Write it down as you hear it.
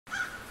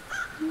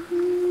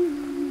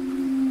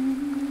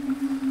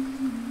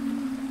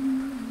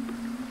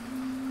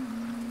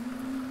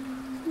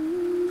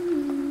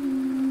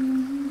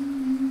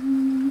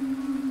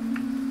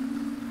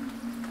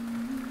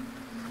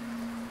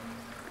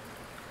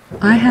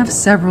I have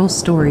several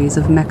stories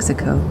of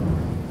Mexico.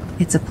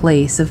 It's a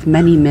place of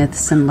many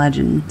myths and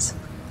legends.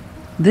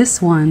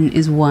 This one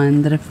is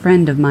one that a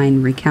friend of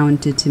mine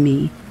recounted to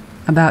me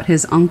about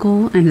his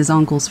uncle and his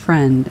uncle's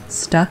friend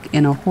stuck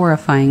in a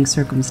horrifying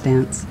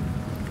circumstance.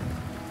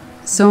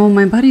 So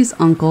my buddy's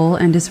uncle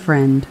and his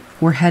friend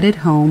were headed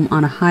home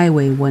on a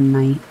highway one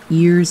night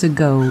years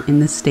ago in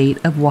the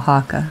state of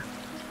Oaxaca.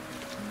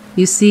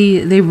 You see,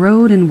 they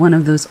rode in one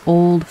of those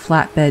old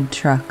flatbed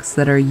trucks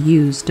that are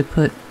used to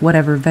put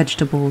whatever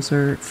vegetables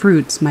or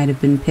fruits might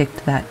have been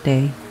picked that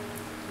day.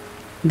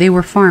 They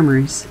were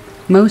farmers.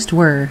 Most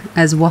were,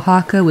 as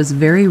Oaxaca was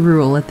very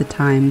rural at the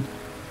time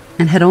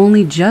and had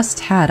only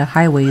just had a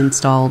highway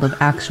installed of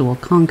actual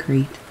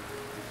concrete.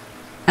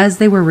 As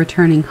they were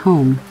returning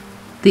home,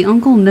 the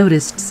uncle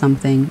noticed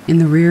something in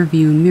the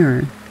rearview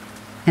mirror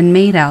and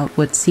made out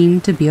what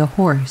seemed to be a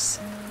horse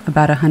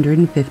about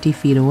 150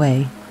 feet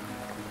away.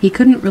 He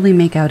couldn't really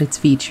make out its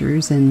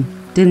features and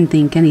didn't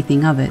think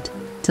anything of it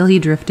till he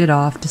drifted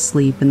off to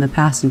sleep in the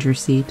passenger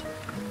seat.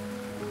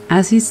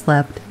 As he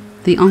slept,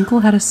 the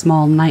uncle had a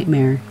small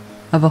nightmare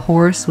of a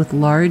horse with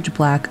large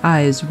black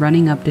eyes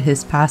running up to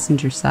his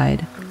passenger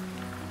side.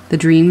 The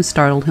dream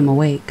startled him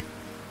awake.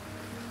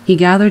 He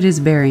gathered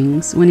his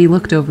bearings when he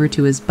looked over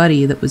to his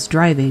buddy that was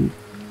driving.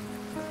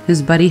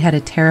 His buddy had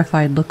a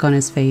terrified look on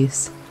his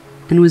face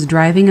and was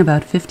driving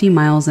about 50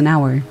 miles an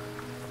hour,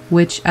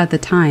 which at the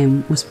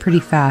time was pretty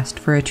fast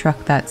for a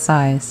truck that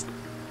size.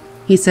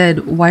 He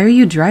said, "Why are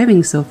you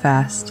driving so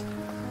fast?"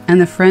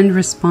 And the friend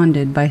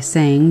responded by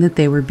saying that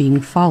they were being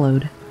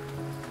followed.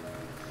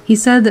 He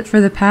said that for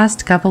the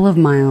past couple of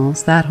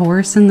miles, that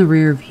horse in the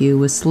rear view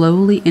was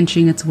slowly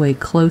inching its way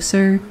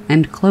closer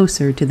and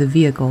closer to the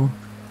vehicle.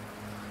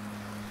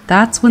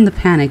 That's when the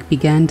panic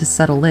began to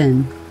settle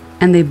in,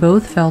 and they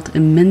both felt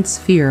immense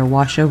fear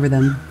wash over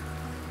them.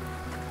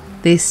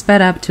 They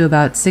sped up to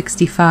about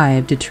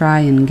 65 to try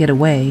and get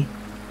away,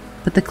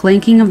 but the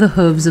clanking of the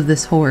hooves of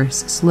this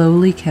horse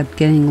slowly kept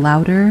getting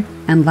louder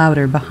and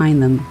louder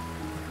behind them.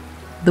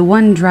 The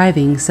one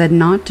driving said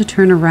not to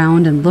turn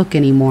around and look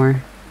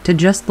anymore, to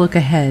just look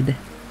ahead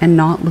and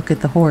not look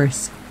at the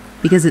horse,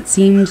 because it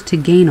seemed to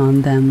gain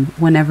on them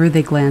whenever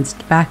they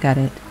glanced back at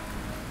it.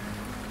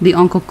 The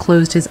uncle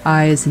closed his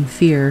eyes in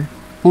fear,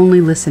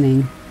 only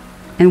listening,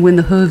 and when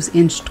the hooves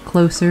inched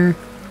closer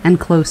and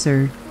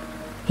closer,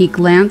 he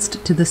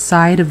glanced to the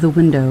side of the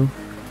window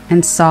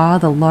and saw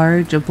the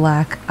large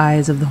black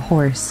eyes of the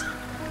horse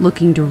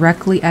looking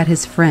directly at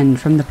his friend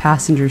from the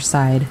passenger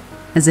side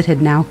as it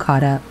had now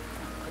caught up.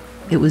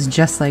 It was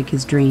just like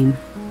his dream.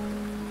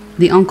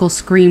 The uncle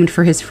screamed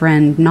for his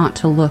friend not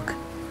to look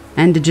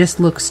and to just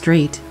look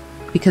straight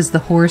because the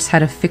horse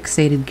had a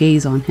fixated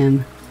gaze on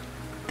him.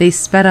 They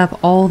sped up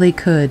all they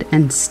could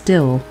and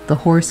still the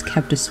horse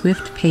kept a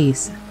swift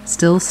pace,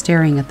 still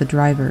staring at the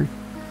driver.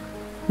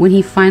 When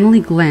he finally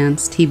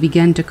glanced, he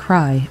began to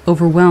cry,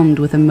 overwhelmed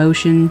with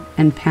emotion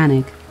and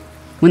panic,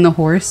 when the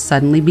horse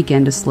suddenly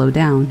began to slow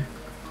down.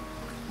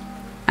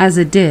 As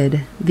it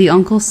did, the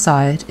uncle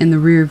saw it in the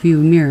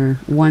rearview mirror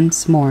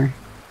once more,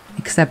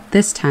 except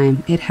this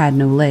time it had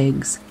no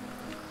legs.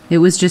 It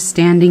was just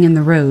standing in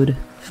the road,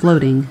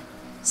 floating,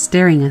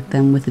 staring at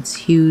them with its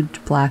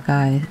huge black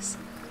eyes.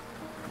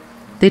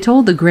 They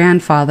told the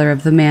grandfather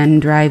of the man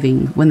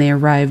driving when they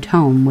arrived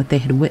home what they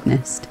had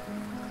witnessed,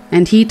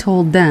 and he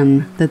told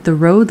them that the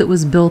road that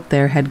was built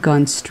there had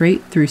gone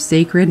straight through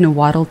sacred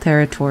Nahuatl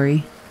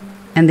territory,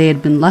 and they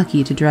had been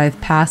lucky to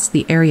drive past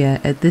the area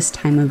at this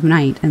time of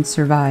night and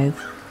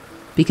survive,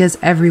 because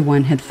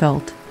everyone had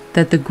felt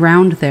that the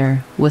ground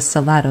there was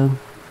salado,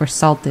 or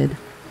salted,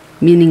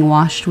 meaning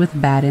washed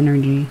with bad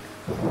energy.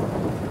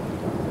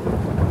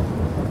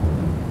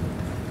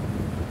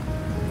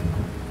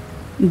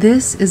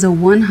 This is a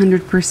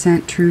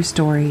 100% true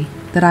story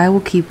that I will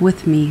keep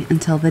with me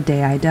until the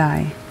day I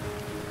die.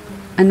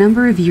 A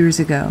number of years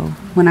ago,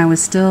 when I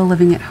was still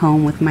living at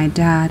home with my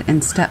dad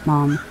and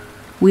stepmom,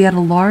 we had a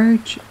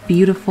large,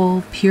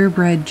 beautiful,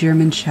 purebred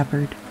German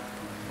Shepherd.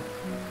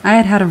 I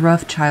had had a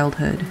rough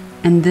childhood,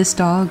 and this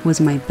dog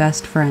was my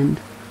best friend.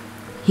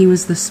 He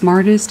was the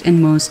smartest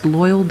and most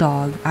loyal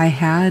dog I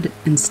had,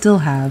 and still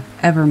have,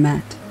 ever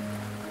met.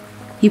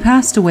 He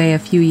passed away a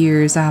few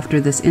years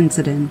after this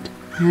incident,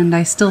 and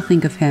I still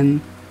think of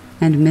him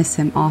and miss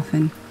him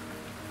often.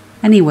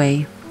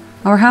 Anyway,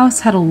 our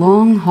house had a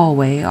long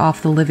hallway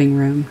off the living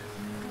room.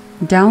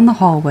 Down the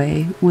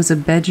hallway was a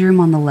bedroom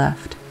on the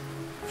left,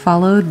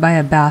 followed by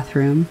a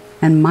bathroom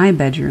and my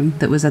bedroom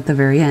that was at the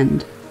very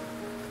end.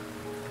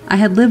 I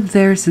had lived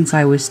there since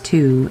I was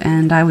 2,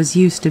 and I was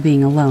used to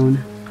being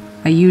alone.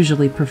 I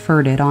usually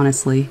preferred it,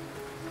 honestly,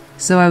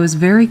 so I was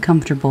very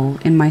comfortable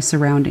in my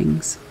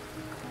surroundings.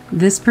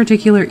 This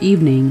particular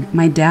evening,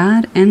 my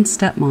dad and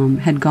stepmom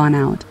had gone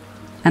out,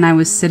 and I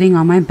was sitting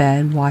on my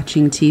bed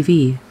watching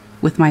TV,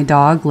 with my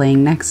dog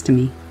laying next to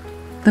me.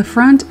 The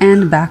front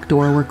and back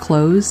door were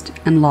closed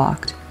and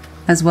locked,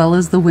 as well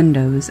as the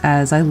windows,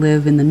 as I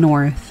live in the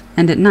north,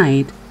 and at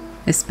night,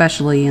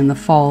 especially in the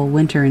fall,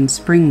 winter, and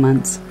spring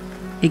months,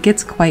 it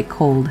gets quite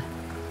cold.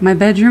 My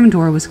bedroom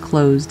door was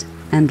closed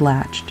and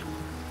latched.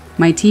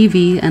 My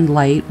TV and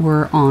light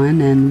were on,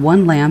 and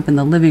one lamp in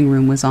the living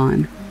room was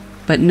on,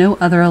 but no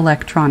other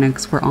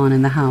electronics were on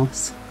in the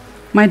house.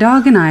 My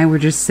dog and I were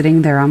just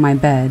sitting there on my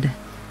bed.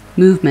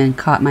 Movement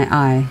caught my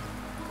eye.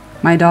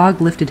 My dog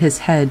lifted his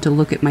head to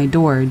look at my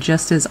door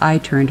just as I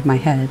turned my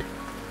head.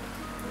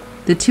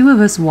 The two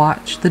of us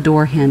watched the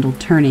door handle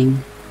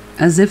turning,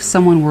 as if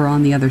someone were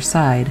on the other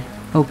side,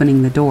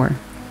 opening the door.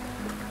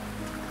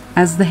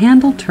 As the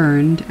handle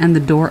turned and the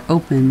door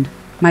opened,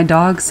 my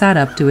dog sat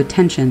up to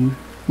attention,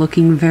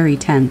 looking very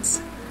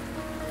tense.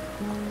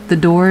 The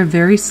door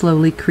very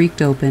slowly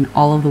creaked open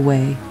all of the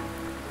way.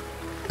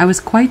 I was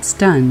quite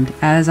stunned,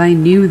 as I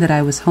knew that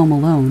I was home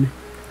alone,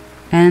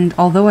 and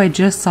although I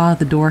just saw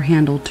the door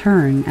handle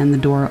turn and the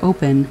door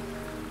open,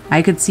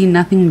 I could see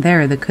nothing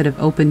there that could have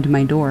opened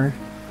my door.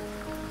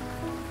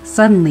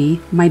 Suddenly,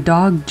 my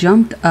dog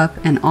jumped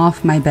up and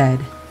off my bed.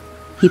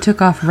 He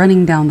took off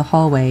running down the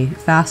hallway,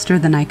 faster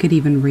than I could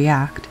even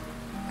react.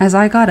 As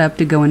I got up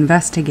to go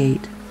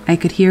investigate, I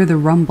could hear the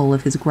rumble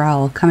of his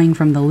growl coming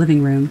from the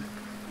living room.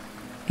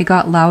 It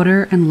got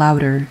louder and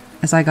louder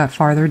as I got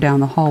farther down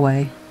the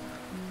hallway.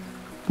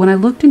 When I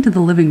looked into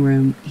the living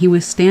room, he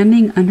was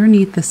standing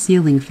underneath the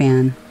ceiling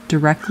fan,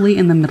 directly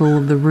in the middle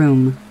of the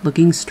room,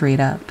 looking straight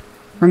up.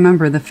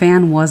 Remember, the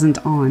fan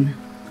wasn't on.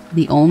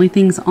 The only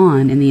things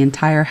on in the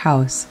entire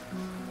house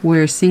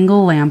were a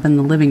single lamp in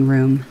the living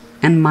room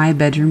and my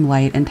bedroom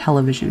light and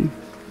television.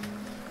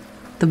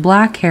 The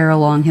black hair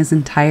along his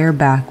entire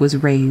back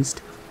was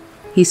raised.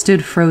 He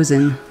stood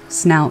frozen,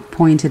 snout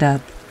pointed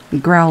up,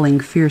 growling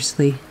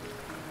fiercely.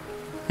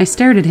 I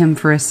stared at him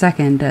for a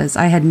second, as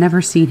I had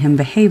never seen him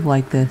behave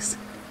like this.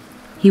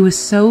 He was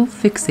so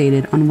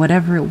fixated on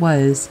whatever it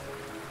was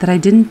that I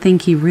didn't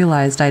think he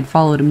realized I'd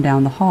followed him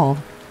down the hall.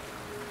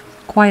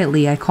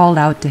 Quietly, I called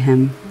out to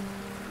him.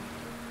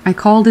 I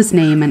called his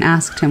name and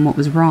asked him what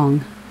was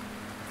wrong.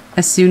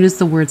 As soon as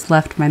the words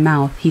left my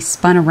mouth, he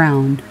spun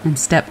around and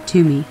stepped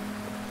to me.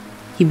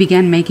 He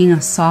began making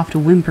a soft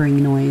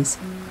whimpering noise,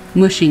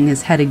 mushing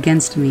his head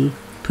against me,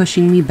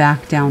 pushing me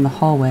back down the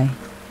hallway.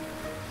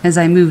 As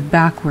I moved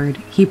backward,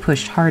 he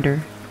pushed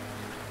harder.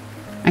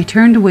 I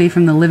turned away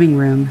from the living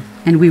room,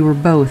 and we were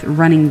both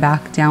running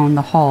back down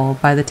the hall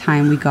by the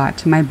time we got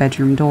to my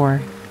bedroom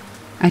door.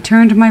 I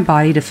turned my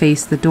body to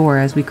face the door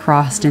as we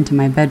crossed into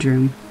my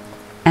bedroom,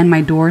 and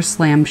my door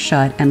slammed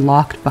shut and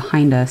locked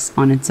behind us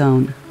on its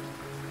own.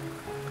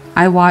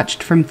 I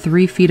watched from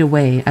 3 feet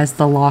away as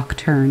the lock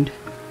turned.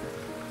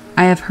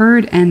 I have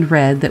heard and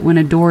read that when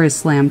a door is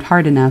slammed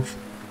hard enough,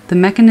 the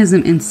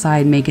mechanism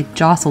inside may get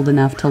jostled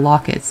enough to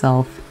lock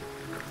itself.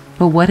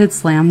 But what had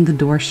slammed the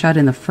door shut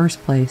in the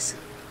first place?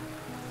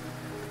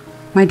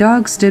 My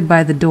dog stood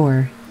by the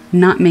door,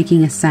 not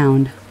making a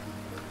sound.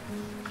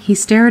 He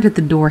stared at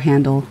the door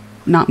handle,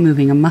 not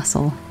moving a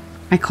muscle.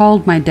 I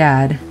called my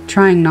dad,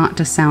 trying not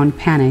to sound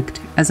panicked,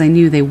 as I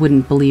knew they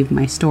wouldn't believe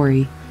my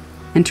story,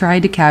 and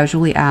tried to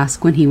casually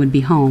ask when he would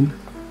be home.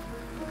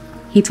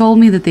 He told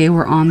me that they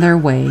were on their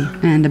way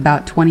and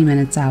about 20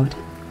 minutes out.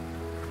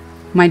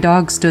 My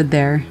dog stood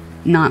there,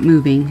 not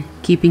moving,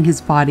 keeping his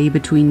body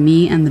between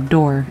me and the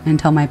door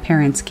until my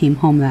parents came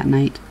home that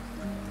night.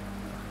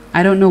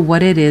 I don't know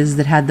what it is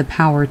that had the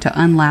power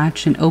to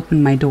unlatch and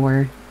open my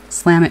door,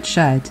 slam it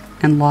shut,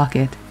 and lock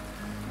it.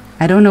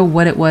 I don't know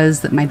what it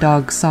was that my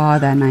dog saw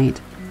that night,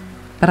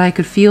 but I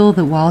could feel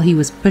that while he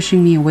was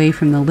pushing me away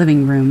from the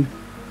living room,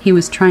 he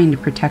was trying to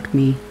protect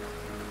me.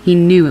 He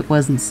knew it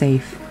wasn't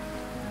safe.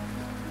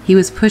 He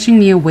was pushing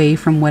me away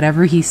from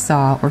whatever he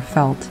saw or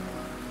felt.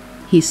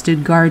 He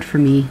stood guard for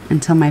me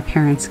until my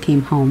parents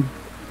came home.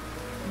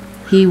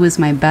 He was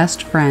my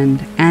best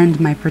friend and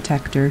my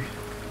protector.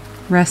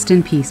 Rest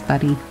in peace,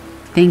 buddy.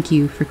 Thank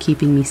you for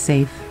keeping me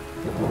safe.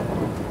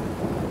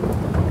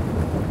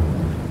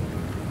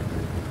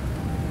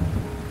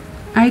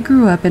 I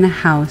grew up in a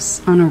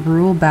house on a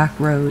rural back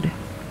road,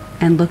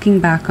 and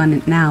looking back on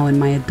it now in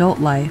my adult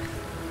life,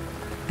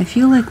 I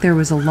feel like there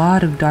was a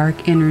lot of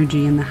dark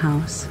energy in the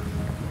house.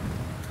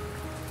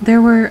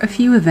 There were a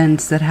few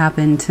events that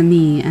happened to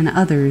me and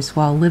others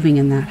while living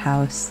in that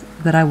house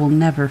that I will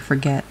never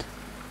forget.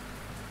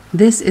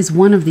 This is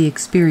one of the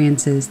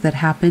experiences that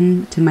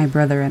happened to my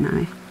brother and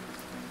I.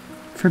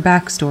 For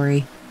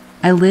backstory,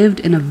 I lived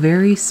in a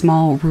very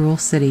small rural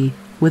city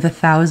with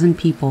 1,000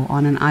 people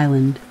on an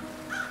island,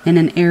 in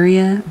an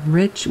area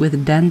rich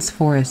with dense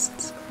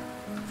forests,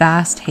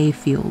 vast hay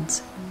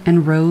fields,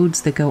 and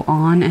roads that go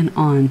on and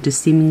on to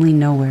seemingly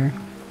nowhere.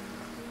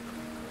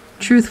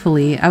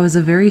 Truthfully, I was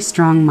a very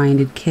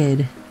strong-minded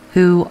kid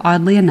who,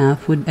 oddly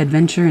enough, would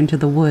adventure into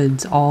the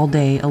woods all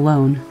day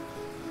alone.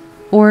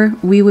 Or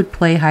we would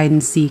play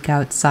hide-and-seek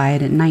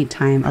outside at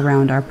nighttime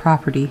around our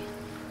property.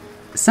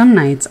 Some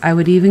nights I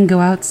would even go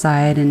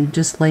outside and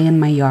just lay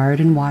in my yard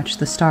and watch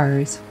the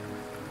stars.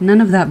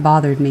 None of that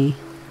bothered me,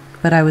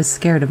 but I was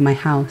scared of my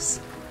house.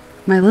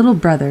 My little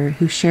brother,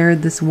 who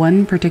shared this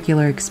one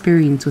particular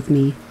experience with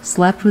me,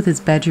 slept with his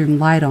bedroom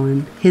light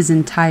on his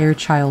entire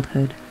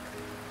childhood.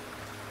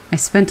 I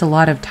spent a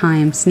lot of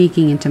time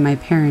sneaking into my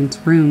parents'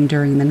 room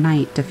during the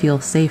night to feel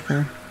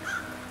safer.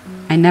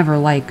 I never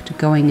liked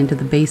going into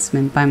the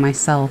basement by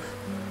myself.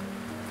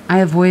 I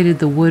avoided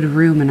the wood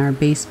room in our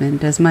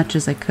basement as much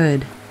as I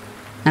could,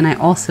 and I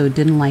also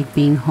didn't like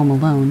being home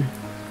alone.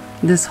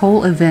 This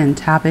whole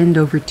event happened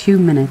over 2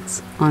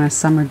 minutes on a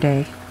summer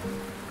day.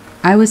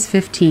 I was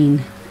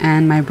 15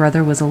 and my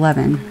brother was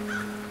 11.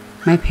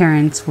 My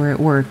parents were at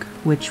work,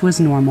 which was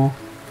normal.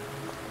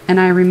 And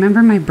I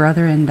remember my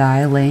brother and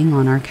I laying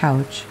on our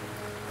couch.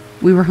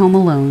 We were home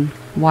alone,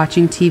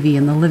 watching TV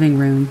in the living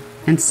room,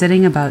 and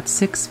sitting about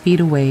 6 feet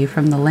away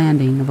from the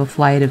landing of a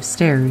flight of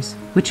stairs,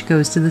 which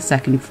goes to the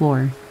second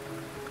floor.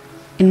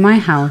 In my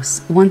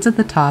house, once at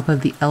the top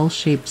of the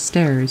L-shaped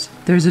stairs,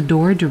 there's a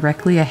door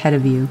directly ahead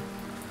of you,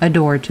 a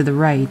door to the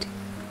right,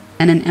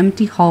 and an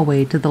empty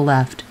hallway to the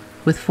left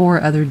with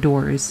 4 other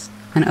doors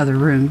and other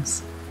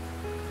rooms.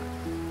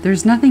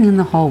 There's nothing in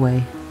the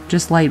hallway,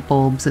 just light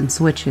bulbs and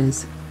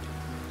switches.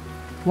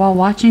 While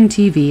watching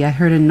TV, I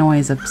heard a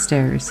noise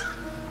upstairs,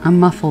 a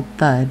muffled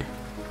thud.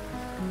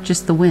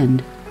 Just the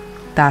wind.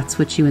 That's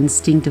what you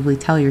instinctively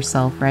tell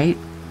yourself, right?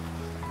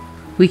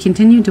 We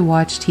continued to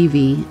watch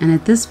TV, and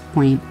at this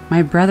point,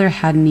 my brother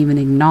hadn't even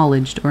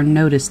acknowledged or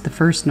noticed the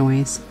first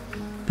noise,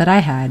 but I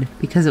had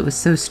because it was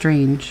so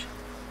strange.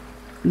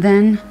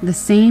 Then, the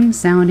same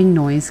sounding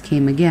noise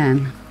came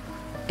again.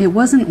 It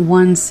wasn't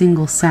one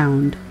single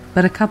sound,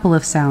 but a couple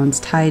of sounds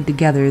tied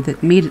together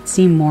that made it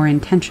seem more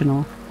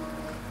intentional.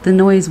 The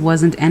noise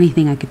wasn't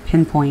anything I could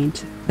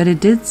pinpoint, but it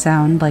did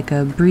sound like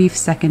a brief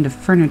second of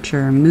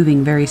furniture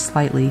moving very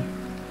slightly.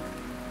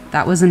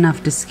 That was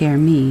enough to scare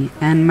me,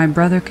 and my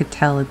brother could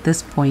tell at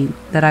this point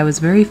that I was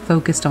very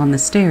focused on the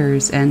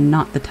stairs and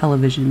not the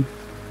television.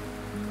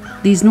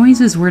 These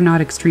noises were not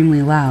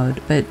extremely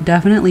loud, but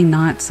definitely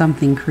not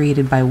something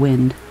created by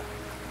wind.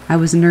 I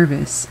was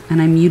nervous,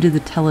 and I muted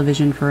the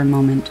television for a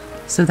moment,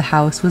 so the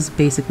house was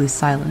basically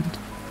silent.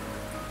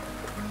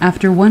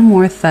 After one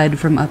more thud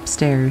from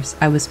upstairs,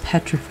 I was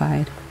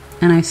petrified,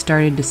 and I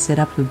started to sit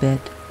up a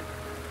bit.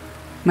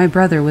 My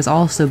brother was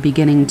also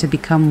beginning to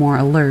become more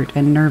alert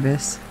and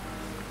nervous.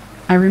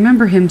 I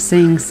remember him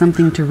saying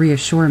something to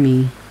reassure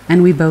me,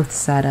 and we both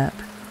sat up.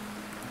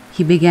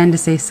 He began to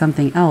say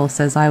something else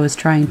as I was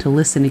trying to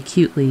listen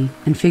acutely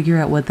and figure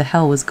out what the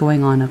hell was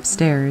going on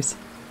upstairs.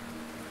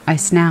 I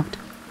snapped,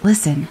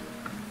 "Listen."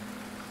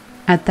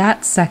 At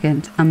that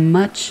second, a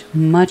much,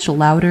 much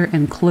louder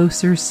and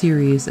closer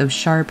series of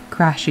sharp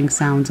crashing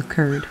sounds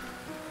occurred.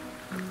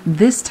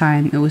 This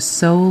time it was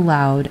so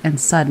loud and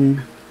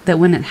sudden that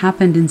when it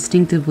happened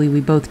instinctively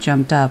we both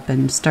jumped up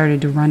and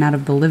started to run out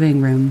of the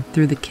living room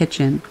through the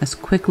kitchen as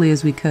quickly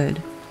as we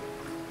could.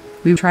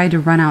 We tried to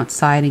run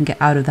outside and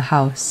get out of the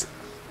house.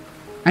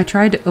 I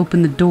tried to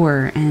open the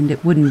door and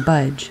it wouldn't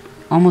budge,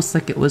 almost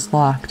like it was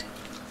locked.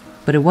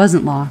 But it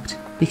wasn't locked,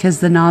 because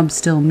the knob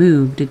still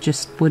moved, it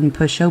just wouldn't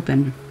push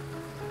open.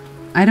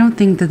 I don't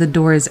think that the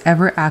door has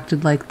ever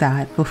acted like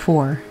that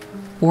before,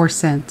 or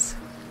since.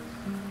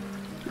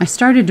 I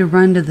started to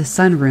run to the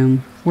sunroom,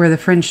 where the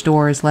French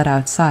doors led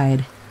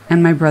outside,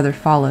 and my brother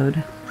followed.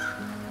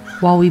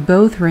 While we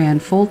both ran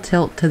full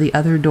tilt to the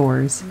other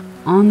doors,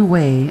 on the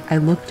way I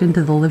looked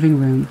into the living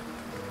room,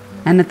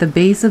 and at the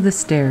base of the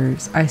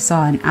stairs I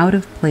saw an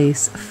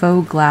out-of-place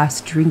faux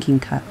glass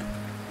drinking cup.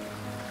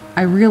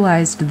 I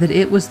realized that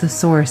it was the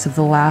source of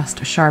the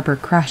last sharper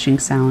crashing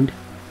sound,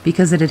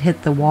 because it had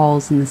hit the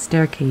walls and the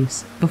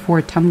staircase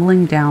before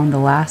tumbling down the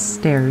last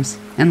stairs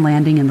and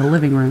landing in the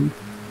living room.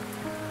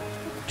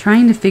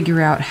 Trying to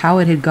figure out how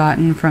it had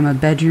gotten from a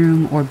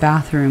bedroom or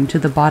bathroom to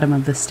the bottom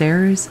of the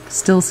stairs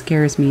still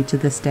scares me to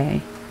this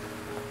day.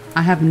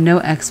 I have no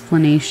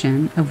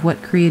explanation of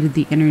what created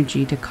the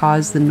energy to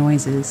cause the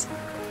noises,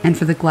 and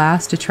for the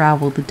glass to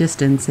travel the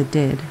distance it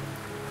did.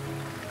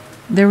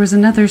 There was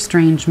another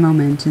strange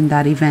moment in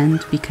that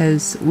event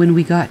because when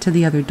we got to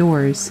the other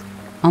doors,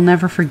 I'll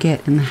never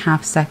forget in the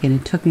half second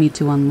it took me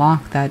to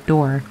unlock that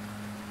door.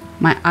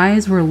 My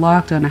eyes were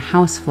locked on a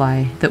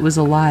housefly that was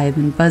alive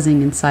and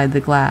buzzing inside the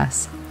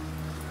glass.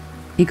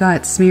 It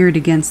got smeared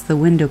against the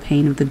window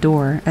pane of the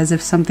door as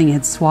if something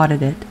had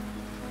swatted it,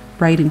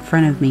 right in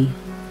front of me,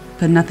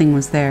 but nothing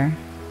was there.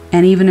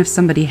 And even if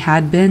somebody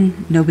had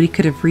been, nobody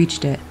could have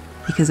reached it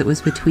because it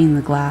was between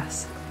the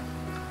glass.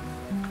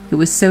 It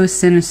was so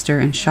sinister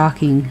and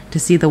shocking to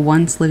see the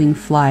once living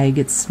fly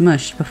get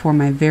smushed before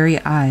my very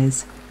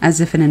eyes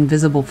as if an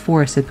invisible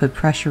force had put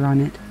pressure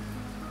on it.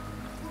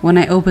 When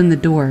I opened the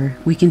door,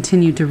 we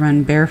continued to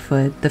run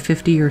barefoot the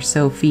 50 or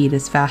so feet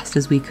as fast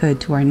as we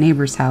could to our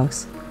neighbor's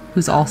house,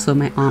 who's also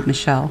my Aunt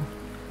Michelle.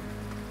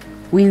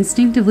 We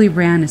instinctively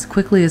ran as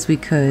quickly as we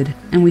could,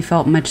 and we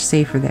felt much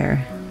safer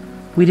there.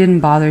 We didn't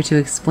bother to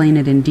explain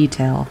it in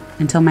detail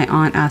until my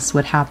aunt asked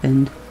what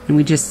happened, and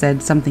we just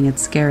said something had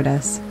scared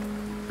us.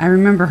 I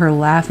remember her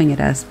laughing at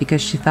us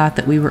because she thought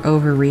that we were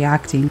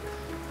overreacting.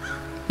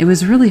 It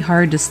was really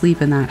hard to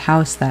sleep in that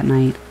house that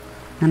night.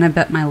 and I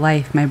bet my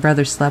life my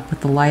brother slept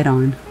with the light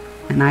on,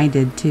 and I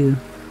did too.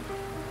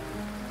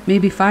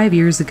 Maybe 5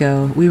 years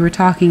ago, we were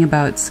talking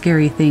about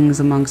scary things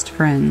amongst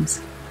friends,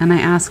 and I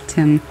asked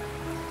him,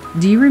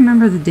 "Do you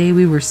remember the day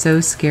we were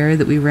so scared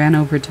that we ran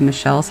over to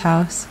Michelle's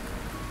house?"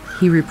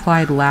 He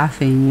replied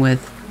laughing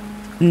with,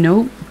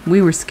 "Nope,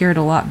 we were scared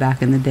a lot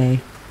back in the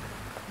day."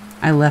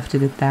 I left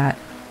it at that.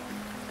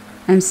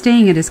 I'm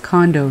staying at his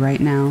condo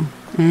right now,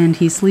 and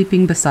he's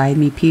sleeping beside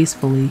me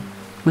peacefully,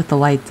 with the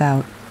lights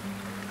out.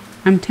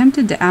 I'm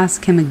tempted to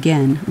ask him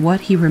again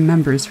what he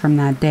remembers from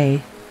that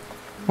day,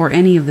 or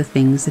any of the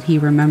things that he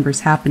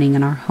remembers happening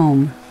in our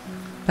home,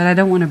 but I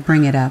don't want to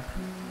bring it up.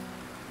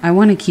 I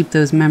want to keep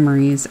those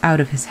memories out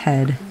of his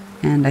head,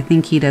 and I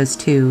think he does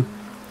too,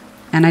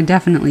 and I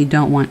definitely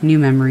don't want new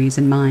memories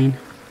in mine.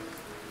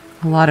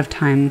 A lot of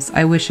times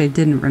I wish I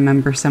didn't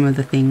remember some of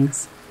the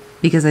things,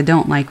 because I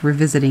don't like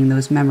revisiting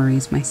those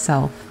memories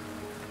myself.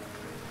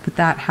 But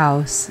that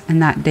house,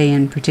 and that day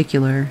in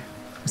particular,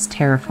 was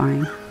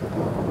terrifying.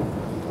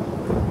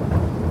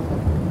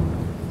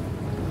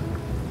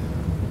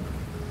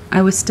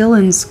 I was still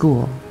in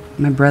school.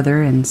 My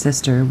brother and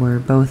sister were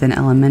both in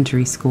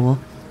elementary school,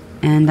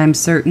 and I'm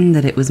certain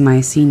that it was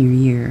my senior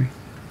year.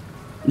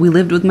 We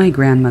lived with my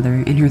grandmother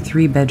in her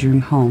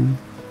 3-bedroom home.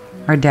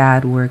 Our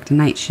dad worked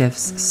night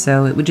shifts,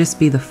 so it would just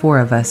be the 4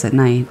 of us at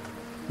night.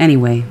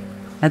 Anyway,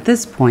 at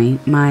this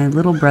point, my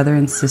little brother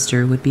and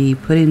sister would be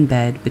put in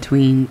bed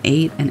between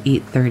 8 and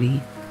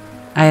 8:30.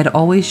 I had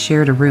always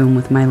shared a room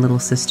with my little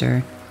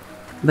sister,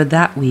 but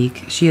that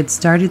week she had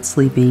started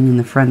sleeping in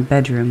the front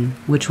bedroom,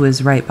 which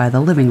was right by the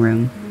living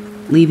room,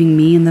 leaving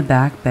me in the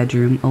back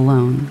bedroom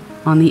alone,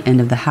 on the end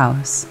of the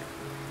house.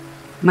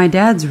 My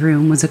dad's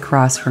room was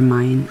across from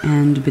mine,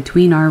 and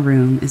between our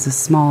room is a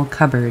small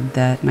cupboard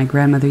that my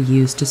grandmother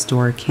used to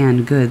store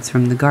canned goods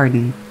from the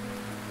garden.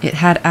 It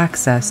had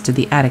access to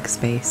the attic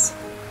space.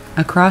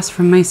 Across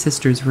from my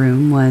sister's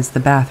room was the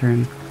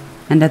bathroom,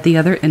 and at the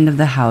other end of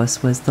the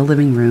house was the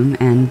living room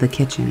and the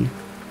kitchen.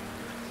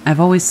 I've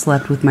always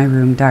slept with my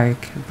room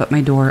dark, but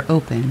my door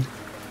open.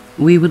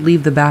 We would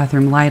leave the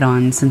bathroom light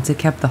on since it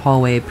kept the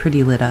hallway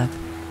pretty lit up,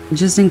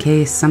 just in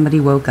case somebody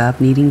woke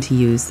up needing to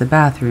use the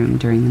bathroom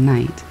during the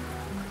night.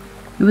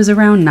 It was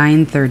around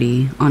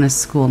 9:30 on a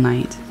school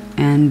night,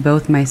 and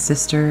both my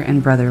sister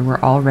and brother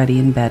were already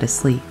in bed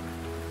asleep.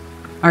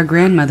 Our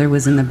grandmother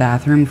was in the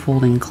bathroom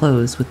folding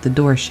clothes with the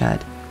door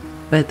shut,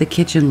 but the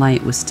kitchen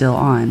light was still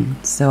on,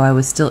 so I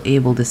was still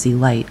able to see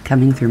light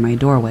coming through my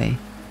doorway.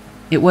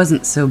 It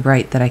wasn't so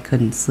bright that I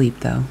couldn't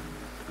sleep, though.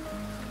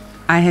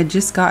 I had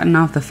just gotten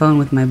off the phone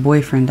with my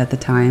boyfriend at the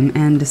time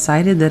and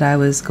decided that I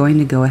was going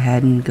to go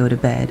ahead and go to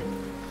bed,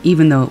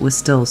 even though it was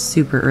still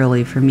super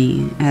early for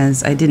me,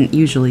 as I didn't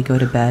usually go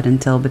to bed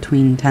until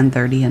between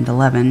 10:30 and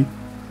 11.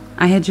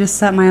 I had just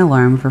set my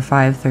alarm for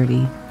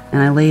 5:30,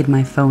 and I laid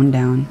my phone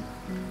down.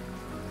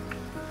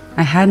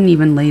 I hadn't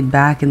even laid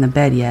back in the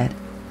bed yet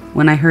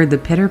when I heard the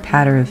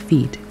pitter-patter of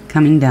feet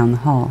coming down the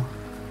hall.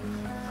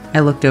 I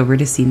looked over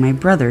to see my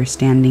brother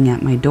standing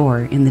at my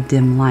door in the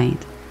dim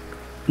light.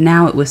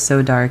 Now it was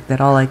so dark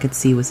that all I could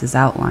see was his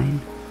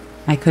outline.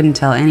 I couldn't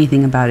tell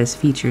anything about his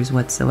features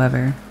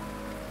whatsoever.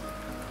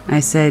 I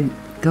said,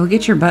 "Go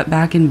get your butt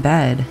back in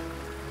bed."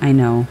 I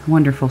know,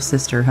 wonderful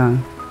sister, huh?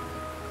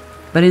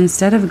 But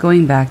instead of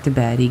going back to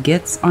bed, he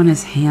gets on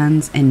his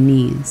hands and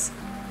knees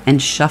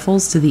and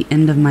shuffles to the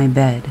end of my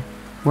bed,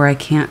 where I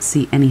can't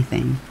see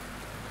anything.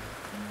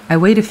 I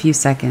wait a few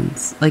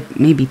seconds, like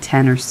maybe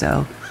 10 or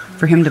so,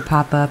 for him to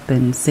pop up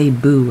and say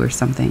boo or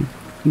something,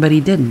 but he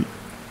didn't.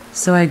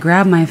 So I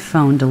grab my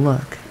phone to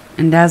look,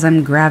 and as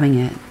I'm grabbing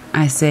it,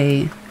 I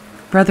say,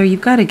 "Brother,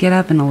 you've got to get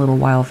up in a little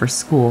while for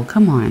school,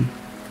 come on."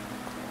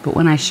 But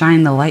when I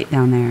shined the light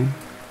down there,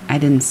 I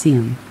didn't see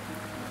him.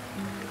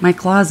 My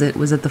closet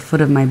was at the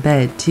foot of my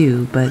bed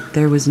too, but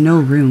there was no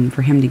room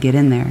for him to get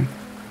in there,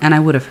 and I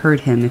would have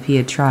heard him if he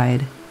had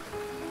tried.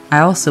 I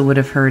also would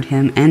have heard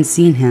him and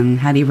seen him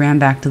had he ran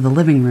back to the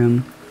living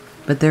room,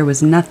 but there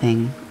was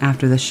nothing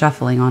after the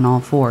shuffling on all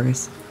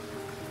fours.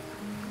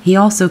 He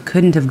also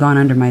couldn't have gone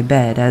under my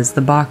bed, as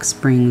the box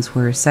springs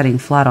were setting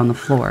flat on the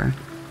floor.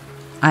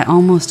 I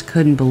almost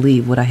couldn't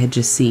believe what I had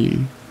just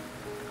seen.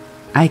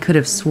 I could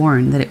have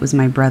sworn that it was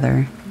my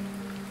brother.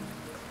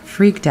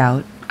 Freaked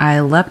out, I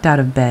leapt out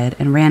of bed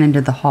and ran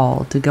into the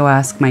hall to go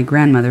ask my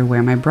grandmother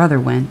where my brother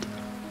went.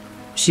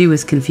 She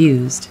was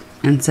confused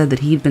and said that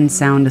he'd been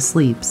sound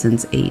asleep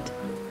since 8.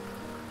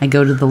 I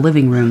go to the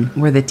living room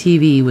where the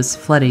TV was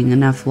flooding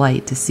enough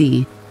light to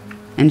see,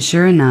 and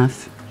sure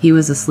enough, he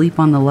was asleep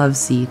on the love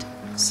seat,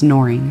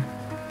 snoring.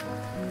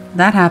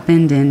 That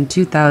happened in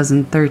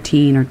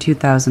 2013 or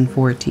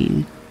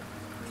 2014.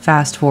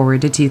 Fast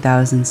forward to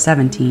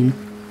 2017,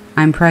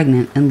 I'm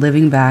pregnant and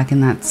living back in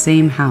that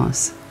same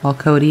house while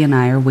Cody and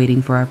I are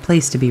waiting for our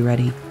place to be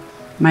ready.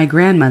 My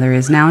grandmother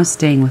is now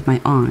staying with my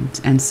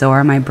aunt, and so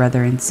are my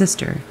brother and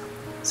sister,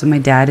 so my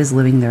dad is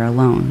living there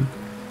alone.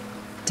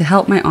 To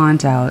help my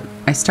aunt out,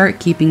 I start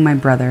keeping my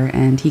brother,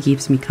 and he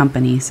keeps me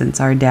company since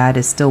our dad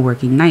is still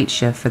working night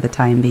shift for the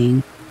time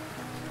being.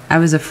 I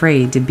was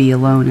afraid to be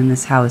alone in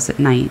this house at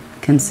night,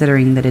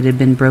 considering that it had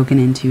been broken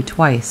into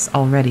twice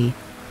already.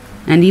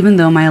 And even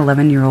though my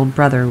 11-year-old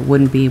brother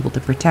wouldn't be able to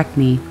protect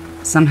me,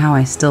 somehow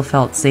I still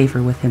felt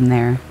safer with him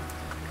there.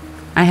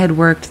 I had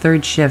worked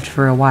third shift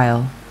for a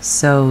while,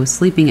 so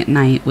sleeping at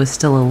night was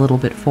still a little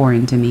bit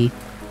foreign to me,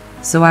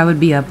 so I would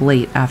be up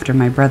late after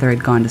my brother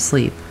had gone to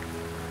sleep.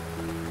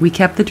 We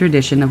kept the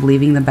tradition of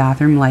leaving the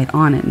bathroom light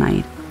on at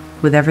night,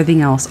 with everything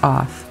else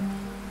off,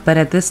 but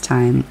at this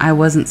time I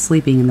wasn't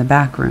sleeping in the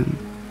back room.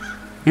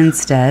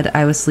 Instead,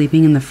 I was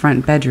sleeping in the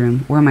front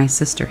bedroom where my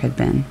sister had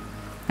been.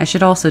 I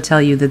should also tell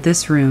you that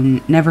this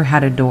room never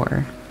had a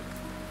door.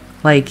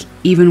 Like,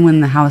 even when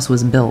the house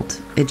was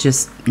built, it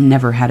just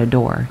never had a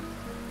door.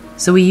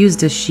 So we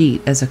used a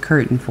sheet as a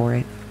curtain for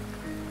it.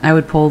 I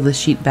would pull the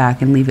sheet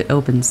back and leave it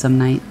open some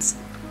nights.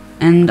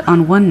 And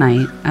on one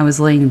night, I was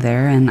laying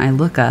there and I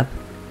look up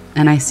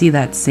and I see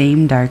that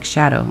same dark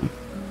shadow.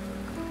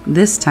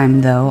 This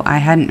time, though, I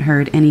hadn't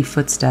heard any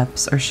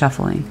footsteps or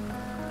shuffling.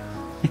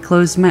 I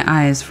closed my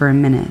eyes for a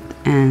minute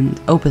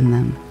and opened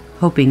them,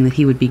 hoping that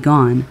he would be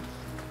gone.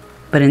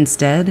 But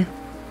instead,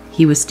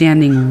 he was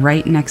standing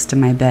right next to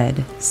my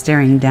bed,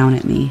 staring down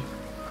at me.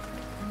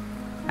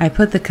 I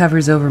put the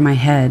covers over my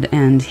head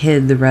and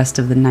hid the rest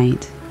of the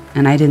night,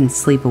 and I didn't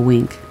sleep a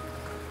wink.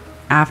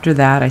 After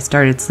that, I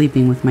started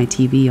sleeping with my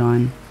TV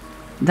on.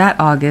 That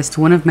August,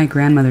 one of my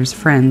grandmother's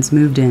friends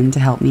moved in to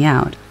help me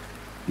out.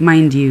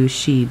 Mind you,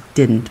 she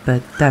didn't,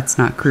 but that's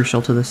not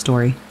crucial to the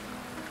story.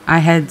 I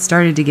had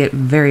started to get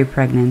very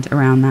pregnant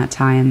around that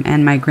time,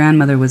 and my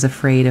grandmother was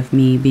afraid of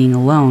me being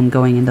alone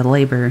going into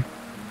labor.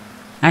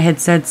 I had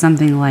said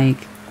something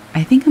like,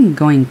 "I think I'm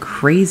going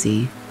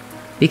crazy,"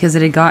 because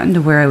it had gotten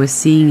to where I was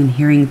seeing and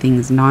hearing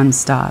things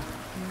non-stop.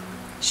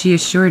 She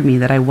assured me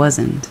that I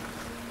wasn't.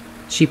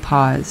 She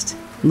paused,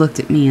 looked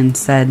at me and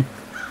said,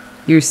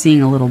 "You're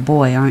seeing a little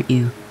boy, aren't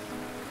you?"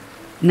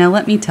 Now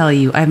let me tell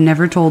you, I've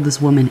never told this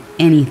woman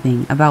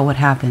anything about what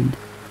happened,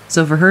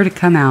 so for her to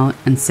come out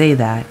and say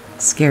that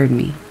scared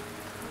me.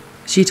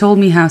 She told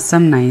me how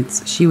some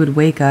nights she would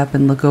wake up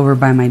and look over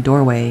by my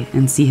doorway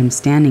and see him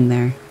standing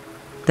there,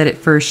 that at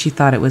first she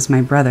thought it was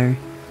my brother,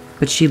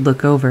 but she'd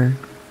look over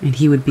and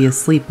he would be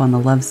asleep on the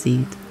love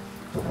seat.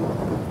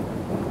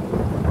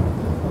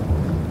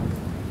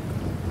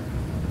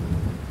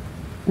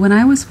 When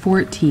I was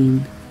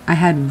 14, I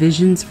had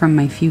visions from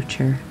my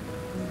future.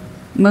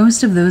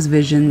 Most of those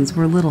visions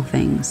were little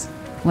things,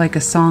 like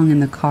a song in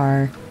the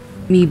car,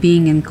 me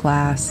being in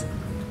class,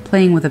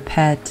 playing with a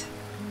pet,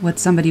 what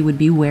somebody would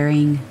be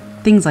wearing,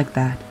 things like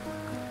that.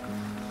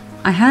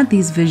 I had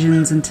these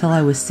visions until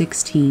I was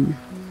 16,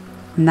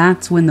 and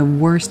that's when the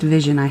worst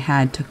vision I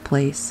had took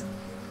place.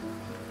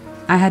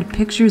 I had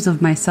pictures of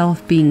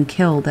myself being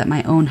killed at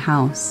my own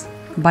house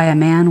by a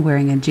man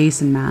wearing a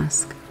Jason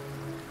mask.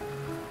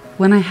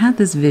 When I had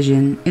this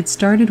vision, it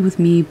started with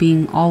me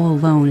being all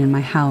alone in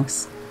my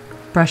house,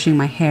 brushing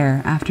my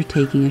hair after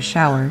taking a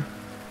shower.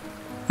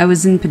 I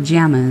was in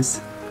pajamas,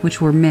 which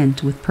were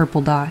mint with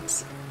purple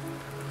dots,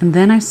 and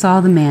then I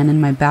saw the man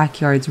in my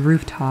backyard's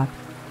rooftop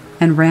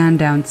and ran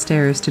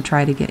downstairs to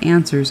try to get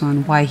answers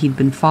on why he'd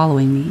been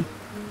following me.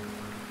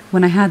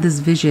 When I had this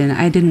vision,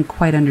 I didn't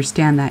quite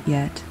understand that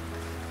yet.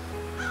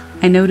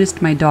 I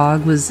noticed my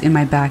dog was in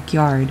my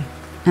backyard,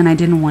 and I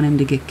didn't want him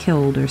to get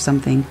killed or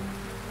something,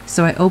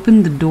 so I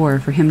opened the door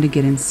for him to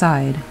get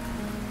inside.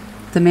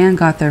 The man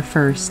got there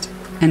first,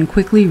 and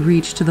quickly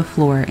reached to the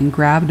floor and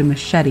grabbed a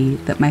machete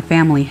that my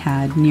family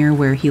had near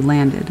where he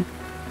landed.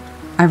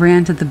 I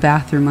ran to the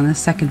bathroom on the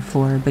second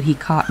floor, but he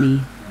caught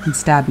me and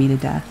stabbed me to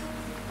death.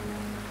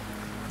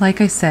 Like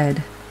I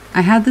said,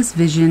 I had this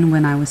vision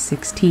when I was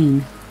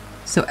 16,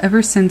 so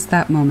ever since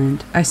that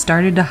moment, I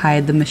started to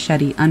hide the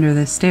machete under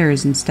the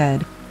stairs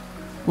instead,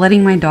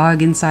 letting my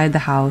dog inside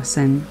the house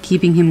and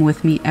keeping him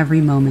with me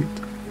every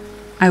moment.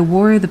 I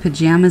wore the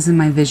pajamas in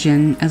my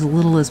vision as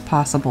little as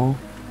possible.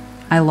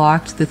 I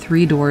locked the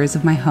 3 doors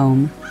of my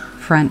home,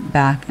 front,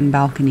 back, and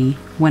balcony,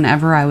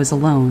 whenever I was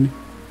alone,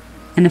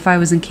 and if I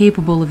was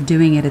incapable of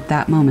doing it at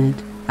that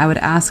moment, I would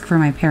ask for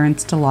my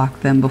parents to lock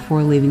them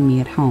before leaving me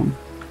at home.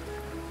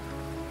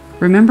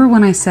 Remember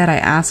when I said I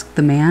asked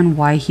the man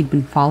why he'd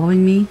been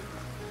following me?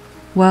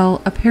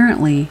 Well,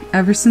 apparently,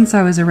 ever since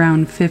I was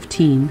around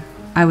 15,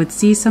 I would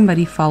see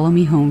somebody follow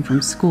me home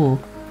from school.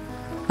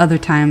 Other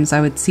times I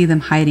would see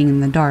them hiding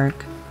in the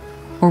dark,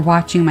 or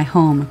watching my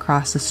home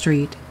across the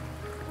street.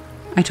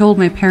 I told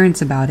my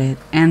parents about it,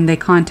 and they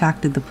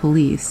contacted the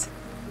police.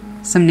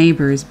 Some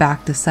neighbors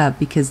backed us up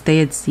because they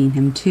had seen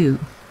him too.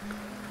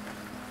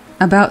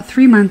 About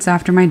 3 months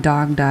after my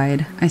dog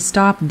died, I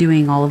stopped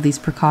doing all of these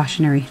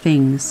precautionary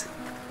things.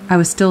 I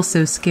was still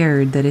so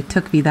scared that it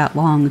took me that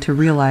long to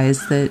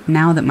realize that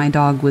now that my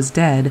dog was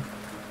dead,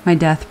 my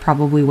death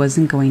probably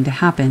wasn't going to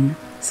happen,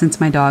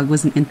 since my dog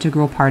was an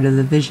integral part of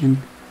the vision.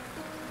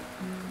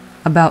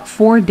 About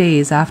 4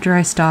 days after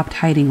I stopped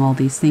hiding all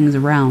these things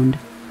around,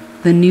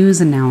 the news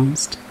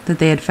announced that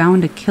they had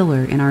found a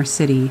killer in our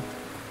city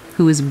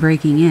who was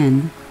breaking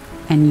in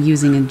and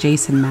using a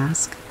Jason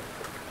mask.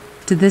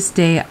 To this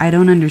day, I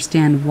don't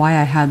understand why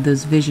I had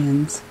those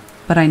visions,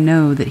 but I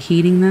know that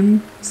heeding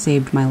them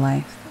saved my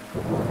life.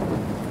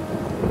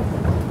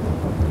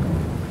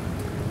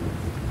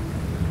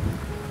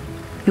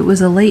 It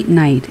was a late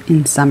night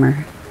in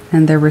summer,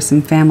 and there were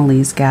some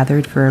families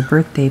gathered for a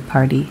birthday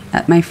party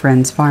at my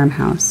friend's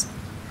farmhouse.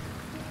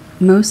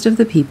 Most of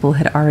the people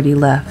had already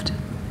left,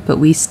 but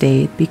we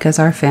stayed because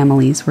our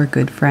families were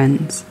good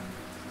friends.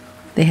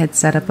 They had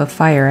set up a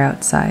fire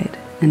outside,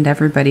 and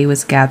everybody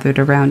was gathered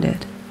around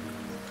it.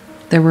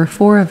 There were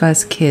 4 of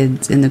us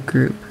kids in the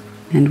group,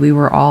 and we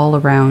were all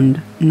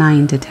around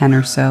 9 to 10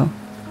 or so.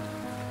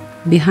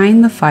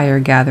 Behind the fire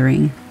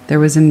gathering, there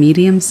was a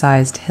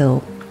medium-sized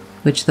hill,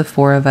 which the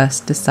 4 of us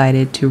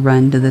decided to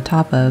run to the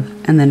top of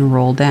and then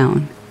roll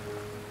down.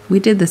 We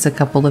did this a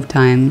couple of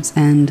times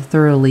and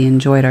thoroughly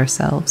enjoyed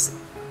ourselves.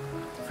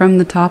 From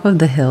the top of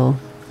the hill,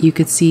 you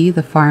could see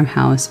the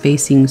farmhouse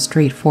facing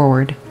straight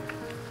forward,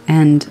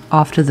 and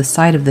off to the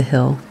side of the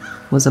hill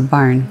was a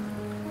barn.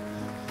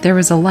 There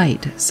was a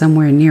light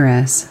somewhere near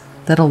us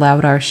that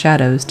allowed our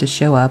shadows to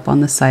show up on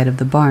the side of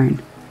the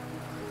barn.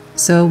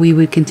 So we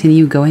would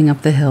continue going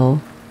up the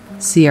hill,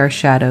 see our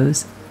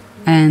shadows,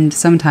 and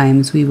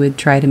sometimes we would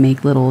try to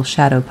make little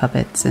shadow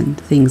puppets and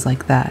things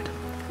like that.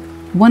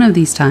 One of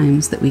these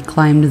times that we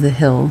climbed the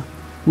hill,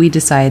 we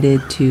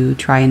decided to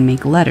try and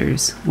make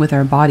letters with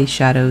our body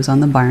shadows on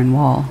the barn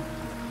wall.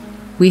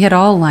 We had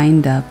all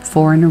lined up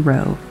 4 in a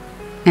row,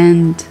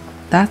 and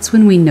that's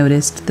when we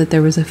noticed that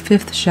there was a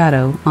 5th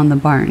shadow on the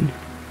barn.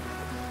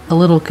 A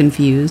little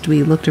confused,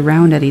 we looked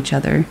around at each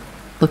other,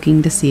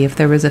 looking to see if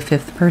there was a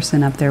 5th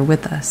person up there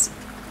with us,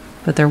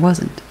 but there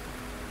wasn't.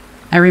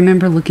 I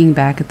remember looking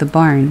back at the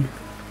barn,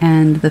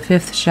 and the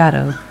 5th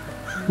shadow,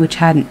 which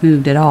hadn't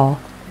moved at all,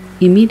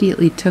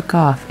 immediately took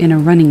off in a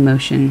running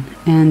motion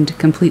and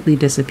completely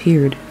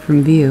disappeared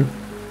from view.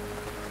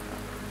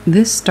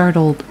 This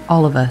startled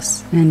all of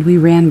us, and we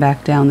ran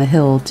back down the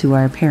hill to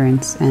our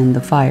parents and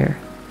the fire.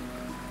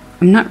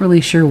 I'm not really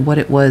sure what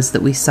it was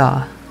that we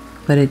saw,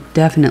 but it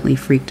definitely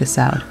freaked us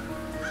out,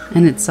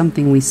 and it's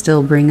something we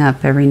still bring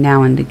up every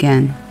now and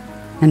again,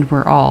 and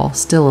we're all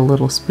still a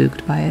little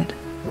spooked by it.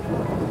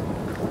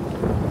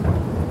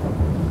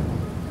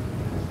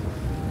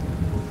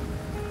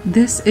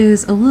 This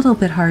is a little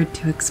bit hard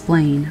to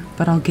explain,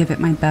 but I'll give it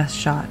my best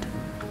shot.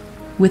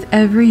 With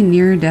every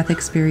near-death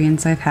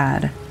experience I've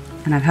had,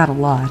 and I've had a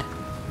lot,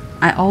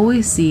 I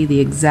always see the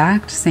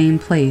exact same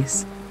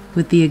place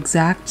with the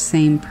exact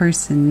same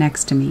person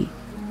next to me.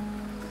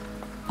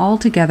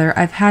 Altogether,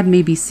 I've had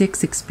maybe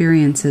 6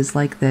 experiences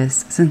like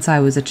this since I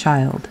was a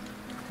child,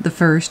 the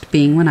first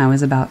being when I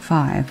was about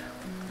 5.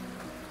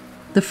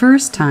 The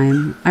first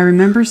time, I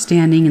remember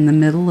standing in the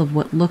middle of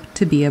what looked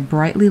to be a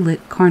brightly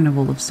lit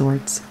carnival of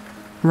sorts,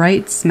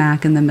 right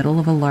smack in the middle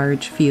of a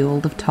large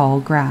field of tall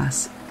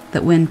grass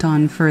that went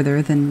on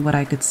further than what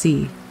I could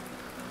see.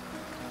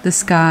 The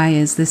sky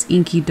is this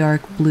inky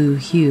dark blue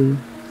hue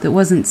that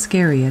wasn't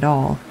scary at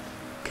all,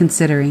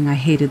 considering I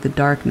hated the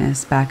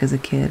darkness back as a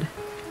kid.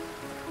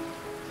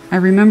 I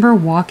remember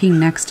walking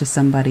next to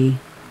somebody,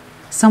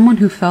 someone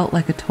who felt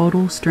like a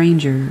total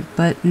stranger,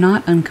 but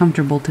not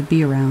uncomfortable to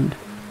be around.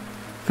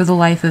 For the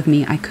life of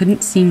me, I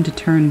couldn't seem to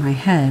turn my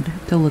head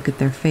to look at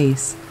their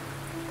face.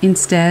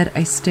 Instead,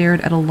 I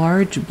stared at a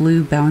large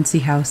blue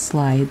bouncy house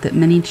slide that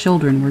many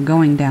children were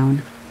going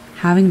down,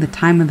 having the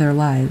time of their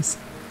lives.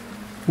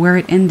 Where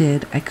it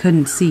ended, I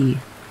couldn't see.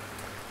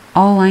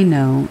 All I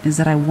know is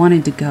that I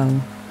wanted to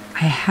go.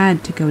 I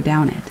had to go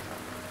down it.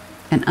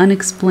 An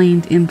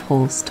unexplained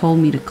impulse told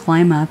me to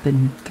climb up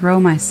and throw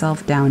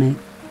myself down it,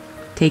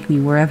 take me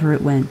wherever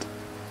it went.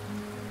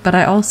 But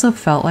I also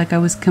felt like I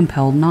was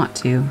compelled not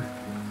to.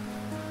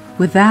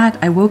 With that,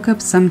 I woke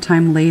up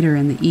sometime later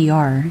in the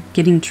ER,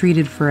 getting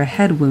treated for a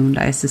head wound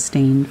I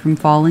sustained from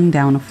falling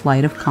down a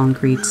flight of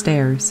concrete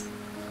stairs.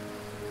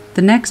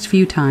 The next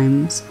few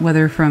times,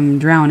 whether from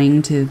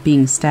drowning to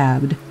being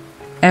stabbed,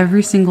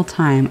 every single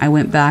time I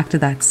went back to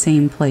that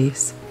same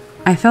place.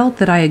 I felt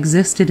that I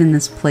existed in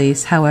this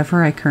place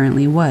however I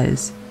currently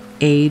was,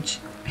 age,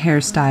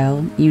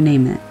 hairstyle, you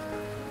name it.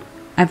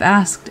 I've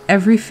asked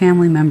every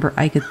family member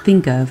I could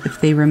think of if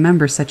they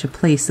remember such a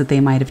place that they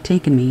might have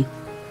taken me,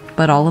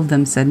 but all of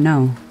them said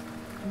no.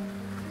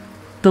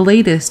 The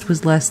latest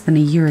was less than a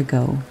year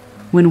ago,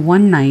 when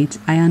one night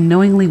I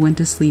unknowingly went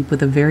to sleep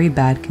with a very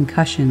bad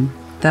concussion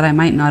that I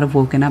might not have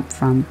woken up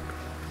from.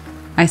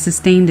 I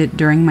sustained it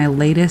during my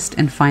latest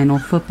and final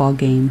football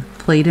game,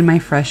 played in my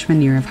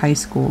freshman year of high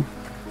school.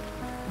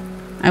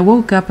 I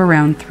woke up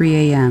around 3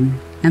 a.m.,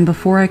 and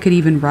before I could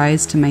even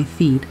rise to my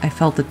feet, I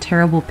felt a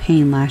terrible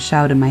pain lash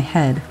out in my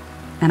head,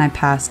 and I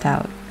passed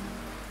out.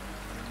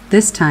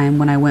 This time,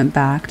 when I went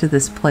back to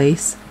this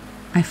place,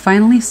 I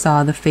finally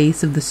saw the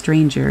face of the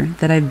stranger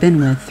that I've been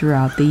with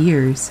throughout the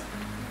years.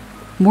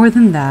 More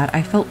than that,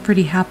 I felt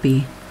pretty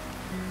happy.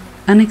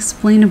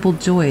 Unexplainable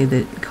joy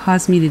that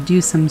caused me to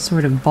do some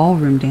sort of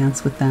ballroom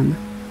dance with them.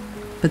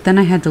 But then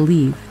I had to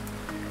leave.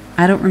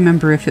 I don't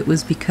remember if it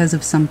was because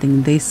of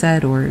something they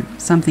said or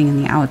something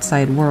in the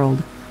outside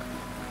world.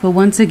 But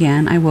once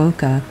again, I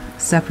woke up,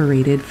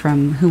 separated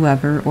from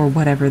whoever or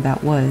whatever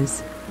that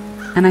was.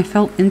 and I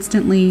felt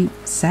instantly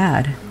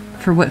sad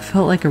for what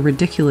felt like a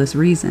ridiculous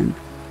reason.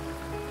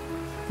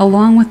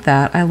 Along with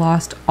that, I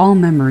lost all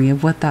memory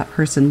of what that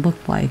person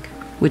looked like,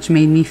 which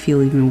made me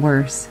feel even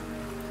worse.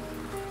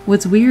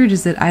 What's weird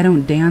is that I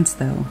don't dance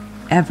though,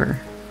 ever.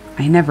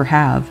 I never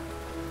have,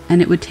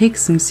 and it would take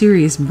some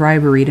serious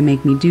bribery to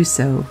make me do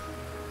so,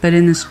 but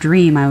in this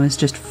dream I was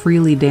just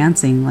freely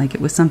dancing like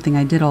it was something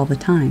I did all the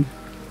time.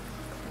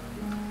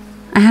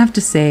 I have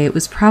to say, it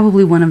was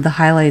probably one of the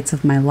highlights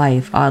of my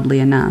life, oddly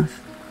enough.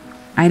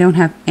 I don't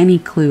have any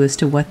clue as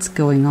to what's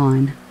going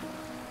on,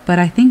 but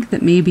I think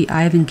that maybe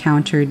I've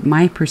encountered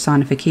my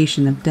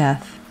personification of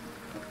death.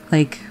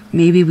 Like,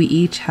 maybe we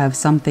each have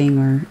something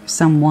or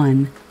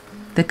someone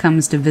that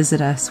comes to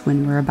visit us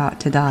when we're about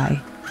to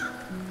die.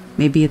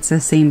 Maybe it's the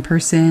same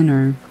person,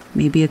 or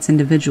maybe it's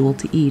individual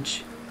to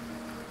each.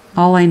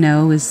 All I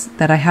know is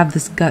that I have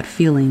this gut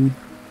feeling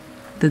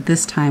that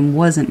this time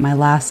wasn't my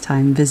last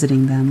time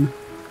visiting them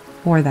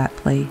or that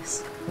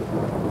place.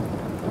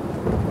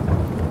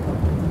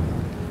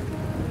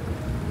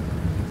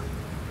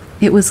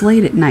 It was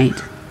late at night,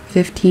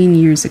 15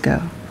 years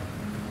ago.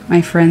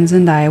 My friends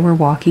and I were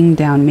walking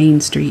down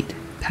Main Street,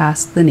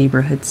 past the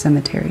neighborhood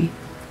cemetery,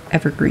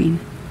 Evergreen.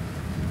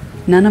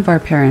 None of our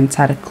parents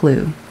had a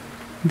clue.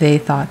 They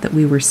thought that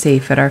we were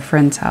safe at our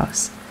friend's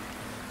house.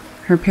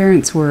 Her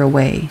parents were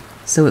away,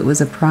 so it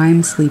was a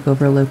prime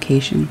sleepover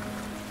location,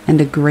 and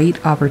a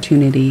great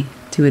opportunity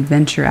to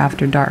adventure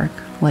after dark,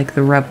 like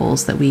the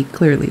rebels that we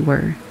clearly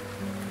were.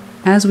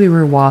 As we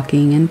were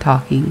walking and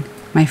talking,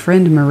 my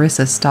friend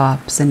Marissa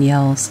stops and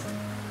yells,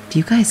 "Do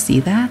you guys see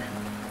that?"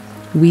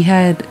 We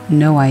had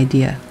no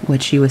idea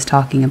what she was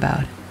talking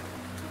about.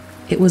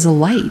 "It was a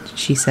light,"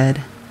 she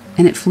said,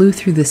 "and it flew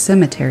through the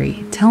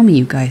cemetery. Tell me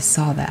you guys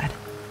saw that."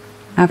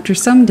 After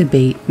some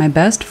debate, my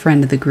best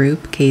friend of the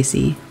group,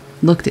 Casey,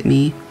 looked at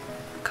me,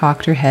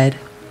 cocked her head,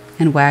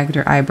 and wagged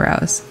her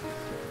eyebrows.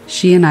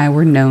 She and I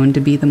were known to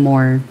be the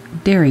more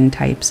daring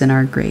types in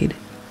our grade,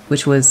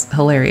 which was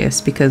hilarious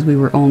because we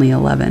were only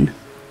 11.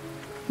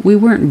 We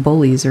weren't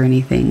bullies or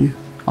anything,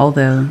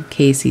 although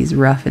Casey's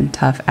rough and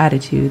tough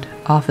attitude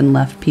often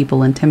left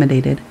people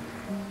intimidated.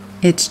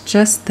 It's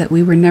just that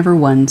we were never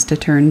ones to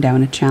turn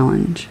down a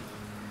challenge.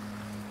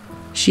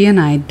 She and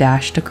I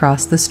dashed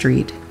across the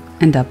street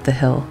and up the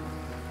hill.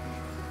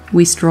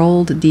 We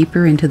strolled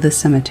deeper into the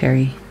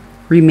cemetery,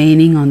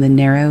 remaining on the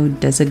narrow,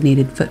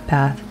 designated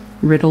footpath,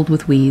 riddled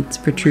with weeds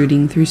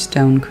protruding through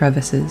stone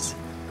crevices.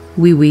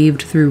 We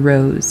weaved through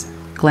rows,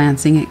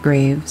 glancing at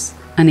graves,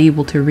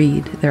 unable to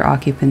read their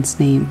occupants'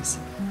 names.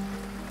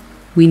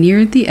 We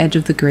neared the edge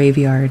of the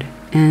graveyard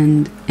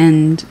and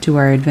end to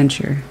our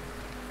adventure,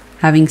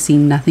 having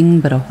seen nothing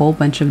but a whole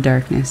bunch of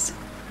darkness.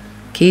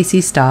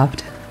 Casey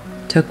stopped,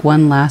 took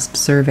one last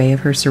survey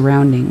of her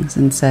surroundings,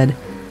 and said,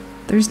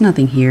 "There's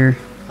nothing here.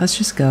 Let's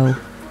just go."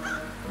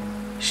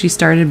 She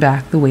started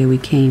back the way we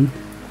came.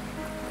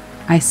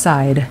 I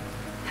sighed,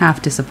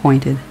 half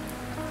disappointed.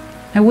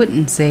 I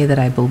wouldn't say that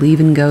I believe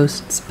in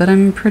ghosts, but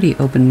I'm pretty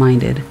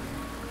open-minded.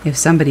 If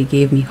somebody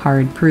gave me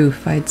hard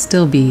proof, I'd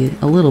still be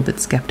a little bit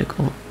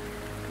skeptical.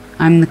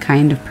 I'm the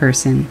kind of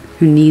person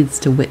who needs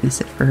to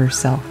witness it for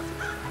herself.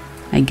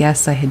 I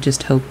guess I had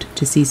just hoped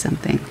to see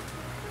something.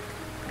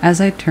 As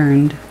I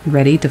turned,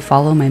 ready to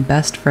follow my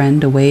best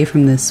friend away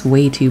from this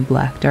way too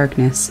black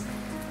darkness,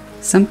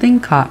 something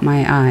caught my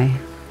eye.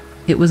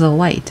 It was a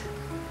light,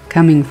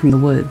 coming from the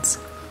woods.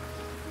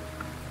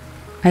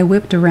 I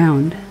whipped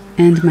around,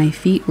 and my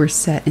feet were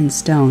set in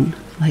stone,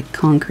 like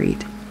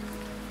concrete.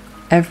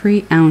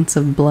 Every ounce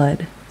of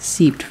blood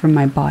seeped from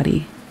my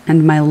body,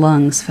 and my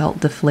lungs felt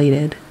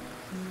deflated.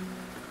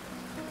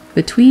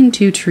 Between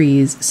two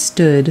trees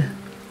stood,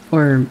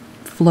 or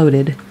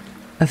floated,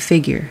 a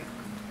figure.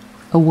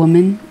 A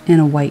woman in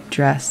a white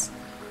dress,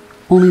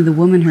 only the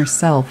woman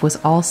herself was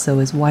also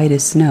as white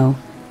as snow,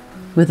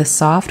 with a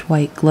soft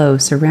white glow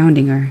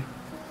surrounding her.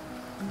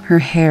 Her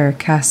hair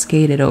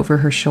cascaded over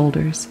her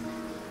shoulders.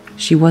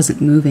 She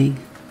wasn't moving.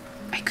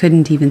 I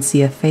couldn't even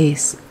see a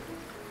face.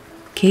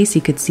 Casey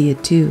could see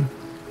it too.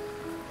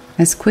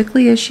 As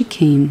quickly as she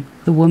came,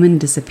 the woman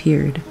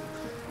disappeared,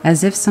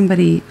 as if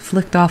somebody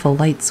flicked off a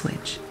light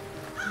switch.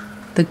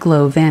 The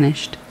glow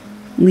vanished,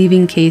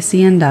 leaving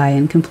Casey and I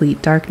in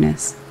complete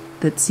darkness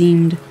that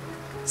seemed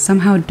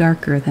somehow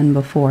darker than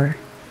before.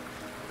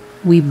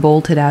 We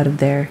bolted out of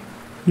there,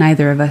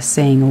 neither of us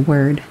saying a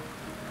word.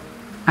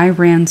 I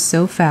ran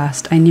so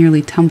fast I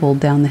nearly tumbled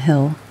down the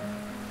hill.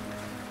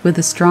 With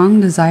a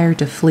strong desire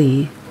to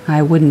flee,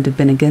 I wouldn't have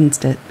been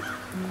against it.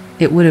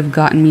 It would have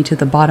gotten me to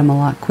the bottom a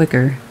lot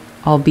quicker,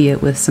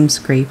 albeit with some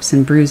scrapes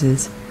and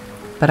bruises,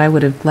 but I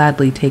would have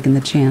gladly taken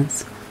the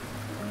chance.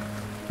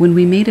 When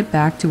we made it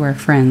back to our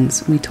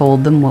friends, we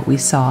told them what we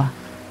saw.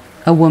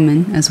 A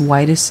woman as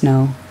white as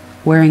snow,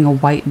 wearing a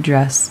white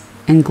dress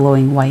and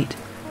glowing white.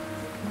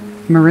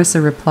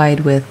 Marissa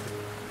replied with,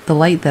 "The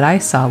light that I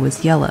saw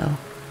was yellow,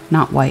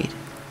 not white."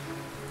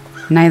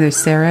 Neither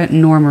Sarah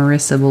nor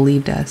Marissa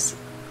believed us.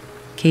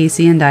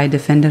 Casey and I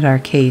defended our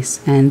case,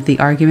 and the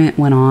argument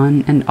went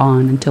on and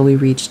on until we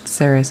reached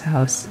Sarah's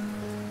house.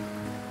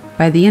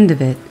 By the end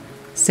of it,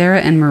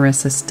 Sarah and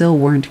Marissa still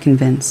weren't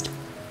convinced,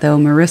 though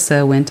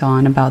Marissa went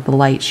on about the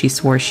light she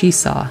swore she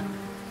saw.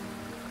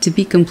 To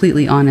be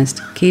completely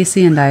honest,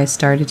 Casey and I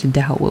started to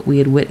doubt what we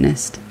had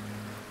witnessed.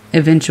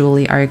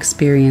 Eventually, our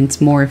experience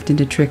morphed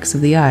into tricks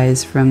of the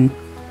eyes from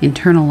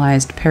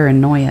internalized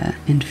paranoia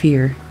and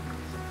fear.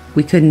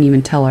 We couldn't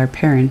even tell our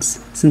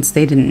parents, since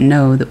they didn't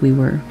know that we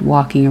were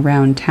walking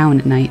around town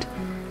at night,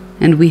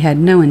 and we had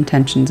no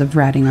intentions of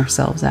ratting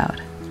ourselves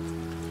out.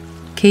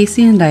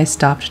 Casey and I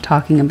stopped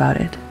talking about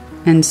it,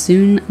 and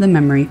soon the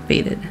memory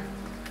faded.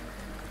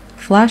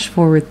 Flash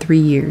forward 3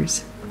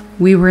 years.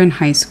 We were in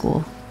high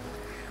school.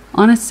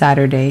 On a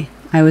Saturday,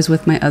 I was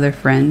with my other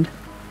friend,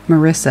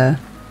 Marissa,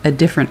 a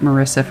different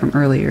Marissa from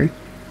earlier,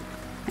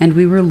 and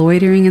we were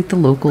loitering at the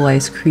local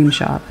ice cream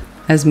shop,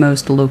 as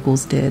most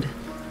locals did.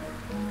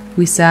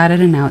 We sat at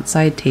an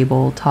outside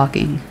table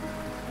talking.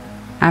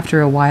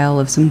 After a while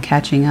of some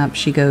catching up,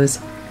 she goes,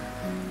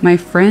 "My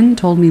friend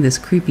told me this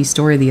creepy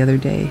story the other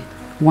day.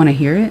 Want to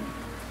hear it?"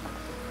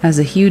 As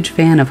a huge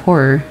fan of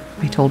horror,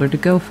 I told her to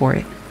go for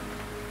it.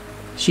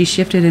 She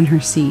shifted in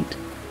her seat,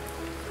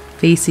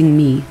 facing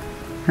me,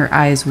 her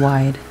eyes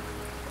wide.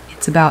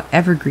 "It's about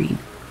Evergreen.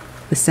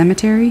 The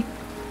cemetery?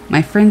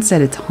 My friend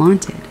said it's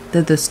haunted,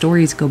 that the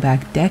stories go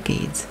back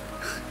decades.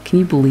 Can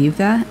you believe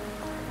that?"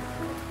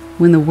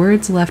 When the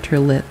words left her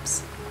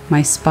lips,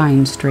 my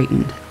spine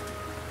straightened.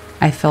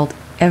 I felt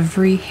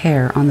every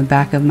hair on the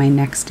back of my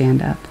neck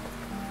stand up.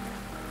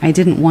 I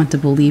didn't want to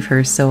believe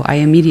her, so I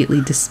immediately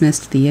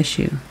dismissed the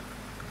issue.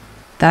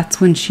 That's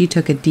when she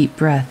took a deep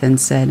breath and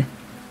said,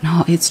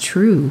 "No, it's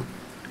true.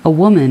 A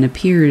woman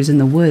appears in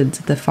the woods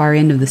at the far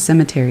end of the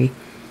cemetery,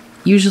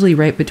 usually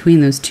right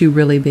between those two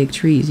really big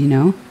trees, you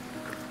know?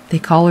 They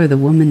call her the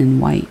woman in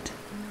white."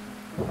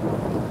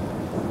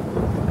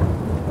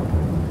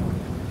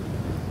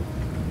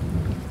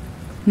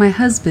 My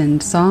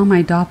husband saw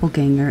my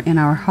doppelganger in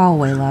our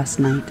hallway last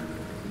night.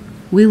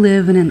 We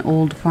live in an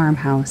old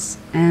farmhouse,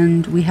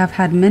 and we have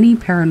had many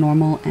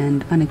paranormal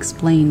and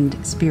unexplained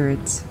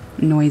spirits,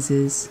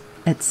 noises,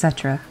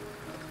 etc.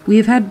 We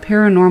have had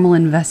paranormal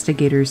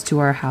investigators to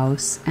our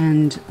house,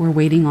 and we're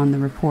waiting on the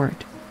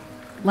report.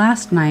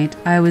 Last night,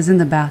 I was in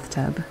the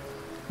bathtub.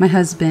 My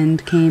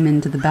husband came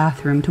into the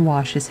bathroom to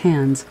wash his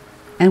hands,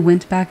 and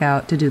went back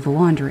out to do the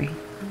laundry.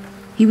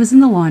 He was in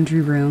the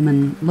laundry room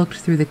and looked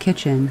through the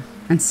kitchen,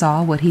 and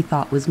saw what he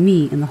thought was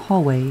me in the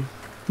hallway,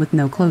 with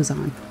no clothes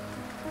on.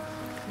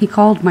 He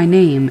called my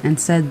name and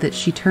said that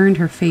she turned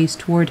her face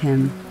toward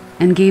him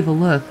and gave a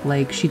look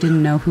like she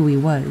didn't know who he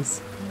was.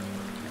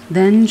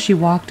 Then she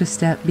walked a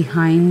step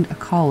behind a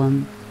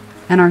column,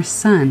 and our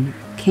son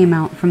came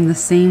out from the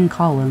same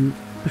column,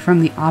 but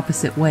from the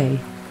opposite way.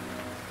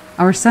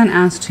 Our son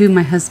asked who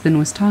my husband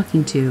was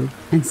talking to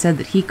and said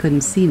that he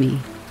couldn't see me.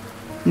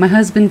 My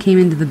husband came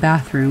into the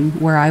bathroom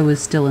where I was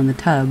still in the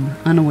tub,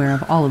 unaware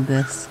of all of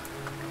this.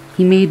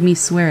 He made me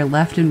swear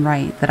left and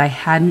right that I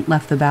hadn't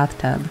left the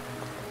bathtub.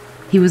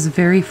 He was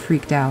very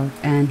freaked out,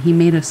 and he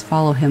made us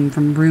follow him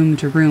from room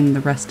to room the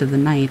rest of the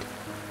night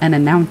and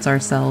announce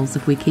ourselves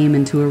if we came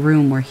into a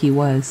room where he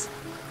was.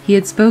 He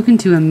had spoken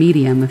to a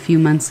medium a few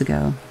months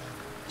ago.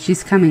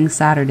 She's coming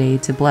Saturday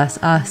to bless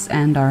us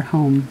and our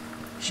home.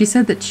 She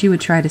said that she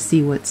would try to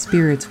see what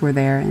spirits were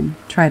there and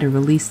try to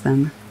release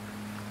them.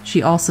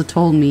 She also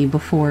told me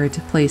before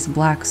to place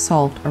black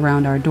salt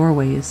around our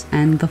doorways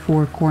and the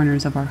four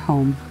corners of our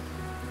home.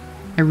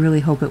 I really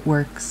hope it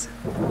works.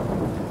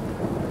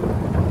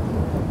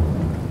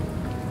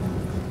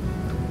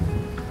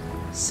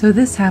 So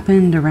this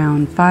happened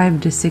around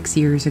 5 to 6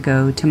 years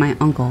ago to my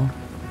uncle.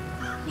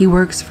 He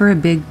works for a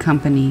big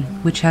company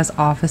which has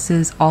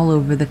offices all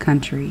over the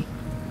country,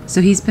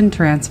 so he's been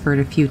transferred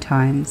a few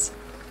times.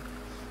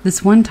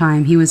 This one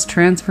time he was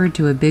transferred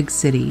to a big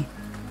city,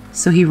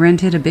 so he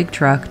rented a big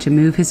truck to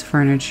move his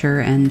furniture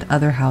and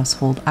other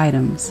household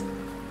items.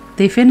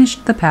 They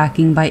finished the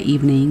packing by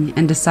evening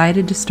and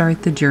decided to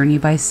start the journey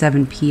by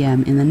 7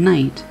 p.m. in the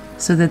night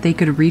so that they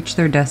could reach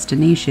their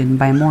destination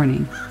by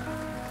morning.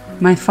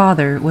 My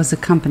father was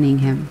accompanying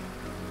him.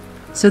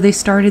 So they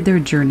started their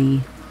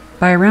journey.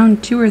 By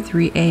around 2 or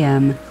 3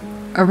 a.m.,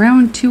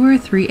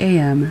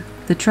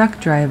 the truck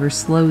driver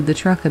slowed the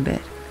truck a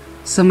bit,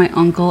 so my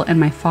uncle and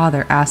my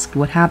father asked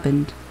what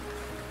happened.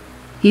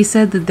 He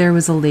said that there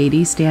was a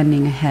lady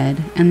standing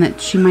ahead and that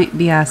she might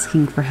be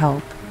asking for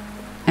help,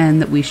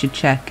 and that we should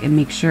check and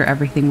make sure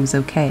everything was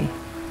okay.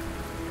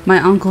 My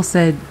uncle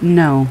said,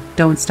 "No,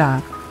 don't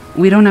stop.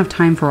 We don't have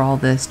time for all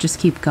this, just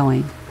keep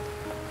going."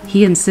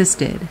 He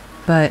insisted,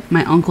 but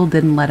my uncle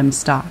didn't let him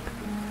stop.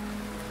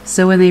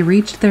 So when they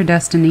reached their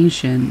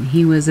destination,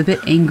 he was a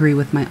bit angry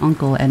with my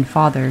uncle and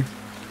father.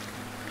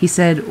 He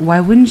said, "Why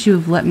wouldn't you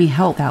have let me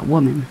help that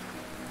woman?"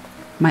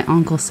 My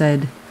uncle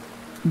said,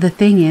 "The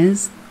thing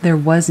is, there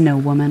was no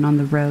woman on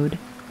the road.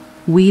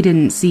 We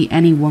didn't see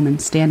any woman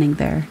standing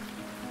there.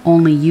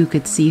 Only you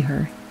could see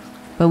her.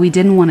 But we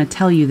didn't want to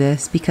tell you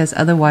this because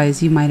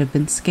otherwise you might have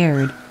been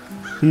scared,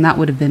 and that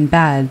would have been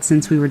bad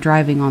since we were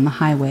driving on the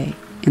highway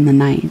in the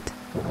night."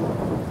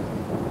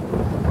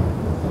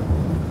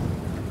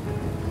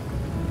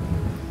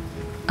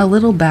 A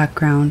little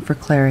background for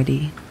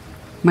clarity.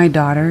 My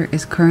daughter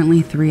is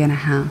currently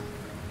 3.5.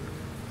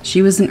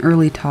 She was an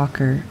early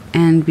talker,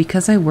 and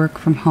because I work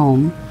from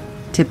home,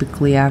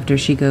 typically after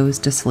she goes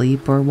to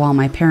sleep or while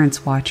my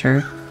parents watch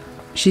her,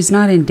 she's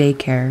not in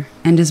daycare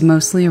and is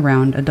mostly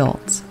around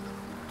adults.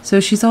 So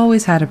she's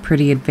always had a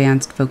pretty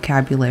advanced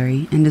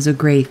vocabulary and is a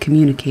great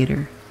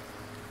communicator.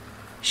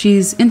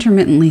 She's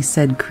intermittently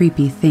said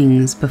creepy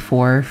things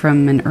before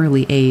from an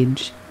early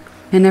age,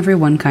 and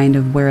everyone kind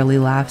of warily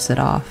laughs it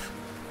off.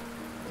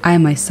 I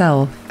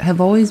myself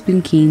have always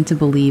been keen to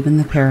believe in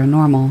the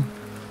paranormal,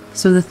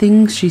 so the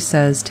things she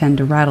says tend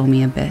to rattle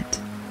me a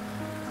bit.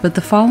 But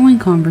the following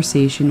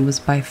conversation was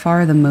by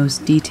far the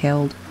most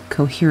detailed,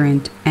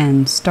 coherent,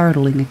 and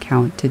startling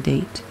account to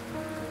date.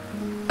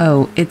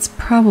 Oh, it's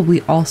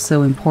probably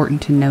also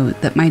important to note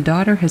that my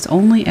daughter has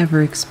only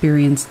ever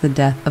experienced the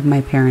death of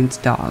my parents'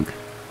 dog.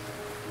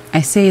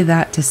 I say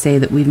that to say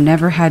that we've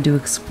never had to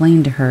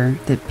explain to her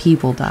that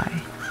people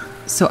die.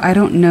 So I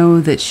don't know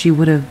that she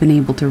would have been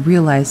able to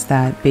realize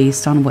that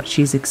based on what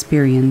she's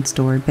experienced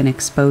or been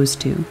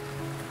exposed to.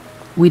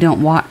 We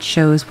don't watch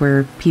shows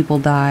where people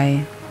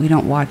die, we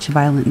don't watch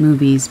violent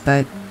movies,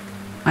 but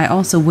I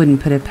also wouldn't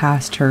put it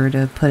past her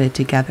to put it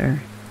together.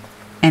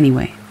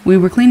 Anyway, we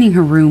were cleaning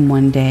her room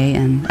one day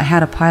and I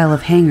had a pile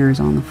of hangers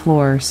on the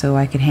floor so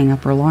I could hang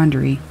up her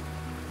laundry.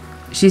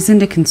 She's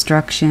into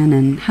construction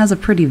and has a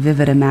pretty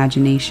vivid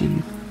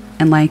imagination,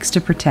 and likes to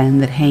pretend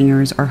that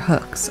hangers are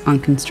hooks on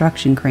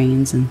construction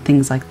cranes and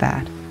things like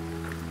that.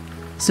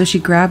 So she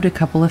grabbed a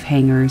couple of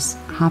hangers,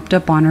 hopped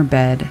up on her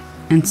bed,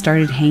 and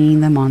started hanging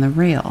them on the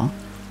rail.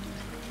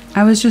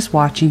 I was just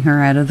watching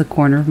her out of the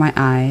corner of my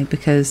eye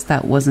because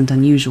that wasn't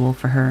unusual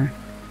for her.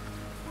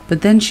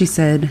 But then she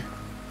said,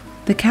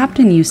 "The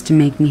captain used to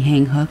make me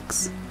hang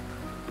hooks."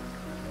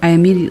 I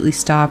immediately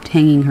stopped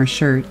hanging her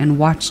shirt and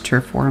watched her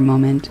for a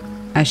moment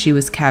as she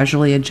was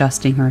casually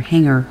adjusting her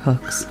hanger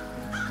hooks.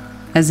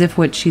 As if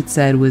what she'd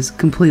said was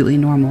completely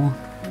normal,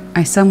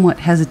 I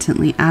somewhat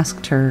hesitantly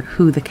asked her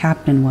who the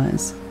captain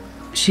was.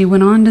 She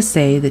went on to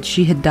say that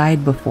she had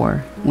died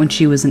before, when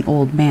she was an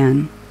old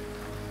man.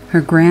 Her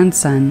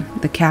grandson,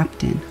 the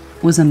captain,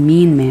 was a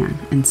mean man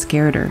and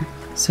scared her,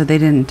 so they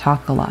didn't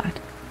talk a lot.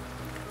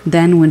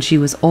 Then when she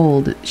was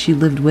old, she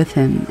lived with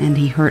him and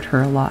he hurt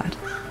her a lot.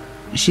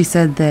 She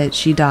said that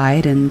she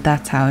died and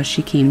that's how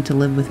she came to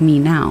live with me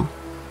now.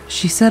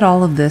 She said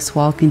all of this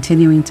while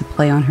continuing to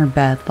play on her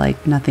bed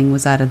like nothing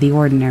was out of the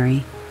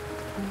ordinary.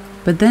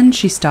 But then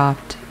she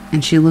stopped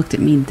and she looked at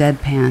me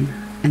deadpan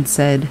and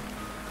said,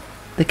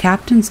 "The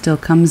captain still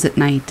comes at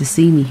night to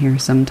see me here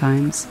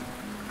sometimes.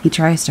 He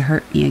tries to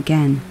hurt me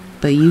again,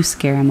 but you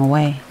scare him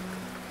away."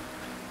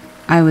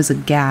 I was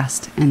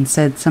aghast and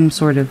said some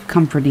sort of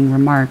comforting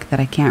remark that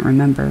I can't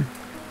remember,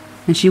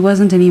 and she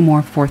wasn't any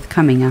more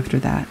forthcoming after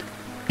that.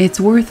 It's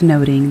worth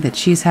noting that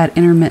she's had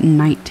intermittent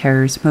night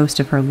terrors most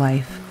of her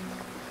life.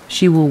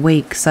 She will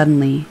wake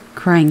suddenly,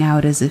 crying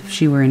out as if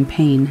she were in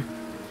pain.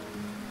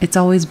 It's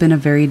always been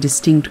a very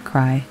distinct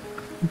cry,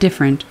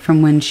 different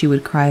from when she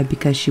would cry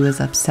because she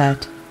was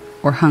upset,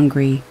 or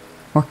hungry,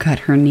 or cut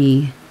her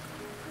knee,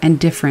 and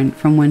different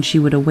from when she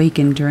would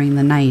awaken during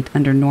the night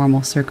under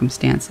normal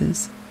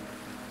circumstances.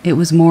 It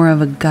was more of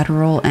a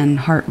guttural and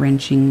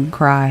heart-wrenching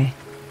cry,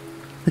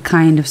 the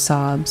kind of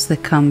sobs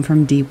that come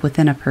from deep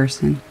within a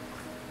person.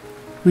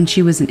 When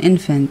she was an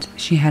infant,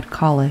 she had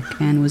colic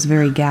and was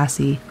very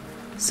gassy,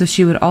 so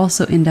she would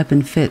also end up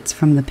in fits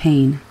from the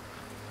pain.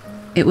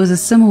 It was a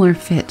similar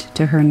fit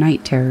to her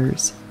night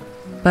terrors,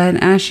 but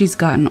as she's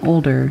gotten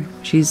older,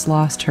 she's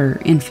lost her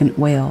infant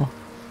wail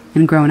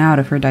and grown out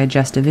of her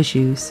digestive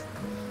issues,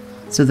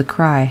 so the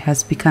cry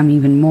has become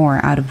even more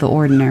out of the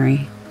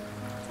ordinary.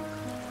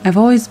 I've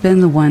always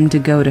been the one to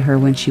go to her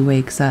when she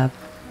wakes up,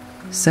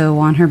 so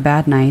on her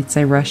bad nights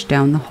I rush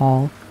down the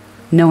hall,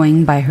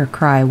 knowing by her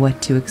cry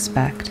what to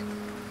expect.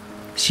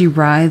 She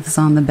writhes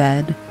on the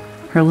bed,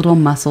 her little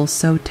muscles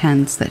so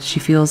tense that she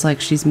feels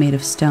like she's made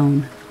of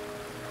stone.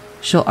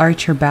 She'll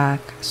arch her back,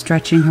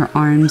 stretching her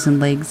arms and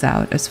legs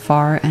out as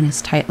far and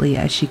as tightly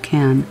as she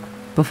can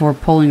before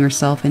pulling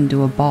herself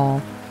into a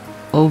ball,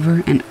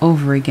 over and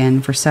over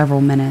again for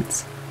several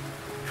minutes.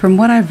 From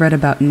what I've read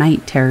about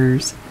night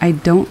terrors, I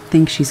don't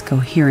think she's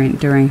coherent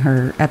during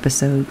her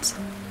episodes,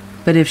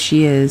 but if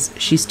she is,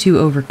 she's too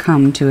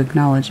overcome to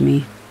acknowledge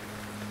me.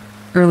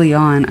 Early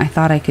on, I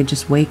thought I could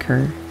just wake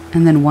her,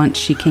 and then once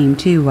she came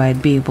to,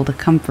 I'd be able to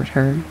comfort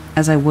her,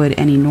 as I would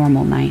any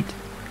normal night.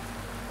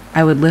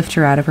 I would lift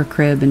her out of her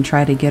crib and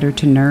try to get her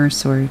to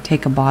nurse or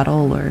take a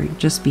bottle or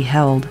just be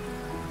held.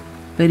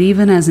 But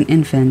even as an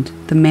infant,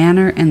 the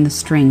manner and the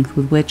strength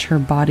with which her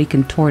body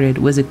contorted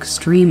was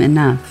extreme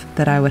enough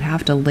that I would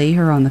have to lay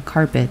her on the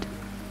carpet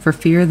for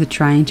fear that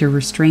trying to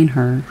restrain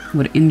her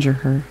would injure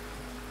her.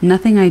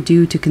 Nothing I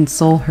do to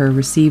console her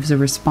receives a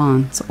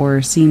response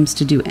or seems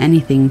to do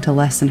anything to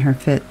lessen her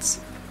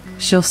fits.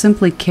 She'll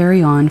simply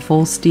carry on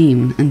full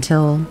steam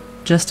until,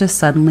 just as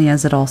suddenly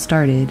as it all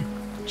started,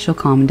 she'll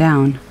calm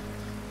down.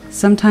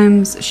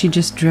 Sometimes she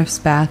just drifts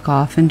back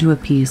off into a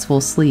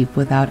peaceful sleep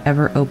without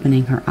ever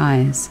opening her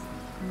eyes.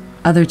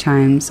 Other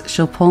times,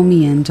 she'll pull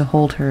me in to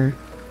hold her,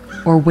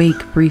 or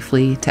wake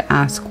briefly to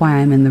ask why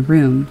I'm in the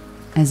room,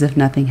 as if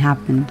nothing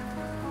happened.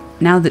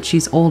 Now that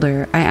she's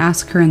older, I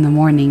ask her in the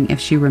morning if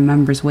she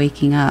remembers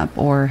waking up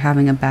or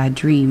having a bad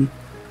dream,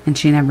 and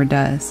she never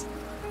does.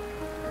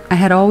 I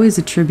had always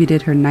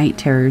attributed her night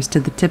terrors to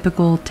the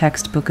typical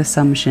textbook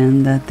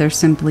assumption that they're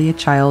simply a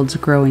child's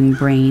growing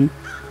brain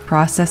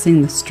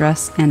processing the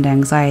stress and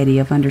anxiety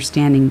of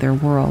understanding their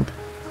world.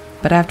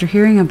 But after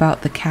hearing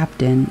about the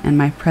captain and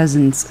my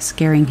presence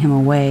scaring him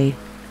away,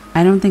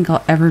 I don't think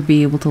I'll ever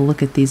be able to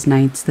look at these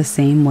nights the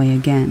same way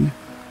again.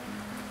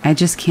 I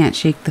just can't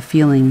shake the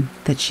feeling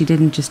that she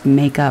didn't just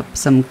make up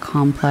some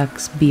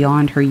complex,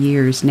 beyond her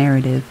years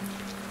narrative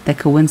that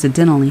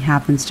coincidentally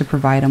happens to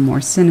provide a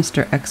more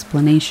sinister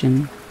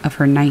explanation of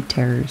her night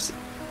terrors.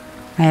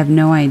 I have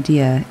no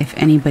idea if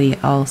anybody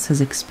else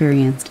has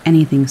experienced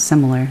anything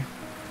similar,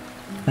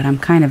 but I'm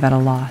kind of at a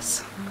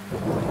loss.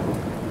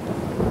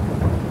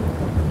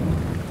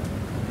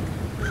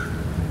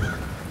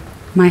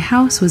 My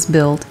house was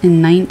built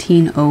in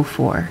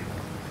 1904.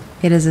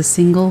 It is a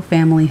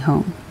single-family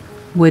home,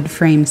 wood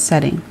frame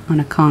setting on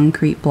a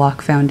concrete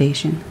block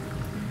foundation.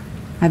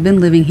 I've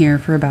been living here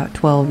for about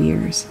 12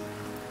 years.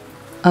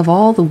 Of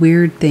all the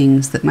weird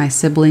things that my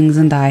siblings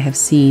and I have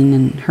seen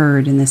and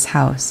heard in this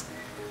house,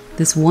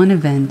 this one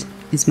event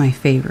is my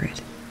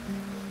favorite.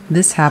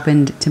 This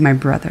happened to my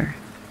brother.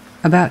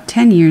 About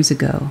 10 years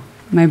ago,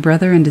 my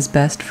brother and his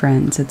best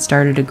friends had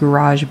started a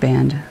garage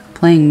band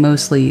playing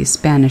mostly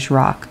Spanish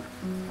rock,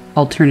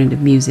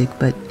 alternative music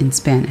but in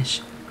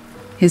Spanish.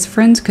 His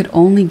friends could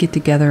only get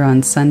together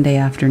on Sunday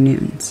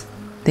afternoons.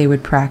 They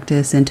would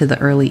practice into the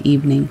early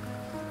evening.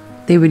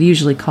 They would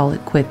usually call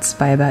it quits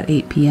by about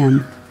 8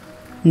 p.m.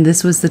 And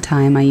this was the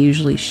time I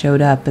usually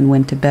showed up and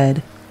went to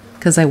bed,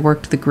 because I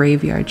worked the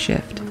graveyard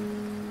shift.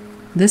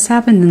 This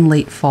happened in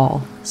late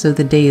fall, so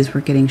the days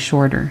were getting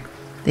shorter.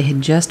 They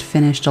had just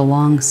finished a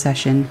long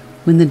session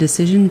when the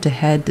decision to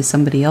head to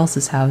somebody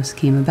else's house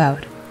came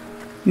about.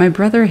 My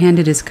brother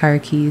handed his car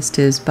keys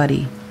to his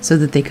buddy so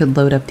that they could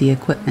load up the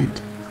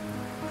equipment.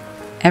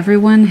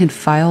 Everyone had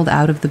filed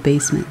out of the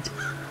basement.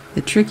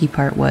 The tricky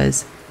part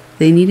was,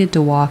 they needed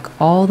to walk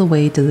all the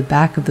way to the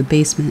back of the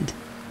basement,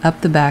 up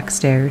the back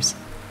stairs,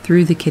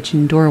 through the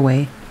kitchen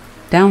doorway,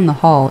 down the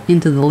hall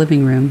into the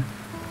living room,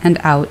 and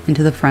out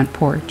into the front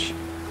porch.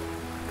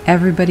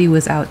 Everybody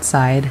was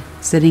outside,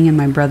 sitting in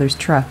my brother's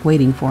truck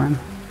waiting for him.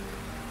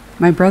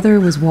 My brother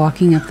was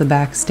walking up the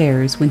back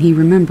stairs when he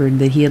remembered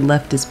that he had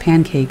left his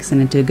pancakes in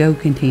a to-go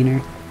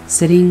container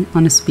sitting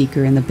on a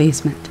speaker in the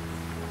basement.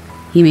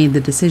 He made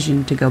the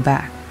decision to go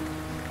back.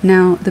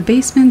 Now, the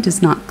basement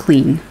is not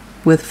clean,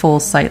 with full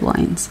sight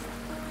lines.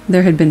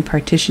 There had been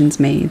partitions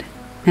made,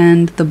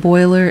 and the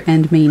boiler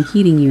and main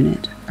heating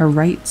unit are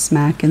right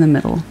smack in the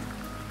middle.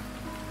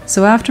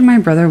 So after my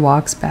brother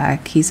walks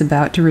back, he's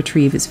about to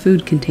retrieve his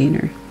food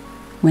container,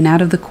 when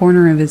out of the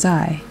corner of his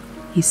eye,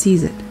 he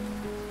sees it.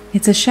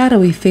 It's a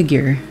shadowy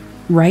figure,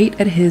 right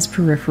at his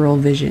peripheral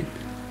vision.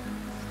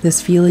 This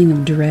feeling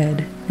of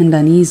dread and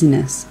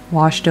uneasiness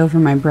washed over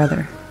my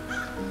brother.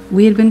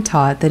 We had been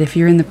taught that if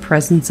you're in the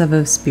presence of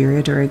a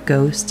spirit or a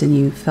ghost and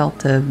you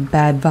felt a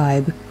bad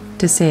vibe,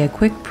 to say a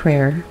quick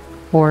prayer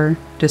or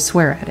to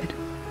swear at it.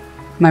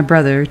 My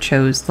brother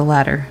chose the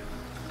latter.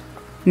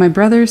 My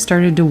brother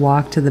started to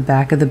walk to the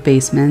back of the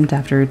basement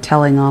after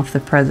telling off the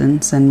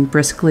presence and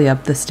briskly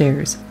up the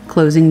stairs,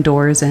 closing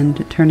doors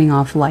and turning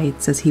off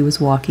lights as he was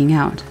walking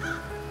out.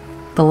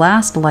 The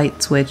last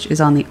light switch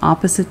is on the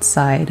opposite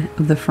side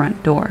of the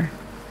front door.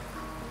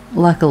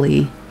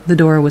 Luckily, the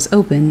door was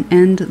open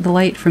and the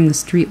light from the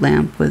street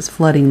lamp was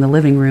flooding the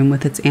living room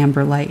with its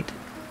amber light.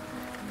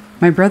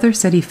 My brother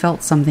said he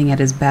felt something at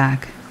his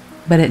back,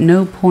 but at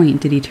no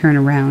point did he turn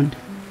around.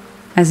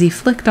 As he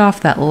flicked off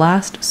that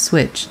last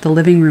switch, the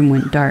living room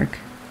went dark,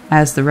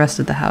 as the rest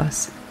of the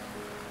house.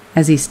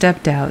 As he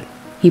stepped out,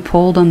 he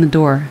pulled on the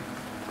door,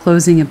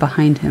 closing it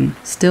behind him,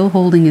 still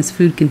holding his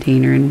food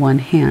container in one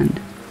hand.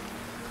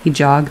 He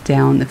jogged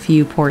down the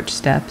few porch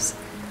steps,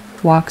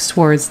 walks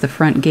towards the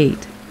front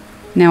gate.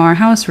 Now our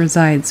house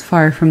resides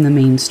far from the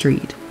main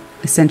street,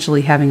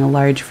 essentially having a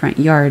large front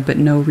yard but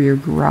no rear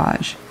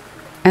garage.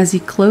 As he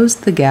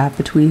closed the gap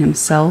between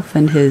himself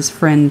and his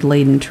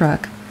friend-laden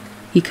truck,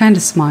 he kind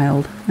of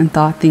smiled and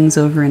thought things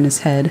over in his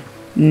head,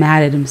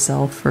 mad at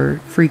himself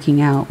for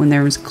freaking out when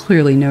there was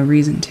clearly no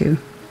reason to.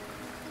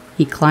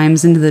 He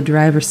climbs into the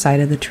driver's side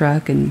of the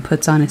truck and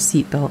puts on his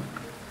seatbelt,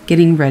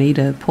 getting ready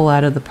to pull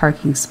out of the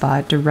parking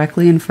spot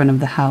directly in front of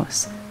the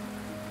house,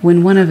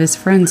 when one of his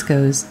friends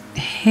goes,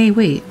 "Hey,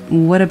 wait,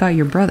 what about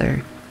your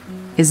brother?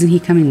 Isn't he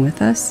coming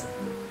with us?"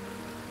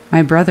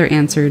 My brother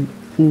answered,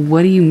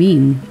 "What do you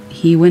mean?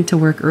 He went to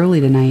work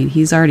early tonight.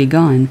 He's already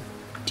gone.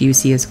 Do you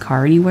see his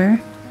car anywhere?"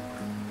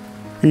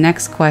 The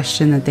next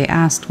question that they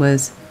asked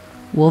was,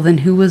 "Well, then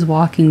who was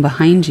walking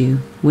behind you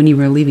when you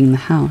were leaving the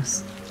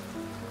house?"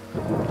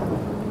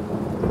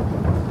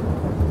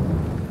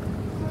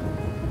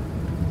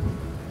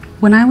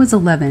 When I was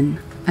 11,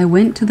 I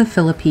went to the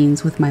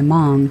Philippines with my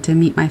mom to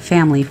meet my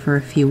family for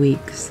a few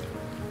weeks.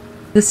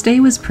 The stay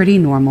was pretty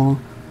normal,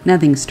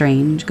 nothing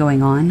strange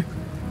going on,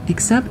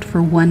 except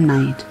for one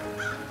night.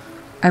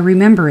 I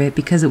remember it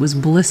because it was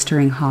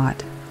blistering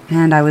hot,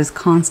 and I was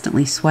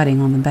constantly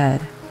sweating on the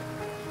bed.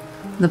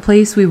 The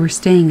place we were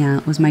staying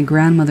at was my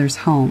grandmother's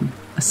home,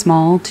 a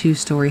small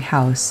 2-story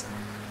house,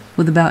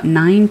 with about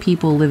 9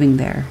 people living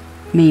there,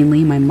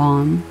 mainly my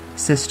mom,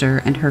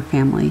 sister, and her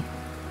family.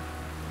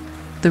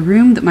 The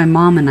room that my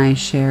mom and I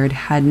shared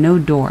had no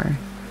door,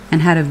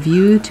 and had a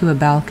view to a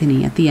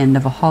balcony at the end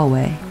of a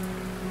hallway.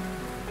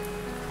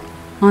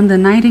 On the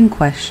night in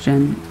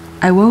question,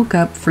 I woke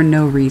up for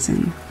no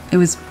reason. It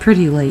was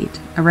pretty late,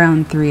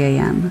 around 3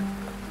 a.m.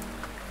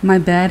 My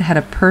bed had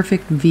a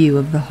perfect view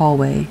of the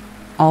hallway,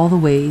 all the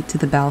way to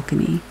the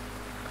balcony,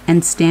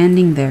 and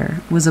standing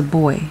there was a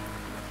boy,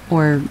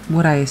 or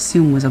what I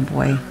assume was a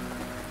boy.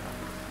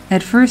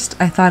 At first,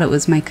 I thought it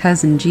was my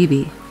cousin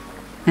GB,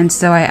 and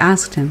so I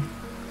asked him,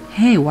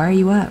 "Hey, why are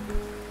you up?"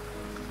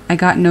 I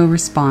got no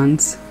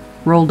response,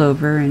 rolled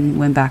over, and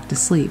went back to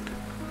sleep.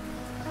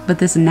 But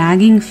this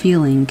nagging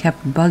feeling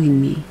kept bugging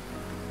me,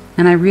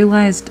 and I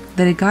realized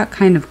that it got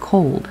kind of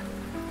cold.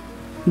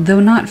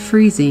 Though not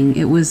freezing,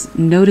 it was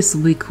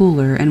noticeably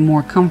cooler and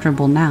more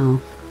comfortable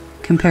now,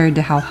 compared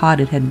to how hot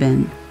it had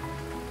been.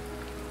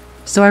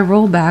 So I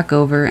roll back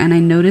over and I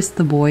notice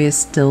the boy is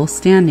still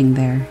standing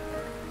there,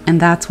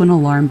 and that's when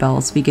alarm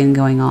bells begin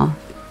going off.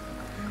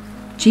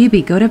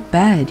 "GB, go to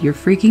bed, you're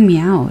freaking me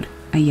out,"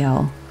 I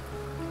yell.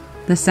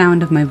 The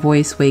sound of my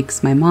voice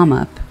wakes my mom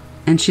up,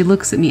 and she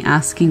looks at me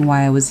asking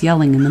why I was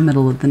yelling in the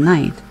middle of the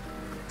night,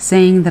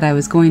 saying that I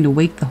was going to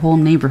wake the whole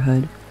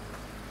neighborhood.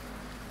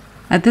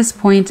 At this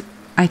point,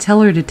 I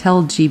tell her to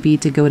tell GB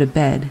to go to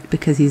bed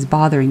because he's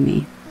bothering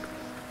me.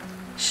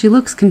 She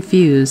looks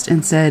confused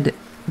and said,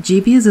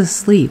 "GB is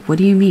asleep, what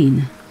do you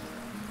mean?"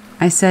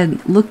 I said,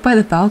 "Look by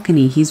the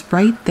balcony, he's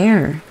right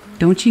there.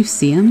 Don't you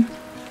see him?"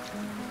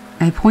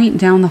 I point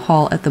down the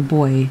hall at the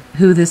boy,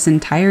 who this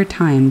entire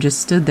time just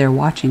stood there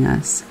watching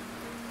us.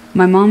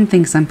 My mom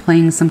thinks I'm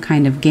playing some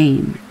kind of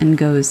game and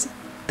goes,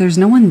 "There's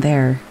no one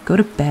there, go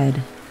to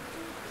bed."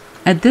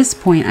 At this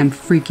point, I'm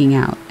freaking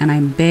out, and I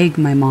beg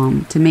my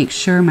mom to make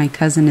sure my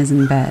cousin is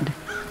in bed.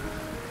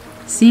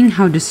 Seeing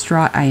how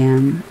distraught I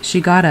am,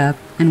 she got up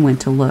and went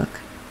to look.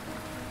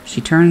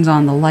 She turns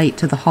on the light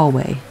to the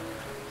hallway.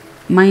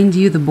 Mind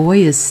you, the boy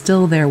is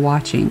still there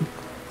watching.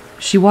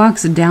 She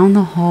walks down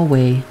the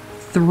hallway,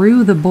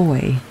 through the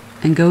boy,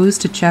 and goes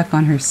to check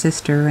on her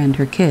sister and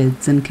her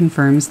kids and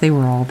confirms they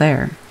were all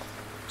there.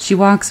 She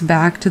walks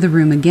back to the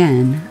room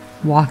again,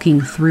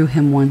 walking through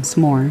him once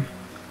more.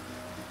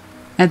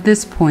 At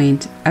this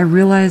point, I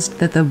realized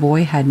that the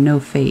boy had no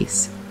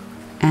face,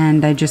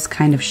 and I just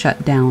kind of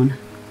shut down.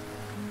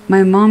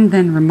 My mom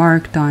then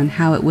remarked on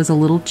how it was a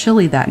little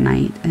chilly that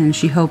night, and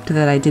she hoped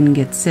that I didn't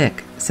get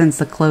sick, since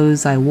the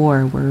clothes I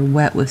wore were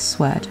wet with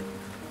sweat.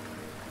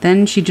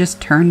 Then she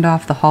just turned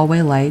off the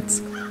hallway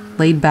lights,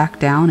 laid back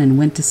down, and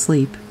went to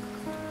sleep.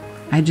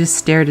 I just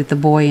stared at the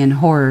boy in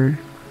horror,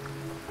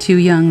 too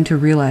young to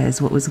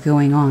realize what was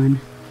going on.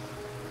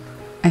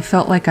 I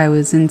felt like I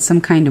was in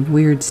some kind of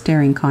weird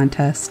staring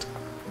contest.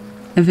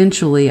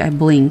 Eventually, I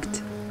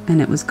blinked, and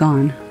it was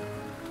gone.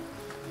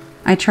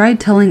 I tried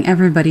telling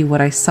everybody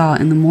what I saw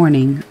in the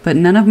morning, but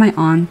none of my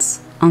aunts,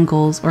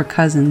 uncles, or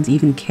cousins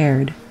even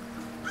cared.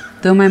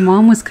 Though my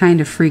mom was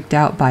kind of freaked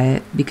out by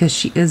it because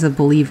she is a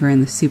believer in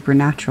the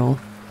supernatural,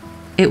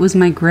 it was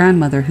my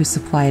grandmother who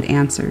supplied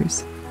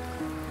answers.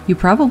 "You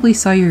probably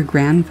saw your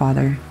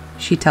grandfather,"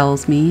 she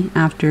tells me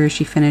after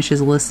she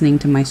finishes listening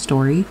to my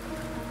story.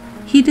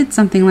 "He did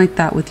something like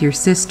that with your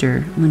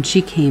sister when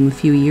she came a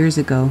few years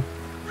ago.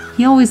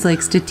 He always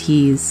likes to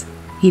tease.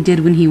 He did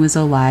when he was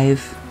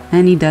alive,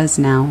 and he does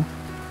now.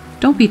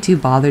 Don't be too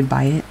bothered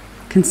by it.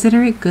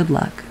 Consider it good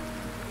luck."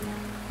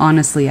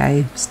 Honestly,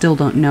 I still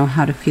don't know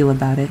how to feel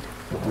about it.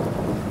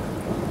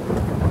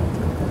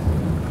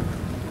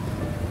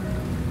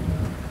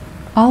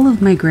 All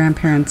of my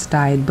grandparents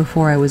died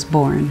before I was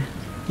born,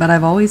 but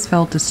I've always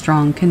felt a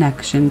strong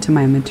connection to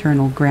my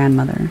maternal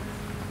grandmother.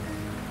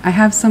 I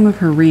have some of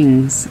her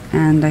rings,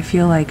 and I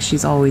feel like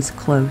she's always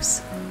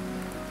close.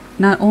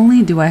 Not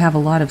only do I have a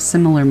lot of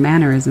similar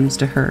mannerisms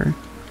to her,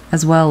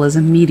 as well as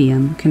a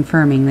medium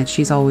confirming that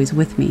she's always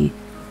with me,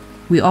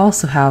 we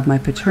also have my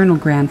paternal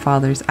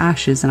grandfather's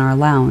ashes in our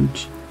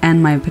lounge,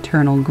 and my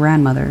paternal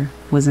grandmother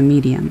was a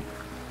medium.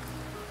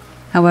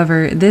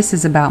 However, this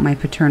is about my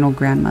paternal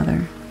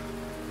grandmother.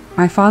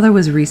 My father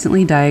was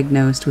recently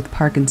diagnosed with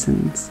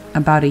Parkinson's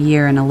about a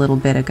year and a little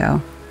bit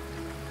ago.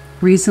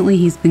 Recently,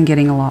 he's been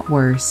getting a lot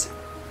worse.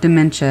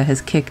 Dementia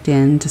has kicked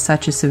in to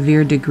such a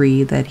severe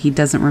degree that he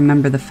doesn't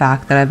remember the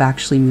fact that I've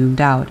actually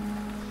moved out.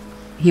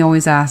 He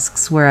always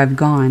asks where I've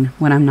gone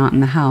when I'm not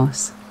in the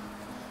house.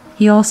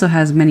 He also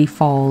has many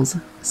falls,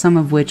 some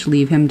of which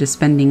leave him to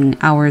spending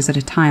hours at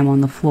a time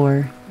on the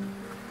floor.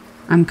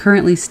 I'm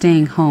currently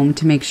staying home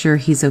to make sure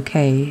he's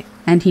okay,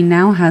 and he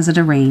now has it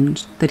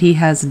arranged that he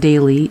has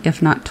daily,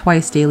 if not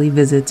twice daily,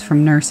 visits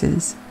from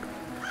nurses.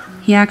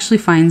 He actually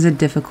finds it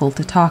difficult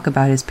to talk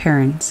about his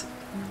parents.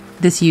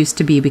 This used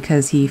to be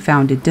because he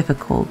found it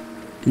difficult,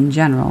 in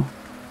general,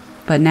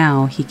 but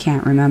now he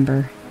can't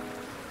remember.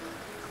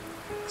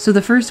 So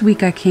the first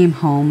week I came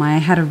home, I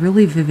had a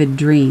really vivid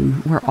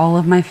dream where all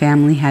of my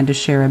family had to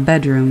share a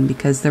bedroom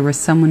because there was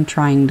someone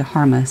trying to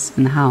harm us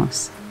in the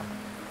house.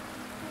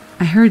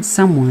 I heard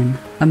someone,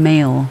 a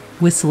male,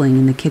 whistling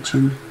in the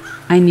kitchen.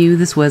 I knew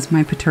this was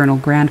my paternal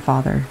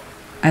grandfather.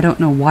 I don't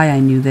know why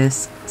I knew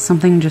this,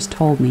 something just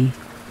told me.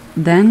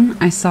 Then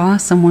I saw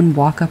someone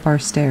walk up our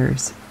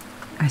stairs.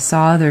 I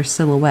saw their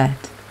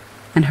silhouette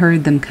and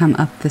heard them come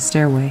up the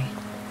stairway.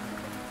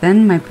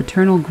 Then my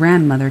paternal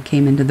grandmother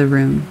came into the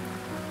room.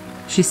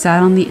 She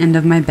sat on the end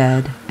of my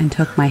bed and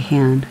took my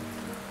hand,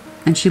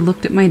 and she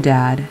looked at my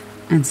dad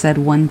and said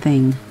one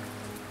thing.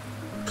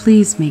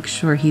 "Please make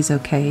sure he's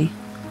okay.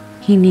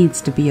 He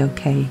needs to be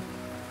okay.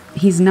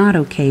 He's not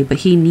okay, but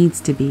he needs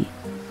to be.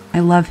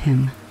 I love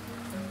him.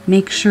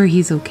 Make sure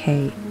he's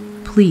okay.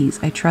 Please,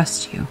 I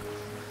trust you."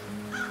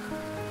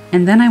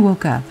 And then I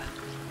woke up.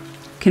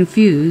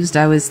 Confused,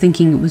 I was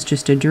thinking it was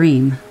just a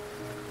dream.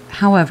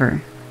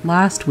 However,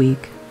 last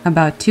week,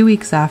 about 2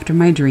 weeks after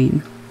my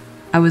dream,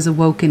 I was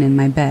awoken in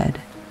my bed.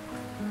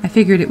 I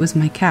figured it was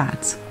my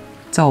cats.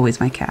 It's always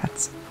my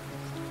cats.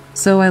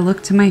 So I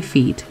looked to my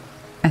feet,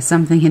 as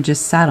something had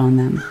just sat on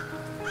them.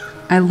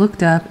 I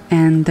looked up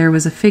and there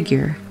was a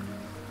figure,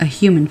 a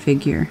human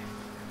figure.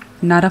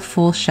 Not a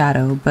full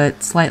shadow,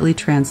 but slightly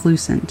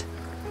translucent.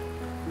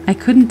 I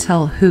couldn't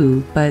tell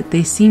who, but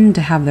they seemed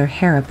to have their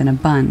hair up in a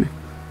bun,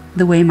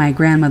 the way my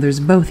grandmothers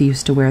both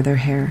used to wear their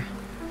hair.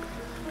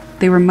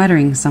 They were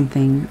muttering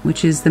something,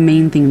 which is the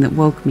main thing that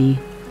woke me.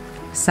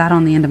 Sat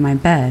on the end of my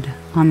bed,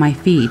 on my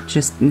feet,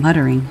 just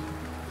muttering.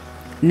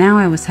 Now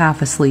I was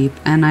half asleep,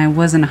 and I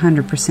wasn't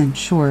 100%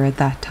 sure at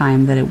that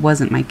time that it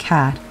wasn't my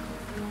cat,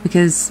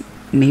 because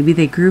maybe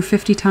they grew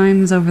 50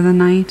 times over the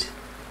night.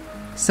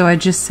 So I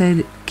just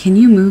said, "Can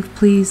you move,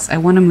 please? I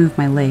want to move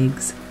my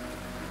legs."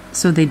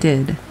 So they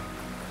did.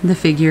 The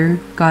figure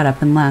got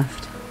up and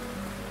left.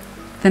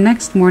 The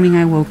next morning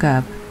I woke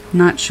up,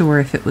 not sure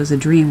if it was a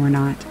dream or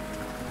not.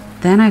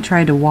 Then I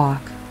tried to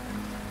walk.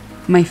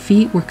 My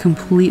feet were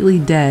completely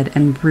dead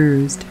and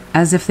bruised,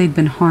 as if they'd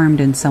been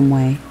harmed in some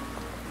way,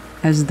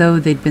 as though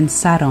they'd been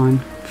sat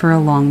on for a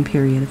long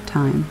period of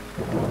time.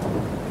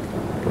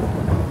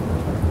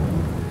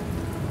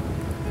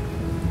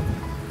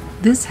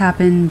 This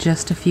happened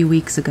just a few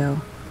weeks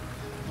ago.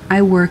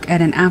 I work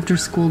at an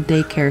after-school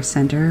daycare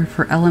center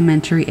for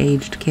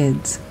elementary-aged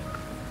kids.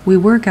 We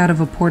work out of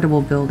a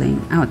portable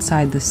building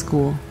outside the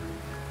school.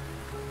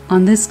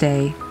 On this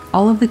day,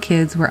 all of the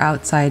kids were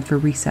outside for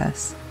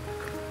recess.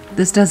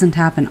 This doesn't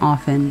happen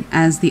often,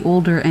 as the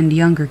older and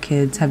younger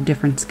kids have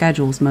different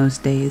schedules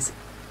most days,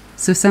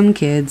 so some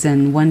kids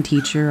and one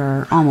teacher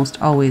are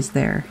almost always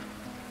there.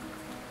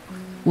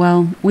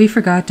 Well, we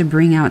forgot to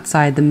bring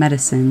outside the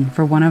medicine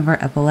for one of our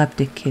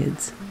epileptic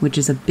kids, which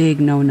is a big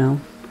no-no.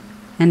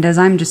 And as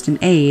I'm just an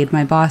aide,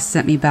 my boss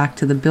sent me back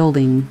to the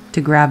building to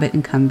grab it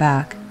and come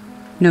back.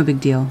 No big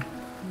deal.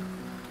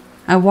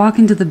 I walk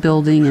into the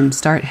building and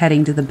start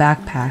heading to the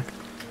backpack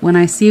when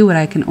I see what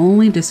I can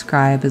only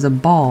describe as a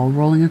ball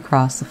rolling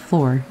across the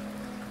floor.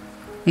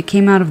 It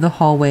came out of the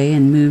hallway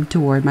and moved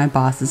toward my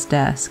boss's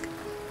desk.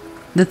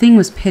 The thing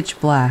was pitch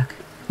black,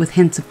 with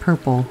hints of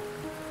purple,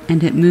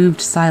 and it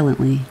moved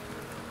silently.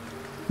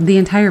 The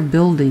entire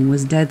building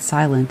was dead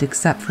silent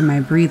except for my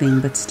breathing,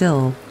 but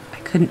still, I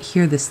couldn't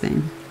hear this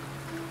thing.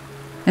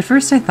 At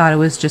first I thought it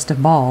was just a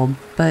ball,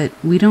 but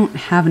we don't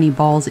have any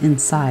balls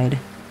inside.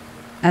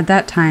 At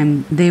that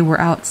time, they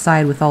were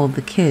outside with all of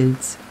the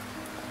kids.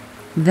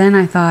 Then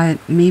I thought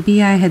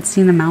maybe I had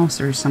seen a mouse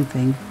or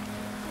something,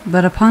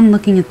 but upon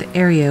looking at the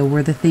area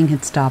where the thing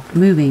had stopped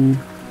moving,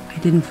 I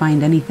didn't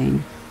find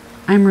anything.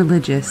 I'm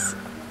religious,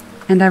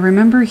 and I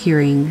remember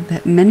hearing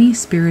that many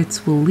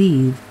spirits will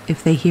leave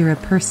if they hear a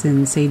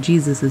person say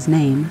Jesus'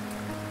 name.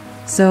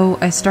 So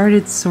I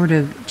started sort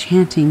of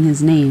chanting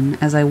his name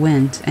as I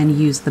went and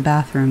used the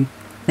bathroom,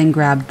 then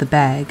grabbed the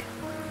bag.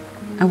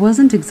 I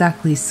wasn't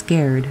exactly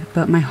scared,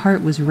 but my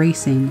heart was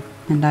racing,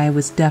 and I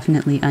was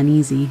definitely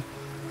uneasy.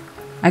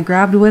 I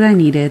grabbed what I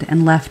needed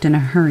and left in a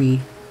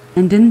hurry,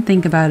 and didn't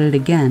think about it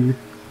again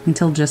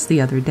until just the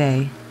other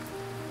day.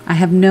 I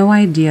have no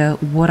idea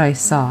what I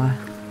saw.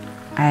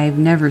 I've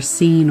never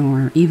seen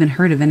or even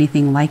heard of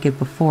anything like it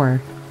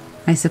before.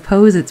 I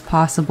suppose it's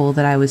possible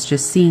that I was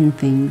just seeing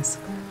things,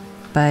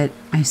 but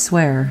I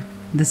swear,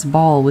 this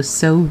ball was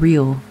so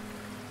real,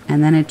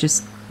 and then it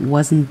just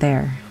wasn't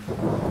there.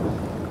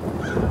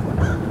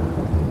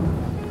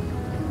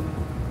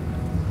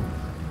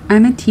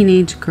 I'm a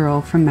teenage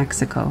girl from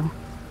Mexico.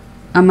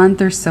 A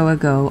month or so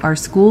ago, our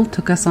school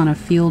took us on a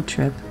field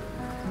trip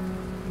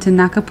to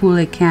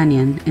Nacapule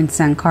Canyon in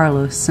San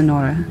Carlos,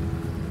 Sonora.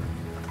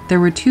 There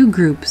were 2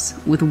 groups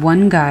with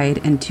 1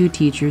 guide and 2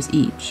 teachers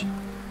each.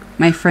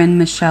 My friend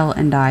Michelle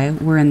and I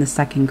were in the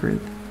second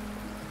group.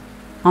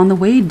 On the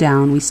way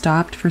down, we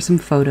stopped for some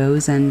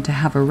photos and to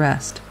have a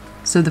rest,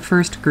 so the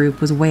first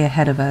group was way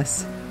ahead of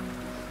us.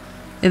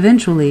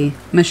 Eventually,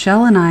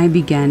 Michelle and I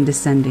began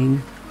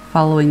descending,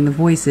 following the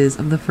voices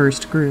of the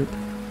first group.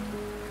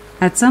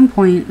 At some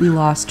point, we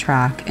lost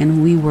track,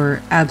 and we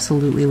were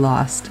absolutely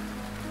lost.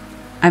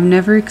 I've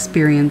never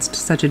experienced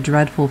such a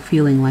dreadful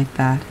feeling like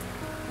that.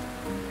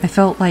 I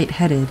felt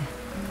lightheaded.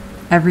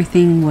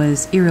 Everything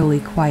was eerily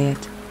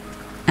quiet,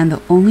 and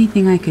the only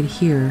thing I could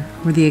hear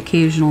were the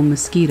occasional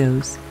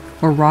mosquitoes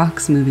or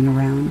rocks moving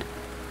around.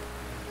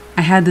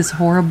 I had this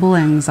horrible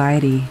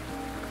anxiety.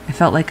 I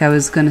felt like I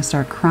was going to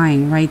start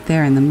crying right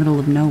there in the middle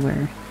of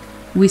nowhere.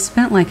 We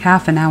spent like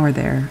half an hour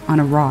there on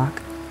a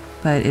rock,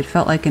 but it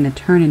felt like an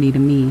eternity to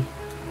me.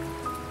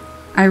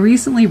 I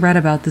recently read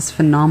about this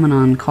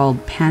phenomenon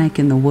called panic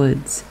in the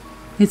woods.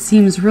 It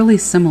seems really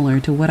similar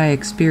to what I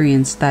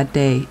experienced that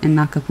day in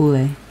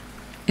Nakapule.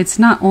 It's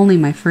not only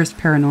my first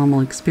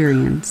paranormal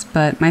experience,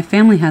 but my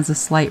family has a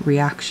slight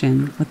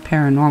reaction with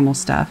paranormal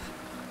stuff.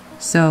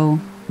 So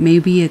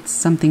maybe it's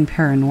something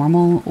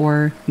paranormal,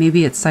 or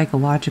maybe it's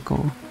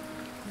psychological.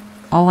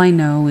 All I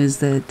know is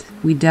that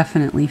we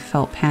definitely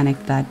felt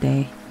panicked that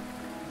day.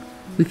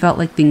 We felt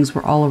like things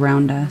were all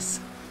around us,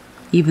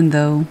 even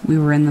though we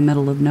were in the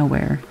middle of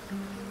nowhere,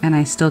 and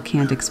I still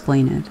can't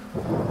explain it.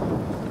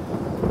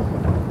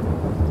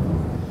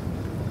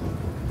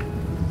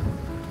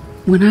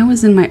 When I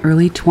was in my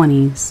early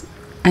 20s,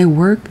 I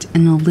worked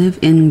in a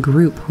live-in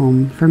group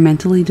home for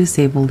mentally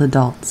disabled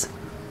adults,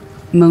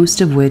 most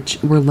of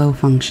which were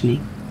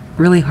low-functioning,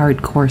 really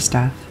hardcore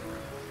stuff.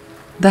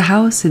 The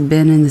house had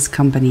been in this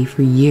company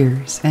for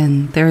years,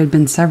 and there had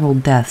been several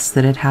deaths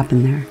that had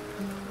happened there.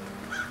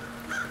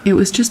 It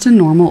was just a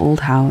normal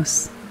old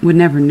house. Would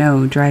never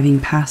know driving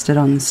past it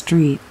on the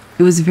street.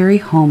 It was very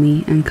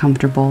homey and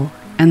comfortable,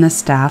 and the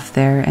staff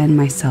there and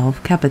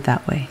myself kept it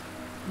that way.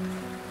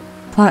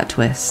 Plot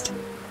twist.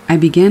 I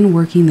began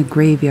working the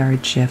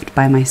graveyard shift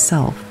by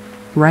myself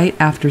right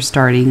after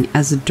starting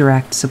as a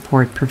direct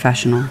support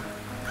professional.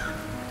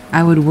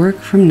 I would work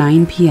from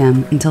 9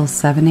 p.m. until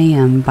 7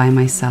 a.m. by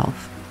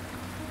myself.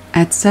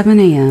 At 7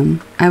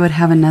 a.m., I would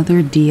have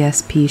another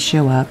DSP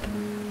show up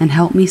and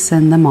help me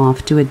send them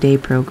off to a day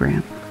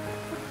program.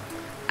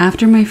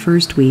 After my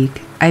first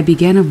week, I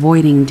began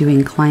avoiding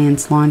doing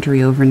clients'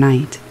 laundry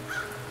overnight.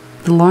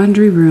 The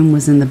laundry room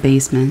was in the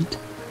basement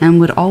and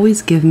would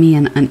always give me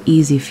an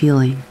uneasy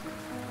feeling.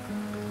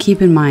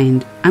 Keep in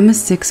mind, I'm a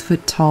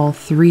 6-foot-tall,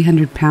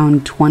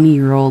 300-pound,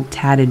 20-year-old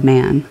tatted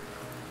man.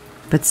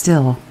 But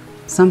still,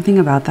 something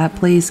about that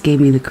place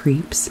gave me the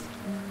creeps.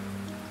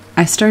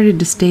 I started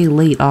to stay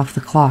late off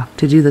the clock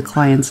to do the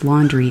client's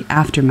laundry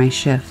after my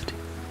shift.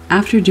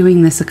 After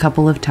doing this a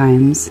couple of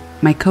times,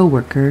 my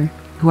coworker,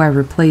 who I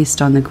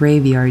replaced on the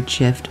graveyard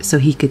shift so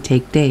he could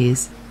take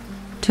days,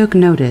 took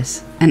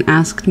notice and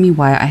asked me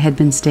why I had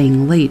been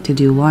staying late to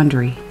do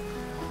laundry.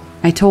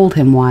 I told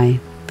him why,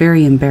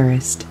 very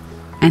embarrassed,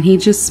 and he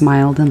just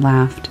smiled and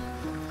laughed.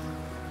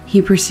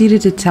 He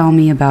proceeded to tell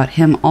me about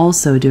him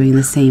also doing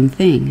the same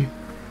thing.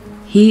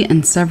 He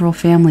and several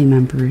family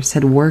members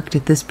had worked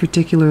at this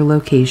particular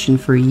location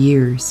for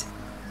years.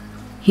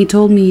 He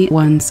told me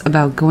once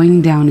about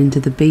going down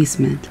into the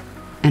basement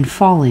and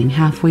falling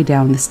halfway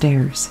down the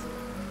stairs.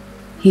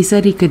 He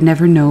said he could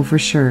never know for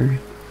sure,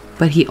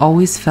 but he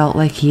always felt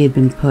like he had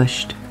been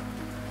pushed.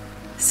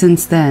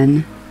 Since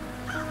then,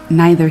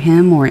 neither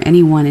him or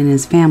anyone in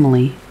his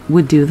family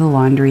would do the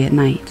laundry at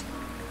night.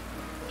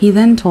 He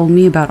then told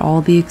me about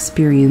all the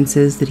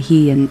experiences that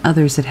he and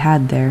others had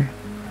had there.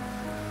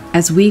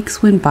 As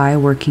weeks went by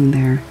working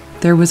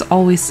there was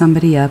always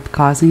somebody up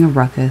causing a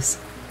ruckus,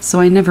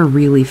 so I never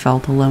really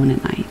felt alone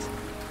at night.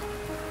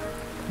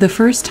 The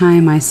first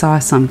time I saw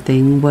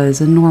something was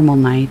a normal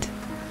night.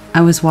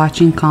 I was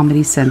watching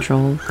Comedy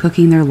Central,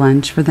 cooking their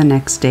lunch for the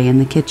next day in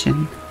the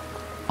kitchen.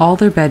 All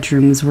their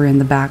bedrooms were in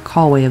the back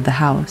hallway of the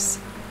house.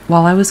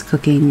 While I was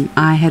cooking,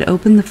 I had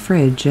opened the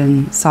fridge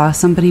and saw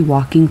somebody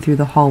walking through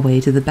the hallway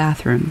to the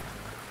bathroom.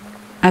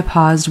 I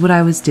paused what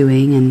I was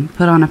doing and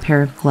put on a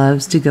pair of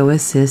gloves to go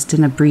assist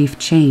in a brief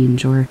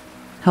change or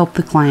help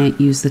the client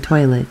use the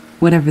toilet,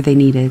 whatever they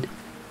needed.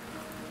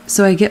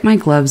 So I get my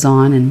gloves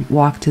on and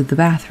walk to the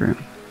bathroom.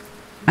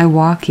 I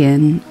walk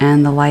in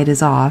and the light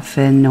is off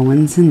and no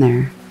one's in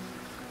there.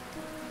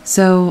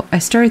 So I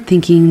start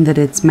thinking that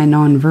it's my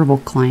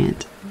nonverbal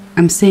client.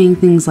 I'm saying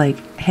things like,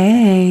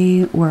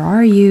 "Hey, where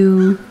are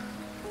you?"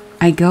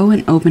 I go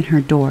and open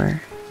her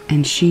door,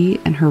 and she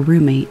and her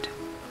roommate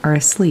are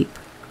asleep.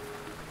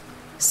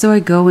 So I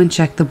go and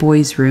check the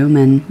boys' room,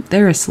 and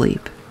they're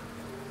asleep.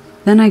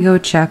 Then I go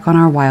check on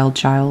our wild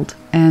child,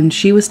 and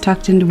she was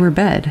tucked into her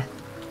bed.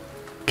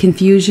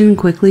 Confusion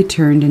quickly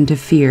turned into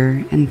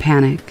fear and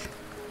panic.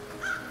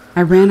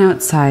 I ran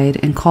outside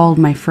and called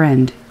my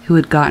friend who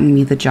had gotten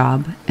me the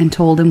job and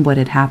told him what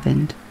had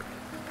happened.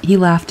 He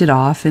laughed it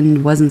off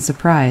and wasn't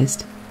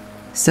surprised.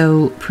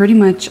 So pretty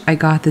much I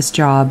got this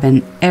job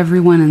and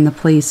everyone in the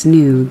place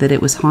knew that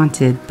it was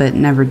haunted but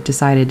never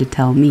decided to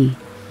tell me.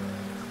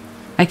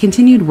 I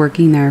continued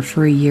working there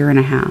for 1.5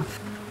 years.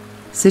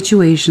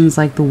 Situations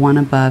like the one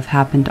above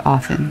happened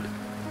often.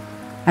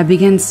 I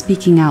began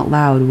speaking out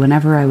loud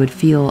whenever I would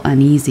feel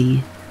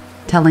uneasy,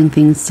 telling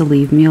things to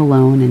leave me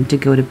alone and to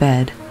go to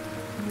bed,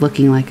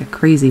 looking like a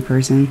crazy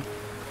person.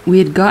 We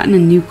had gotten a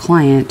new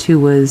client who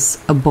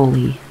was a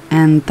bully,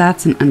 and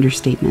that's an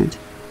understatement.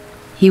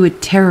 He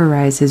would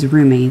terrorize his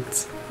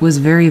roommates, was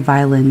very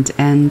violent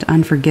and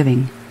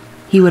unforgiving.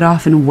 He would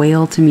often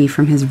wail to me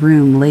from his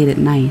room late at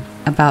night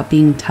about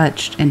being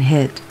touched and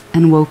hit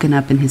and woken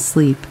up in his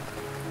sleep.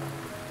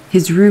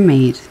 His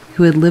roommate,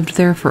 who had lived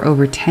there for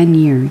over 10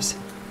 years,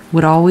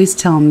 would always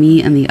tell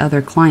me and the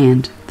other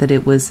client that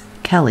it was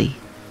Kelly.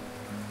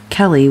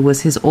 Kelly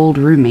was his old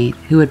roommate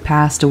who had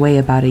passed away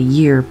about a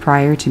year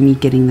prior to me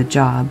getting the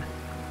job.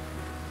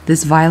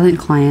 This violent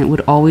client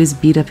would always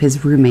beat up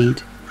his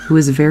roommate, who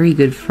was very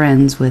good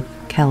friends with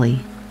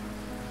Kelly.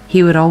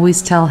 He would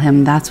always tell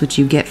him that's what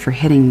you get for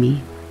hitting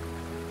me.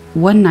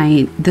 One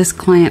night, this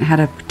client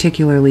had a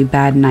particularly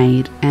bad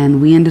night,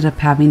 and we ended up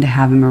having to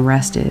have him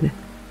arrested.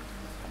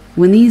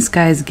 When these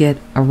guys get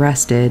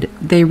arrested,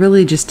 they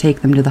really just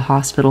take them to the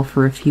hospital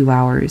for a few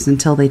hours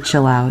until they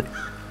chill out,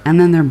 and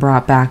then they're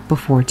brought back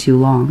before too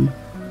long.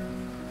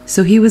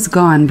 So he was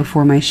gone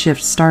before my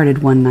shift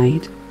started one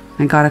night.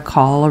 I got a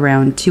call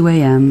around 2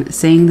 a.m.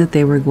 saying that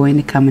they were going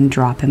to come and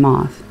drop him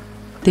off.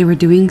 They were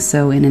doing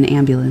so in an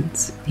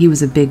ambulance. He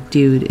was a big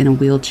dude in a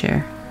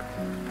wheelchair.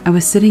 I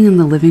was sitting in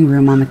the living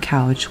room on the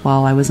couch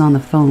while I was on the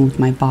phone with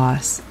my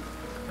boss.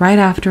 Right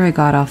after I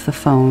got off the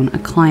phone, a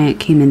client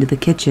came into the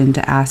kitchen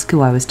to ask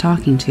who I was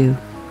talking to.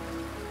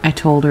 I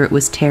told her it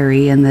was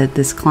Terry and that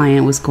this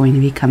client was going to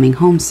be coming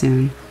home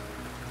soon.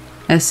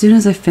 As soon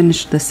as I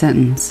finished the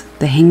sentence,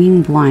 the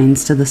hanging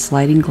blinds to the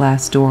sliding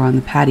glass door on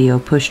the patio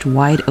pushed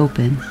wide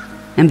open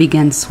and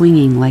began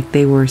swinging like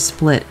they were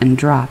split and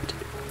dropped.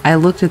 I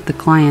looked at the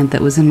client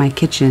that was in my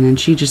kitchen and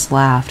she just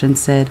laughed and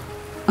said,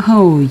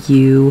 "Oh,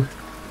 you,"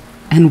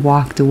 and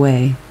walked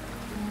away.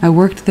 I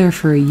worked there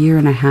for a year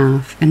and a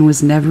half and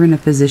was never in a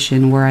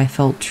position where I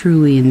felt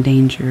truly in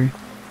danger.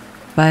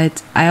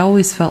 But I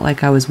always felt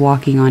like I was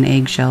walking on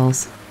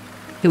eggshells.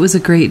 It was a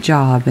great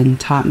job and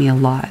taught me a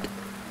lot.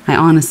 I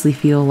honestly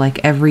feel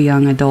like every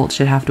young adult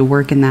should have to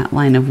work in that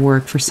line of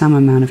work for some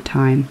amount of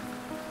time.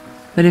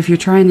 But if you're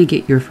trying to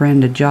get your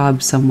friend a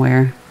job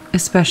somewhere,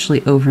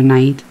 especially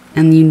overnight,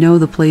 and you know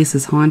the place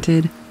is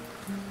haunted,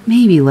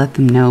 maybe let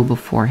them know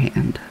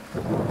beforehand.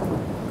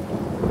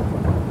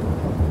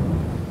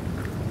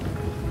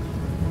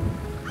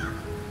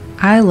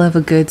 I love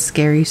a good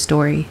scary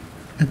story,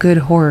 a good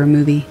horror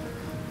movie,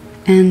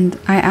 and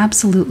I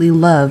absolutely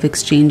love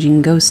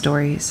exchanging ghost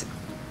stories.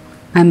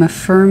 I'm a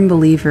firm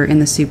believer in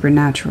the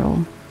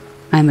supernatural.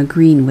 I'm a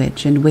green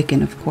witch and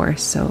Wiccan, of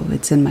course, so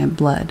it's in my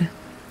blood.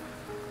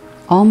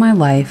 All my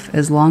life,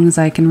 as long as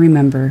I can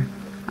remember,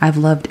 I've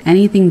loved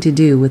anything to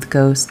do with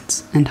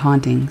ghosts and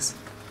hauntings.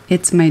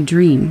 It's my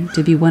dream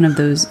to be one of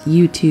those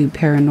YouTube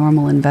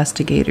paranormal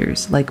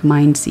investigators like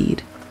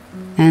Mindseed.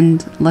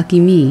 And lucky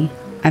me,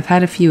 I've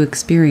had a few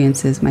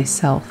experiences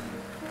myself.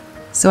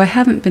 So I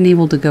haven't been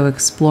able to go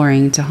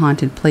exploring to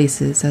haunted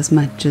places as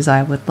much as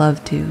I would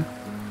love to.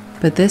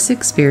 But this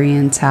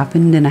experience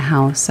happened in a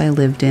house I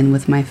lived in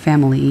with my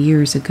family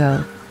years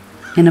ago,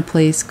 in a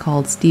place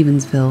called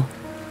Stevensville,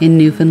 in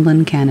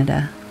Newfoundland,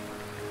 Canada.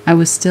 I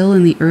was still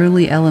in the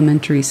early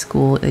elementary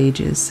school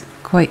ages,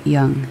 quite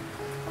young.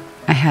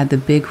 I had the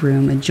big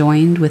room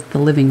adjoined with the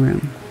living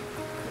room.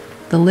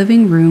 The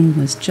living room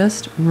was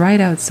just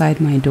right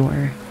outside my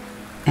door,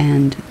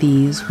 and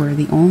these were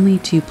the only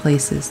two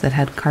places that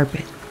had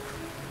carpet.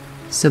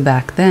 So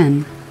back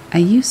then, I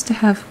used to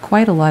have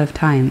quite a lot of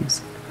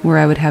times where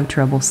I would have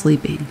trouble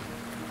sleeping.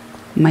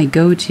 My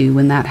go-to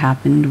when that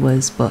happened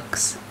was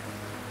books.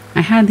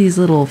 I had these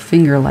little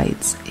finger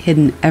lights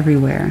hidden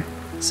everywhere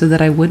so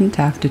that I wouldn't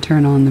have to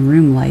turn on the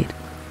room light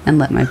and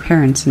let my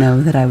parents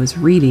know that I was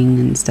reading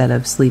instead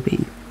of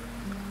sleeping.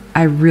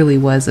 I really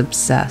was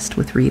obsessed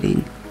with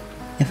reading.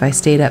 If I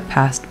stayed up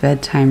past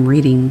bedtime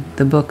reading,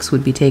 the books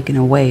would be taken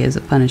away as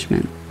a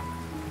punishment.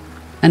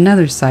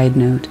 Another side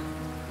note,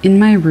 in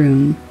my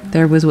room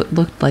there was what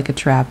looked like a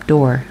trap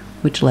door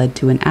which led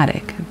to an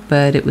attic,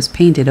 but it was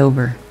painted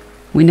over.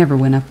 We never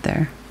went up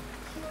there.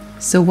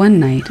 So one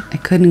night I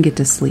couldn't get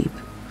to sleep,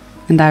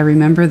 and I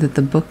remember that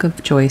the book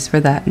of choice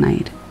for that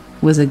night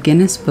was a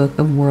Guinness Book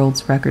of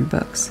World's Record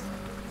books.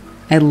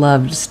 I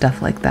loved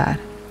stuff like that.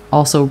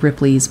 Also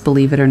Ripley's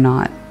Believe It or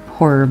Not,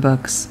 horror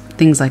books,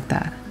 things like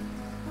that.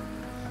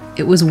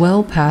 It was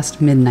well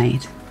past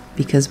midnight,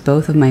 because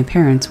both of my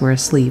parents were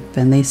asleep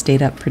and they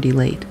stayed up pretty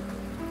late.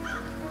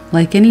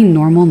 Like any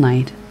normal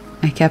night,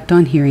 I kept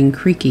on hearing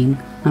creaking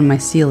on my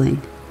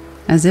ceiling,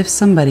 as if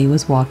somebody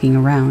was walking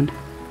around.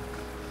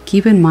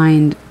 Keep in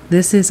mind,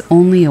 this is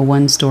only a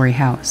one-story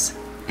house,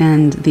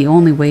 and the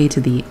only way to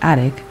the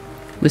attic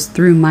was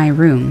through my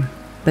room,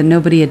 but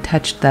nobody had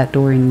touched that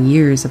door in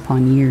years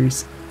upon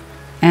years,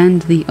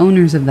 and the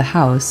owners of the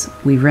house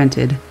we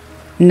rented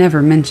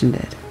never mentioned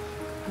it.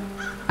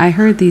 I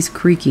heard these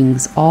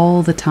creakings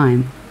all the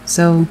time,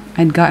 so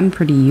I'd gotten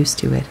pretty used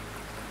to it.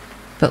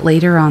 But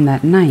later on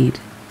that night,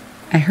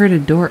 I heard a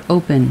door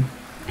open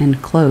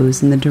and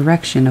close in the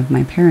direction of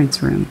my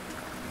parents' room,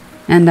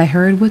 and I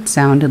heard what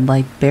sounded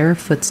like bare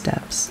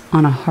footsteps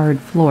on a hard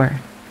floor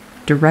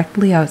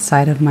directly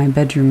outside of my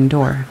bedroom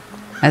door.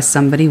 as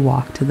somebody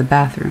walked to the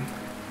bathroom.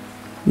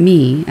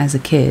 Me, as a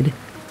kid,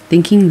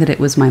 thinking that it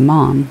was my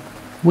mom,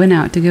 went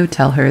out to go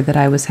tell her that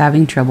I was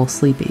having trouble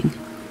sleeping.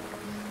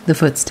 The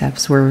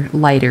footsteps were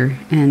lighter,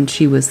 and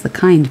she was the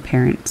kind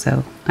parent,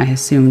 so I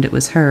assumed it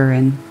was her,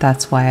 and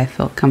that's why I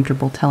felt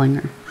comfortable telling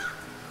her.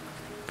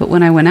 But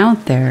when I went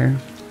out there,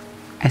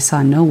 I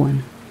saw no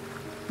one.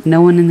 No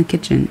one in the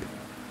kitchen.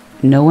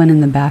 No one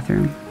in the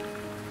bathroom.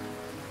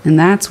 And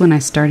that's when I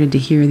started to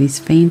hear these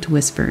faint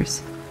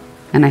whispers,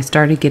 and I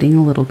started getting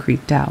a little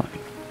creeped out.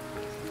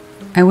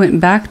 I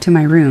went back to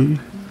my room,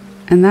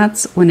 and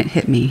that's when it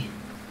hit me.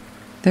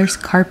 There's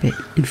carpet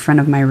in front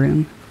of my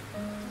room.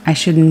 I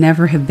should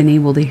never have been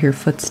able to hear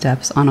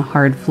footsteps on a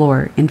hard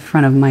floor in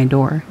front of my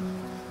door.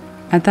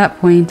 At that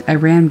point, I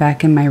ran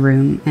back in my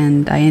room,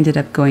 and I ended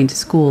up going to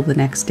school the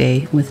next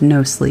day with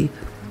no sleep.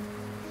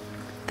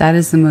 That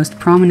is the most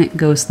prominent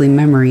ghostly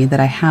memory that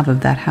I have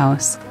of that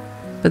house,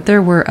 but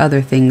there were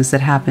other things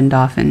that happened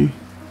often.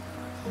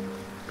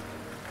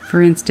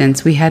 For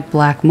instance, we had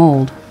black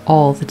mold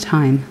all the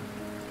time.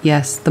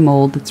 Yes, the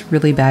mold that's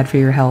really bad for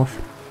your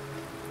health.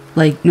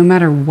 Like, no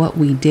matter what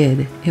we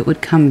did, it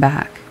would come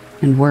back,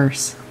 and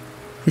worse,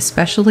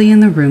 especially in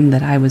the room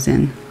that I was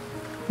in.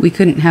 We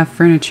couldn't have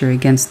furniture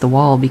against the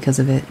wall because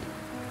of it.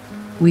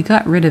 We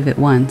got rid of it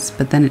once,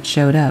 but then it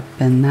showed up,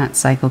 and that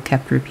cycle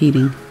kept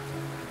repeating.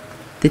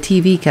 The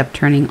TV kept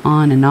turning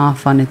on and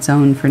off on its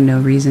own for no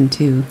reason,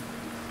 too.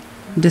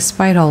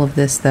 Despite all of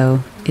this,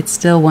 though, it's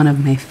still one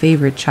of my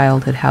favorite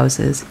childhood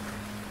houses,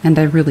 and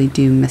I really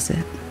do miss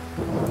it.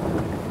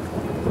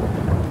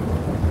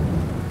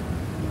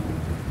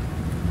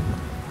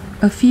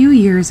 A few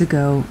years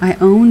ago, I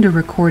owned a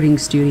recording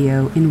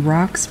studio in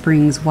Rock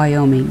Springs,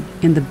 Wyoming,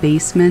 in the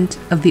basement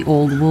of the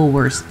old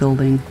Woolworths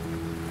building.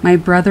 My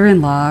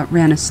brother-in-law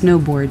ran a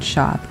snowboard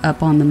shop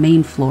up on the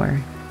main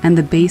floor, and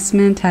the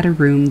basement had a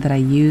room that I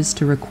used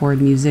to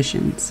record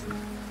musicians.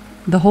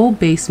 The whole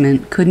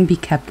basement couldn't be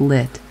kept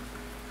lit.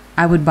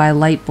 I would buy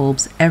light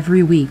bulbs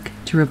every week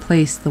to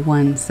replace the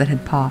ones that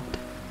had popped.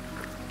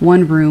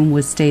 One room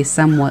would stay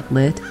somewhat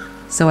lit,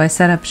 so I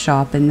set up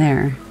shop in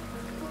there.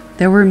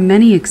 There were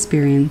many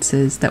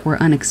experiences that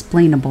were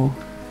unexplainable,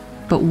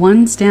 but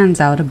one stands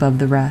out above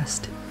the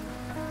rest.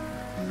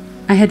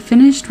 I had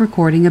finished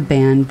recording a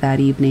band that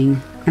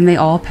evening, and they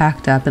all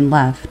packed up and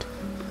left.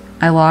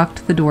 I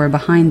locked the door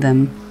behind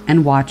them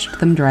and watched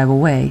them drive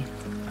away.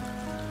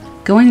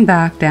 Going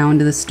back down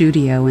to the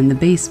studio in the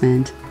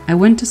basement, I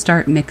went to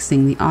start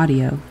mixing the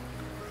audio.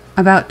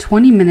 About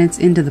 20 minutes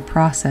into the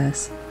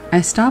process, I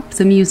stopped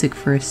the music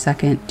for a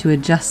second to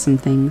adjust some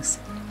things,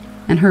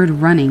 and heard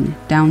running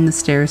down the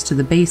stairs to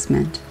the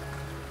basement,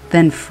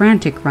 then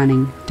frantic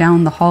running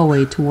down the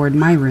hallway toward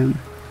my room.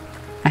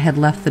 I had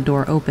left the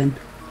door open.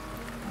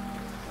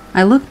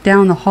 I looked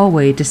down the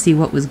hallway to see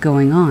what was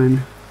going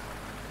on.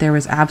 There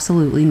was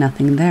absolutely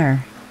nothing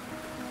there.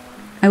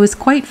 I was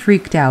quite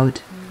freaked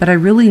out, but I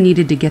really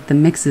needed to get the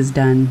mixes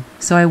done,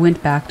 so I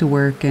went back to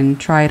work and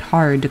tried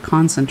hard to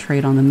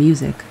concentrate on the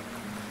music.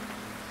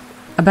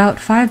 About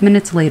 5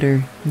 minutes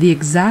later, the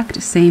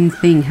exact same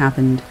thing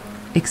happened,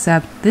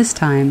 except this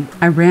time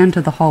I ran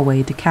to the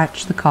hallway to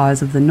catch the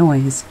cause of the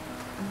noise.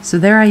 So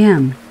there I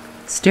am,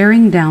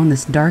 staring down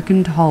this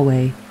darkened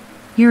hallway,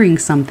 hearing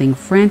something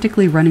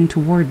frantically running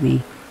toward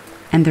me,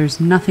 and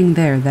there's nothing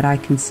there that I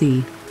can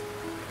see.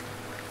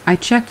 I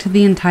checked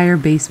the entire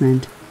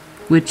basement,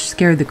 which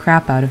scared the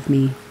crap out of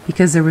me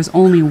because there was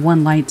only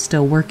one light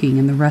still working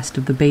in the rest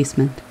of the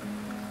basement.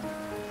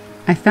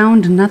 I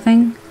found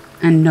nothing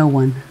and no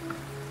one.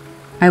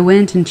 I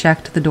went and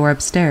checked the door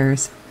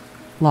upstairs.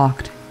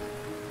 Locked.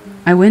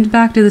 I went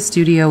back to the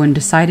studio and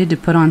decided to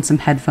put on some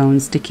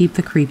headphones to keep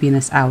the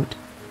creepiness out.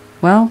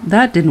 Well,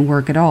 that didn't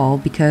work at all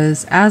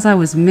because as I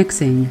was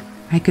mixing,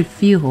 I could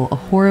feel a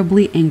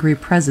horribly angry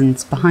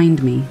presence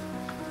behind me.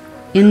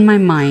 In my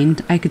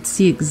mind, I could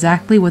see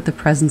exactly what the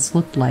presence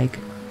looked like.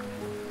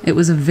 It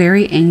was a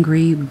very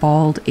angry,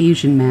 bald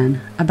Asian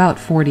man, about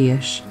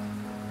 40-ish.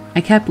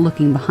 I kept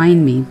looking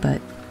behind me,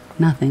 but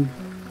nothing.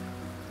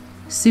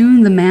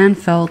 Soon the man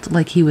felt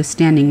like he was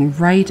standing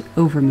right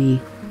over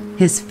me,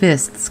 his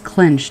fists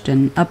clenched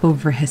and up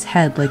over his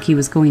head like he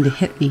was going to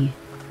hit me.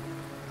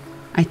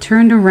 I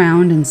turned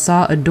around and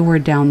saw a door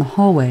down the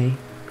hallway,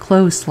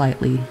 close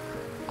slightly,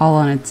 all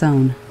on its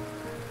own.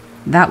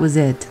 That was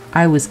it.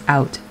 I was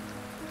out.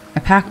 I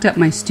packed up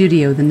my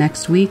studio the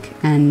next week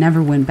and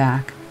never went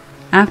back.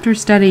 After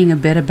studying a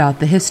bit about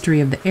the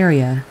history of the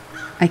area,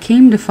 I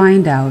came to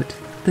find out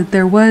that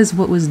there was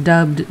what was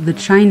dubbed the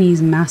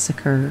Chinese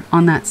Massacre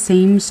on that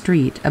same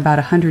street about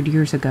 100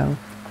 years ago.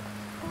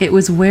 It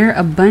was where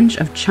a bunch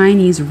of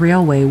Chinese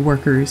railway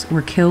workers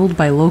were killed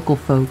by local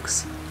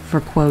folks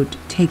for, quote,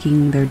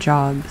 taking their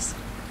jobs.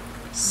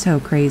 So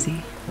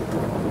crazy.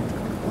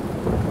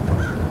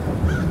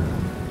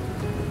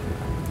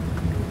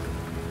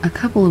 A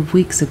couple of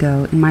weeks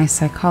ago in my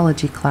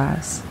psychology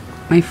class,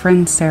 my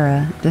friend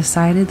Sarah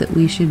decided that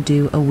we should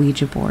do a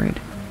Ouija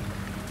board.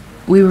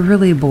 We were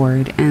really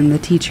bored and the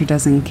teacher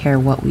doesn't care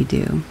what we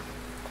do,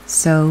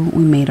 so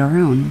we made our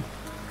own.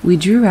 We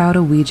drew out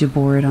a Ouija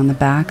board on the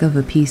back of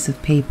a piece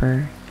of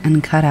paper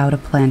and cut out a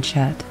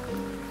planchette.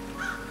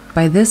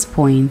 By this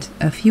point,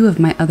 a few of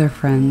my other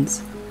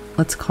friends,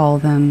 let's call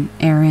them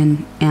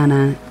Aaron,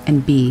 Anna,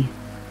 and B,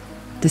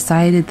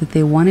 decided that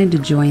they wanted to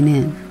join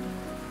in.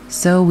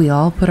 So we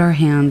all put our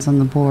hands on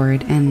the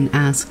board and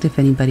asked if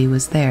anybody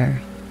was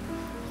there.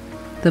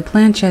 The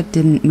planchette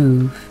didn't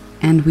move,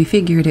 and we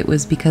figured it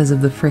was because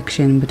of the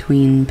friction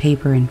between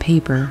paper and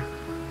paper.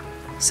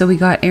 So we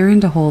got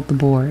Aaron to hold the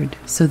board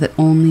so that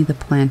only the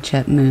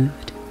planchette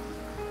moved.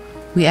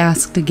 We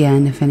asked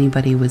again if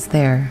anybody was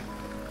there.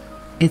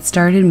 It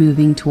started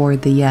moving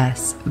toward the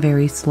yes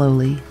very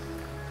slowly.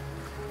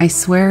 I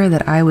swear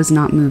that I was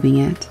not moving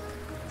it.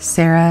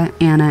 Sarah,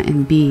 Anna,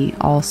 and B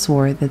all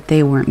swore that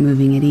they weren't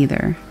moving it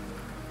either.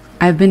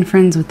 I've been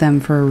friends with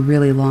them for a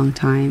really long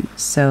time,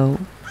 so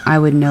I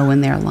would know when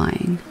they're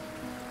lying.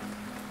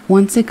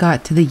 Once it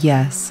got to the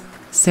yes,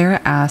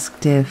 Sarah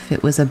asked if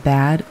it was a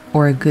bad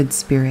or a good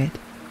spirit,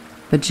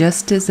 but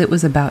just as it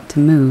was about to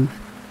move,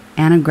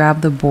 Anna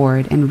grabbed the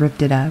board and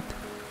ripped it up.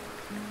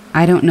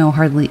 I don't know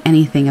hardly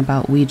anything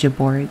about Ouija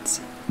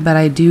boards, but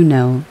I do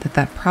know that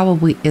that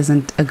probably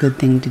isn't a good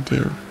thing to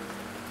do.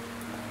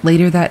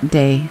 Later that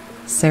day,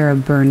 Sarah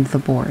burned the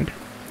board.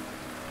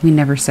 We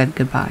never said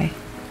goodbye.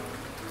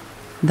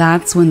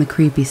 That's when the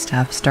creepy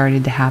stuff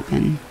started to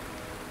happen.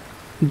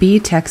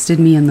 B texted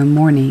me in the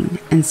morning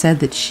and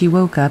said that she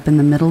woke up in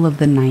the middle of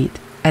the night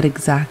at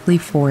exactly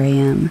 4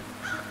 a.m.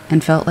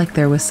 and felt like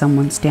there was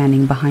someone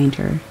standing behind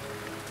her.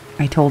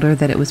 I told her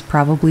that it was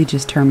probably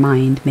just her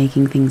mind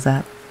making things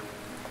up.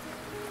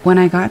 When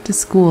I got to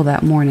school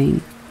that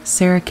morning,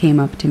 Sarah came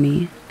up to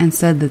me and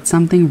said that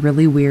something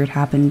really weird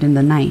happened in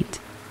the night.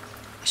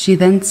 She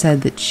then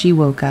said that she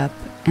woke up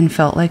and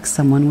felt like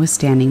someone was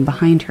standing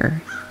behind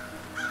her.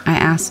 I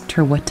asked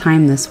her what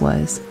time this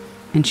was,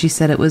 and she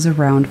said it was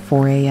around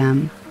 4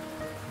 a.m.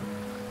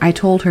 I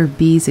told her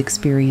B's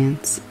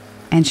experience,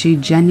 and she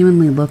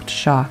genuinely looked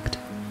shocked.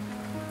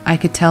 I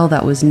could tell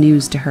that was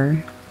news to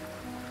her.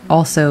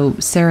 Also,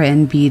 Sarah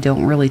and B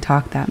don't really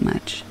talk that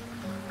much.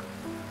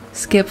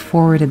 Skip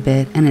forward a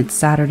bit, and it's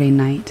Saturday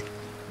night.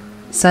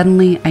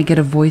 Suddenly, I get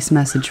a voice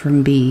message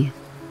from B,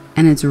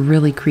 and it's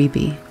really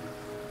creepy.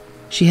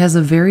 She has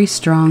a very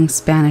strong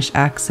Spanish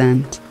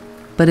accent,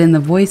 but in the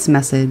voice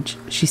message,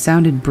 she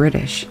sounded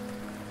British.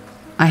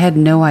 I had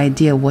no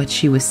idea what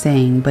she was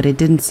saying, but it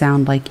didn't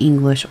sound like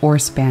English or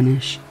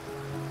Spanish.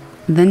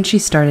 Then she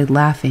started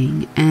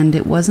laughing, and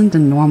it wasn't a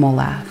normal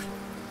laugh.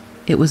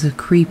 It was a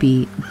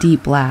creepy,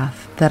 deep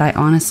laugh that I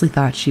honestly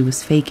thought she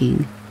was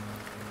faking.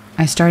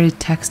 I started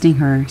texting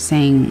her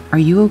saying, "Are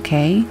you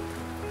okay?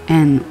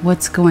 And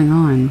what's going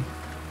on?"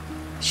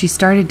 She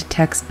started to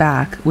text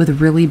back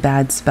with really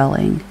bad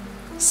spelling,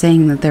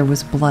 saying that there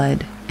was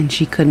blood and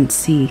she couldn't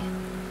see.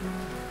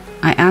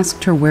 I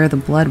asked her where the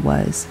blood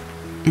was,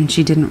 and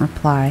she didn't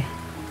reply.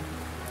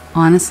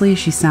 Honestly,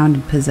 she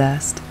sounded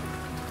possessed.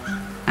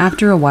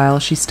 After a while,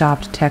 she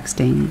stopped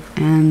texting,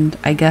 and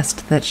I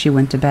guessed that she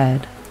went to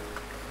bed.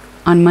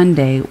 On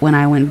Monday, when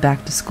I went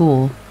back to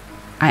school,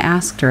 I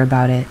asked her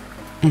about it,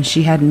 and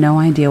she had no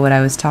idea what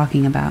I was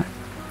talking about.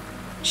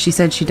 She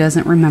said she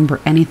doesn't remember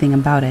anything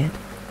about it.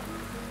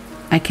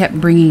 I kept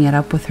bringing it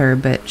up with her,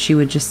 but she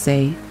would just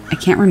say, "I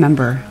can't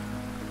remember,"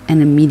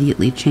 and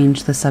immediately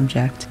change the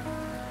subject.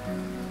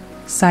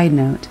 Side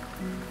note,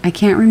 I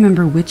can't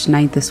remember which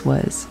night this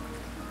was,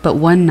 but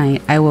one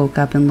night I woke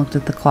up and looked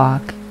at the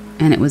clock,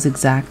 and it was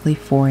exactly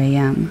 4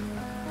 a.m.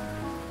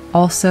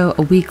 Also,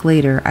 a week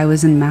later, I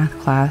was in math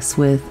class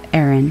with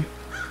Aaron,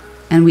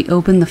 and we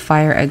opened the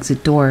fire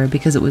exit door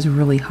because it was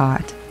really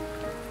hot.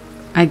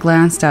 I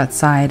glanced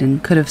outside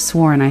and could have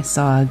sworn I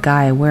saw a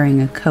guy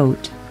wearing a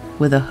coat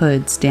with a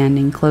hood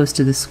standing close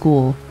to the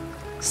school,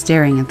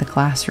 staring at the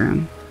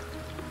classroom.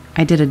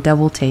 I did a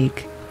double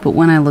take, but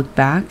when I looked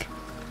back,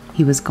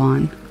 he was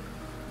gone.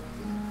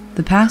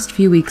 The past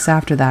few weeks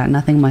after that,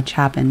 nothing much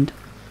happened.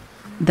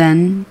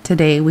 Then,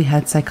 today, we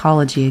had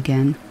psychology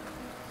again.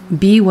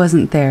 B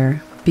wasn't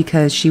there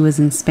because she was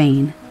in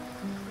Spain,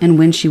 and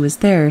when she was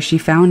there, she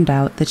found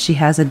out that she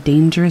has a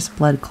dangerous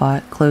blood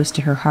clot close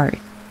to her heart,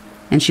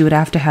 and she would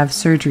have to have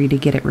surgery to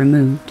get it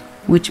removed,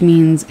 which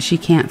means she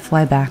can't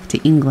fly back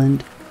to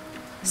England.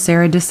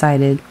 Sarah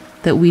decided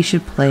that we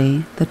should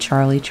play the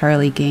Charlie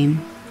Charlie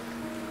game.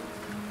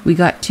 We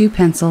got 2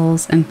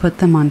 pencils and put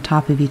them on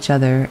top of each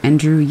other and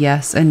drew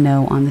yes and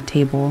no on the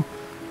table.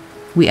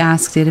 We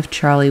asked it if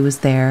Charlie was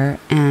there,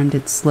 and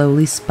it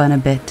slowly spun a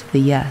bit to the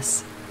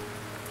yes.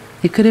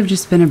 It could have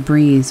just been a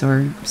breeze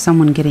or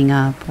someone getting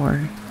up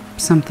or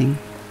something,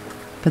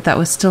 but that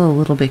was still a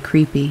little bit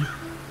creepy.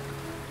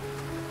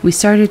 We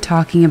started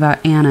talking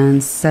about Anna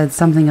and said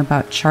something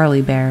about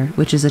Charlie Bear,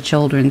 which is a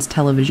children's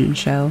television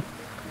show,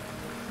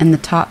 and the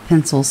top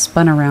pencil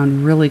spun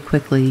around really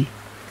quickly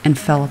and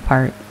fell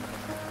apart.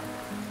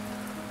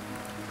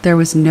 There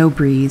was no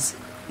breeze,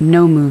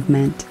 no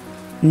movement,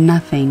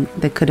 nothing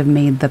that could have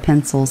made the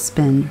pencil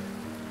spin.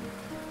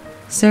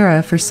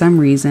 Sarah, for some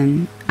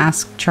reason,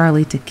 asked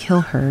Charlie to kill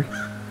her,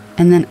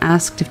 and then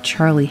asked if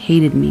Charlie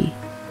hated me.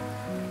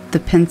 The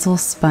pencil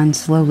spun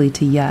slowly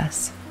to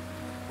yes.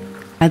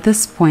 At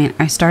this point,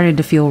 I started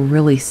to feel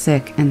really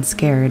sick and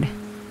scared.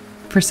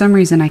 For some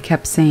reason, I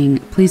kept saying,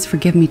 "Please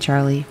forgive me,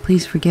 Charlie,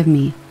 please forgive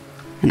me."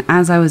 And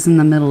as I was in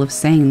the middle of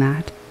saying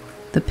that,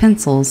 the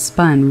pencils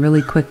spun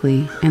really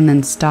quickly and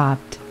then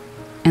stopped,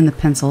 and the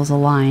pencils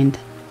aligned.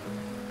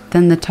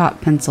 Then the top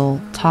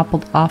pencil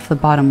toppled off the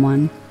bottom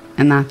one,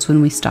 and that's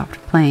when we stopped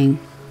playing.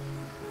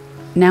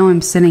 Now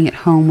I'm sitting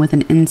at home with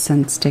an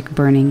incense stick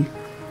burning,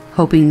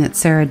 hoping that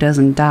Sarah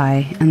doesn't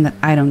die and that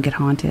I don't get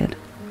haunted.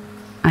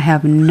 I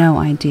have no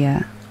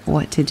idea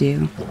what to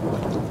do.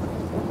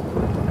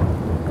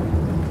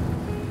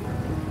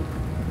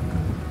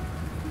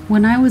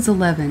 When I was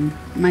 11,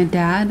 my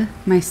dad,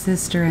 my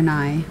sister, and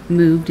I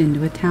moved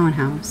into a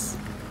townhouse.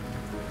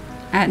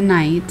 At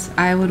night,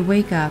 I would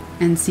wake up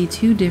and see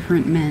two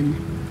different men,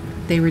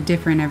 they were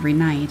different every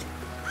night,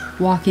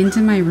 walk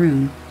into my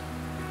room.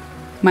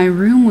 My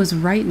room was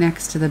right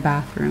next to the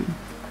bathroom,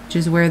 which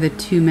is where the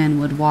two men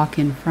would walk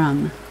in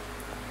from.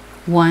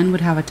 One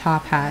would have a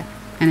top hat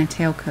and a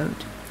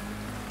tailcoat.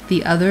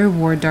 The other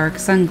wore dark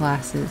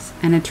sunglasses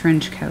and a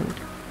trench coat,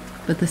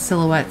 but the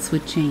silhouettes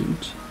would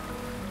change.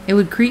 It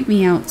would creep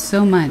me out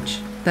so much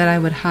that I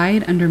would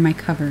hide under my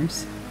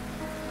covers.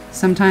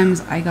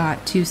 Sometimes I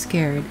got too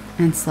scared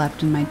and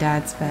slept in my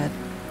dad's bed.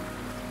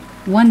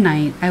 One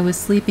night, I was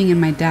sleeping in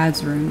my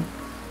dad's room,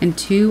 and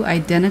two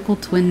identical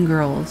twin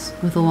girls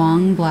with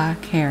long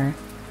black hair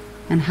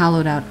and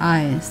hollowed-out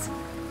eyes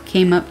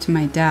came up to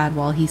my dad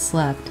while he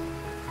slept.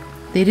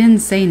 They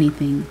didn't say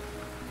anything.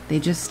 They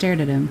just stared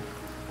at him,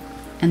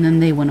 and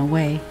then they went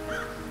away.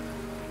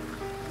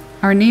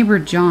 Our neighbor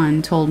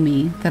John told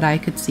me that I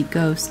could see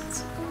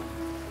ghosts.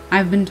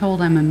 I've been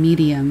told I'm a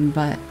medium,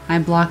 but I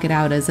block it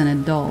out as an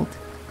adult.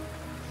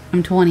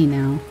 I'm 20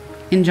 now.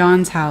 In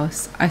John's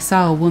house, I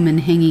saw a woman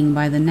hanging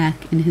by the neck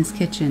in his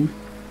kitchen,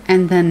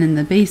 and then in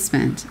the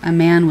basement, a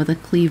man with a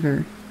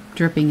cleaver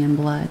dripping in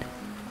blood.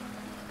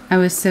 I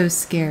was so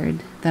scared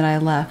that I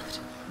left.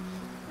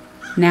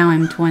 Now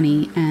I'm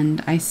 20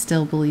 and I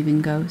still believe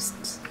in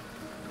ghosts.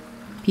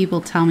 People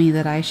tell me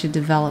that I should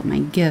develop my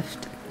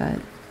gift, but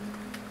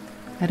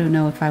I don't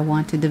know if I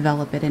want to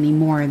develop it any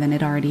more than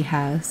it already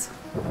has.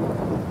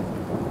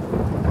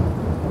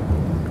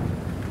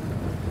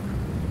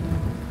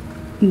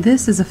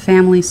 This is a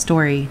family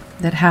story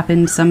that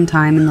happened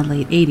sometime in the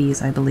late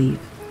 80s, I believe.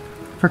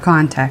 For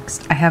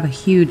context, I have a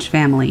huge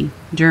family,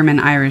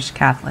 German-Irish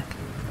Catholic.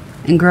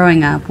 And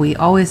growing up, we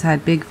always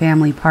had big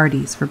family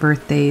parties for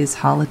birthdays,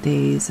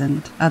 holidays,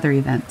 and other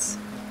events.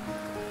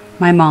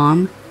 My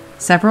mom,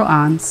 several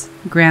aunts,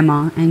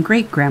 grandma, and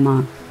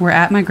great-grandma were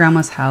at my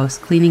grandma's house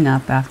cleaning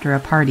up after a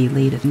party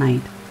late at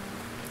night.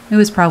 It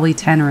was probably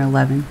 10 or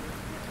 11.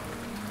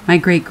 My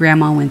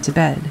great-grandma went to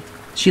bed.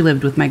 She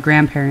lived with my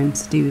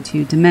grandparents due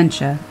to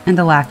dementia and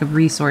a lack of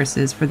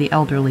resources for the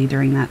elderly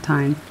during that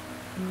time.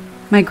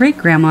 My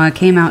great-grandma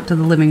came out to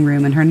the living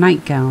room in her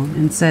nightgown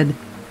and said,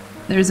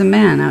 "There's a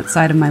man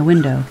outside of my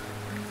window."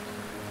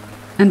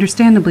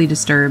 Understandably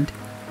disturbed,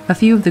 a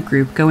few of the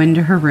group go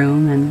into her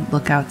room and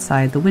look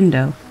outside the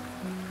window.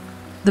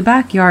 The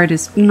backyard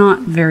is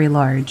not very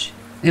large.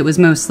 It was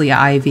mostly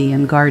ivy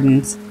and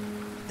gardens.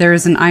 There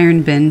is an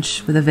iron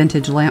bench with a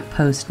vintage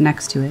lamppost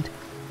next to it.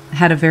 It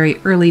had a very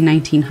early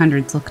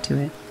 1900s look to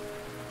it.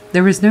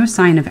 There was no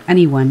sign of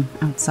anyone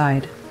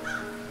outside.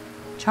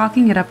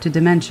 Chalking it up to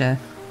dementia,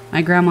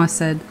 my grandma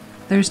said,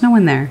 "There's no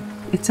one there.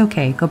 It's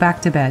okay, go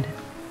back to bed."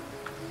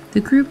 The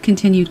group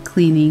continued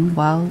cleaning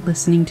while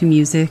listening to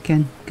music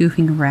and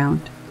goofing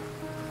around.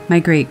 My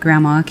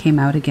great-grandma came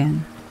out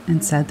again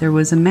and said there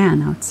was a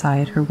man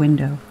outside her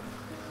window.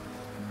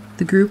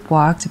 The group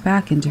walked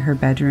back into her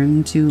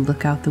bedroom to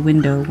look out the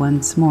window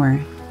once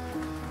more.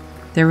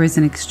 There was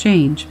an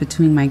exchange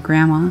between my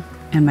grandma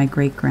and my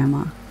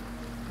great-grandma.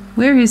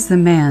 "Where is the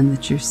man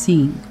that you're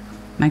seeing?"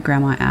 my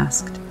grandma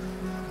asked.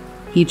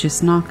 "He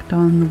just knocked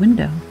on the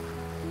window.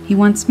 He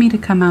wants me to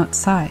come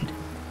outside,"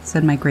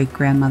 said my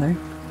great-grandmother.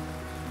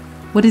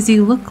 "What does he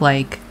look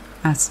like?"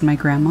 asked my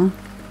grandma.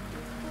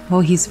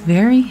 "Oh, he's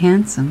very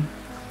handsome.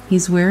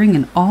 He's wearing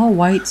an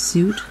all-white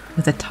suit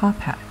with a top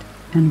hat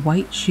and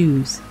white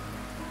shoes.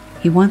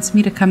 He wants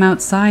me to come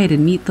outside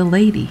and meet the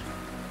lady."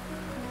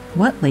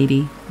 "What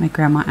lady?" my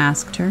grandma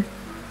asked her.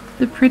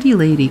 "The pretty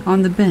lady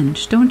on the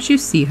bench. Don't you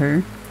see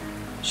her?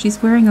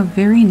 She's wearing a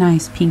very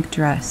nice pink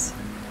dress."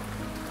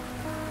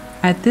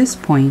 At this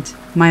point,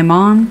 my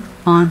mom,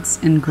 aunts,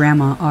 and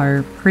grandma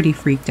are pretty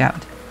freaked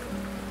out.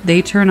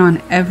 They turn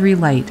on every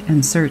light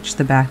and search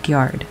the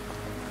backyard.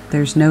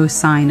 There's no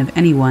sign of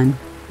anyone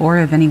or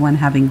of anyone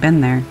having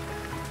been there.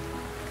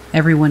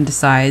 Everyone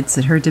decides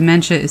that her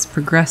dementia is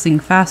progressing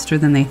faster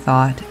than they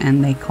thought,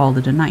 and they called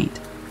it a night.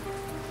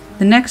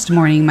 The next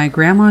morning, my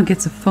grandma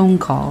gets a phone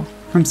call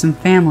from some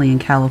family in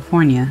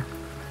California.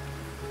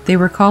 They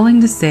were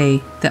calling to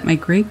say that my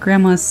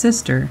great-grandma's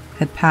sister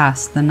had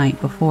passed the night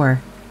before.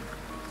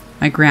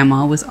 My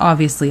grandma was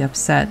obviously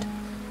upset,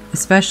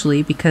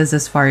 especially because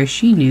as far as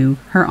she knew,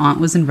 her aunt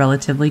was in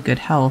relatively good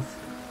health.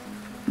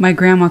 My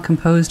grandma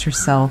composed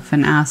herself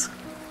and asked,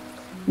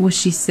 Was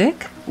she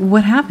sick?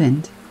 What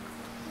happened?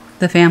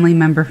 The family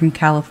member from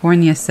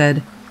California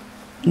said,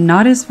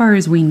 "Not as far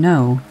as we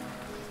know,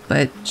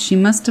 but she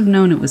must have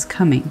known it was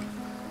coming."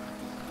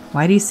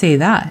 "Why do you say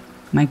that?"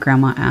 my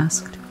grandma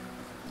asked.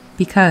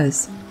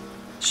 "Because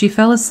she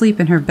fell asleep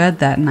in her bed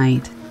that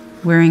night,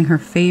 wearing her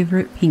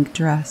favorite pink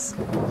dress."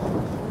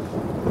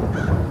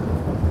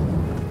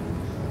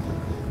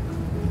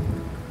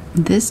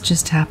 This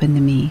just happened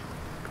to me,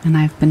 and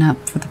I've been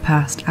up for the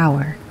past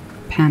hour,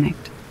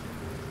 panicked.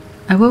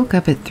 I woke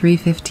up at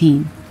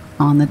 3:15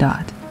 on the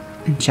dot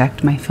and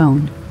checked my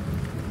phone.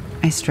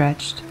 I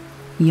stretched,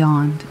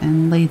 yawned,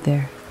 and laid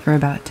there for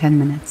about 10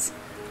 minutes,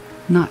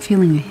 not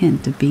feeling a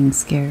hint of being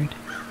scared.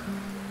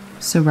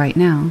 So right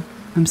now,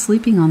 I'm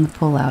sleeping on the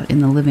pullout in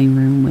the living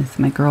room with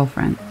my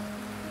girlfriend.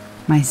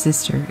 My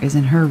sister is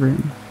in her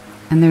room,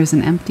 and there's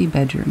an empty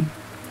bedroom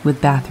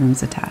with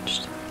bathrooms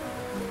attached.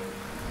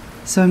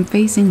 So I'm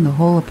facing the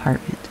whole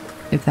apartment,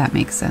 if that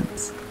makes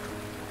sense.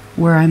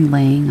 Where I'm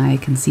laying, I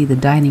can see the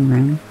dining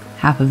room,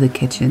 half of the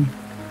kitchen,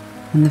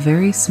 and the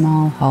very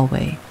small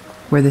hallway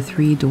where the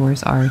 3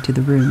 doors are to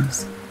the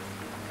rooms.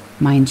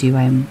 Mind you,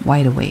 I'm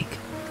wide awake,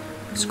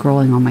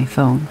 scrolling on my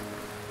phone,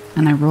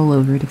 and I roll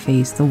over to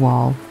face the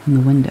wall and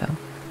the window.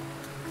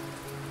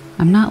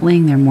 I'm not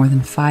laying there more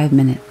than 5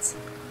 minutes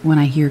when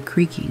I hear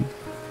creaking,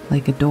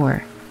 like a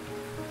door,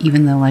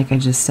 even though, like I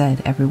just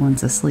said,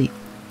 everyone's asleep.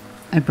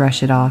 I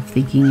brush it off,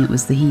 thinking it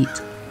was the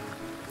heat.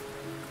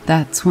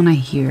 That's when I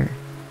hear,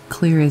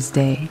 clear as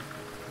day,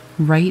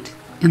 right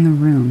in the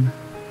room,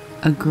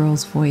 a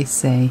girl's voice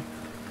say,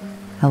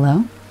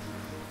 "Hello?"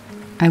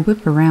 I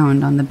whip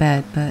around on the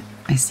bed, but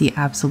I see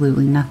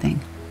absolutely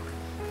nothing.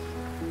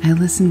 I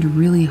listened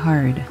really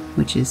hard,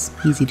 which is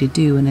easy to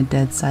do in a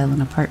dead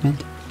silent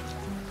apartment,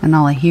 and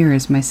all I hear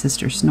is my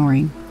sister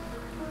snoring.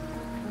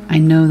 I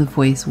know the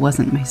voice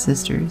wasn't my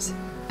sister's,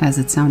 as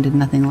it sounded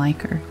nothing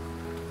like her.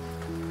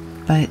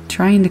 But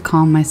trying to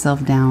calm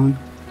myself down,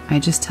 I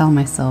just tell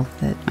myself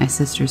that my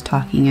sister's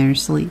talking in her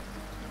sleep.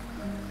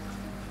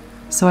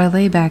 So I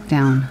lay back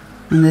down,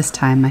 and this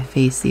time I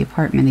face the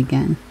apartment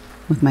again,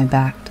 with my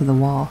back to the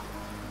wall.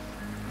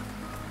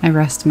 I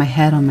rest my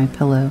head on my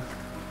pillow,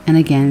 and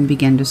again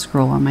begin to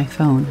scroll on my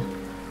phone.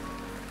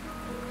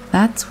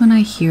 That's when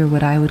I hear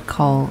what I would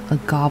call a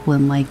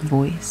goblin-like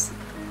voice.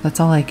 That's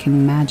all I can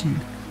imagine.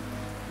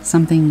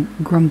 Something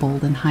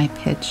grumbled and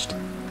high-pitched,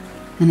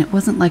 and it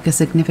wasn't like a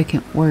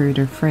significant word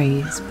or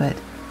phrase, but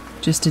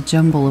just a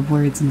jumble of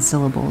words and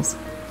syllables.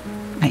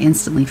 I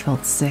instantly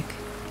felt sick.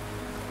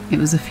 It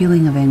was a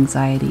feeling of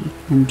anxiety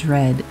and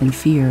dread and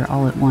fear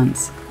all at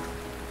once.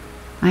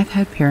 I've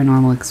had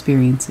paranormal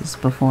experiences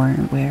before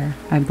where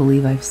I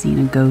believe I've seen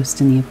a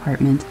ghost in the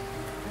apartment,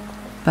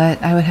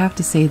 but I would have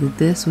to say that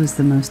this was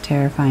the most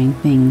terrifying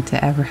thing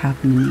to ever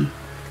happen to me.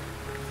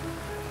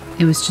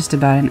 It was just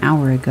about an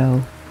hour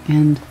ago,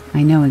 and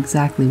I know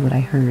exactly what I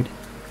heard.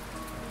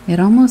 It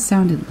almost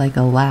sounded like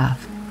a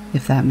laugh,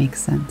 if that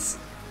makes sense.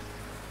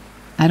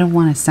 I don't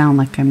want to sound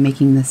like I'm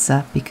making this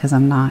up because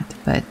I'm not,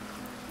 but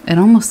it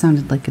almost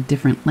sounded like a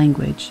different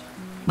language,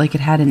 like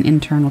it had an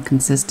internal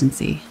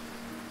consistency.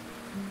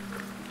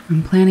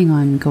 I'm planning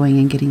on going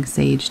and getting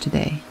sage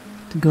today,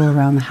 to go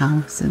around the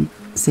house and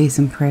say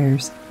some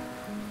prayers,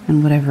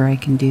 and whatever I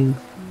can do.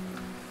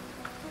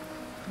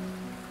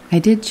 I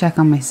did check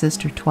on my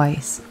sister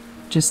twice,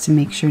 just to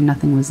make sure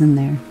nothing was in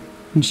there,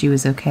 and she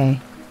was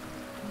okay.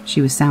 She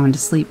was sound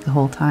asleep the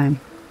whole time.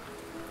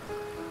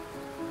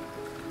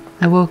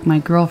 I woke my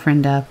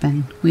girlfriend up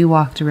and we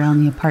walked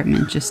around the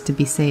apartment just to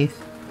be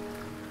safe.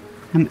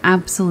 I'm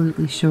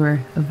absolutely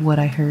sure of what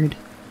I heard,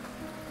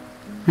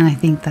 and I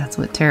think that's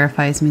what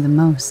terrifies me the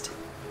most.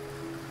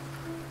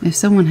 If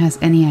someone has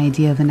any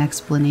idea of an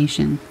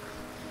explanation,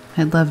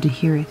 I'd love to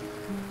hear it,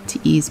 to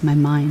ease my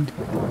mind.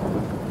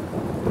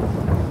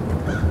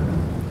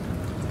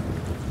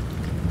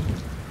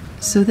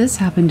 So this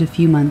happened a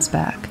few months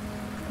back,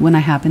 when I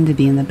happened to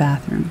be in the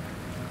bathroom.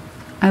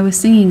 I was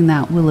singing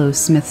that Willow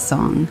Smith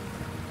song.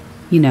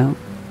 You know,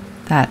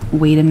 that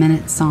Wait a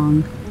Minute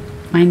song,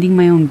 minding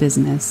my own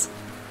business.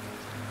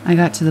 I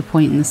got to the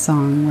point in the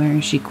song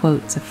where she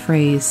quotes a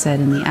phrase said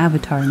in the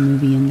Avatar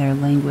movie in their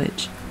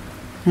language,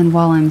 and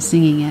while I'm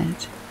singing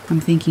it, I'm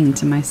thinking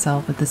to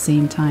myself at the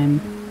same time,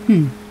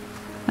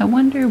 I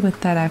wonder what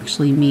that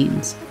actually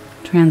means,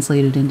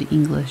 translated into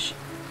English.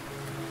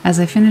 As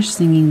I finished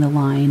singing the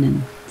line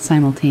and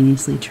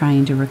simultaneously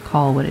trying to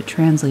recall what it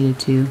translated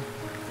to,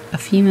 a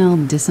female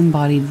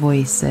disembodied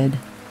voice said,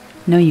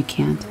 "No, you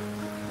can't."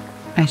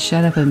 I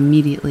shut up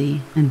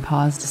immediately and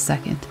paused a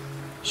second,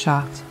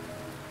 shocked.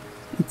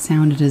 It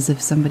sounded as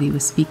if somebody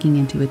was speaking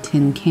into a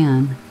tin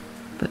can,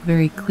 but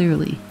very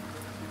clearly,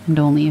 and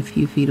only a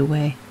few feet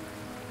away.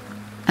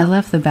 I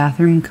left the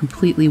bathroom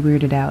completely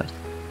weirded out,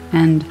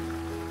 and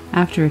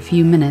after a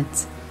few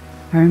minutes,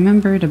 I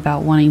remembered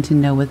about wanting to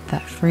know what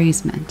that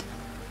phrase meant.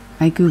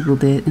 I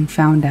googled it and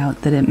found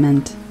out that it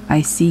meant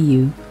 "I see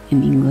you"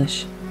 in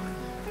English.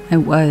 I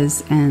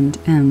was and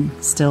am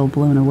still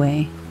blown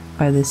away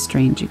by this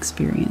strange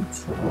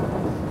experience.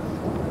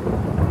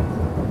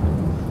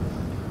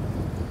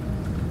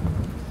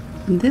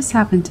 This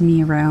happened to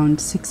me around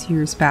 6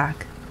 years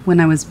back when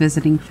I was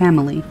visiting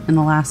family in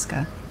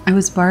Alaska. I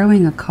was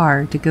borrowing a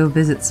car to go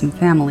visit some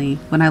family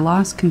when I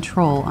lost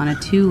control on a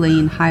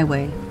 2-lane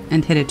highway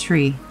and hit a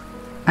tree.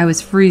 I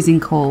was freezing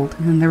cold,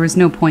 and there was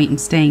no point in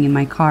staying in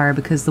my car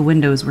because the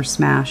windows were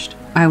smashed.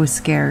 I was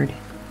scared.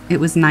 It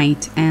was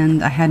night,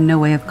 and I had no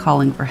way of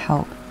calling for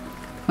help.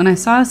 When I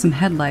saw some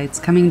headlights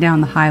coming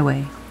down the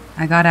highway,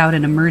 I got out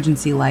an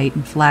emergency light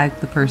and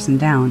flagged the person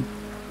down.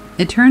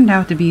 It turned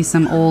out to be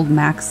some old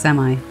Mack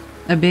semi.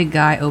 A big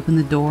guy opened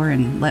the door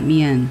and let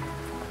me in.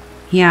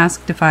 He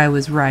asked if I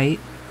was right,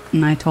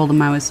 and I told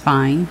him I was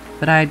fine,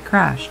 but I had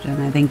crashed,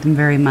 and I thanked him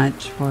very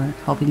much for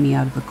helping me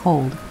out of the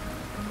cold.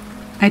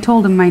 I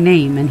told him my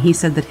name, and he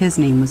said that his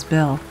name was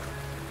Bill.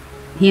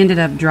 He ended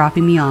up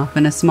dropping me off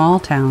in a small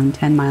town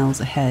 10 miles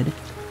ahead,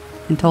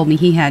 and told me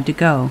he had to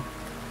go.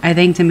 I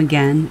thanked him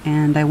again,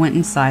 and I went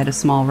inside a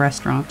small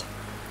restaurant.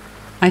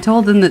 I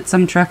told them that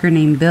some trucker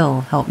named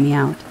Bill helped me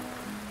out.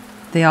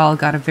 They all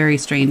got a very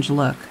strange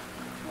look.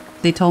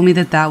 They told me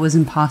that that was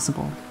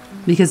impossible,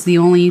 because the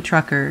only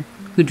trucker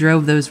who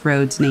drove those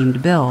roads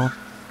named Bill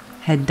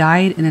had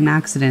died in an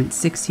accident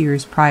 6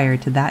 years prior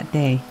to that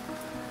day.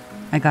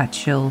 I got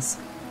chills.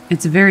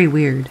 It's very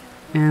weird,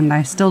 and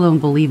I still don't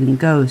believe in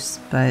ghosts,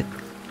 but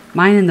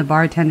mine and the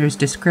bartender's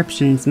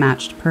descriptions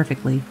matched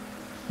perfectly.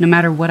 No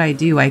matter what I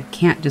do, I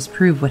can't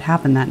disprove what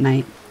happened that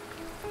night.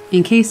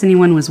 In case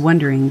anyone was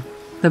wondering,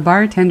 the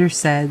bartender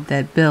said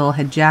that Bill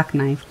had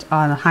jackknifed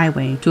on a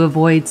highway to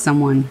avoid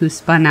someone who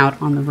spun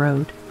out on the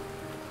road.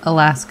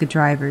 Alaska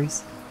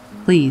drivers,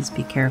 please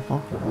be careful.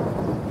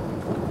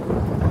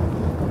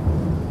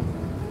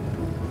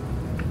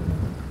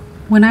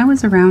 When I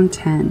was around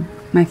 10,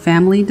 my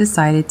family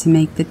decided to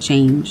make the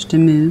change to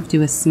move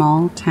to a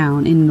small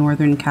town in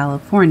Northern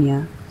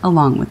California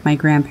along with my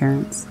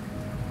grandparents.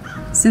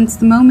 Since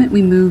the moment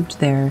we moved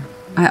there,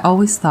 I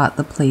always thought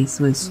the place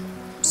was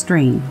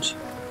strange.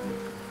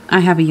 I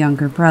have a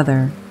younger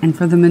brother, and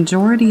for the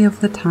majority of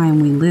the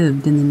time we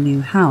lived in the new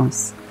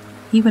house,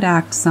 he would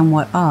act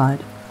somewhat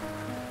odd.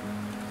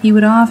 He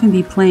would often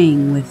be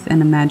playing with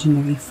an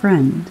imaginary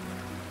friend,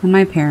 and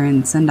my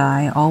parents and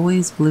I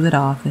always blew it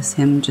off as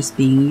him just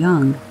being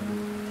young,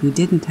 who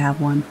didn't have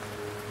one.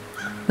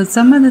 But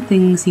some of the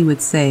things he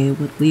would say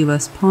would leave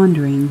us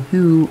pondering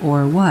who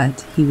or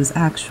what he was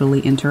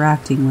actually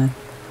interacting with.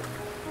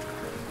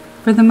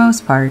 For the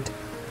most part,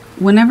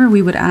 whenever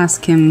we would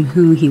ask him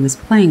who he was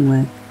playing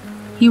with,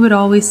 he would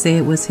always say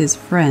it was his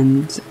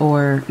friend,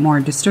 or more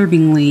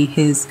disturbingly,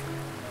 his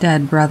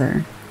dead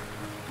brother.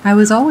 I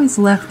was always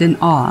left in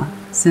awe,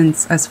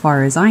 since, as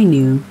far as I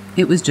knew,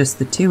 it was just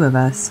the two of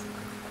us.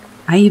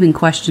 I even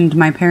questioned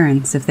my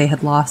parents if they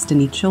had lost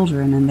any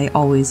children, and they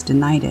always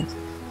denied it.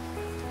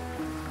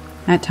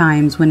 At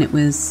times, when it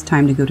was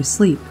time to go to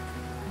sleep,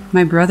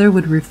 my brother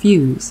would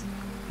refuse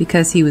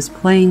because he was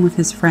playing with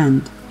his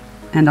friend,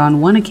 and on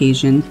one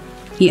occasion,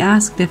 he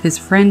asked if his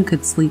friend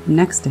could sleep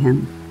next to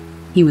him.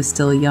 He was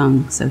still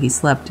young, so he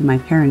slept in my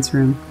parents'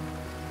 room.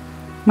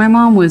 My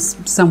mom was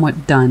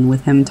somewhat done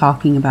with him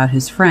talking about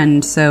his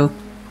friend, so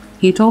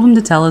he told him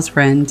to tell his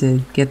friend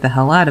to get the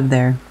hell out of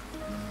there.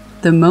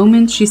 The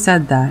moment she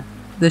said that,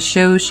 the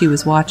show she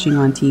was watching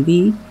on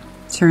TV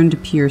turned to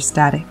pure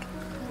static.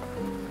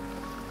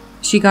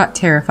 She got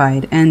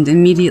terrified and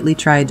immediately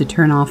tried to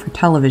turn off her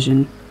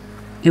television.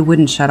 It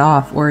wouldn't shut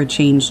off or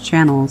change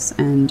channels,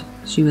 and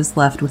she was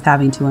left with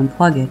having to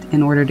unplug it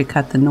in order to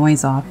cut the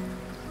noise off.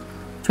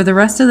 For the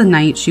rest of the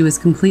night, she was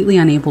completely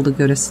unable to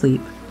go to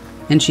sleep,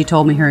 and she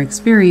told me her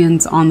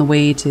experience on the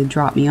way to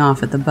drop me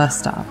off at the bus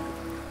stop.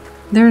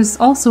 There's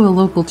also a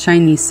local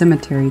Chinese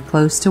cemetery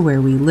close to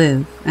where we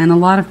live, and a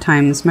lot of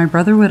times my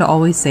brother would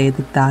always say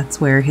that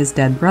that's where his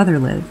dead brother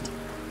lived.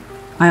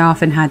 I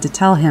often had to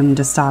tell him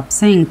to stop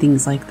saying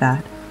things like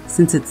that,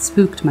 since it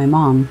spooked my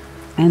mom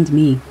and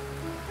me.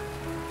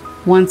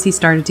 Once he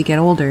started to get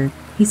older,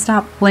 he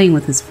stopped playing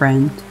with his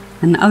friend,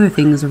 and other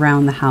things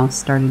around the house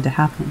started to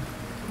happen.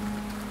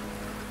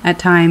 At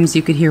times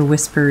you could hear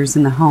whispers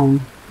in the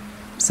home.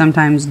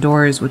 Sometimes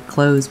doors would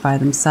close by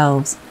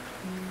themselves.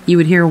 You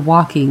would hear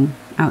walking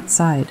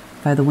outside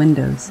by the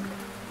windows.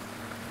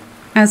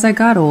 As I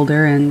got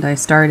older and I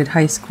started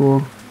high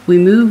school, we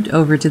moved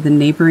over to the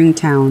neighboring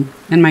town,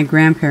 and my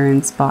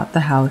grandparents bought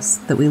the house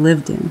that we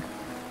lived in.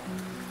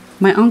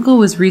 My uncle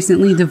was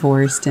recently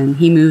divorced, and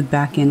he moved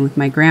back in with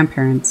my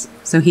grandparents,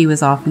 so he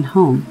was often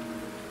home.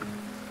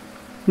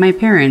 My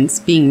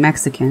parents, being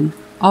Mexican,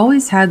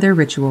 always had their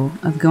ritual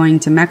of going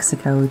to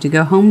Mexico to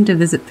go home to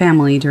visit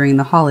family during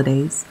the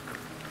holidays.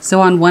 So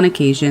on one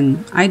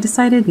occasion, I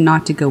decided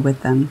not to go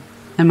with them,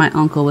 and my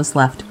uncle was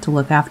left to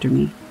look after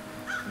me.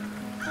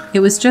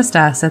 It was just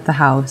us at the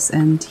house,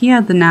 and he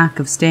had the knack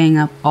of staying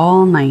up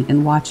all night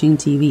and watching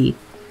TV,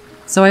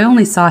 so I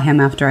only saw him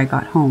after I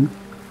got home.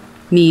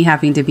 Me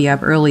having to be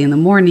up early in the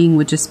morning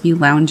would just be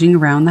lounging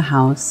around the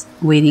house,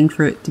 waiting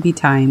for it to be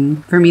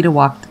time for me to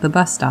walk to the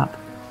bus stop.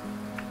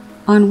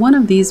 On one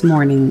of these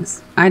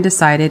mornings, I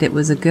decided it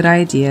was a good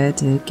idea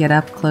to get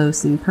up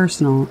close and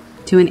personal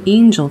to an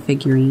angel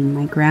figurine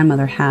my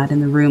grandmother had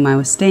in the room I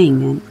was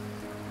staying in.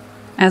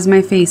 As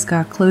my face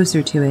got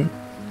closer to it,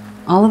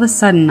 all of a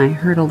sudden I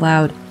heard a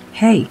loud,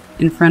 "Hey,"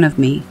 in front of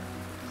me.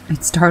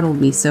 It startled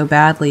me so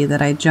badly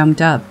that I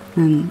jumped up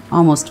and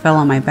almost fell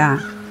on my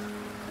back.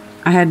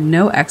 I had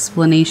no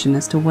explanation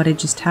as to what had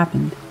just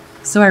happened,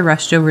 so I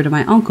rushed over to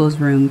my uncle's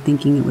room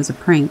thinking it was a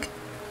prank.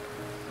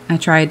 I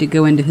tried to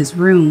go into his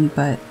room,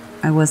 but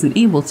I wasn't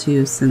able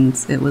to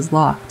since it was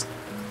locked.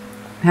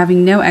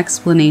 Having no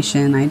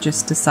explanation, I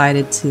just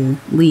decided to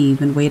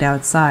leave and wait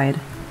outside.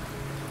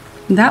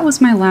 That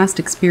was my last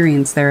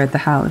experience there at the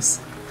house.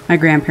 My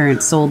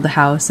grandparents sold the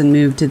house and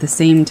moved to the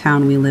same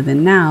town we live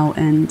in now,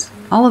 and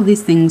all of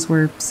these things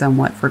were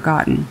somewhat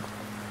forgotten.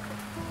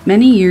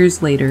 Many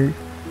years later,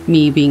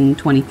 me being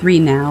 23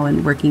 now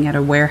and working at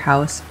a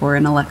warehouse for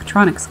an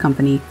electronics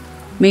company,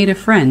 made a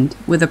friend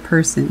with a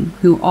person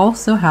who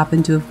also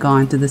happened to have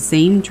gone to the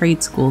same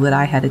trade school that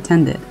I had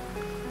attended.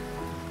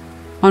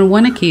 On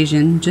one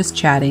occasion, just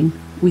chatting,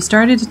 we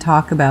started to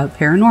talk about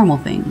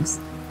paranormal things.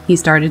 He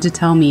started to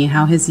tell me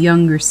how his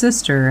younger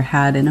sister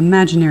had an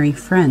imaginary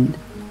friend,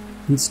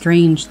 and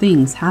strange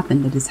things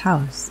happened at his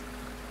house.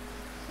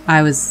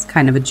 I was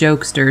kind of a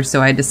jokester,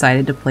 so I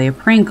decided to play a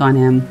prank on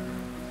him.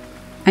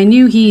 I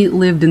knew he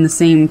lived in the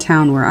same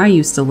town where I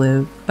used to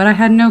live, but I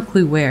had no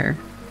clue where.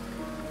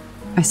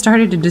 I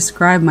started to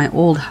describe my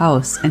old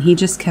house, and he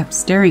just kept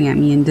staring at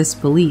me in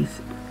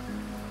disbelief,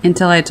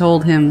 until I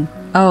told him,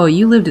 "Oh,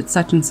 you lived at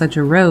such and such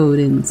a road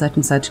in such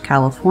and such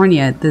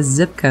California at this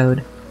zip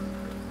code."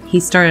 He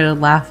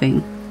started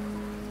laughing.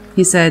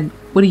 He said,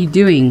 "What are you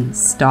doing?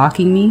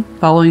 Stalking me?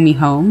 Following me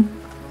home?"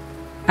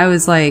 I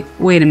was like,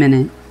 "Wait a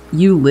minute,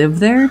 you live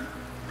there?"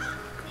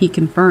 He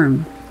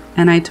confirmed,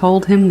 and I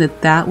told him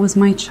that that was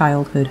my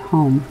childhood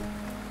home.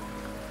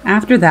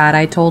 After that,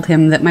 I told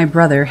him that my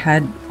brother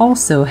had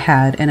also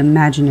had an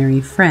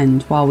imaginary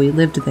friend while we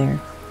lived there,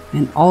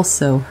 and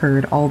also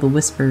heard all the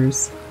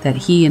whispers that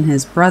he and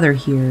his brother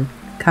hear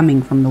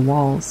coming from the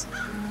walls.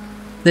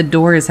 The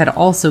doors had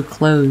also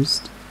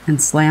closed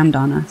and slammed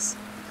on us.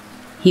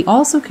 He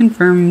also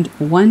confirmed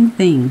one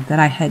thing that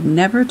I had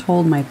never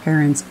told my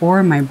parents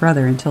or my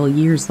brother until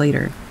years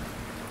later,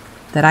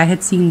 that I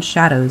had seen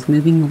shadows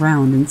moving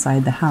around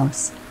inside the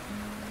house.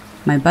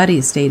 My buddy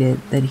stated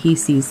that he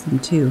sees them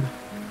too.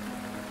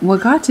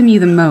 What got to me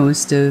the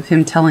most of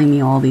him telling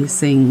me all these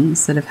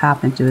things that have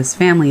happened to his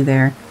family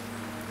there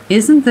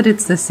isn't that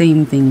it's the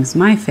same things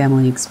my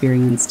family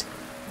experienced,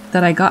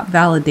 that I got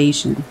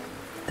validation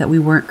that we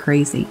weren't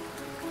crazy.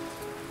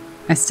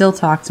 I still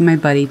talk to my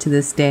buddy to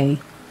this day,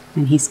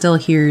 and he still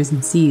hears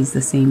and sees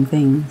the same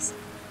things.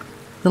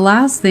 The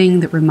last thing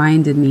that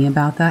reminded me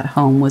about that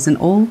home was an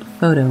old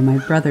photo my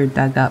brother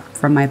dug up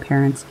from my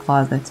parents'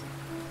 closet.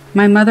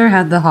 My mother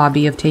had the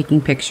hobby of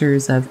taking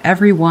pictures of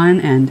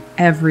everyone and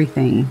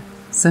everything,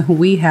 so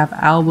we have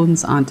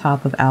albums on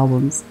top of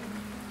albums.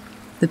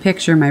 The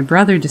picture my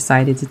brother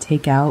decided to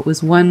take out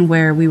was one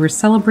where we were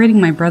celebrating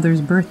my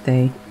brother's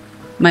birthday.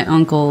 My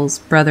uncles,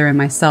 brother, and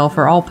myself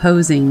are all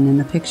posing in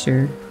the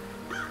picture,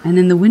 and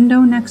in the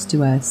window next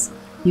to us,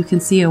 you can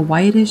see a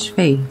whitish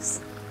face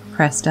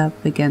pressed up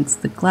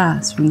against the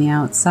glass from the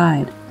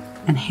outside,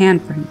 and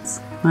handprints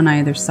on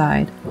either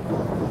side.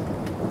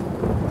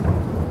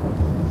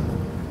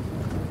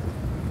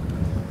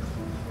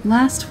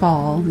 Last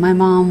fall, my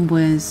mom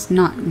was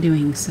not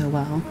doing so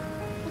well,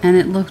 and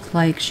it looked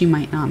like she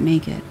might not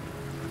make it.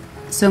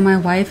 So my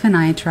wife and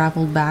I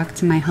traveled back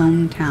to my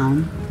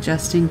hometown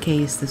just in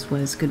case this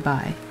was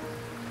goodbye.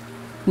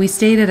 We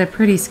stayed at a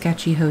pretty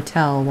sketchy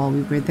hotel while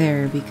we were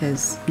there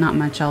because not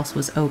much else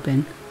was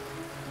open.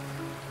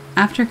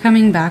 After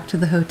coming back to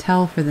the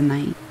hotel for the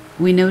night,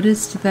 we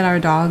noticed that our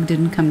dog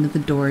didn't come to the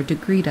door to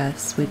greet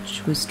us,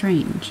 which was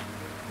strange.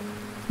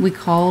 We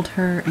called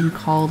her,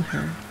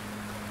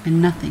 and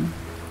nothing.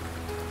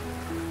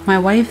 My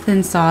wife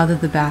then saw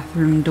that the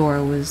bathroom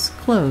door was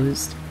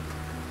closed.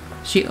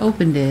 She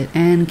opened it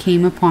and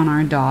came upon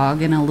our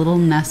dog in a little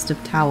nest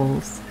of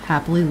towels,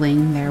 happily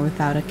laying there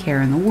without a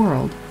care in the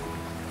world.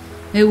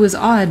 It was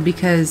odd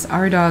because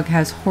our dog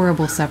has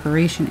horrible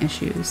separation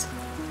issues.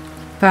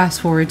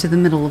 Fast forward to the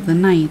middle of the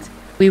night,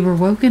 we were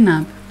woken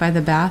up by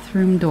the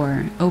bathroom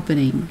door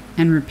opening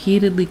and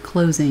repeatedly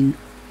closing,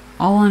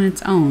 all on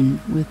its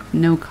own with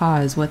no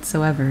cause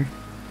whatsoever.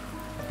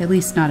 At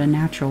least not a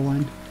natural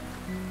one.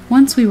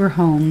 Once we were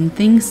home,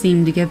 things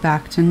seemed to get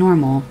back to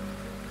normal.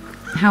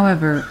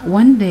 However,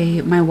 one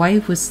day my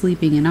wife was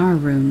sleeping in our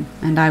room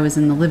and I was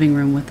in the living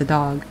room with the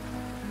dog.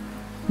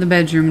 The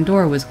bedroom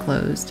door was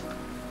closed.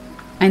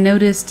 I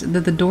noticed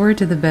that the door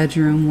to the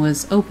bedroom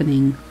was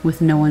opening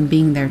with no one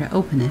being there to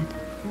open it.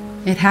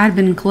 It had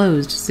been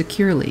closed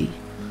securely.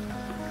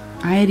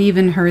 I had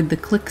even heard the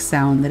click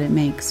sound that it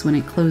makes when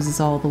it closes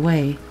all the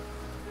way,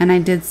 and I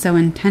did so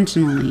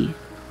intentionally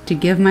to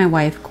give my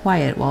wife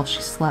quiet while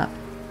she slept.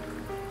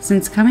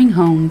 Since coming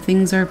home,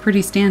 things are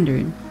pretty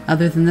standard,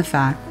 other than the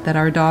fact that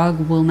our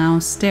dog will now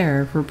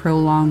stare for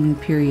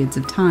prolonged periods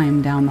of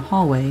time down the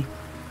hallway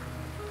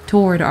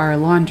toward our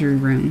laundry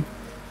room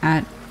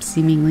at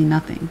seemingly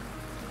nothing.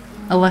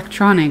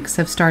 Electronics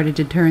have started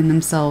to turn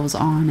themselves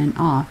on and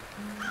off.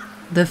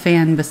 The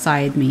fan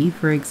beside me,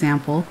 for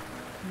example,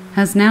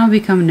 has now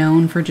become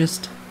known for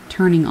just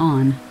turning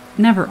on,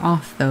 never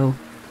off though,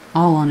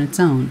 all on its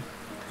own.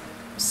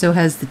 So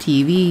has the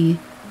TV,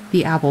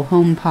 the Apple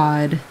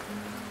HomePod,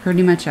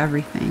 pretty much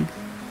everything.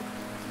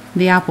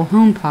 The Apple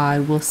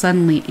HomePod will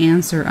suddenly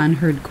answer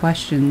unheard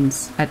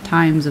questions at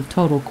times of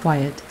total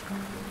quiet,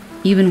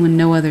 even when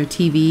no other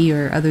TV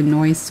or other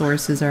noise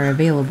sources are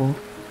available.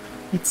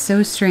 It's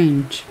so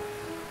strange.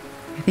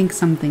 I think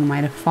something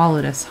might have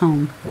followed us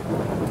home.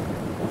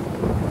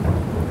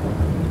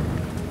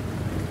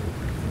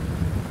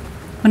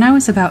 When I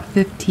was about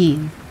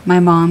 15, my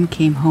mom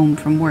came home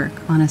from work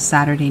on a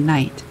Saturday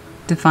night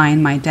to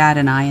find my dad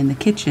and I in the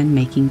kitchen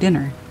making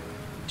dinner.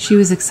 She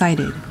was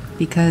excited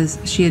because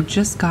she had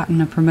just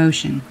gotten a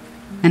promotion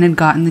and had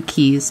gotten the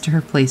keys to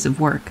her place of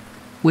work,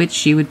 which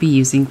she would be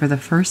using for the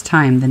first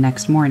time the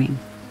next morning.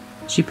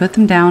 She put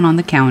them down on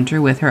the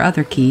counter with her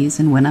other keys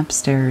and went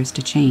upstairs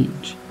to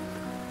change.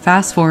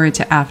 Fast forward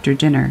to after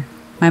dinner.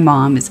 My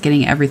mom is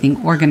getting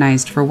everything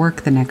organized for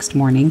work the next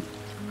morning,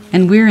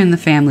 and we're in the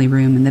family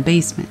room in the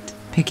basement,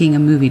 picking a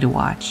movie to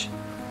watch.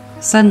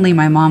 Suddenly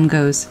my mom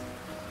goes,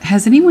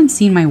 "Has anyone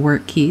seen my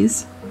work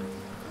keys?"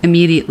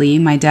 Immediately,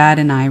 my dad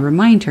and I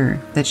remind her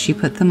that she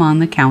put them on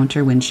the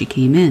counter when she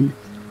came in.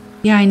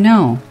 "Yeah, I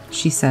know,"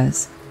 she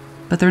says,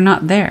 "but they're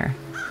not there."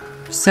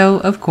 So,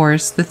 of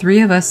course, the three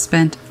of us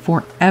spent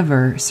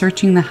forever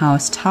searching the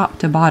house top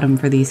to bottom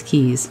for these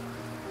keys.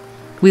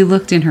 We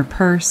looked in her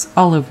purse,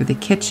 all over the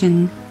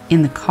kitchen,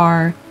 in the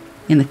car,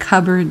 in the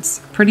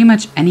cupboards, pretty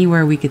much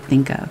anywhere we could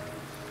think of.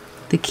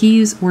 The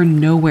keys were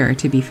nowhere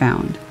to be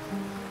found.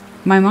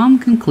 My mom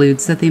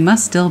concludes that they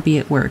must still be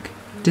at work,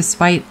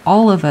 despite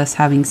all of us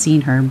having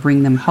seen her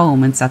bring them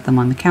home and set them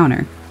on the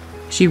counter.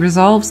 She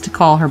resolves to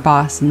call her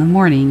boss in the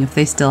morning if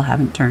they still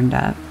haven't turned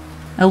up.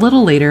 A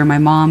little later, my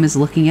mom is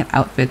looking at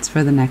outfits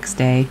for the next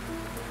day,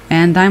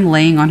 and I'm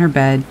laying on her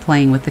bed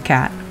playing with the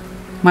cat.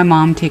 My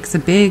mom takes a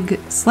big,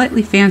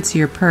 slightly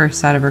fancier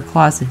purse out of her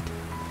closet,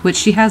 which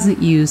she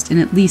hasn't used in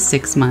at least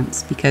 6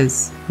 months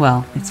because,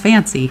 well, it's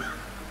fancy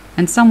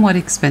and somewhat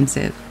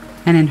expensive,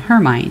 and in her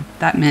mind,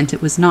 that meant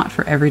it was not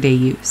for everyday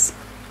use.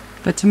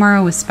 But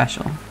tomorrow was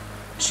special.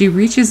 She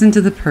reaches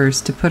into the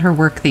purse to put her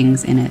work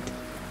things in it,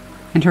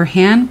 and her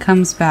hand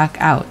comes back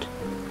out,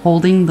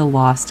 holding the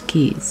lost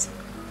keys.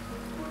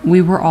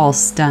 We were all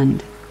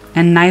stunned,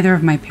 and neither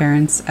of my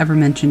parents ever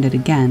mentioned it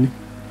again,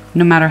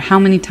 no matter how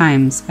many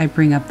times I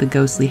bring up the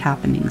ghostly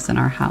happenings in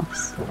our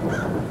house.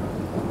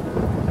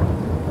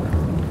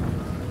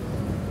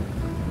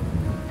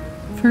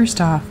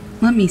 First off,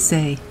 let me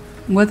say,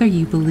 whether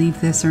you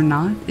believe this or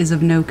not is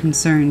of no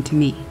concern to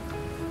me,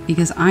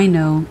 because I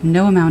know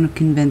no amount of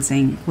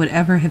convincing would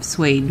ever have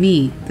swayed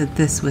me that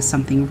this was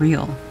something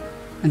real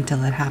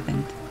until it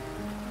happened.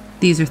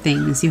 These are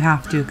things you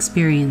have to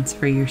experience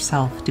for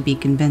yourself to be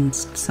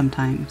convinced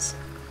sometimes.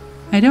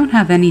 I don't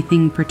have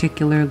anything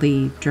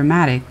particularly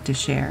dramatic to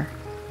share.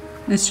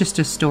 It's just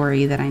a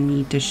story that I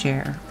need to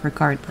share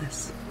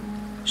regardless.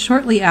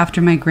 Shortly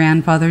after my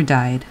grandfather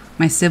died,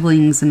 my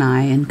siblings and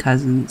I and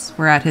cousins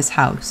were at his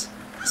house,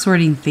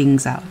 sorting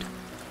things out.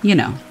 You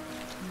know,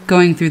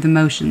 going through the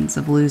motions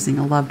of losing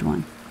a loved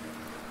one.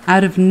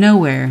 Out of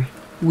nowhere,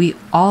 we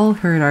all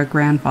heard our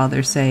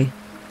grandfather say,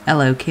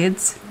 "Hello,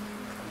 kids."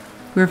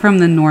 We're from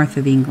the north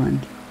of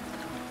England.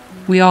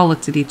 We all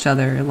looked at each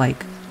other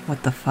like,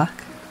 what the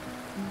fuck?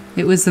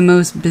 It was the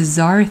most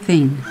bizarre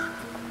thing.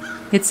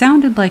 It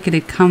sounded like it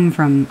had come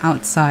from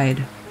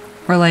outside,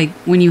 or like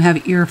when you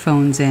have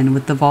earphones in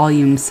with the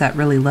volume set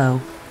really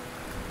low.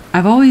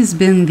 I've always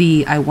been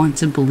the I want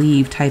to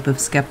believe type of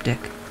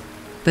skeptic,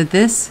 but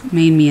this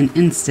made me an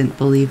instant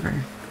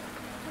believer.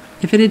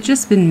 If it had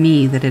just been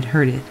me that had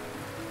heard it,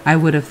 I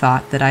would have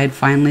thought that I had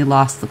finally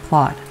lost the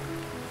plot,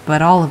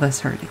 but all of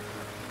us heard it.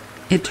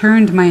 It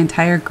turned my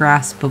entire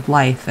grasp of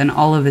life and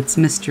all of its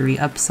mystery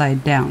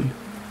upside down.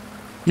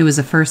 It was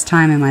the first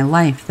time in my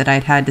life that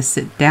I'd had to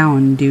sit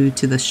down due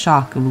to the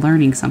shock of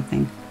learning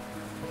something.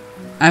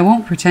 I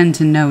won't pretend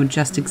to know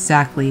just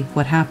exactly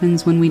what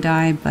happens when we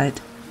die, but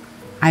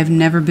I've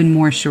never been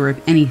more sure of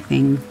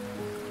anything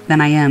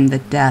than I am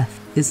that death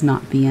is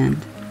not the end.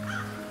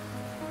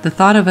 The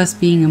thought of us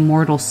being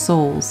immortal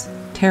souls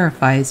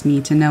terrifies me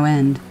to no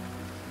end,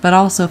 but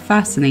also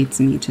fascinates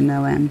me to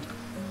no end.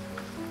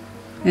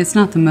 It's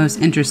not the most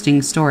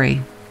interesting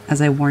story,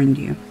 as I warned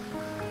you,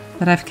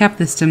 but I've kept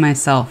this to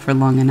myself for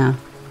long enough,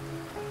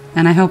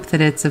 and I hope that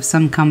it's of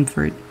some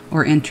comfort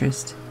or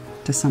interest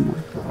to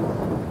someone.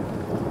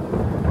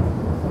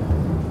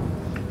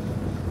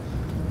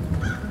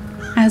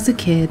 As a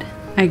kid,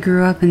 I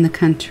grew up in the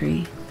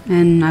country,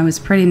 and I was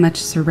pretty much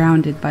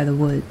surrounded by the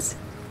woods.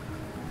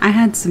 I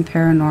had some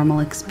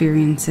paranormal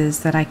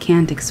experiences that I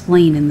can't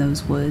explain in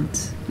those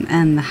woods,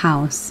 and the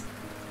house.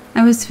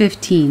 I was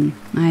 15.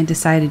 I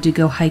decided to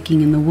go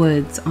hiking in the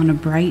woods on a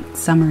bright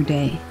summer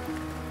day.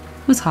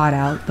 It was hot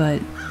out, but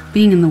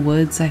being in the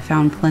woods, I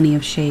found plenty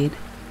of shade.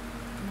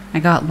 I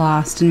got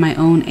lost in my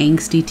own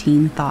angsty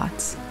teen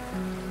thoughts.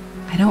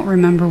 I don't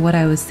remember what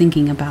I was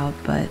thinking about,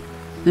 but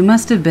It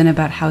must have been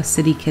about how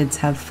city kids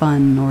have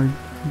fun, or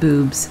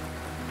boobs.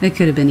 It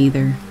could have been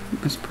either.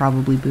 It was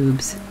probably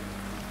boobs.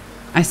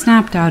 I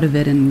snapped out of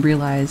it and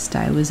realized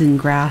I was in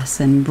grass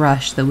and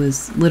brush that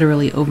was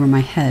literally over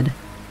my head,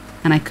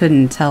 and I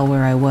couldn't tell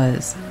where I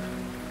was.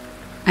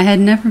 I had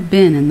never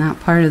been in that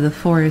part of the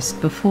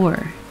forest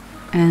before,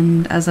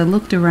 and as I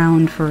looked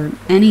around for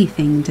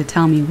anything to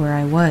tell me where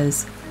I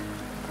was,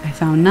 I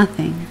found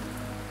nothing.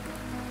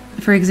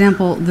 For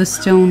example, the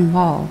stone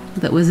wall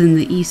that was in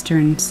the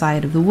eastern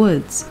side of the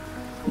woods,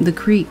 the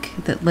creek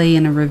that lay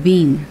in a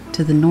ravine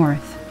to the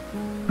north,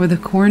 or the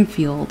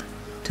cornfield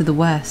to the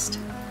west.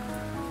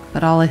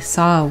 But all I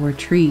saw were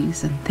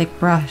trees and thick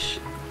brush.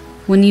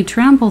 When you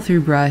trample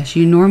through brush,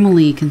 you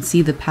normally can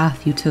see the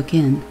path you took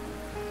in.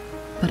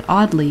 But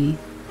oddly,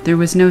 there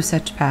was no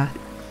such path.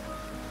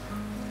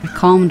 I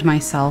calmed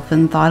myself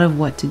and thought of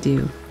what to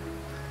do.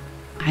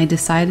 I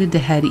decided to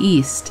head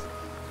east,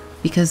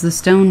 because the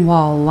stone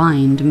wall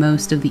lined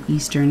most of the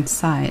eastern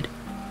side.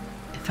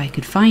 If I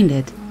could find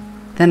it,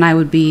 then I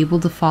would be able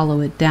to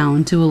follow it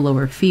down to a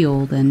lower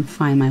field and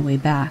find my way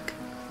back.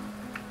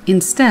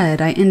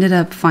 Instead, I ended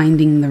up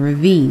finding the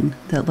ravine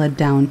that led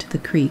down to the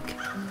creek.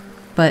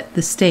 But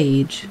the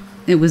stage,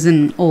 it was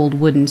an old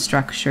wooden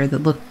structure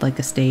that looked like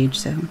a stage,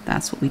 so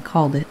that's what we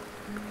called it,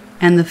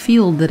 and the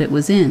field that it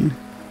was in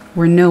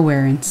were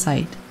nowhere in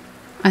sight.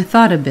 I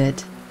thought a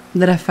bit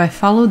that if I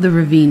followed the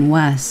ravine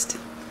west,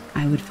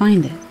 I would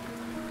find it.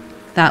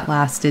 That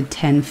lasted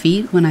 10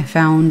 feet when I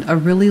found a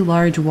really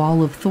large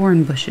wall of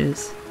thorn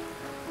bushes.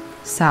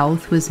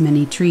 South was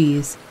many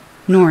trees.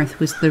 North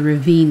was the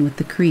ravine with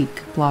the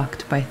creek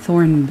blocked by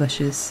thorn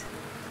bushes.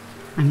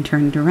 I'm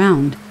turned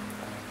around.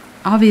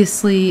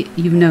 Obviously,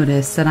 you've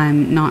noticed that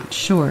I'm not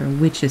sure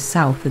which is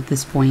south at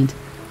this point,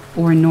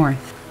 or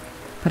north,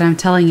 but I'm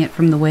telling it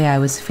from the way I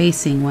was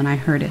facing when I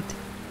heard it.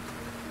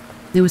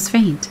 It was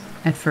faint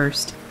at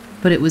first,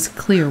 but it was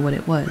clear what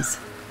it was.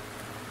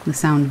 The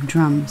sound of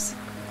drums,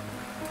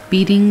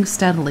 beating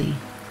steadily,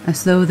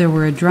 as though there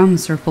were a drum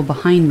circle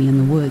behind me in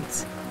the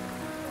woods.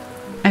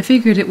 I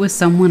figured it was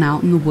someone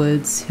out in the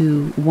woods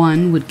who,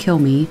 1, would kill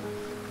me,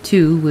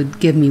 2, would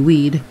give me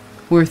weed,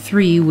 or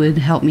 3, would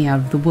help me out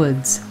of the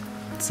woods.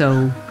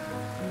 So,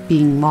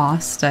 being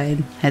lost, I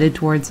headed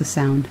towards the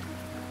sound.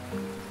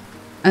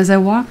 As I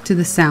walked to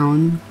the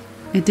sound,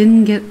 it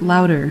didn't get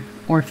louder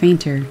or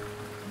fainter.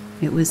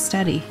 It was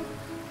steady.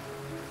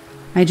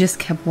 I just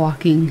kept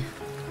walking.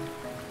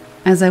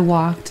 As I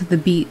walked, the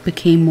beat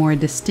became more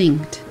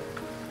distinct.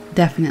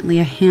 Definitely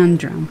a hand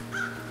drum,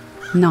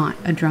 not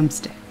a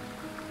drumstick.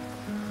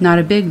 Not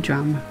a big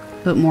drum,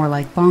 but more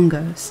like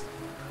bongos.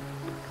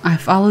 I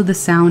followed the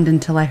sound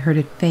until I heard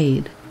it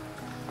fade,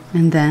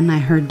 and then I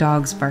heard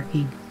dogs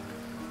barking.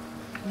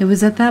 It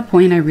was at that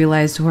point I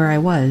realized where I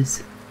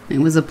was. It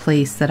was a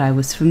place that I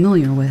was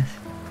familiar with.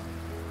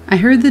 I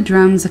heard the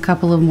drums a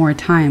couple of more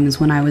times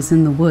when I was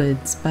in the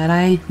woods, but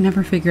I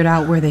never figured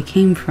out where they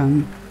came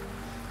from.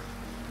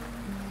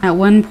 At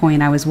one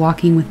point I was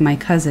walking with my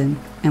cousin,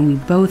 and we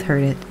both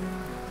heard it.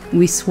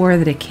 We swore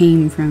that it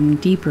came from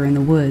deeper in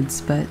the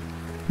woods, but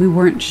we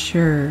weren't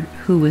sure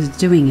who was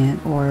doing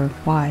it or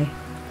why.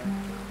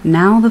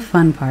 Now the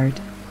fun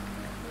part.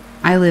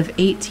 I live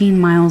 18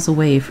 miles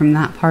away from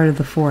that part of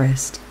the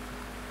forest,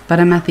 but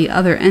I'm at the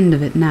other end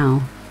of it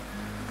now.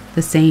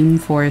 The same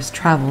forest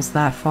travels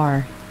that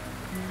far.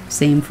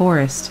 Same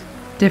forest,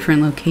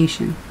 different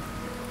location.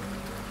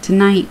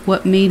 Tonight,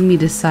 what made me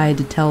decide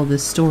to tell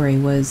this story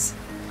was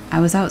I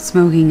was out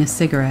smoking a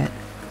cigarette.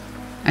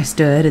 I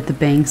stood at the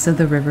banks of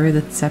the river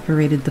that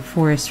separated the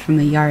forest from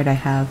the yard I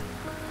have,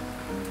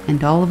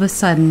 and all of a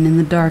sudden in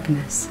the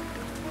darkness,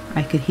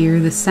 I could hear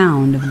the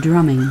sound of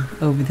drumming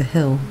over the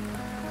hill.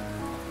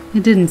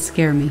 It didn't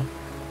scare me.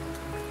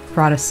 It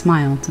brought a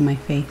smile to my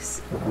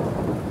face.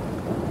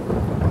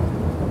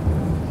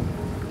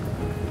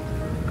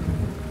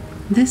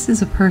 This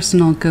is a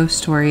personal ghost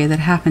story that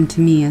happened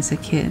to me as a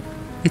kid.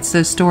 It's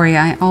the story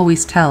I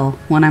always tell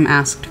when I'm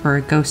asked for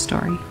a ghost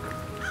story.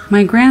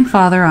 My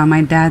grandfather on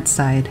my dad's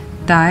side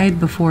died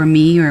before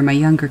me or my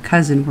younger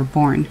cousin were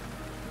born.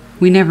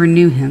 We never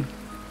knew him,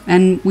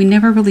 and we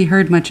never really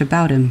heard much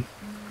about him,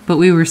 but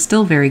we were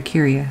still very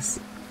curious.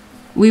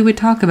 We would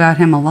talk about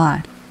him a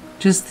lot,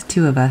 just the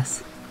two of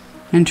us,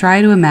 and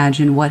try to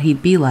imagine what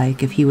he'd be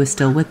like if he was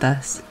still with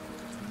us.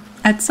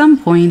 At some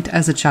point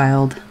as a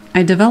child,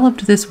 I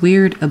developed this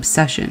weird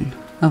obsession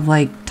of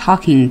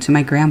talking to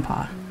my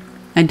grandpa.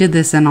 I did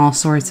this in all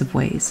sorts of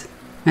ways,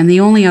 and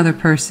the only other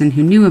person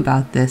who knew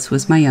about this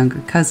was my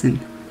younger cousin.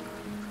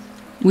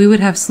 We would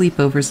have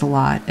sleepovers a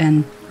lot,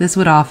 and this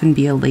would often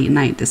be a late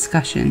night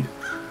discussion.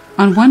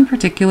 On one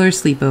particular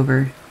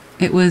sleepover,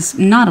 it was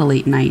not a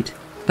late night,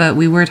 but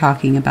we were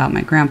talking about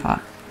my grandpa.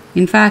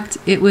 In fact,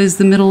 it was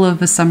the middle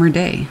of a summer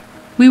day.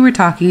 We were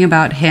talking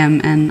about him,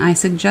 and I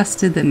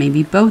suggested that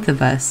maybe both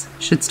of us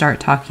should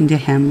start talking to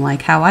him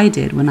like how I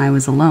did when I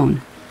was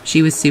alone.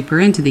 She was super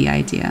into the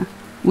idea.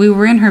 We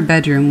were in her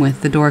bedroom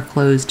with the door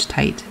closed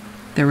tight.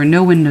 There were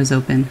no windows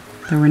open.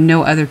 There were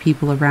no other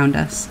people around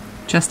us.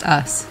 Just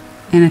us,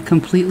 in a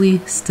completely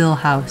still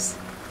house.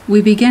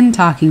 We began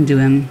talking to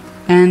him,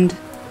 and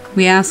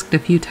we asked a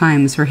few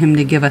times for him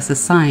to give us a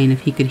sign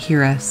if he could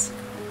hear us.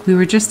 We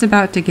were just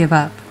about to give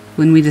up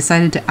when we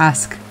decided to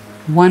ask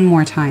one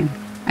more time.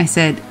 I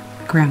said,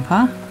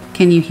 "Grandpa,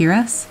 can you hear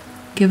us?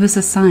 Give us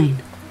a sign."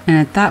 And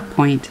at that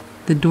point,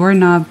 the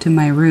doorknob to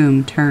my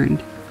room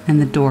turned and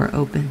the door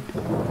opened.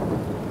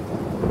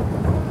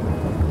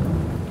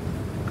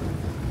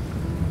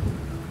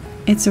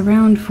 It's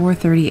around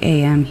 4:30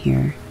 a.m.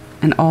 here,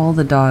 and all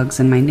the dogs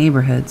in my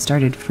neighborhood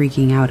started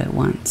freaking out at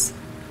once.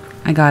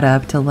 I got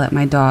up to let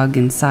my dog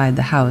inside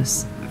the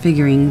house,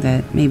 figuring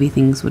that maybe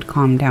things would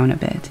calm down a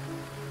bit.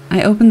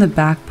 I opened the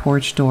back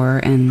porch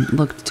door and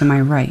looked to my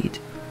right,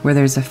 where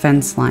there's a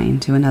fence line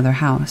to another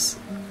house.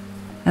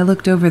 I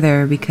looked over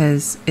there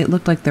because it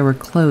looked like there were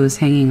clothes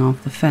hanging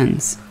off the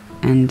fence,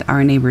 and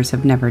our neighbors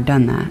have never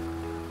done that,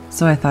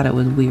 so I thought it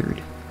was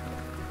weird.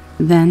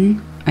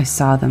 Then I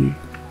saw them.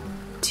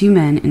 2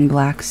 men in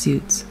black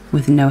suits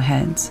with no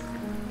heads.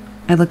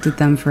 I looked at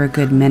them for a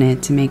good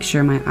minute to make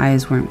sure my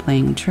eyes weren't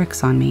playing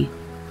tricks on me.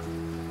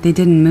 They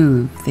didn't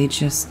move, they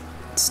just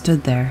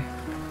stood there.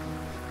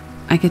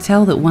 I could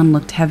tell that one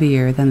looked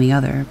heavier than the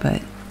other,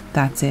 but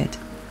that's it.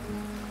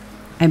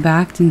 I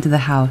backed into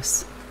the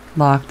house,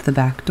 locked the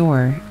back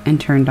door, and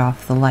turned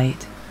off the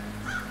light.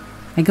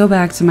 I go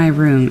back to my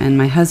room, and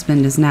my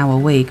husband is now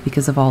awake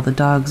because of all the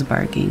dogs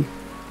barking.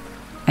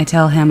 I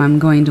tell him I'm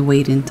going to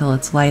wait until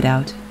it's light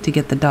out to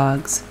get the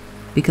dogs,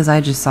 because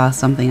I just saw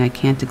something I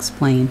can't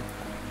explain.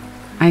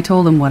 I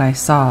told him what I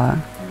saw,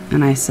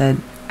 and I said,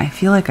 I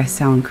feel like I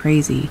sound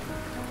crazy,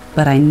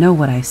 but I know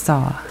what I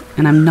saw,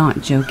 and I'm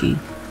not joking.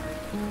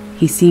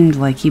 He seemed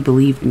like he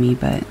believed me,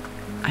 but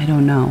I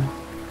don't know.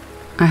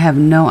 I have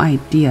no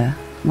idea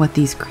what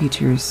these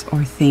creatures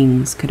or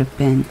things could have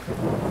been.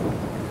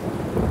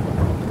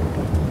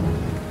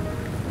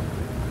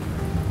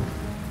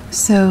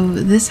 So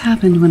this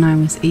happened when I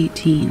was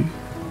 18.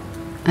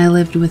 I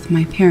lived with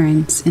my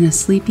parents in a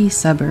sleepy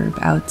suburb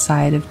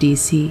outside of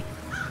DC.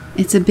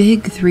 It's a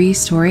big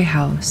 3-story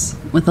house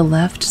with a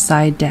left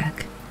side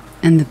deck,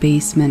 and the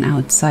basement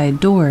outside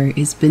door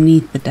is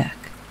beneath the deck.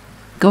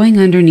 Going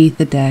underneath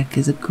the deck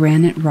is a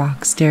granite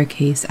rock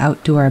staircase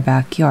out to our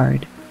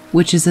backyard,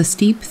 which is a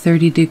steep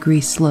 30-degree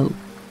slope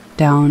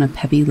down a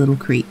peppy little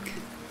creek.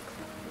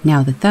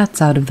 Now that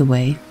that's out of the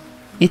way,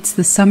 it's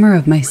the summer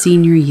of my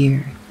senior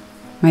year.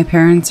 My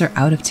parents are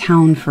out of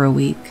town for a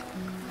week.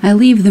 I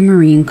leave the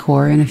Marine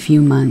Corps in a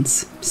few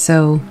months,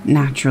 so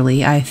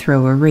naturally I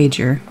throw a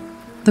rager.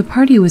 The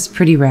party was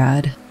pretty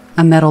rad.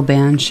 A metal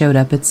band showed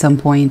up at some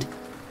point.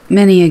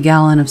 Many a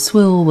gallon of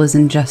swill was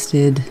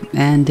ingested,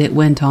 and it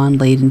went on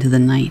late into the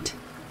night.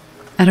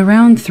 At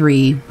around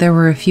 3, there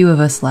were a few of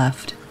us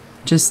left,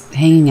 just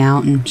hanging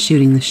out and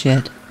shooting the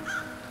shit.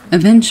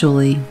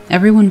 Eventually,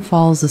 everyone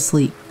falls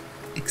asleep,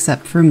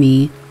 except for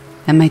me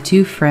and my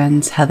 2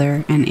 friends,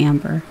 Heather and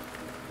Amber.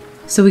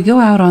 So we go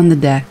out on the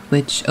deck,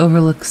 which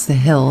overlooks the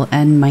hill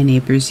and my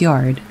neighbor's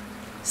yard,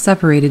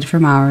 separated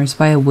from ours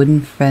by a wooden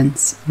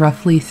fence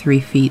roughly 3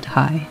 feet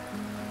high.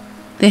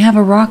 They have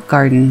a rock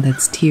garden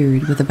that's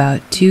tiered with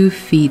about 2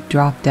 feet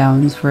drop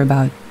downs for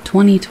about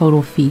 20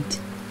 total feet,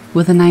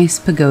 with a nice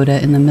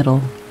pagoda in the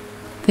middle.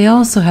 They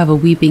also have a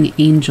weeping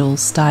angel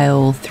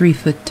style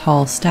 3-foot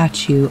tall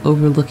statue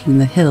overlooking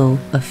the hill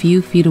a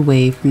few feet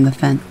away from the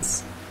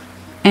fence.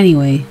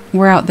 Anyway,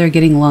 we're out there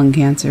getting lung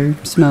cancer,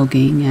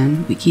 smoking,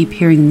 and we keep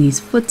hearing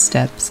these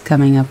footsteps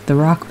coming up the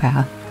rock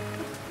path.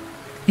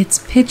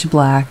 It's pitch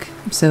black,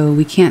 so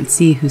we can't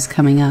see who's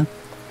coming up,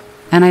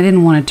 and I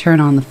didn't want to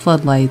turn on the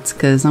floodlights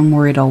because I'm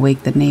worried I'll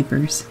wake the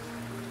neighbors.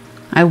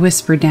 I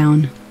whisper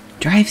down,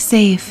 "Drive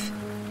safe,"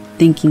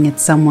 thinking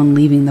it's someone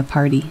leaving the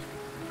party.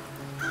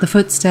 The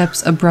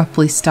footsteps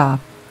abruptly stop,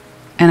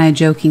 and I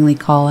jokingly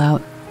call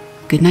out,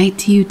 "Good night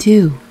to you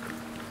too."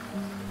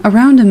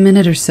 Around a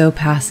minute or so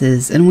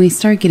passes, and we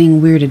start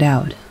getting weirded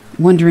out,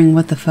 wondering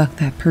what the fuck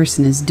that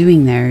person is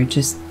doing there,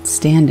 just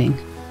standing.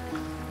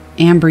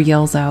 Amber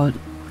yells out,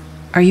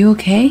 "Are you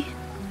okay?"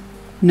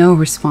 No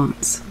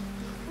response.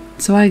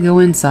 So I go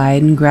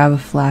inside and grab a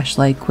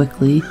flashlight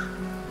quickly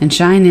and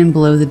shine in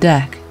below the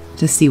deck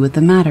to see what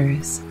the matter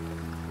is.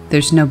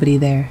 There's nobody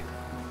there.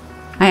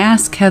 I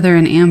asked Heather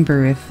and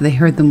Amber if they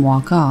heard them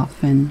walk off,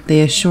 and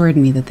they assured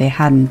me that they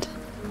hadn't.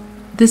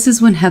 This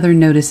is when Heather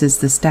notices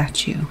the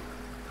statue.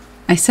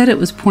 I said it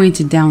was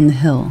pointed down the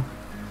hill.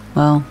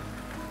 Well,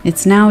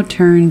 it's now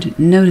turned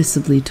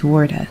noticeably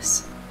toward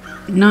us.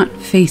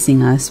 Not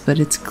facing us, but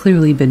it's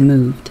clearly been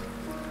moved.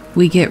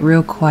 We get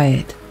real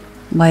quiet,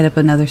 light up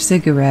another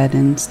cigarette,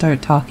 and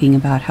start talking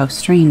about how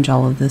strange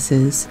all of this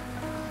is.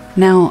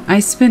 Now, I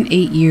spent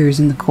 8 years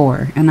in the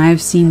Corps, and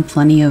I've seen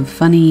plenty of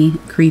funny,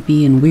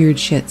 creepy, and weird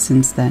shit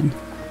since then.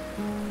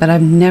 But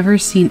I've never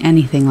seen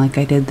anything like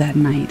I did that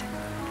night.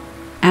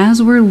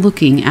 As we're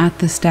looking at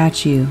the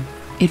statue,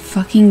 it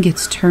fucking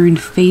gets turned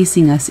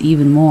facing us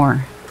even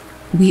more.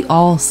 We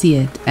all see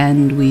it,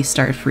 and we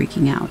start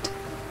freaking out.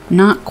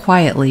 Not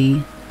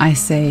quietly, I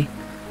say,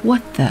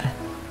 "What the?"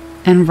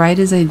 And right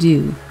as I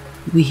do,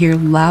 we hear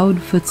loud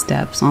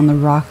footsteps on the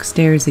rock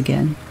stairs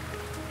again.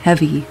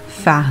 heavy,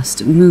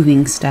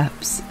 fast-moving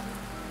steps.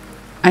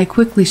 I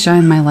quickly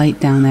shine my light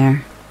down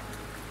there.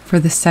 For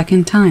the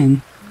second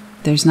time,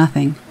 there's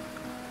nothing.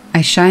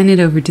 I shine it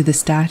over to the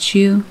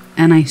statue,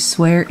 and I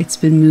swear it's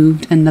been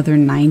moved another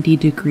 90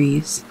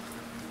 degrees.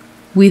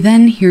 We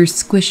then hear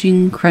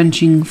squishing,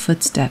 crunching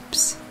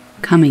footsteps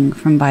coming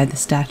from by the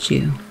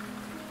statue.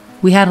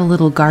 We had a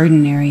little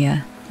garden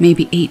area,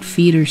 maybe 8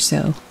 feet or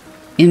so,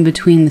 in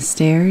between the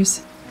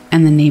stairs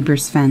and the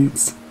neighbor's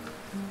fence.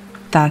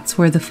 That's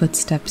where the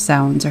footstep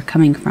sounds are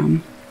coming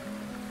from.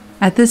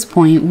 At this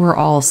point, we're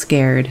all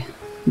scared,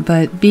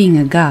 but being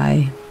a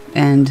guy,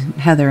 and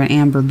Heather and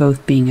Amber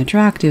both being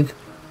attractive,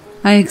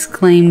 I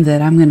exclaim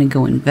that I'm gonna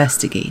go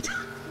investigate,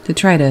 to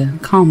try to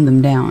calm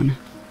them down.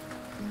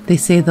 They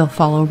say they'll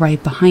follow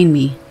right behind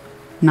me,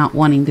 not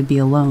wanting to be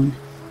alone.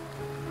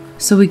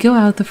 So we go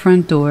out the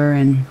front door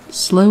and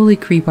slowly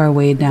creep our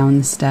way down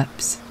the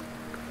steps.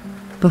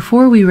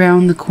 Before we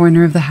round the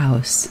corner of the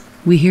house,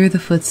 we hear the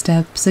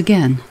footsteps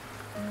again,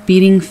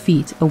 beating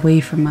feet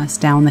away from us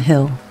down the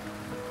hill.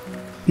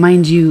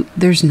 Mind you,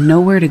 there's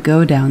nowhere to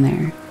go down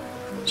there,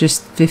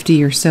 just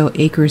 50 or so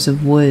acres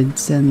of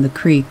woods and the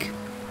creek,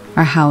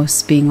 our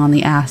house being on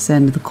the ass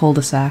end of the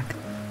cul-de-sac.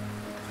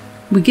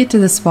 We get to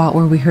the spot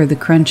where we heard the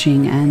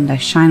crunching and I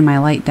shine my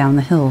light down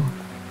the hill.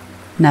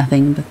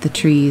 Nothing but the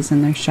trees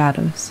and their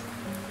shadows.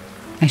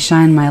 I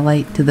shine my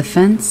light to the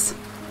fence,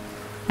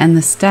 and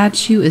the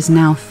statue is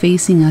now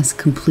facing us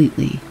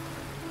completely.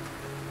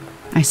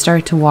 I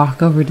start to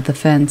walk over to the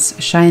fence,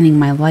 shining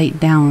my light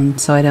down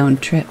so I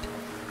don't trip.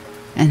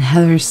 And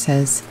Heather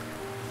says,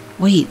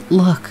 "Wait,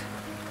 look."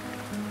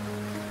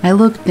 I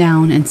look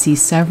down and see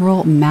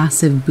several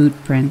massive boot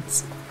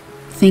prints.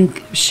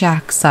 Think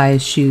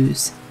shack-sized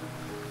shoes.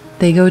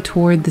 They go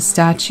toward the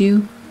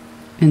statue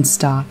and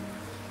stop.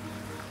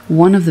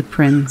 One of the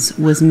prints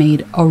was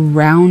made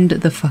around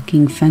the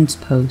fucking fence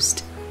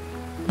post,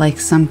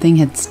 like something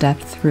had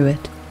stepped through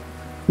it.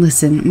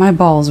 Listen, my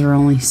balls are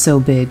only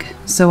so big,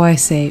 so I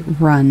say,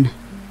 run,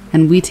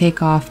 and we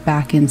take off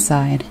back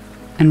inside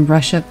and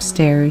rush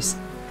upstairs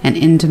and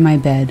into my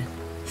bed,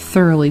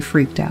 thoroughly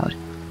freaked out.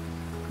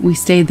 We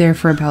stayed there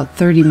for about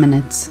 30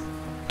 minutes,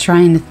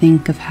 trying to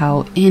think of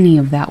how any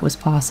of that was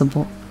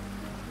possible.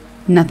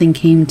 Nothing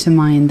came to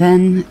mind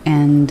then,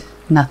 and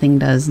nothing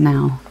does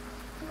now.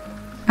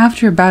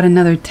 After about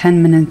another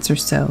 10 minutes or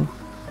so,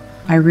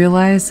 I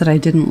realized that I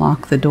didn't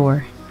lock the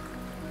door.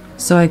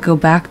 So I go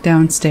back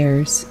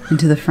downstairs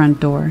into the front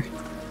door.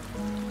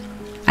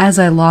 As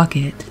I lock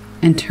it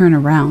and turn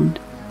around,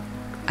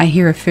 I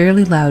hear a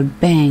fairly loud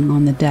bang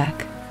on the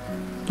deck,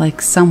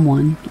 like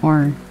someone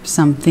or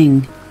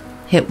something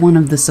hit one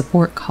of the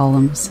support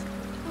columns.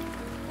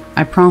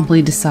 I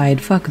promptly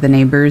decide fuck the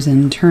neighbors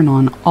and turn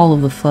on all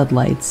of the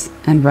floodlights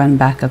and run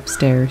back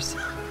upstairs.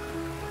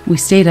 We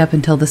stayed up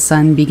until the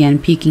sun began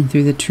peeking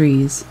through the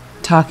trees,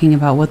 talking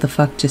about what the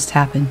fuck just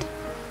happened.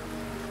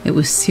 It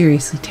was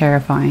seriously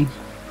terrifying.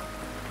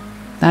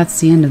 That's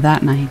the end of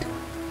that night.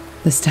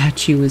 The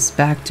statue was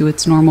back to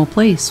its normal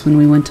place when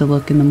we went to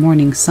look in the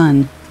morning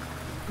sun,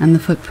 and the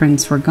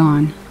footprints were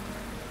gone.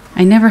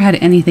 I never had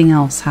anything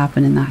else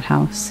happen in that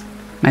house.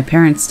 My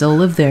parents still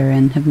live there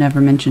and have never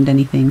mentioned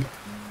anything.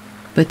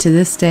 But to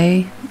this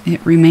day,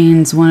 it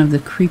remains one of the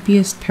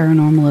creepiest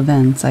paranormal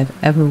events I've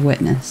ever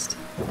witnessed.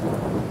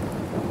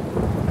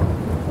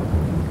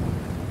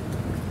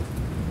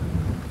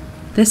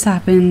 This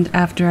happened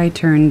after I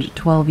turned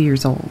 12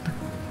 years old.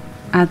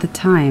 At the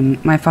time,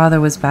 my father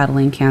was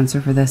battling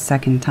cancer for the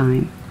second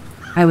time.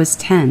 I was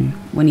 10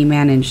 when he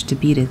managed to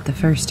beat it the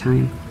first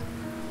time.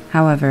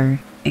 However,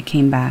 it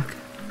came back.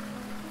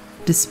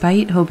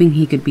 Despite hoping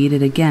he could beat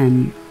it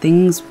again,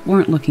 things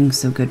weren't looking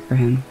so good for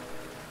him.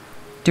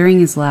 During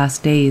his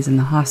last days in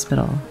the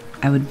hospital,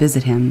 I would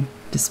visit him,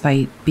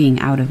 despite being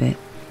out of it.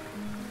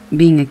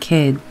 Being a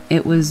kid,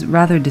 it was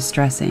rather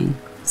distressing,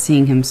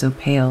 seeing him so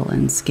pale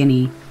and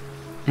skinny,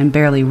 and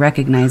barely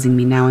recognizing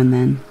me now and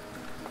then.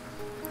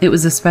 It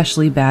was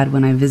especially bad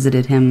when I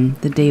visited him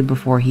the day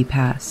before he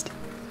passed.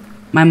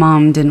 My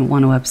mom didn't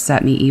want to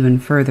upset me even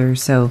further,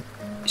 so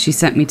she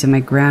sent me to my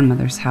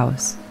grandmother's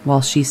house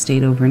while she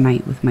stayed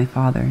overnight with my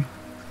father.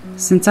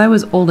 Since I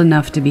was old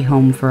enough to be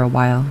home for a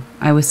while,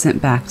 I was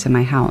sent back to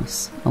my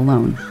house,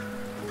 alone.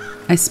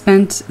 I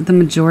spent the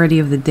majority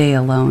of the day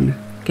alone,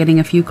 getting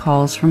a few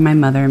calls from my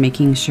mother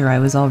making sure I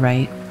was all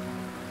right.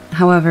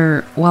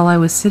 However, while I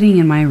was sitting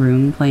in my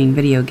room playing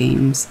video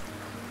games,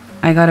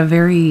 I got a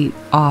very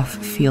off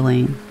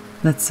feeling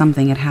that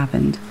something had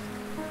happened.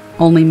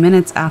 Only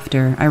minutes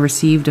after, I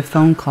received a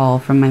phone call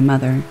from my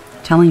mother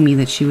telling me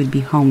that she would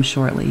be home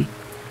shortly.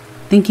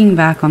 Thinking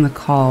back on the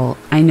call,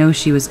 I know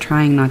she was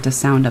trying not to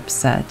sound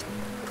upset,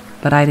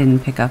 but I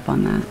didn't pick up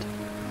on that.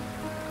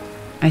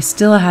 I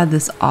still had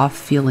this off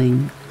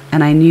feeling,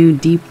 and I knew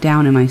deep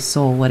down in my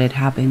soul what had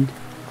happened.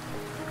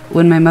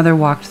 When my mother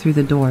walked through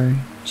the door,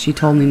 she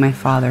told me my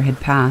father had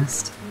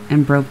passed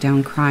and broke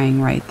down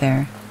crying right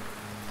there.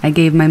 I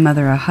gave my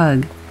mother a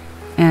hug,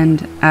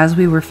 and as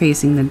we were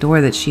facing the door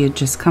that she had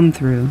just come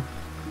through,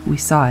 we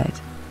saw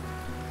it.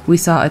 we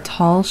saw a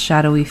tall,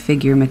 shadowy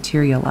figure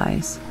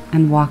materialize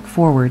and walk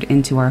forward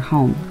into our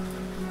home.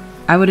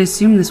 I would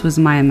assume this was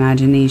my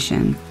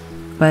imagination,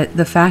 but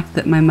the fact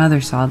that my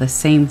mother saw the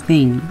same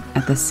thing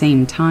at the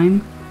same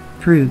time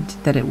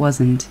proved that it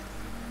wasn't.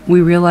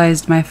 We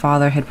realized my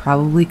father had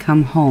probably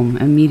come home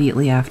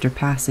immediately after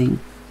passing,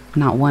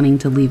 not wanting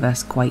to leave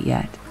us quite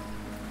yet.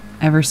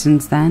 Ever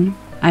since then,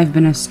 I've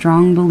been a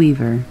strong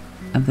believer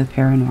of the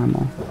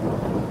paranormal.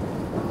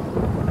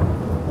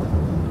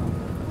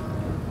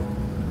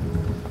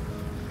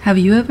 Have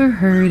you ever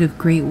heard of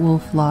Great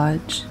Wolf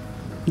Lodge?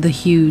 The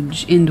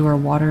huge indoor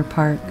water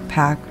park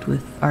packed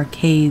with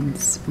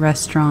arcades,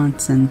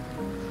 restaurants, and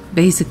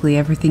basically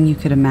everything you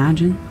could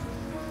imagine?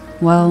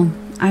 Well,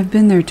 I've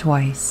been there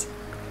twice,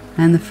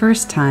 and the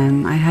first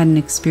time I had an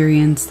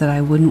experience that I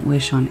wouldn't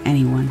wish on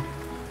anyone.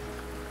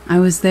 I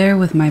was there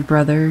with my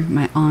brother,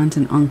 my aunt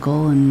and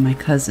uncle, and my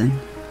cousin.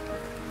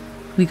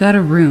 We got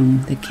a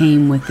room that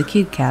came with the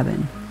kid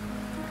cabin.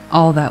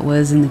 All that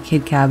was in the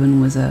kid cabin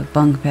was a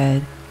bunk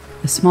bed,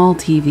 a small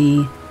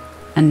TV,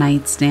 a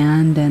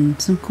nightstand, and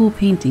some cool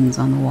paintings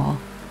on the wall.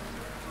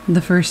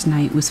 The first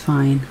night was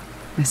fine.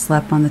 I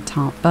slept on the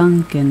top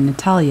bunk, and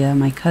Natalia,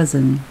 my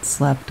cousin,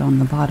 slept on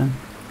the bottom.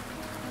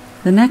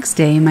 The next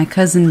day, my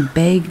cousin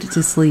begged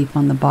to sleep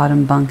on the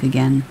bottom bunk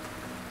again,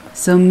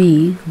 so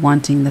me,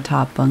 wanting the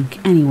top bunk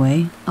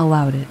anyway,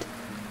 allowed it.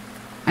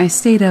 I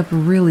stayed up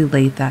really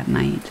late that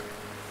night.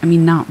 I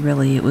mean, not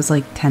really, it was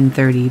like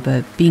 10:30,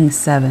 but being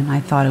 7, I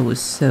thought it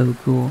was so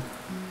cool.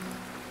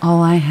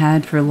 All I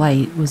had for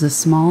light was a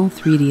small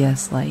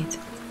 3DS light.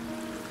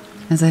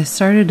 As I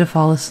started to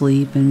fall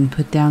asleep and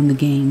put down the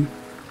game,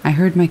 I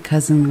heard my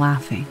cousin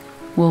laughing.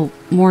 Well,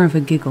 more of a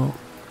giggle.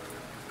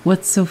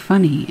 "What's so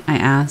funny?" I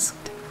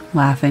asked,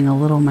 laughing a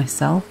little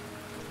myself.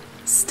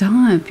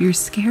 "Stop, you're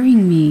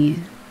scaring me,"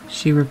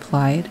 she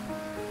replied,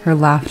 her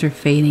laughter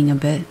fading a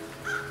bit.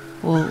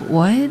 "Well,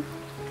 what?"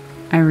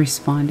 I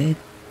responded,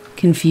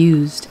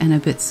 confused and a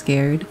bit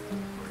scared.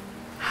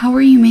 "How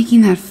are you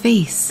making that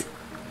face?"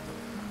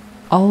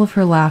 All of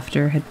her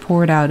laughter had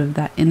poured out of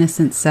that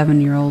innocent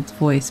 7-year-old's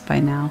voice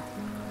by now.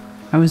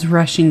 I was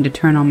rushing to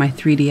turn on my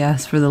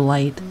 3DS for the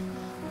light.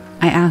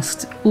 I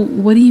asked,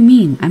 "What do you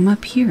mean? I'm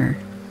up here."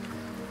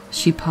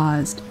 She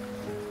paused.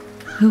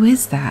 "Who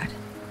is that?"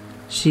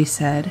 she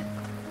said,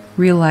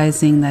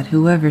 realizing that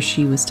whoever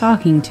she was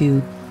talking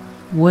to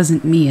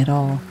wasn't me at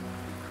all.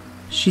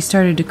 She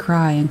started to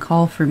cry and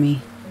call for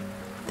me.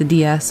 The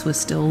DS was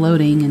still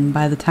loading, and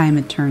by the time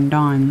it turned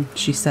on,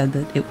 she said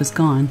that it was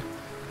gone.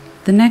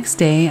 The next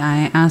day,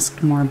 I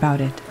asked more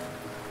about it.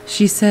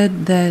 She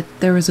said that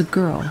there was a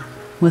girl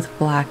with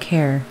black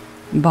hair,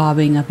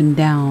 bobbing up and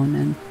down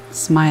and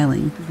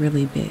smiling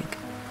really big.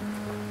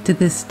 To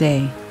this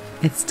day,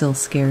 it still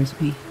scares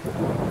me.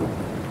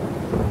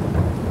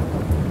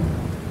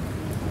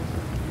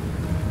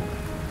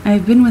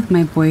 I've been with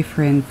my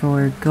boyfriend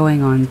for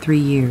going on 3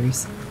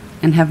 years,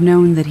 and have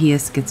known that he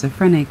is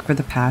schizophrenic for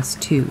the past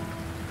 2.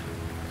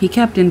 He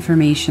kept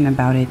information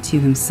about it to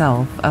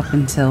himself up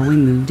until we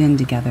moved in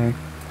together,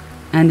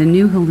 and a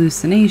new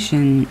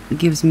hallucination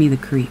gives me the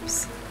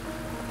creeps.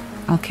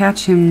 I'll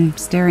catch him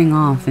staring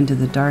off into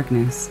the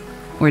darkness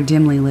or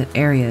dimly lit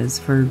areas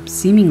for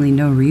seemingly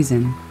no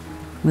reason,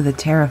 with a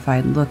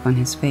terrified look on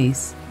his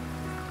face.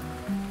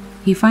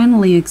 He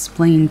finally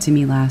explained to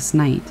me last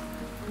night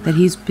that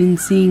he's been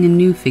seeing a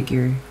new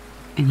figure,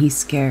 and he's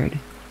scared.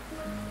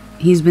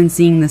 He's been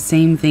seeing the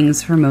same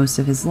things for most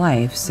of his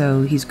life,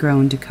 so he's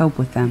grown to cope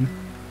with them.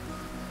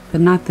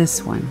 But not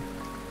this one.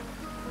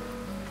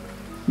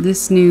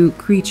 This new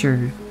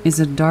creature is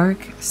a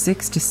dark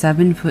 6 to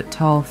 7 foot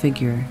tall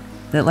figure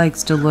that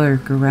likes to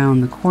lurk around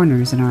the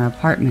corners in our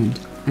apartment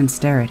and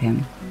stare at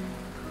him.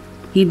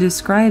 He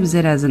describes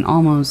it as an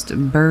almost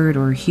bird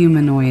or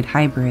humanoid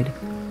hybrid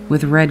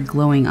with red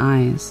glowing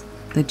eyes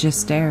that just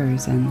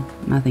stares and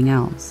nothing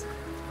else.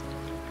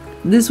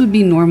 This would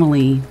be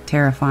normally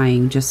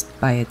terrifying just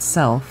by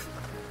itself,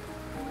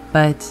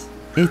 but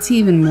it's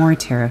even more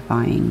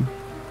terrifying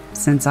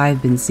since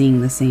I've been seeing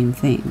the same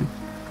thing.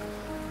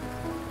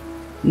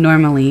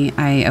 Normally,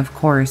 I of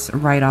course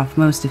write off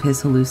most of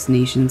his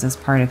hallucinations as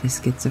part of his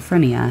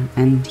schizophrenia,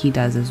 and he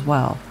does as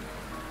well.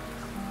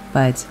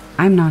 But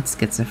I'm not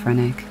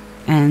schizophrenic,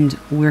 and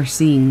we're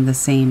seeing the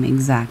same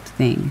exact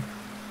thing.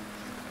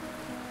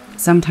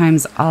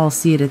 Sometimes I'll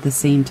see it at the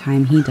same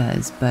time he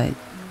does, but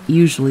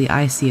usually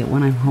I see it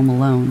when I'm home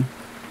alone.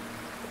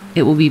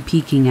 It will be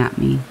peeking at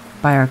me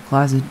by our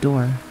closet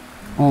door,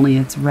 only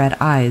its red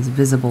eyes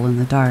visible in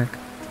the dark.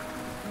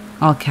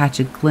 I'll catch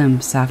a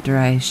glimpse after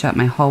I shut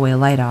my hallway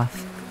light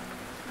off.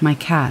 My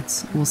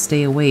cats will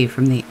stay away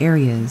from the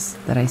areas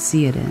that I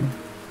see it in.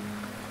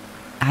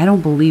 I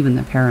don't believe in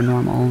the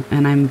paranormal,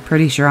 and I'm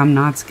pretty sure I'm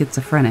not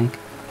schizophrenic.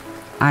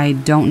 I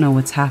don't know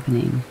what's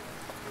happening,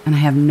 and I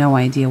have no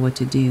idea what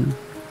to do.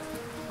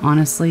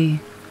 Honestly,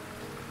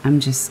 I'm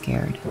just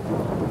scared.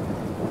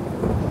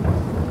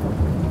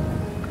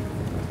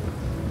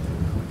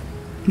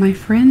 My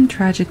friend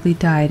tragically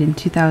died in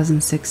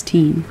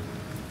 2016,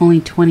 only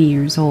 20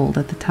 years old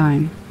at the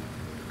time.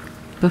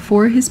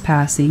 Before his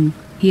passing,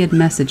 he had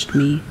messaged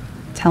me,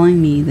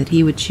 telling me that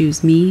he would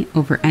choose me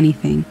over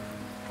anything.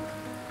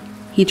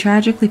 He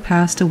tragically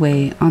passed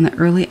away on the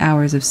early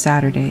hours of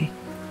Saturday.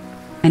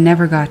 I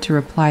never got to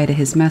reply to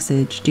his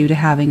message due to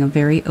having a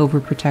very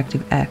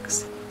overprotective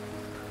ex.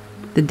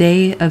 The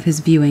day of his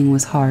viewing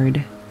was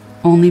hard,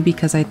 only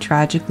because I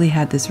tragically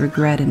had this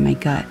regret in my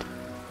gut,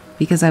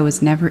 because I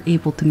was never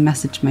able to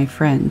message my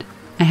friend.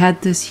 I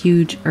had this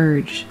huge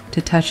urge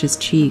to touch his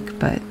cheek,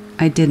 but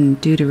I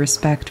didn't due to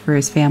respect for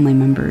his family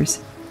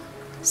members.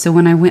 So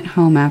when I went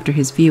home after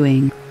his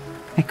viewing,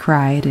 I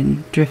cried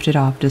and drifted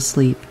off to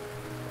sleep.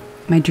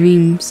 My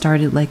dream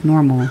started like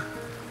normal.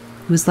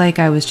 It was like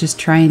I was just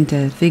trying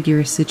to figure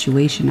a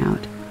situation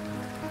out.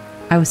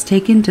 I was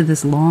taken to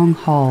this long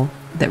hall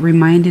that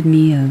reminded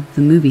me of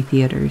the movie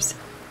theaters.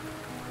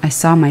 I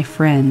saw my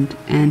friend,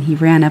 and he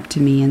ran up to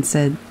me and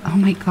said, "Oh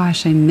my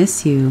gosh, I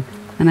miss you,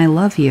 and I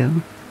love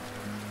you,"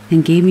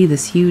 and gave me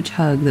this huge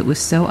hug that was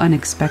so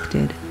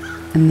unexpected,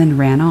 and then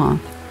ran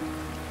off.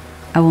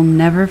 I will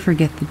never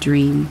forget the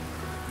dream,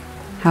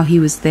 how he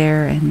was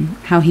there and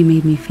how he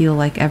made me feel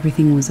like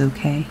everything was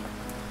okay.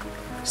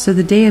 So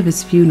the day of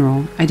his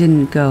funeral, I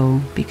didn't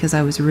go because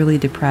I was really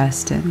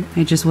depressed and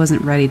I just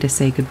wasn't ready to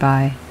say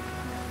goodbye.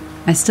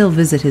 I still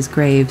visit his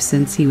grave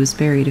since he was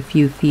buried a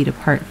few feet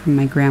apart from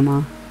my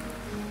grandma.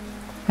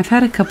 I've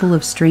had a couple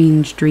of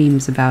strange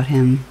dreams about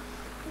him.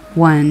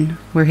 One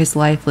where his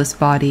lifeless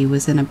body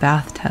was in a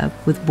bathtub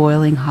with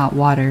boiling hot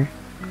water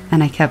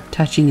and I kept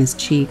touching his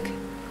cheek.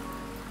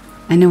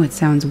 I know it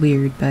sounds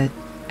weird, but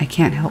I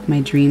can't help my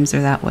dreams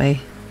are that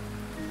way.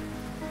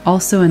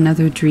 Also,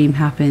 another dream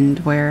happened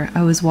where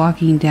I was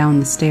walking down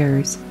the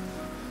stairs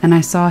and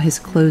I saw his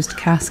closed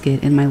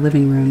casket in my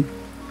living room.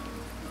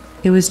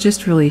 It was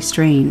just really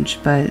strange,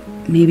 but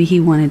maybe he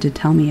wanted to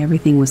tell me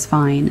everything was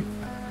fine,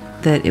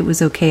 that it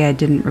was okay I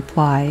didn't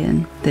reply,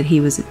 and that he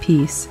was at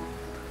peace.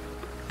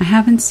 I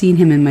haven't seen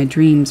him in my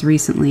dreams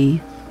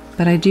recently,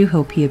 but I do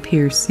hope he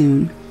appears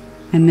soon.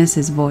 I miss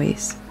his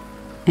voice,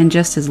 and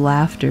just his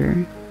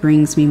laughter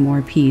brings me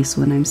more peace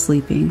when I'm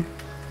sleeping.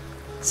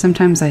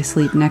 Sometimes I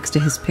sleep next to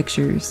his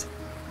pictures.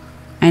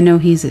 I know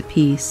he's at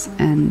peace,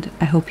 and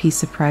I hope he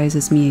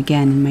surprises me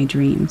again in my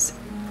dreams.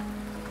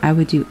 I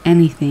would do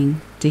anything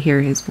to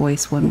hear his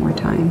voice one more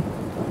time.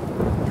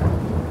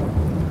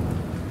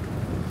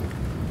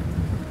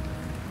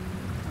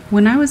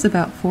 When I was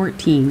about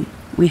 14,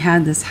 we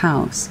had this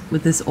house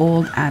with this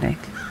old attic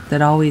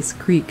that always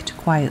creaked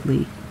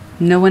quietly.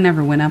 No one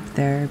ever went up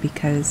there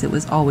because it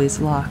was always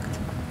locked.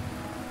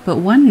 But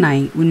one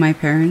night when my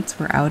parents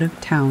were out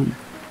of town,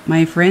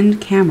 my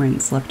friend Cameron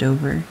slept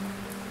over.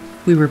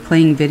 We were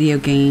playing video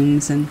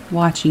games and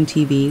watching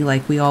TV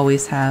like we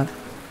always have.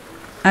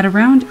 At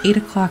around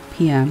 8:00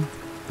 p.m.,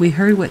 we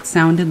heard what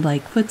sounded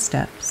like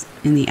footsteps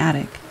in the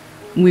attic.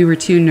 We were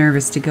too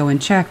nervous to go and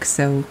check,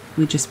 so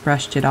we just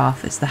brushed it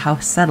off as the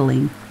house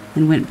settling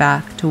and went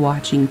back to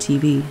watching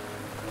TV.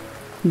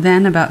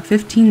 Then, about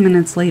 15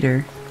 minutes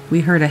later,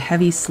 we heard a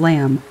heavy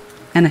slam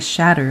and a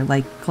shatter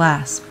like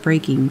glass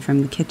breaking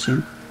from the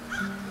kitchen.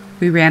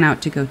 We ran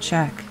out to go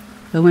check,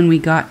 but when we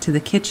got to the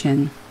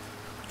kitchen,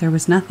 there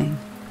was nothing.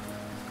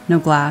 No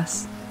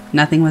glass,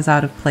 nothing was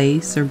out of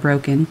place or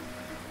broken.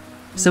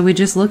 So we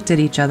just looked at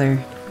each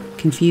other,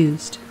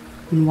 confused,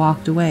 and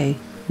walked away,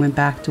 went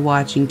back to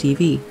watching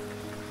TV.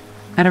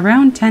 At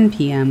around 10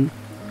 p.m.,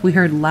 we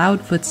heard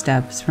loud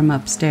footsteps from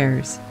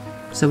upstairs,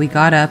 so we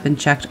got up and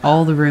checked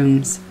all the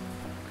rooms.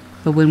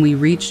 But when we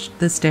reached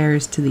the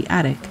stairs to the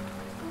attic,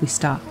 we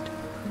stopped.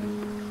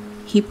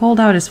 He pulled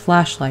out his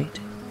flashlight,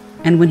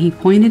 and when he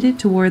pointed it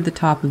toward the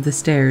top of the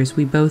stairs,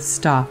 we both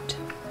stopped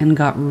and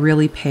got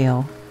really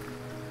pale,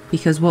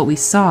 because what we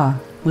saw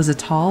was a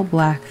tall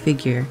black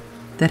figure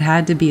that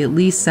had to be at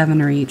least 7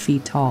 or 8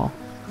 feet tall.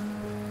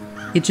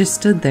 It just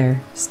stood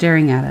there,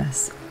 staring at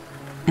us,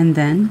 and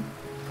then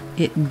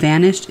it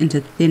vanished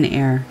into thin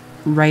air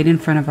right in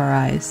front of our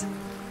eyes.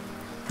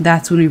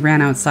 That's when we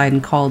ran outside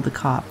and called the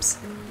cops.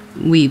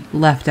 We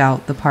left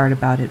out the part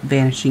about it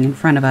vanishing in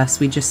front of us.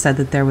 We just said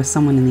that there was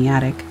someone in the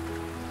attic.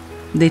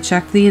 They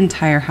checked the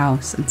entire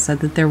house and said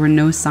that there were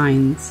no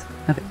signs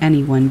of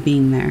anyone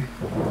being there.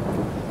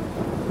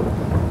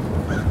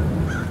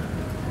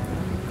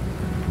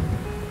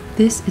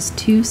 This is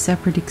 2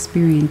 separate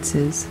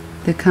experiences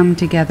that come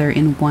together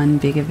in one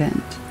big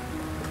event.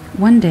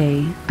 One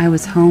day, I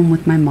was home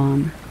with my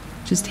mom,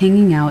 just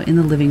hanging out in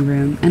the living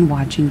room and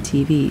watching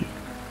TV.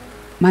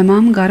 My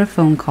mom got a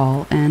phone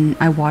call and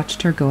I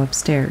watched her go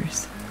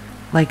upstairs.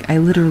 Like, I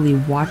literally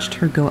watched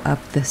her go up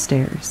the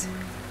stairs.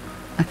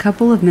 A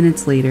couple of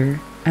minutes later,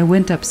 I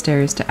went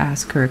upstairs to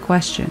ask her a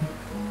question.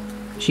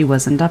 She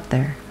wasn't up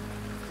there.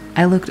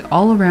 I looked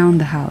all around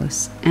the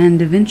house,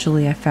 and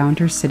eventually I found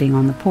her sitting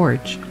on the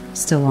porch,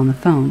 still on the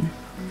phone.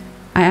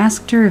 I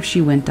asked her if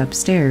she went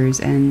upstairs,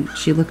 and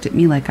she looked at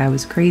me like I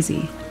was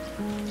crazy.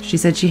 She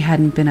said she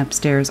hadn't been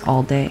upstairs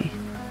all day.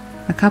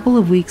 A couple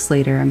of weeks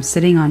later, I'm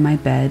sitting on my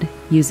bed,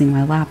 using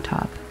my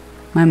laptop.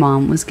 My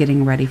mom was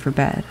getting ready for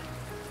bed.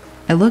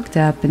 I looked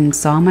up and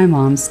saw my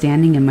mom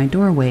standing in my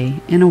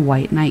doorway in a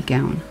white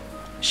nightgown.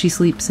 She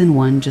sleeps in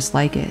one just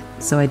like it,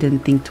 so I didn't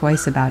think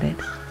twice about it.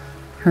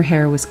 Her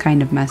hair was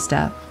kind of messed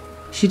up.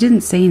 She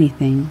didn't say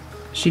anything.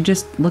 She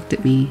just looked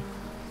at me,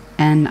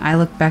 and I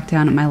looked back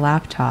down at my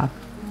laptop.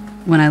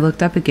 When I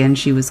looked up again,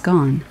 she was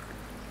gone.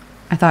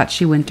 I thought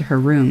she went to her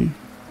room.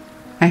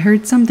 I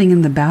heard something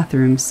in the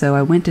bathroom, so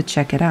I went to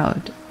check it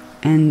out,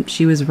 and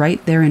she was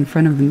right there in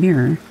front of the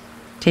mirror,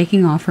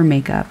 taking off her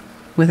makeup,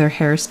 with her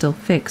hair still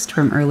fixed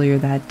from earlier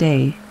that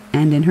day,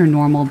 and in her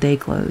normal day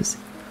clothes,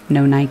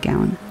 no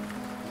nightgown.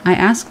 I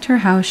asked her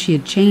how she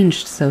had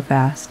changed so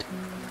fast.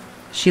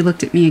 She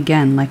looked at me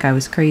again like I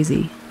was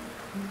crazy.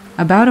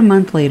 About a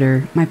month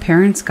later, my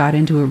parents got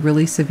into a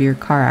really severe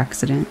car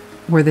accident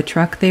where the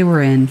truck they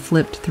were in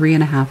flipped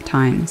 3.5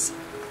 times,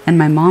 and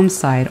my mom's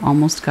side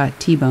almost got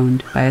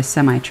T-boned by a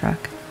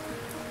semi-truck.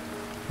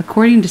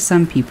 According to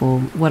some people,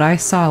 what I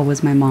saw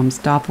was my mom's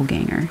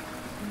doppelganger,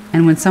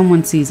 and when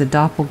someone sees a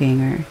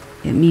doppelganger,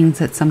 it means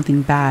that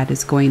something bad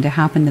is going to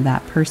happen to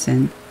that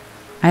person.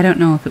 I don't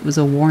know if it was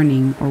a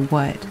warning or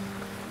what,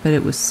 but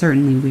it was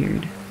certainly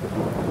weird.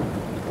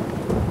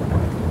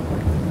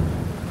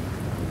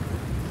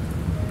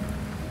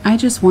 I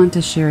just want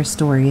to share a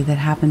story that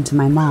happened to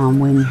my mom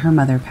when her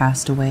mother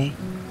passed away.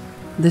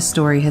 This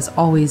story has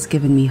always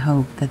given me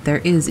hope that there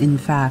is, in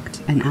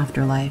fact, an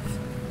afterlife.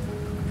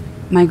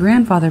 My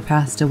grandfather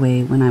passed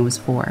away when I was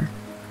 4.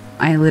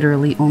 I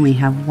literally only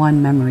have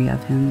one memory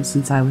of him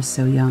since I was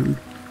so young.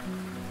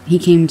 He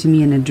came to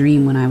me in a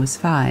dream when I was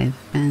 5,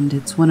 and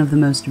it's one of the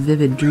most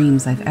vivid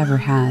dreams I've ever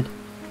had,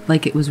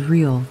 like it was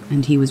real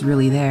and he was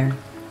really there.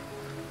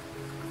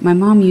 My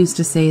mom used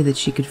to say that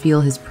she could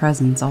feel his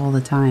presence all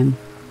the time.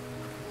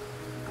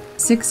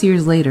 6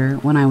 years later,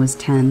 when I was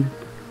 10,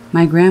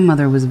 my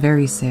grandmother was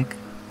very sick.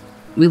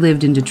 We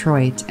lived in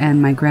Detroit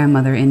and my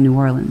grandmother in New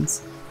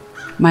Orleans.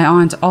 My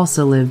aunt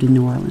also lived in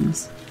New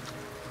Orleans.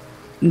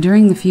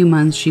 During the few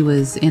months she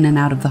was in and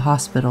out of the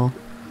hospital,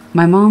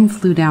 my mom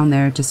flew down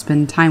there to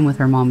spend time with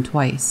her mom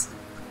twice.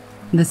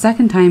 The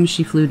second time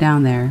she flew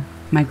down there,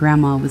 my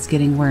grandma was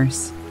getting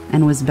worse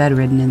and was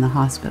bedridden in the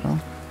hospital.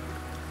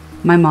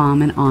 My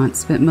mom and aunt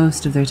spent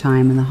most of their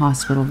time in the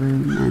hospital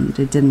room, and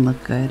it didn't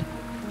look good.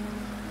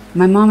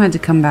 My mom had to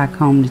come back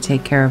home to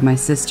take care of my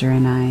sister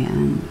and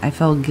I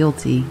felt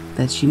guilty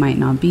that she might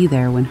not be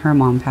there when her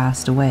mom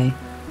passed away.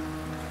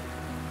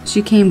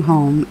 She came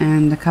home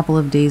and a couple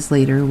of days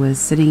later was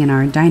sitting in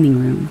our dining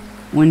room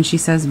when she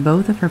says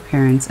both of her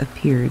parents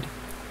appeared.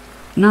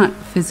 Not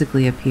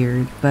physically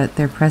appeared, but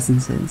their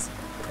presences.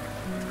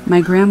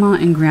 My grandma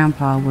and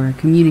grandpa were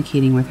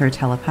communicating with her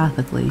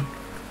telepathically.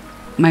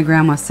 My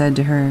grandma said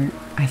to her,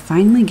 "I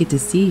finally get to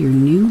see your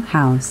new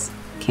house.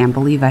 Can't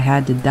believe I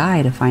had to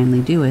die to finally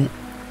do it."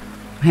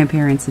 My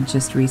parents had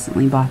just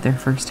recently bought their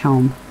first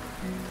home.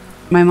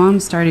 My mom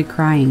started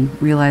crying,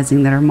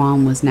 realizing that her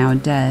mom was now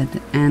dead,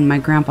 and my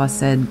grandpa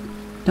said,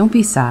 "Don't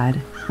be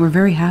sad. We're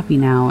very happy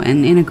now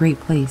and in a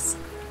great place."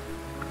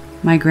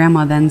 My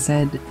grandma then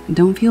said,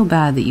 "Don't feel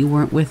bad that you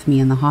weren't with me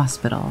in the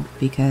hospital,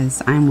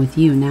 because I'm with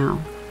you now."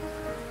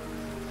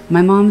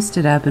 My mom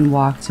stood up and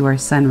walked to our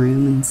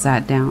sunroom and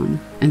sat down,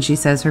 and she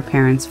says her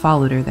parents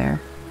followed her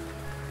there.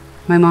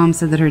 My mom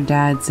said that her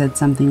dad said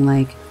something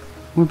like,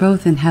 "We're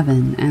both in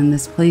heaven, and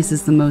this place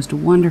is the most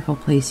wonderful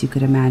place you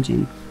could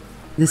imagine.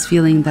 This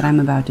feeling that I'm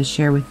about to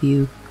share with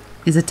you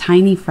is a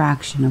tiny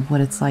fraction of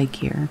what it's like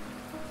here."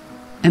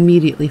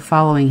 Immediately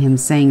following him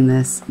saying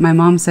this, my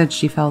mom said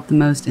she felt the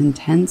most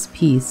intense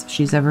peace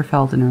she's ever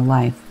felt in her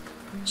life.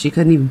 She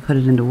couldn't even put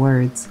it into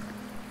words.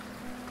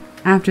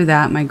 After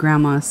that, my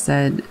grandma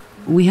said,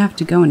 "We have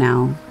to go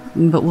now,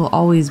 but we'll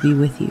always be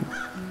with you."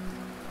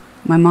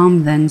 My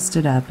mom then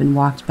stood up and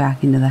walked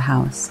back into the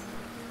house.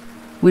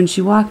 When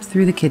she walked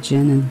through the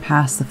kitchen and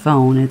past the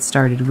phone, it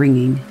started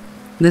ringing.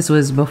 This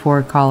was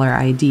before caller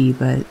ID,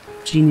 but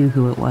she knew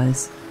who it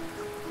was.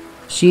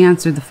 She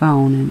answered the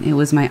phone, and it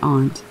was my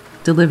aunt,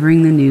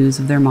 delivering the news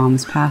of their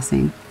mom's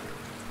passing.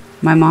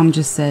 My mom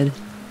just said,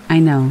 "I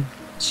know,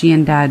 she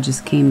and Dad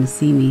just came to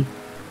see me."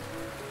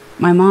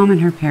 My mom and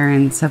her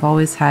parents have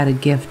always had a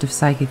gift of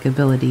psychic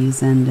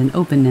abilities and an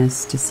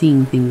openness to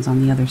seeing things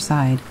on the other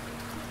side.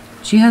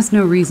 She has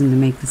no reason to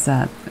make this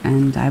up,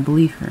 and I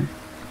believe her.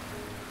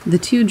 The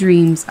 2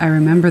 dreams I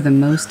remember the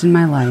most in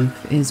my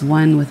life is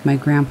one with my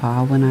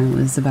grandpa when I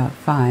was about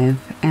 5,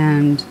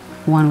 and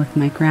one with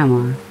my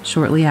grandma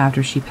shortly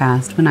after she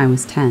passed when I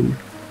was 10.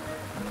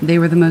 They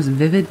were the most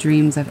vivid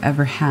dreams I've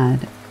ever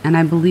had, and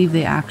I believe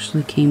they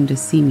actually came to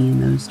see me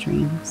in those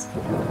dreams.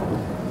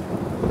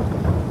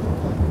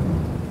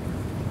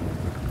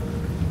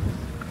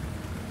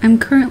 I'm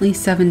currently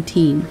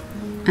 17,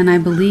 and I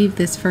believe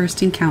this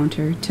first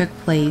encounter took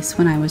place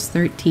when I was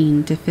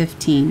 13 to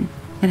 15.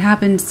 It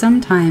happened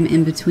sometime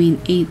in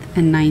between 8th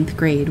and 9th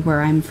grade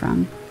where I'm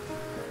from.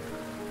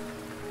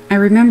 I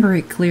remember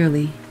it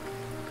clearly.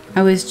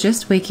 I was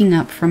just waking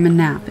up from a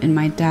nap in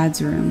my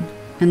dad's room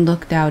and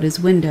looked out his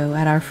window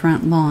at our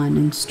front lawn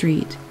and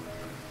street.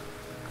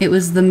 It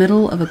was the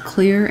middle of a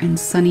clear and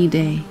sunny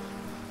day,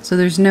 so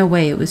there's no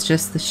way it was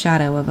just the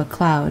shadow of a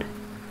cloud.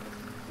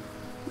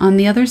 On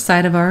the other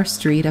side of our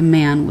street, a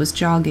man was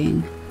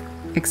jogging,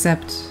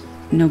 except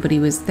nobody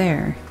was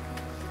there.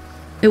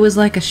 It was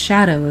like a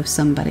shadow of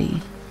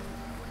somebody.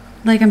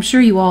 Like, I'm sure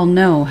you all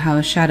know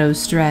how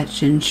shadows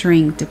stretch and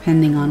shrink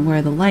depending on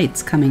where the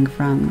light's coming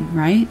from,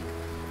 right?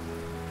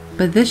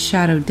 But this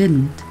shadow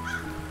didn't.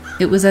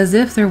 It was as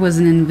if there was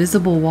an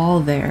invisible wall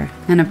there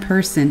and a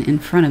person in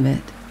front of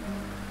it.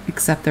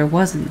 Except there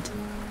wasn't.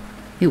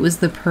 It was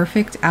the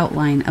perfect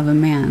outline of a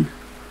man.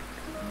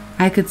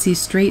 I could see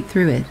straight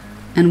through it,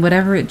 and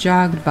whatever it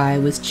jogged by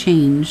was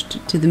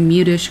changed to the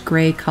mutish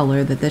gray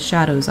color that the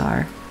shadows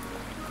are.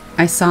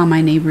 I saw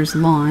my neighbor's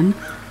lawn,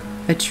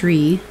 a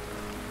tree,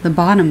 the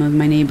bottom of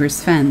my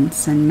neighbor's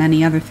fence, and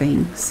many other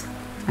things,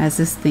 as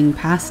this thing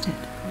passed it.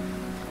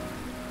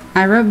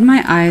 I rubbed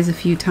my eyes a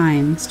few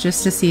times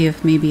just to see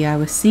if maybe I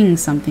was seeing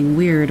something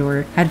weird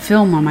or had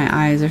film on my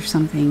eyes or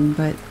something,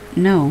 but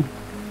no.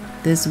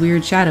 This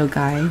weird shadow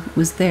guy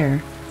was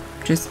there,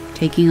 just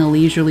taking a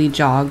leisurely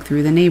jog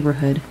through the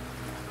neighborhood.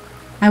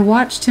 I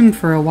watched him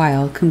for a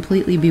while,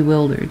 completely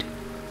bewildered.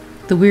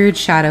 The weird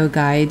shadow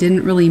guy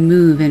didn't really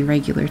move in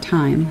regular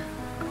time.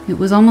 It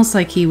was almost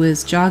like he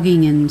was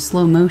jogging in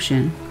slow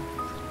motion.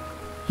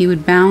 He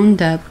would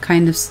bound up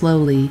kind of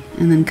slowly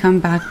and then come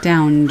back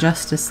down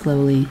just as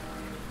slowly.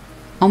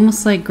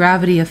 Almost like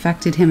gravity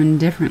affected him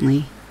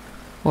indifferently,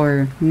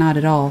 or not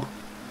at all.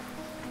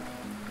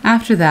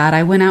 After that,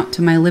 I went out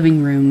to my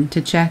living room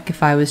to check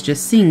if I was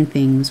just seeing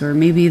things or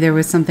maybe there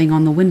was something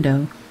on the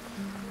window.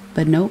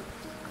 But nope.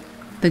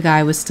 The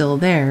guy was still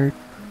there,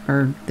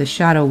 or the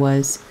shadow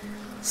was,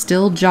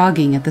 still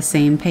jogging at the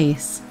same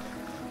pace.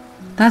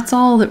 That's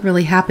all that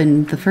really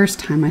happened the first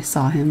time I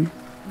saw him.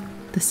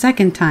 The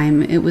second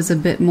time, it was a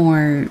bit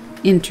more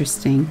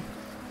interesting.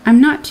 I'm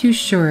not too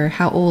sure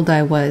how old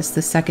I was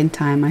the second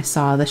time I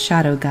saw the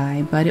shadow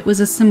guy, but it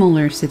was a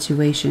similar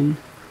situation.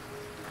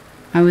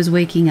 I was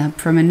waking up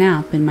from a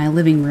nap in my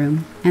living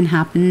room and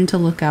happened to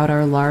look out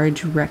our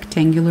large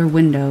rectangular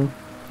window,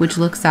 which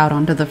looks out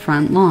onto the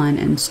front lawn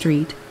and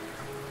street.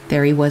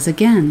 There he was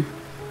again,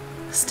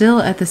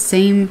 still at the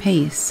same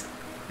pace,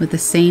 with the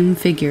same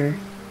figure,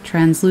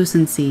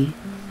 translucency,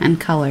 and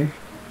color.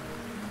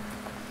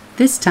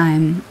 This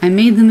time, I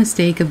made the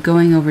mistake of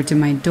going over to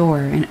my door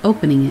and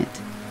opening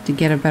it to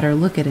get a better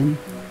look at him.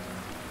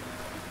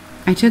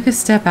 I took a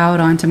step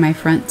out onto my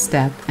front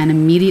step and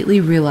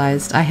immediately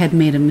realized I had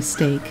made a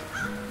mistake.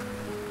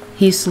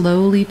 He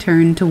slowly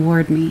turned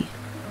toward me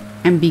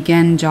and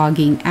began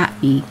jogging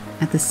at me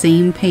at the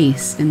same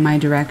pace in my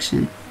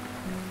direction.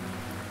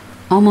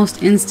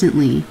 Almost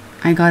instantly,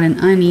 I got an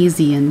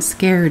uneasy and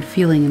scared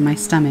feeling in my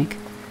stomach,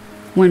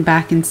 went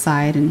back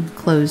inside and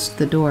closed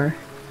the door.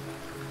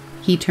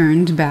 He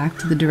turned back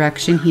to the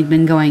direction he'd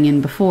been going in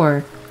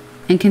before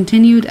and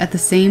continued at the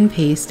same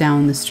pace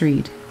down the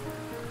street.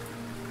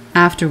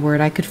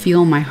 Afterward, I could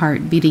feel my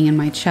heart beating in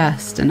my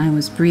chest and I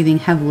was breathing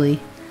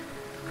heavily.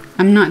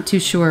 I'm not too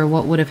sure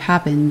what would have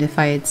happened if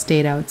I had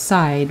stayed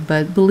outside,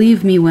 but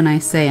believe me when I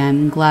say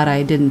I'm glad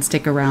I didn't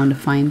stick around to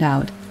find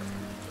out.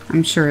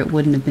 I'm sure it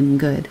wouldn't have been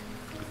good.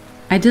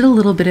 I did a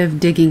little bit of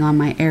digging on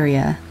my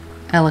area,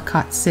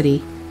 Ellicott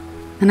City,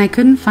 and I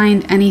couldn't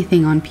find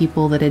anything on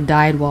people that had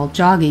died while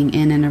jogging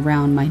in and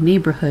around my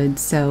neighborhood,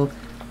 so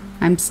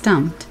I'm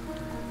stumped.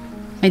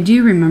 I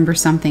do remember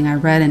something I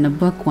read in a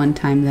book one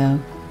time, though.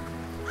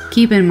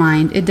 Keep in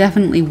mind, it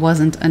definitely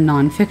wasn't a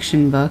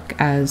non-fiction book,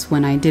 as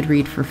when I did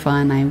read for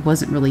fun, I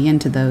wasn't really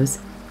into those.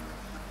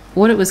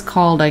 What it was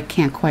called I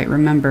can't quite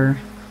remember,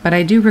 but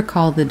I do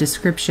recall the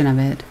description of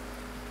it.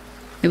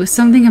 It was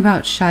something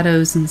about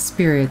shadows and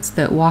spirits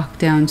that walk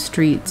down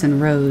streets and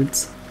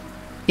roads.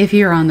 If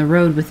you're on the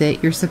road with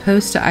it, you're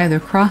supposed to either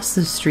cross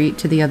the street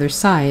to the other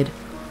side,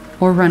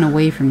 or run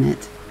away from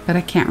it, but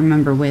I can't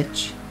remember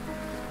which.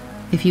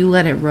 If you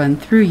let it run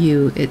through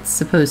you, it's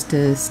supposed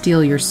to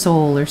steal your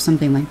soul or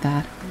something like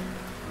that.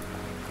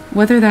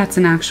 Whether that's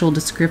an actual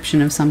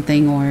description of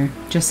something or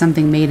just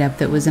something made up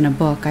that was in a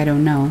book, I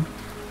don't know.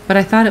 But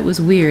I thought it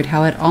was weird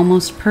how it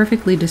almost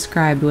perfectly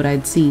described what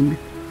I'd seen.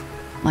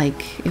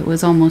 Like, it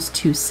was almost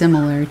too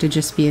similar to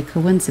just be a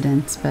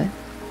coincidence, but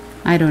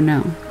I don't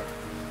know.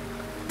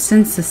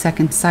 Since the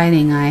second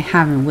sighting, I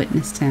haven't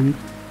witnessed him.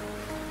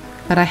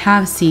 But I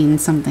have seen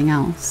something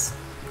else.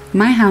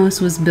 My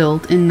house was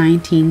built in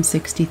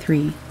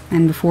 1963,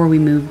 and before we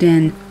moved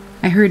in,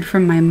 I heard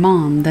from my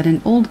mom that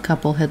an old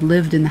couple had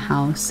lived in the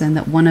house and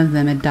that one of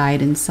them had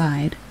died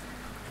inside.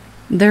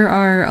 There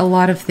are a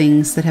lot of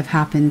things that have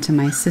happened to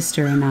my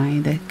sister and I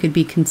that could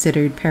be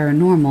considered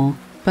paranormal,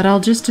 but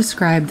I'll just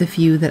describe the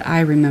few that I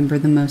remember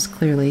the most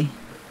clearly.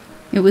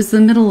 It was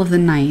the middle of the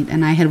night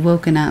and I had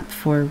woken up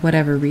for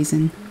whatever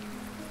reason.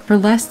 For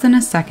less than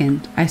a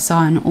second, I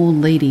saw an old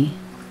lady.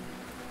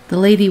 The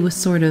lady was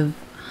sort of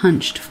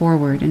hunched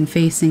forward and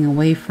facing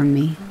away from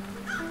me.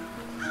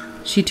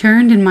 She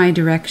turned in my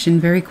direction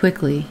very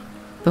quickly,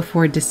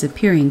 before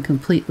disappearing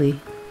completely.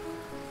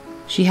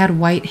 She had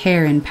white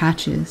hair in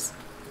patches,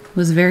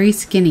 was very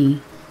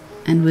skinny,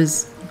 and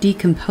was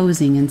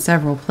decomposing in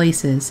several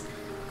places,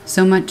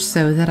 so much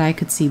so that I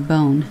could see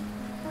bone.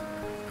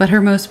 but her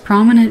most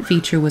prominent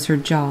feature was her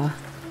jaw.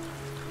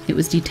 It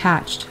was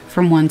detached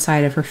from one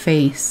side of her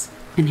face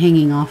and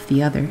hanging off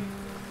the other.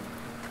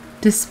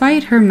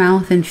 Despite her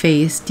mouth and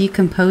face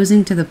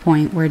decomposing to the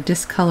point where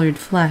discolored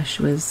flesh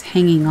was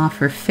hanging off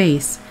her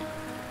face,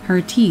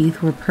 her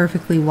teeth were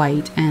perfectly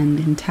white and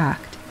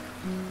intact.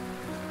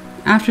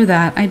 After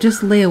that, I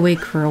just lay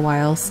awake for a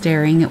while,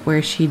 staring at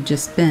where she'd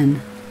just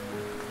been.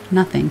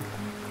 Nothing.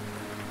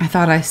 I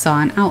thought I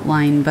saw an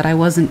outline, but I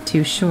wasn't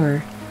too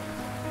sure.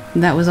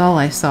 That was all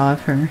I saw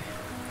of her.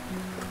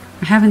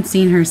 I haven't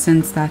seen her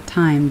since that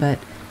time, but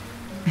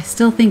I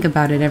still think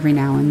about it every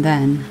now and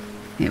then.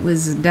 It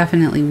was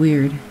definitely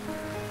weird.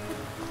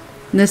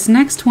 This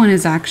next one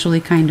is actually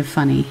kind of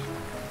funny.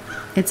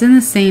 It's in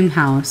the same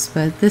house,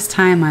 but this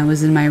time I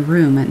was in my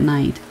room at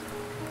night.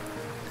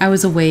 I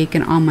was awake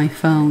and on my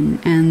phone,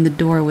 and the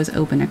door was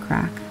open a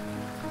crack.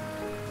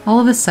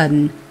 All of a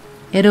sudden,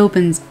 it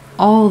opens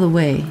all the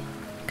way,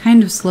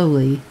 kind of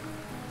slowly,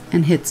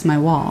 and hits my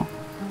wall.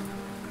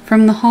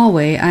 From the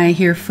hallway, I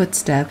hear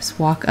footsteps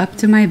walk up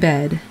to my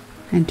bed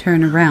and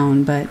turn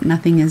around, but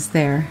nothing is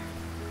there.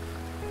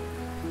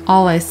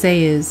 All I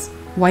say is,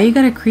 "Why you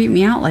gotta creep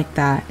me out like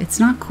that? It's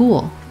not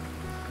cool."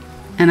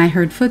 And I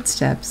heard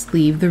footsteps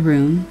leave the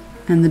room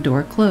and the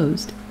door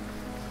closed.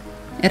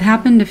 It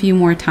happened a few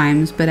more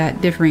times, but at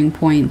differing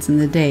points in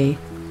the day,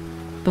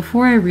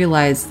 before I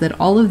realized that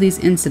all of these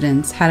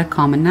incidents had a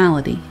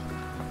commonality.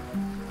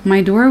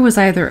 My door was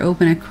either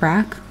open a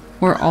crack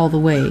or all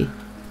the way,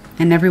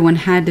 and everyone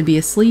had to be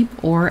asleep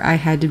or I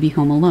had to be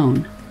home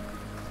alone.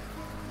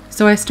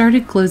 So I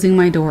started closing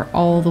my door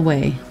all the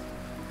way,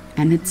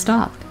 and it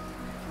stopped.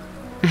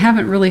 I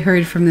haven't really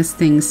heard from this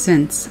thing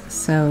since,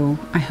 so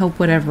I hope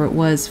whatever it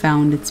was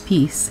found its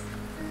peace.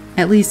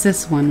 At least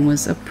this one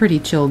was a pretty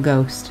chill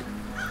ghost.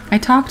 I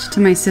talked to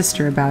my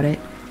sister about it.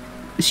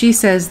 She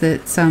says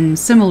that some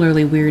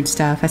similarly weird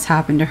stuff has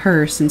happened to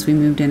her since we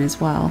moved in as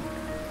well.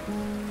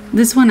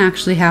 This one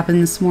actually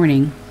happened this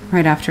morning,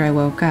 right after I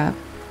woke up.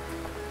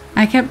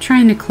 I kept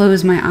trying to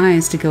close my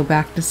eyes to go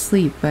back to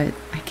sleep, but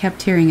I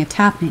kept hearing a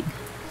tapping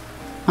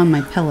on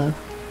my pillow.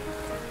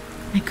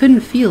 I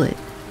couldn't feel it,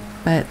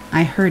 but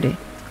I heard it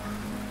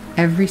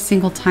every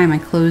single time I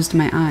closed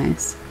my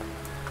eyes.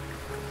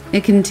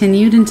 It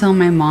continued until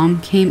my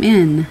mom came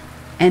in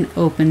and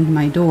opened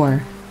my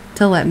door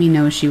to let me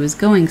know she was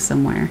going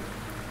somewhere.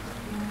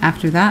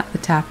 After that, the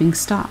tapping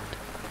stopped.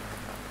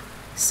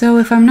 So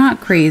if I'm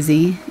not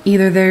crazy,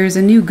 either there's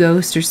a new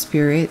ghost or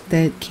spirit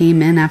that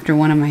came in after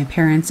one of my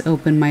parents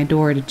opened my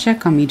door to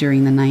check on me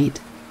during the night,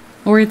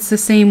 or it's the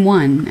same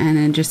one and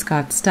it just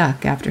got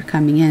stuck after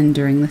coming in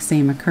during the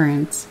same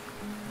occurrence.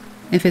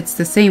 If it's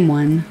the same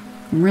one,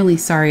 I'm really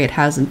sorry it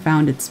hasn't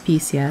found its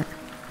peace yet.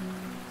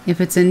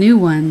 If it's a new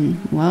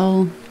one,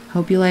 well,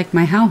 hope you like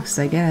my house,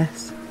 I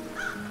guess.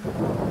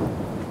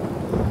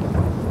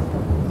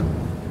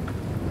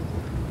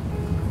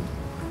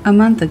 A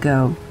month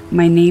ago,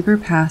 my neighbor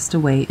passed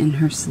away in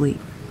her sleep.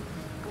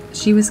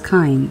 She was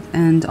kind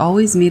and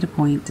always made a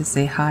point to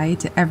say hi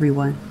to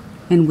everyone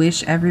and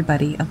wish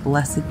everybody a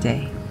blessed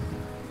day.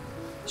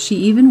 She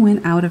even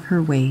went out of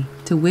her way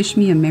to wish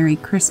me a Merry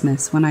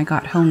Christmas when I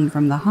got home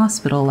from the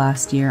hospital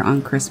last year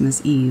on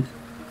Christmas Eve.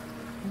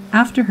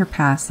 After her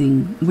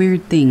passing,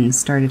 weird things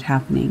started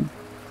happening,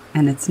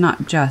 and it's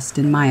not just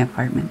in my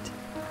apartment.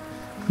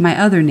 My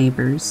other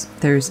neighbors,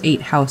 there's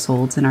 8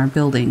 households in our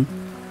building,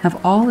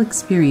 have all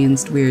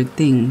experienced weird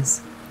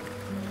things.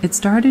 It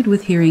started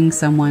with hearing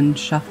someone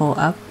shuffle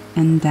up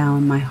and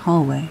down my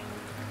hallway,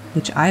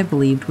 which I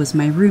believed was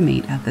my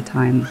roommate at the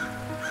time.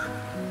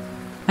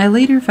 I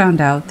later found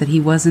out that he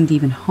wasn't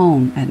even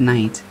home at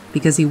night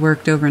because he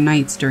worked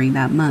overnights during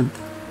that month,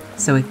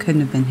 so it couldn't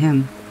have been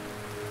him.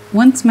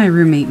 Once my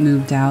roommate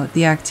moved out,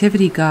 the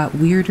activity got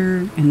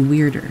weirder and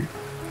weirder.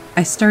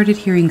 I started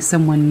hearing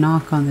someone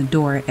knock on the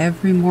door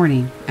every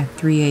morning at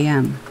 3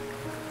 a.m.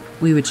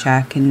 We would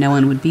check and no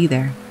one would be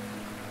there.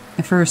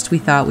 At first we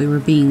thought we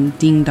were being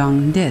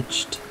ding-dong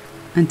ditched,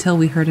 until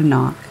we heard a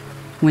knock,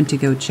 went to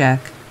go check,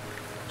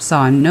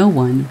 saw no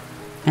one,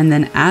 and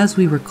then as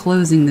we were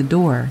closing the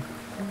door,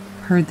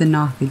 heard the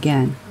knock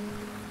again.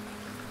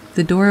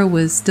 The door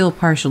was still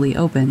partially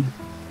open,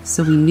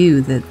 so we knew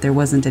that there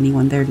wasn't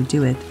anyone there to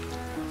do it.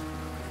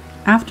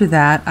 After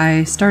that,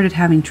 I started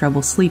having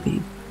trouble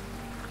sleeping.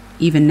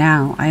 Even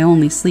now, I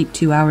only sleep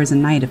 2 hours a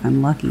night if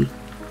I'm lucky.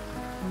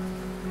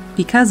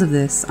 Because of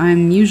this,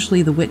 I'm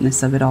usually the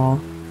witness of it all.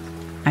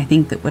 I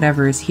think that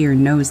whatever is here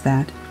knows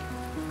that.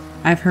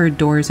 I've heard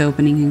doors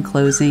opening and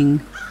closing,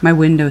 my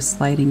windows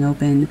sliding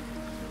open,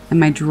 and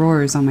my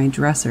drawers on my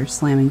dresser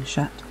slamming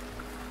shut.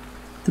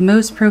 The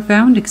most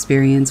profound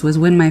experience was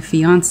when my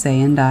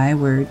fiancé and I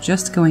were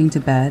just going to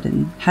bed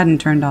and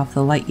hadn't turned off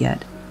the light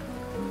yet,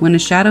 when a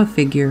shadow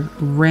figure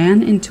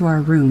ran into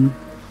our room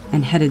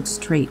and headed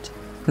straight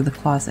for the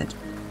closet.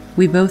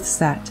 We both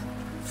sat,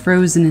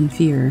 frozen in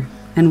fear,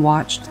 and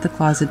watched the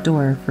closet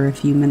door for a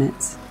few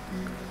minutes.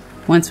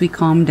 Once we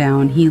calmed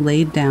down, he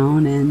laid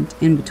down, and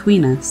in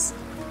between us,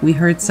 we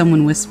heard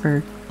someone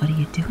whisper, "What are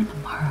you doing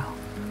tomorrow?"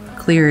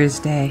 Clear as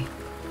day.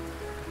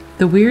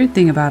 The weird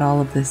thing about all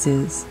of this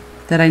is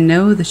that I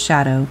know the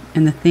shadow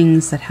and the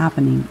things that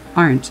happening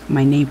aren't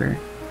my neighbor.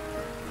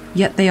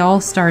 Yet they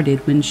all started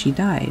when she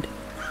died.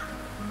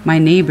 My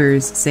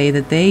neighbors say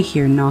that they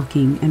hear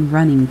knocking and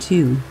running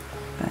too,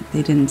 but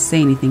they didn't say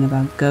anything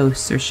about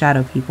ghosts or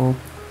shadow people.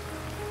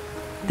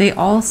 They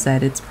all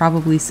said it's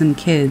probably some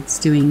kids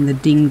doing the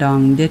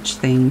ding-dong ditch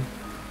thing.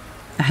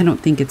 I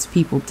don't think it's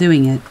people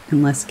doing it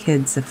unless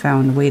kids have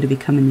found a way to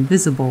become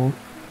invisible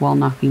while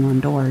knocking on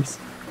doors.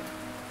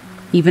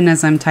 Even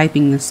as I'm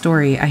typing the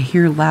story, I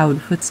hear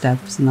loud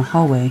footsteps in the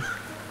hallway.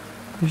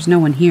 There's no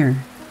one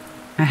here.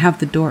 I have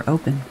the door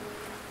open,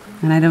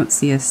 and I don't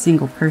see a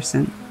single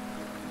person.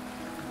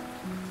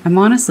 I'm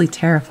honestly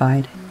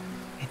terrified.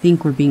 I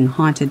think we're being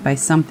haunted by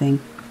something,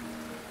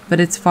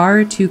 but it's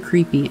far too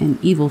creepy and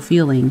evil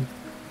feeling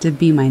to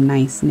be my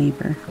nice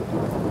neighbor.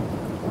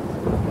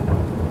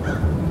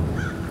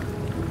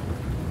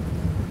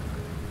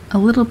 A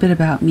little bit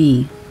about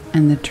me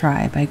and the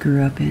tribe I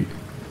grew up in.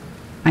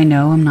 I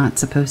know I'm not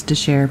supposed to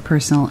share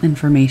personal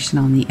information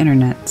on the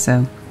internet,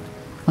 so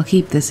I'll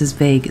keep this as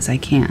vague as I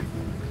can,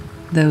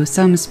 though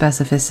some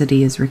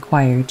specificity is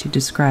required to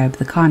describe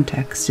the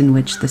context in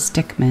which the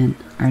stickmen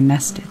are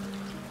nested.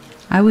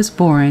 I was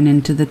born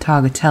into the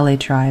Tagatele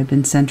tribe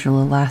in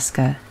central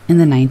Alaska in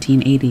the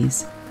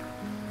 1980s.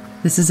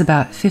 This is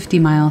about 50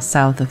 miles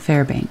south of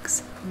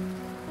Fairbanks,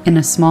 in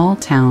a small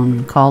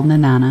town called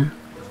Nenana.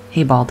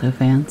 Hey Balto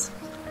fans.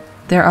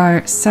 There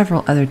are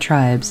several other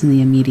tribes in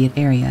the immediate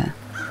area,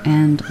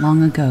 and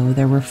long ago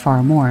there were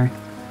far more,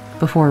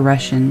 before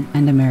Russian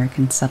and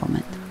American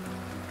settlement.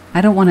 I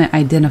don't want to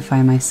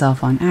identify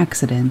myself on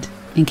accident,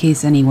 in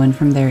case anyone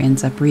from there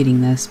ends up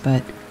reading this,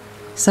 but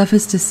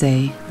suffice to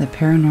say that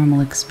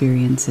paranormal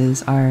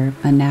experiences are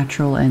a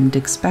natural and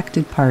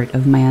expected part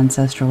of my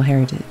ancestral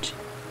heritage.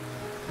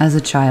 As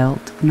a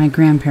child, my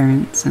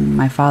grandparents and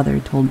my father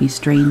told me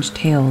strange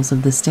tales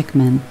of the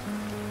stickmen,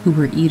 who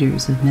were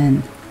eaters of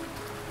men.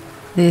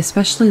 They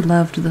especially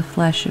loved the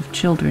flesh of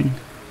children,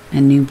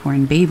 and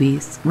newborn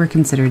babies were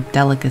considered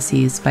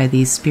delicacies by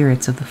these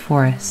spirits of the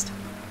forest.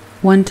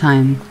 One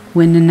time,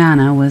 when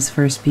Nenana was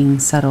first being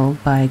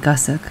settled by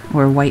Gusuk,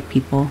 or white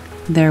people,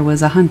 there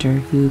was a hunter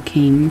who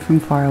came from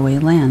faraway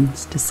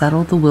lands to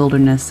settle the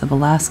wilderness of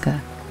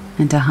Alaska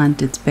and to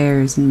hunt its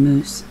bears and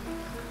moose.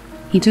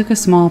 He took a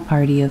small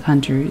party of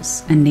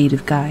hunters and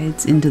native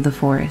guides into the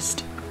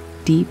forest,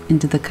 deep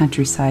into the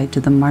countryside to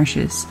the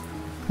marshes,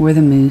 where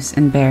the moose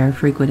and bear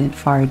frequented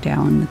far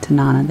down the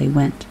Tanana they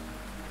went,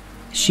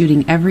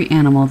 shooting every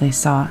animal they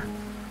saw: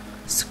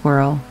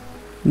 squirrel,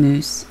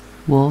 moose,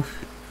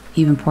 wolf,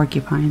 even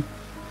porcupine.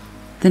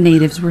 The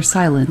natives were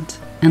silent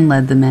and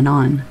led the men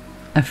on,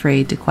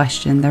 afraid to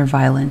question their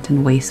violent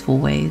and wasteful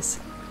ways.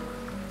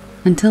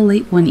 Until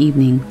late one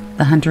evening,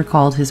 the hunter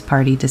called his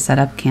party to set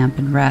up camp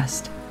and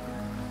rest.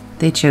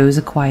 They chose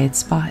a quiet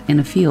spot in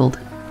a field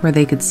where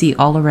they could see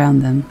all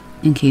around them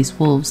in case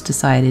wolves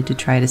decided to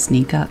try to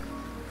sneak up.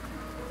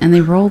 And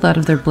they rolled out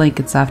of their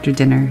blankets after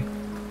dinner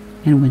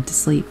and went to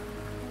sleep,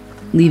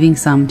 leaving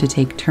some to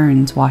take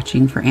turns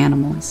watching for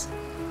animals.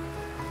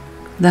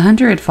 The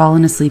hunter had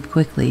fallen asleep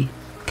quickly,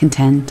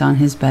 content on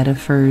his bed of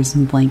furs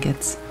and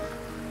blankets.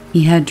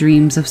 He had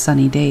dreams of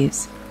sunny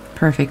days,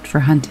 perfect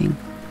for hunting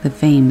the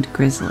famed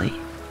grizzly.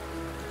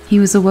 He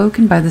was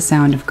awoken by the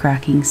sound of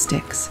cracking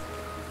sticks.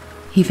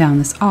 He found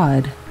this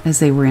odd, as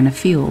they were in a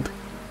field,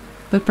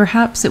 but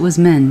perhaps it was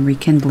men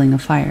rekindling a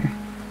fire.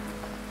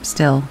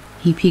 Still,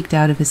 he peeked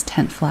out of his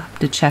tent flap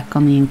to check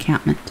on the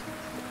encampment.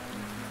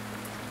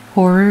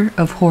 Horror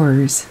of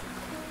horrors.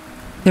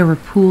 There were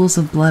pools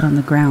of blood on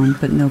the ground,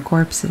 but no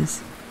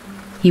corpses.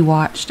 He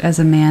watched as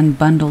a man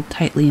bundled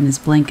tightly in his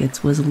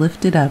blankets was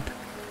lifted up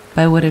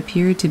by what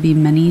appeared to be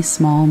many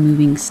small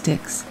moving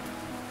sticks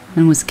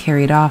and was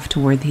carried off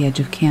toward the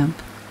edge of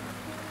camp.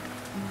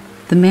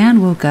 The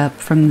man woke up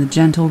from the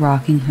gentle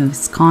rocking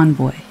host's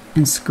convoy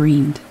and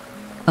screamed,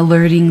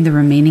 alerting the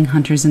remaining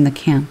hunters in the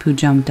camp, who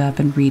jumped up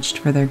and reached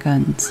for their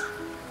guns.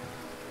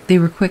 They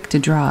were quick to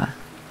draw,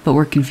 but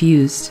were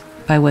confused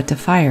by what to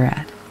fire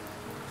at,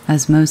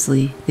 as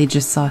mostly they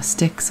just saw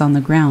sticks on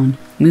the ground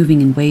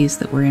moving in ways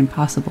that were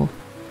impossible.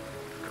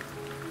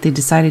 They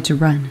decided to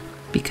run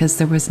because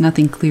there was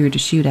nothing clear to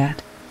shoot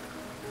at,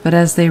 but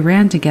as they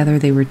ran together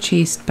they were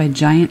chased by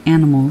giant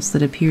animals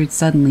that appeared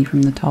suddenly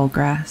from the tall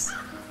grass.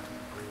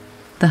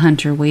 The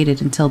hunter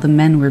waited until the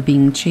men were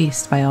being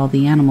chased by all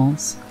the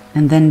animals,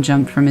 and then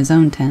jumped from his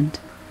own tent,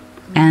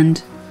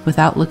 and,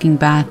 without looking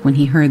back when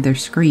he heard their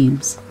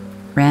screams,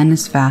 ran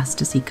as fast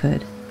as he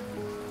could.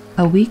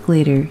 A week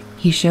later,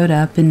 he showed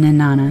up in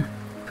Nenana,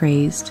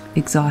 crazed,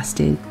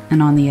 exhausted,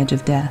 and on the edge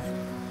of death.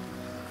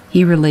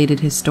 He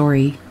related his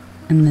story,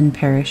 and then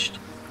perished,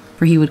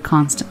 for he would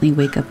constantly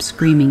wake up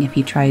screaming if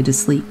he tried to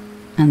sleep,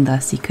 and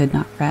thus he could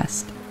not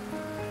rest.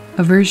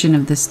 A version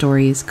of this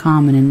story is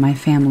common in my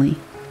family,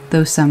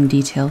 though some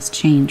details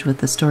change with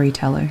the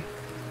storyteller.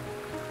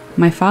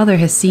 My father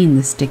has seen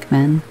the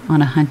stickmen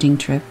on a hunting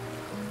trip,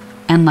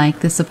 and like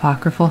this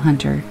apocryphal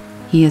hunter,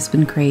 he has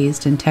been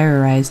crazed and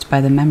terrorized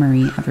by the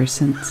memory ever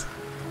since.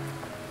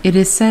 It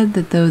is said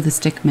that though the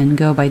stickmen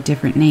go by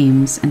different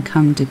names and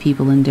come to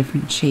people in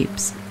different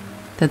shapes,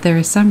 that there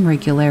is some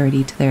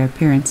regularity to their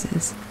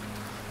appearances.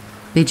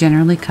 They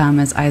generally come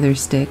as either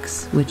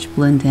sticks, which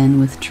blend in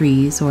with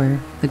trees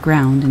or the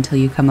ground until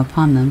you come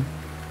upon them,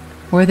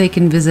 or they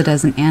can visit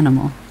as an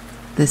animal.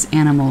 This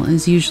animal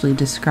is usually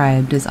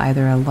described as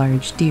either a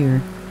large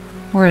deer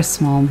or a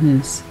small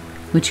moose,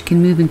 which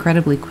can move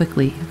incredibly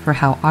quickly for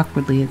how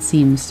awkwardly it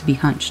seems to be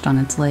hunched on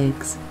its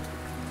legs.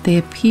 They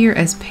appear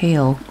as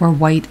pale or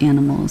white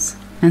animals,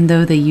 and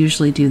though they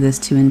usually do this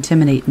to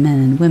intimidate men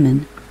and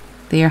women,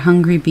 they are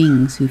hungry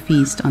beings who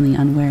feast on the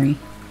unwary.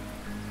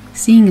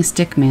 Seeing a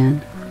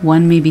stickman,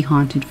 one may be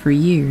haunted for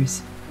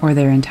years or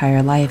their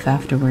entire life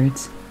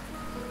afterwards,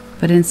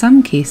 but in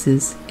some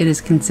cases it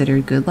is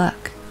considered good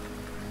luck.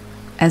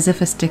 As if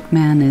a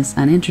stickman is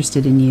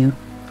uninterested in you,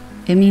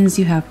 it means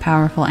you have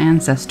powerful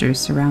ancestors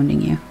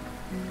surrounding you.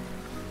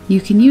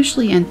 You can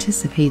usually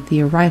anticipate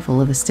the arrival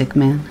of a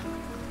stickman,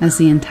 as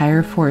the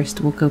entire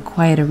forest will go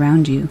quiet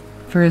around you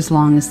for as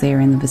long as they are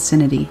in the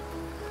vicinity,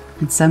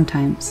 and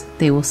sometimes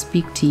they will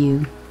speak to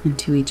you and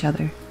to each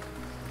other.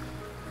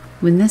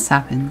 When this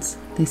happens,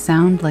 they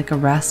sound like a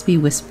raspy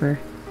whisper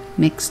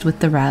mixed with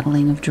the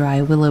rattling of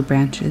dry willow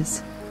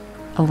branches,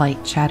 a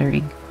light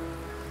chattering.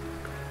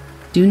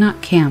 Do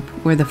not camp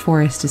where the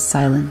forest is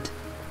silent,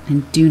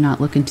 and do not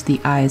look into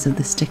the eyes of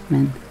the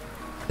stickmen,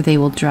 for they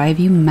will drive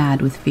you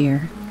mad with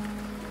fear.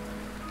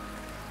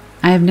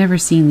 I have never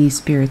seen these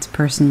spirits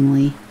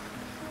personally.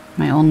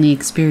 My only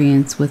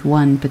experience with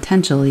one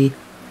potentially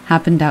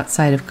happened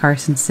outside of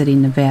Carson City,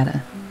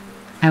 Nevada.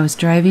 I was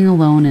driving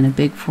alone in a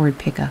big Ford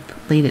pickup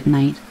late at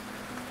night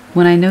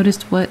when I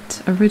noticed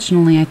what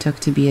originally I took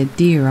to be a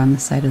deer on the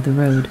side of the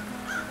road.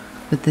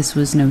 But this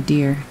was no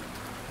deer.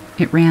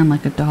 It ran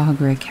like a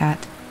dog or a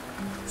cat,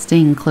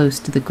 staying close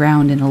to the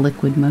ground in a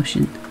liquid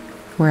motion,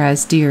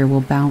 whereas deer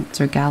will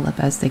bounce or gallop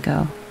as they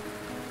go.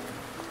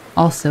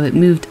 Also, it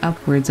moved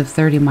upwards of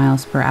 30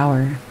 miles per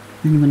hour,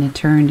 and when it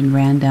turned and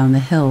ran down the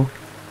hill,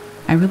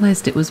 I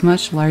realized it was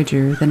much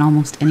larger than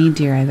almost any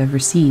deer I've ever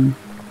seen,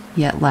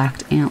 yet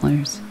lacked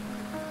antlers.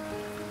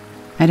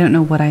 I don't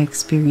know what I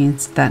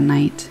experienced that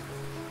night,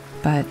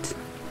 but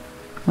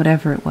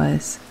whatever it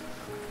was,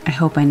 I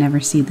hope I never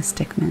see the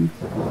stickmen.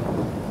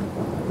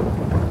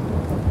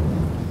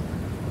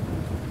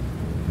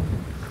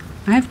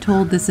 I've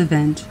told this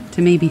event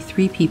to maybe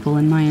 3 people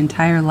in my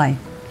entire life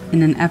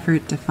in an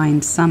effort to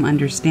find some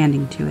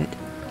understanding to it,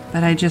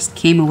 but I just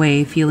came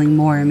away feeling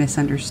more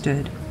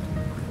misunderstood.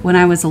 When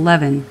I was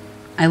 11,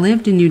 I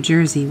lived in New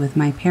Jersey with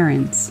my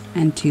parents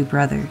and 2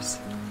 brothers.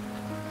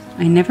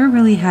 I never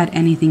really had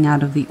anything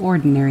out of the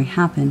ordinary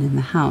happen in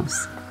the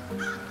house,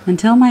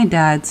 until my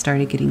dad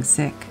started getting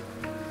sick.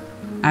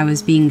 I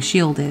was being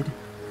shielded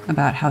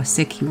about how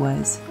sick he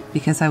was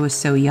because I was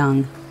so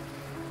young,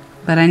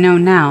 but I know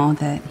now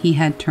that he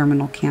had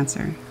terminal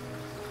cancer.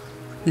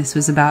 This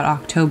was about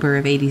October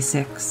of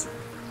 '86.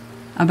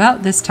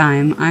 About this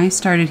time, I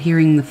started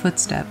hearing the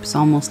footsteps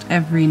almost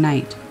every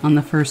night on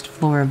the first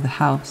floor of the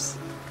house.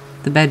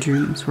 The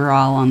bedrooms were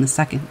all on the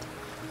second.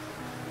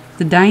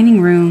 The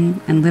dining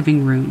room and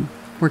living room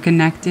were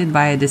connected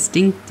by a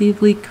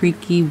distinctively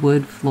creaky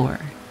wood floor.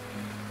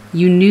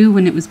 You knew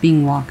when it was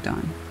being walked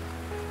on.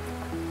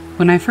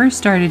 When I first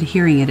started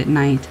hearing it at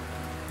night,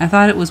 I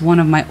thought it was one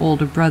of my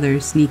older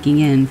brothers sneaking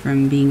in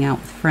from being out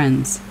with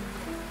friends.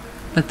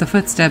 But the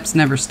footsteps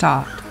never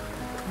stopped.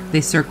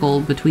 They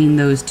circled between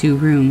those 2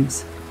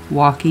 rooms,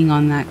 walking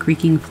on that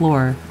creaking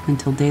floor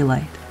until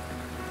daylight.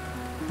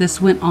 This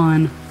went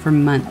on for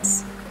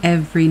months,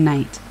 every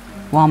night,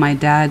 while my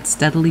dad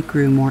steadily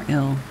grew more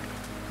ill.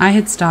 I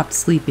had stopped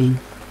sleeping.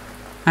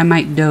 I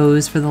might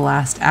doze for the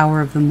last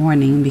hour of the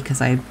morning because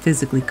I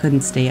physically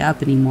couldn't stay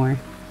up anymore.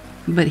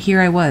 But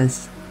here I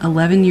was,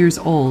 11 years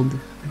old,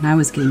 and I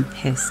was getting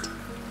pissed.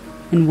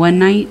 And one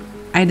night,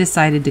 I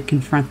decided to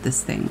confront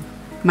this thing.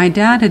 My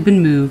dad had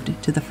been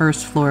moved to the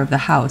first floor of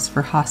the house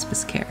for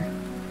hospice care.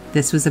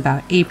 This was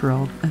about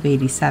April of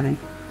 '87.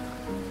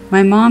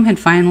 My mom had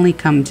finally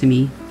come to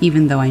me,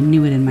 even though I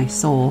knew it in my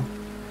soul,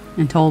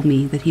 and told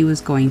me that he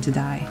was going to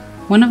die.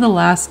 One of the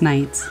last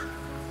nights,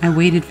 I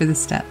waited for the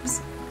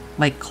steps.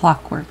 Like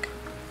clockwork,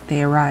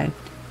 they arrived.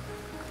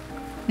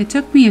 It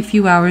took me a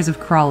few hours of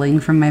crawling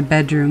from my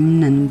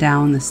bedroom and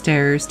down the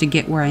stairs to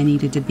get where I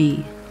needed to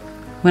be.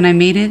 When I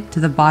made it to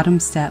the bottom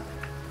step,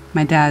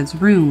 my dad's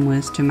room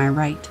was to my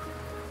right,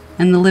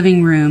 and the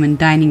living room and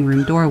dining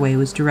room doorway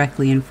was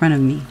directly in front of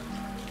me.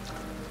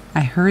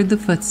 I heard the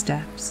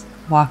footsteps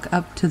walk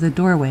up to the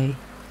doorway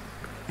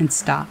and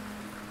stop.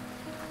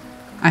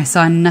 I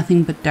saw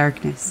nothing but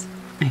darkness.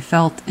 I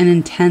felt an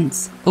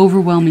intense,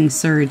 overwhelming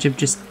surge of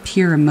just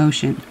pure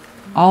emotion,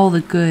 all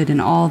the good and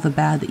all the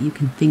bad that you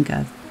can think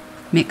of,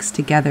 mixed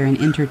together and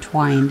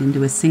intertwined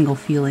into a single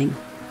feeling.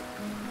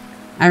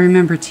 I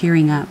remember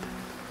tearing up,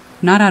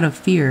 not out of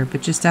fear,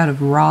 but just out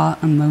of raw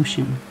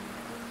emotion.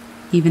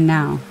 Even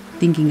now,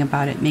 thinking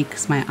about it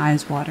makes my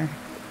eyes water.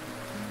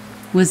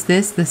 Was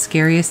this the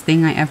scariest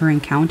thing I ever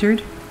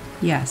encountered?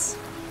 Yes,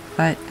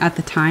 but at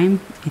the time,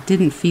 it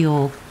didn't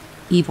feel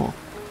evil.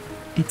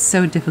 It's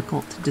so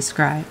difficult to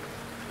describe.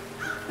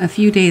 A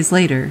few days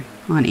later,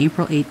 on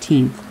April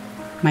 18th,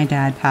 my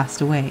dad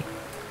passed away.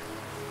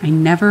 I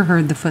never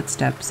heard the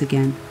footsteps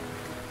again.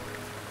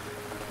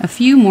 A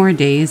few more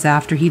days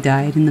after he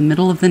died, in the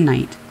middle of the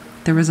night,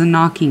 there was a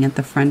knocking at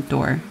the front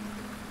door.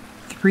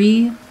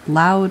 3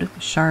 loud,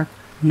 sharp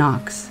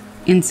knocks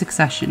in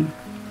succession.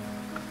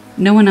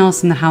 No one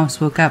else in the house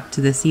woke up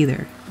to this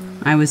either.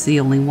 I was the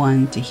only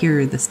one to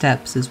hear the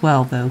steps as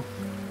well, though.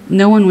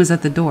 No one was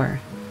at the door.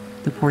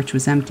 The porch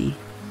was empty.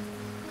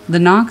 The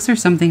knocks are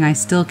something I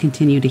still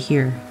continue to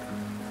hear.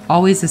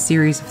 Always a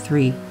series of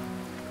 3.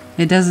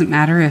 It doesn't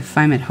matter if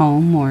I'm at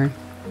home or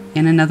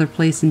in another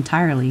place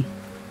entirely.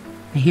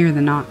 I hear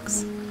the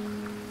knocks.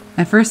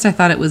 At first I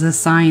thought it was a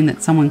sign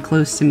that someone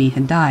close to me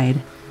had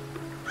died,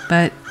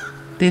 but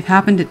they've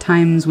happened at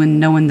times when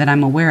no one that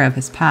I'm aware of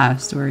has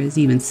passed or is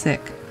even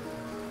sick.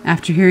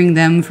 After hearing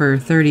them for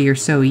 30 or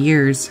so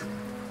years,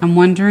 I'm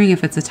wondering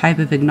if it's a type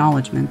of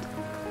acknowledgement.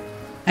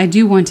 I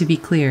do want to be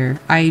clear,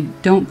 I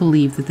don't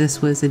believe that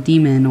this was a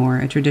demon or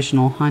a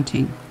traditional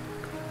haunting.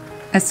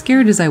 As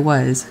scared as I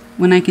was,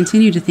 when I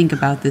continued to think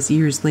about this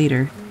years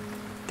later,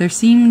 there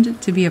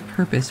seemed to be a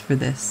purpose for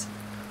this.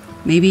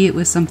 Maybe it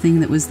was something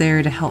that was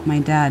there to help my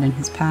dad in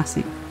his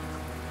passing.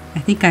 I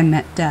think I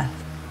met death,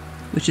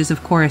 which is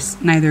of course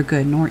neither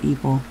good nor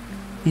evil.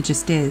 It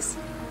just is.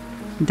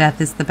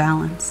 Death is the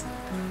balance.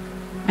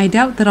 I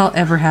doubt that I'll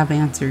ever have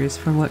answers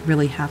for what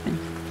really happened,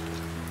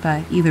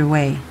 but either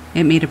way,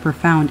 it made a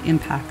profound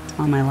impact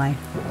on my life.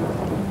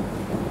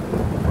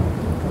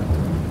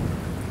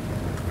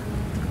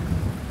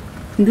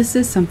 This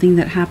is something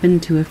that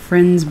happened to a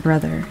friend's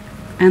brother,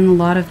 and a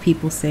lot of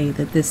people say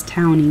that this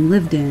town he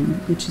lived in,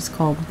 which is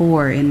called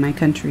Bor in my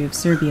country of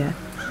Serbia,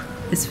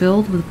 is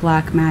filled with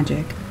black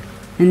magic,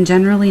 and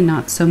generally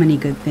not so many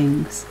good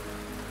things.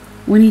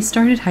 When he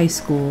started high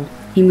school,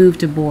 he moved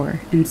to Bor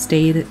and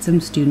stayed at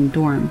some student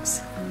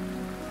dorms.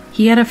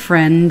 He had a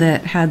friend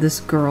that had this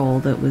girl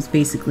that was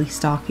basically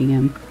stalking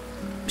him.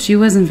 She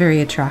wasn't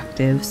very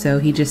attractive, so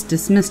he just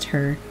dismissed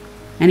her,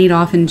 and he'd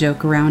often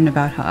joke around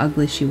about how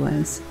ugly she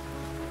was.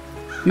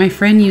 My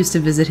friend used to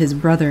visit his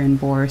brother in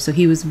Bor, so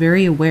he was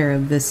very aware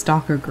of this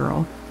stalker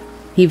girl.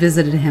 He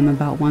visited him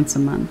about once a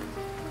month.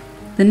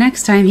 The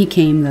next time he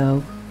came,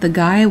 though, the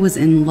guy was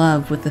in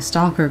love with the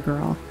stalker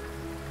girl.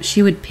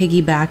 She would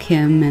piggyback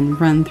him and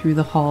run through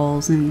the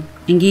halls and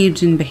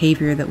engage in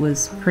behavior that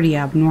was pretty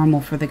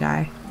abnormal for the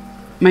guy.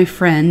 My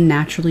friend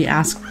naturally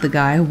asked the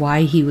guy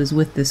why he was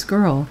with this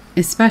girl,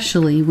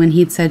 especially when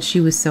he'd said she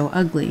was so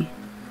ugly.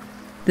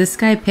 This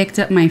guy picked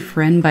up my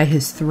friend by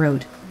his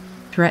throat,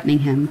 threatening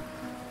him,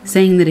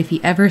 saying that if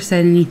he ever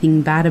said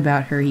anything bad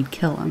about her, he'd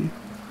kill him.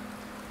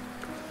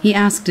 He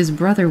asked his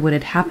brother what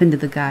had happened to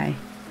the guy,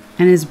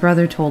 and his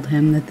brother told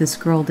him that this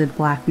girl did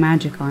black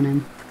magic on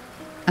him.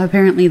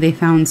 Apparently they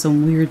found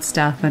some weird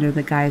stuff under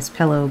the guy's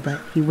pillow, but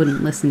he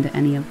wouldn't listen to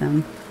any of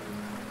them.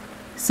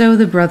 So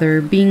the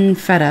brother, being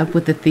fed up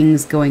with the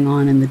things going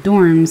on in the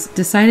dorms,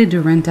 decided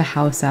to rent a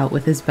house out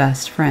with his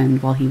best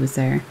friend while he was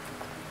there.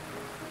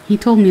 He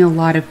told me a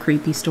lot of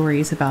creepy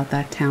stories about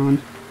that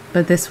town,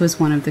 but this was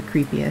one of the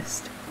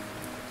creepiest.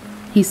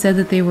 He said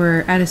that they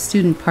were at a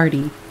student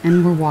party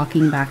and were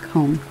walking back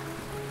home.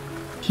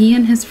 He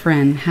and his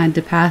friend had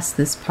to pass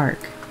this park.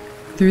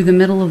 Through the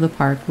middle of the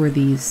park were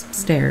these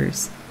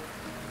stairs.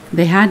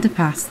 They had to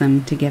pass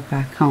them to get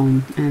back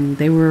home, and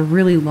they were a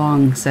really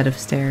long set of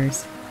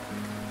stairs.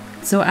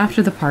 So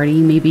after the party,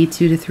 maybe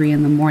 2 to 3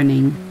 in the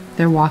morning,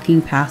 they're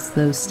walking past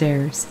those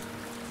stairs,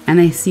 and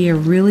they see a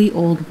really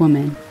old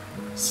woman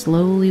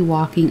slowly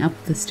walking up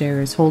the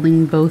stairs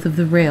holding both of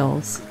the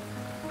rails.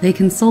 They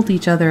consult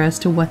each other as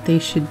to what they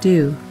should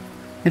do,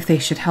 if they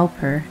should help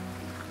her.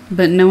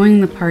 But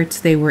knowing the parts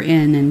they were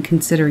in and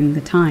considering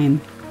the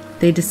time,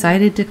 they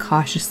decided to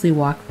cautiously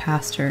walk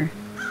past her.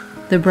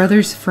 The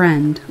brother's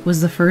friend was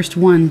the first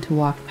one to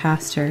walk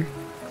past her,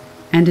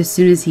 and as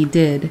soon as he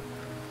did,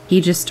 he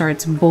just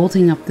starts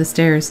bolting up the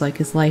stairs like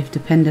his life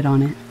depended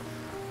on it.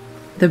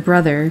 The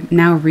brother,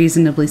 now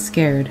reasonably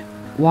scared,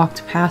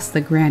 walked past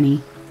the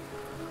granny,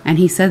 and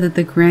he said that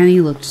the granny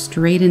looked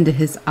straight into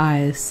his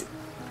eyes,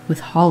 with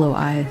hollow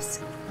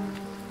eyes,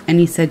 and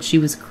he said she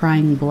was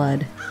crying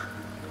blood.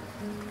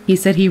 He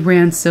said he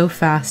ran so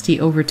fast he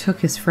overtook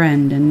his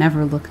friend and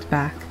never looked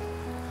back.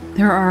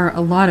 There are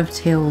a lot of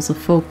tales of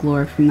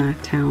folklore from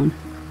that town,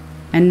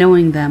 and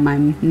knowing them,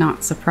 I'm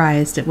not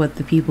surprised at what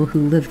the people who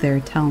live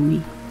there tell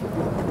me.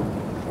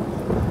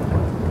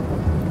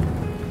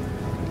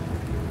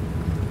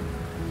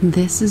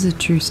 This is a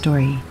true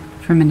story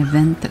from an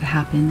event that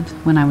happened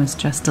when I was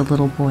just a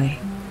little boy.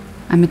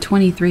 I'm a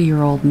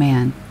 23-year-old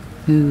man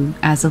who,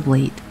 as of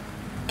late,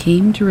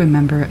 came to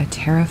remember a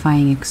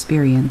terrifying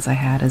experience I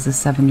had as a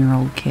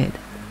 7-year-old kid.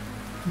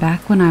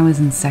 Back when I was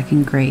in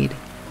 2nd grade,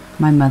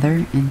 my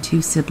mother and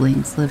 2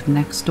 siblings lived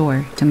next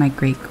door to my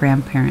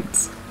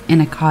great-grandparents in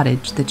a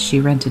cottage that she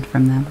rented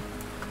from them.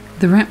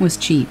 The rent was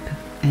cheap,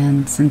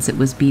 and since it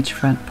was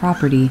beachfront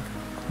property,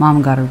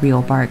 Mom got a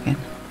real bargain.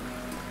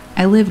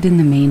 I lived in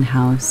the main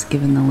house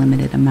given the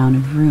limited amount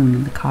of room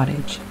in the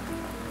cottage.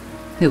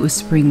 It was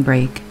spring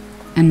break,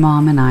 and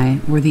Mom and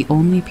I were the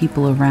only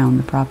people around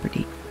the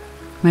property.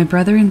 My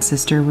brother and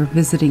sister were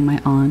visiting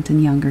my aunt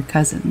and younger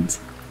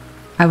cousins.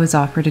 I was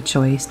offered a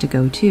choice to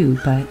go too,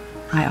 but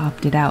I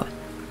opted out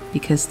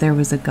because there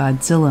was a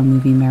Godzilla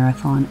movie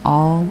marathon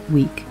all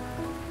week,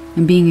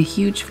 and being a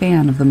huge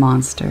fan of the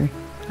monster,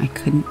 I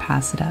couldn't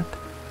pass it up.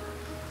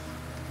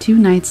 2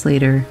 nights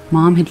later,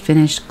 Mom had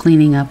finished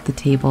cleaning up the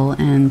table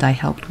and I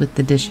helped with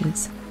the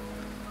dishes.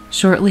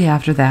 Shortly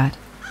after that,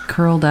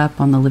 curled up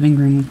on the living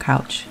room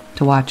couch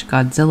to watch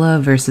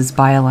Godzilla vs.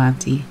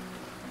 Biollante.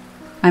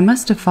 I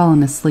must have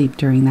fallen asleep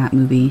during that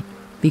movie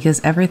because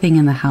everything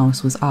in the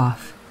house was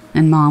off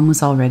and Mom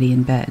was already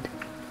in bed.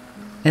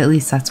 At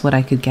least that's what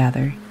I could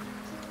gather.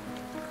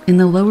 In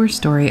the lower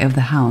story of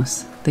the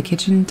house, the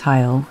kitchen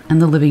tile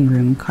and the living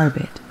room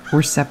carpet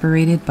were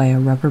separated by a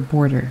rubber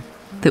border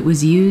that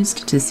was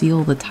used to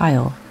seal the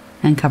tile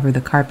and cover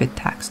the carpet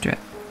tack strip.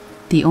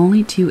 The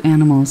only 2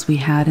 animals we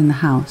had in the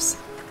house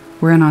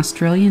were an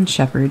Australian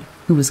shepherd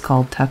who was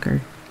called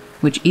Tucker,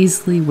 which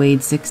easily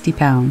weighed 60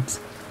 pounds,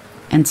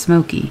 and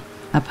Smokey,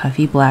 a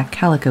puffy black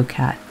calico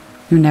cat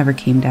who never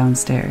came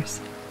downstairs.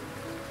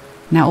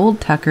 Now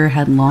old Tucker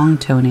had long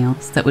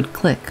toenails that would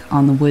click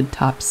on the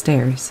wood-top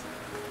stairs.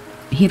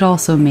 He'd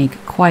also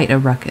make quite a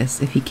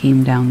ruckus if he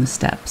came down the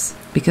steps,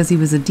 because he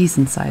was a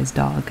decent-sized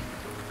dog.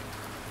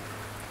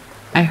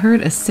 I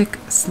heard a sick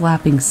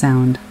slapping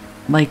sound,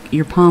 like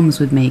your palms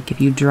would make if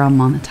you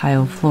drum on the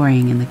tile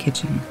flooring in the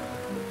kitchen.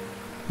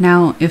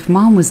 Now, if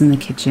Mom was in the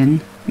kitchen,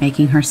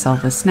 making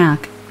herself a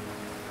snack,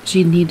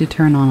 she'd need to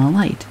turn on a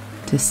light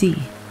to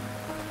see.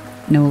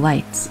 No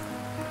lights.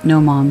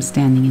 No Mom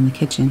standing in the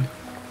kitchen.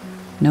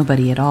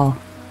 Nobody at all.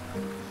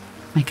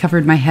 I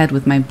covered my head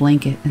with my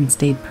blanket and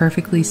stayed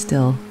perfectly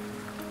still.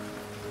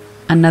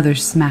 Another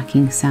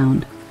smacking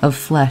sound of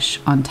flesh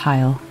on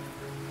tile.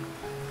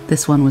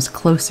 This one was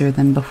closer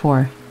than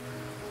before.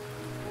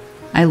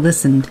 I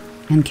listened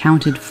and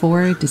counted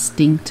 4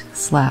 distinct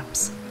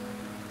slaps.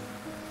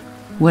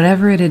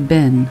 Whatever it had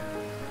been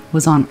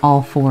was on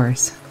all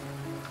 4s.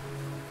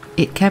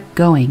 It kept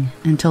going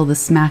until the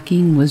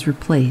smacking was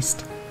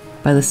replaced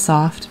by the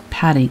soft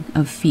padding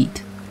of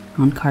feet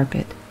on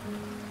carpet.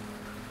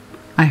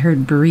 I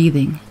heard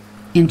breathing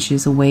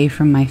inches away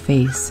from my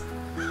face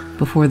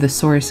before the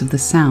source of the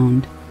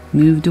sound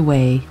moved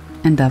away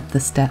and up the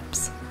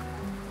steps.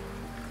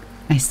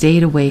 I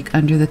stayed awake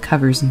under the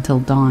covers until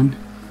dawn.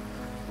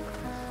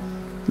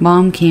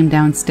 Mom came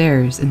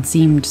downstairs and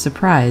seemed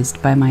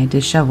surprised by my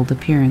disheveled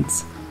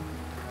appearance.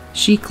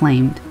 She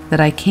claimed that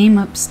I came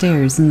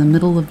upstairs in the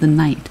middle of the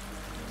night,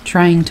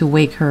 trying to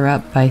wake her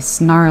up by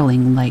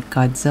snarling like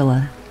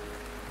Godzilla.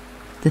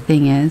 The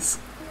thing is,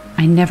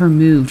 I never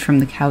moved from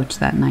the couch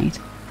that night.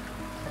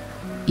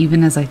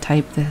 Even as I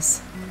type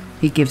this,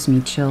 it gives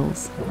me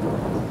chills.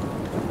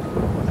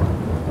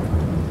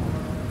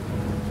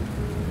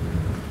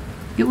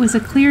 It was a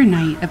clear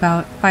night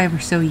about 5 or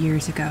so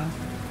years ago,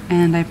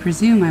 and I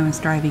presume I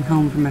was driving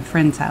home from a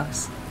friend's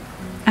house.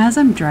 As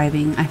I'm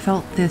driving, I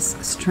felt this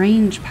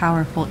strange,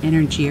 powerful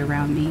energy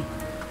around me,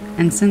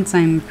 and since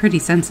I'm pretty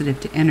sensitive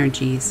to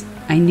energies,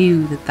 I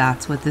knew that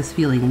that's what this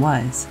feeling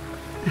was.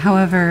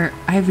 However,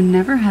 I've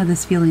never had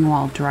this feeling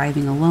while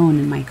driving alone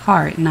in my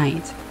car at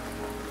night.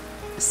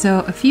 So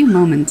a few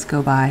moments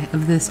go by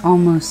of this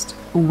almost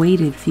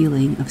weighted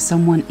feeling of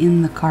someone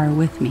in the car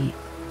with me,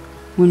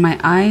 when my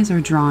eyes are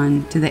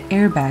drawn to the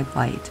airbag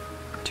light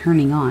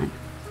turning on.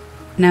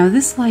 Now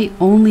this light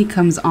only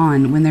comes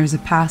on when there's a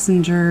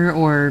passenger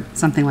or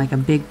something like a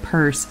big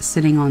purse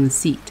sitting on the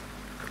seat.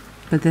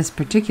 But this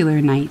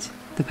particular night,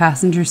 the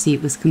passenger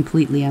seat was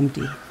completely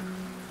empty.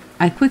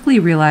 I quickly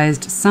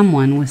realized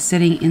someone was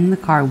sitting in the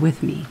car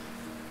with me,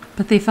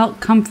 but they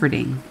felt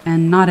comforting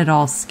and not at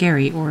all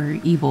scary or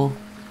evil.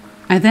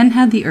 I then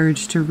had the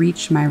urge to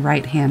reach my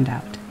right hand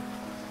out.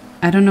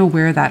 I don't know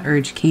where that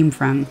urge came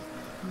from,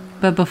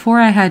 but before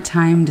I had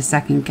time to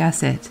second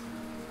guess it,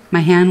 my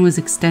hand was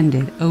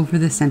extended over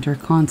the center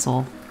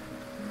console.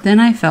 Then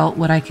I felt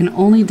what I can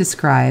only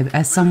describe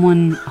as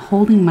someone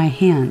holding my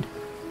hand,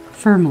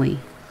 firmly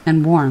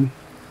and warm.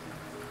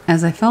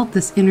 As I felt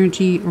this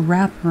energy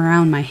wrap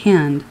around my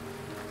hand,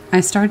 I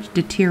started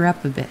to tear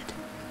up a bit.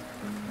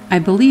 I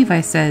believe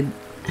I said,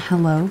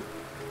 "Hello,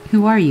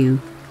 who are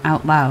you?"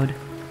 out loud,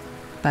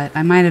 but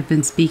I might have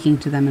been speaking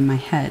to them in my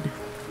head.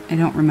 I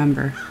don't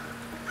remember.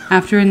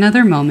 After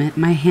another moment,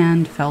 my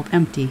hand felt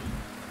empty.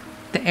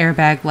 The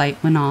airbag light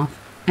went off,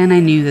 and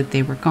I knew that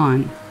they were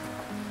gone.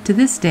 To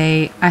this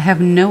day, I have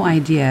no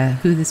idea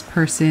who this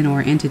person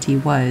or entity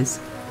was,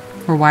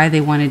 or why they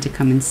wanted to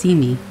come and see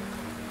me.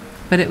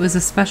 But it was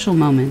a special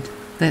moment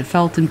that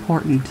felt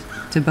important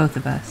to both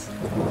of us.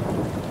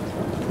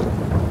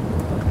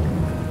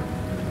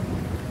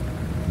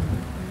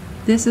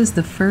 This is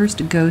the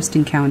first ghost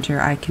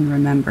encounter I can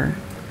remember.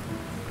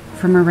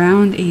 From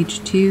around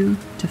age 2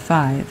 to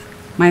 5,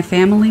 my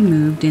family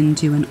moved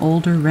into an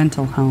older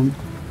rental home.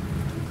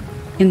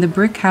 In the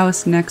brick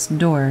house next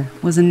door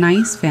was a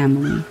nice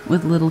family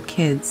with little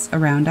kids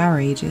around our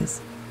ages.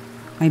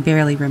 I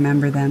barely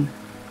remember them.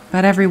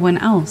 but everyone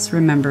else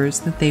remembers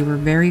that they were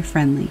very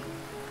friendly.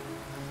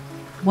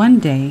 One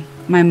day,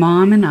 my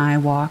mom and I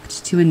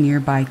walked to a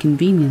nearby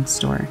convenience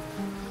store.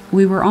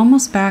 We were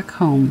almost back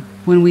home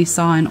when we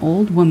saw an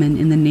old woman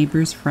in the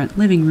neighbor's front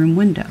living room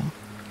window.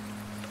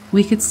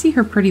 We could see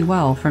her pretty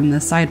well from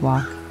the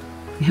sidewalk.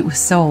 It was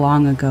so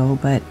long ago,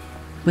 but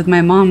with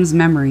my mom's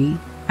memory,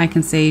 I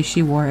can say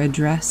she wore a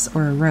dress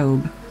or a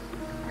robe.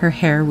 Her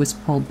hair was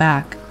pulled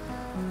back,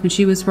 and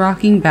she was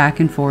rocking back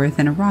and forth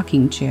in a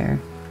rocking chair.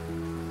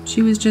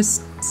 She was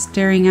just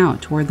staring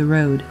out toward the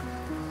road.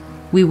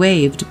 We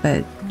waved,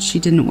 but she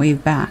didn't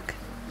wave back.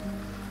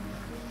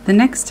 The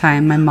next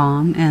time my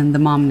mom and the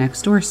mom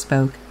next door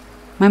spoke,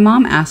 my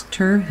mom asked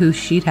her who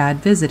she'd had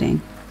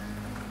visiting.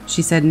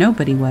 She said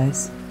nobody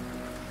was.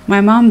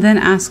 My mom then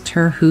asked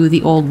her who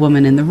the old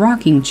woman in the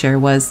rocking chair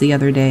was the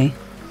other day.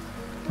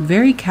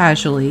 Very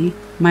casually,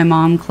 my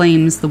mom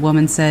claims the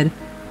woman said,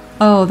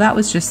 "Oh, that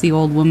was just the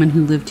old woman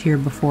who lived here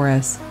before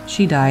us.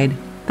 She died.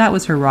 That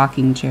was her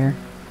rocking chair."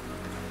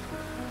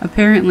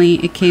 Apparently,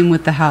 it came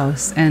with the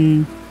house,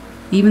 and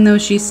even though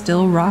she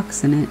still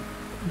rocks in it,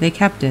 they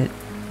kept it.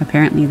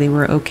 Apparently, they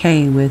were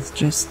okay with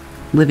just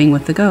living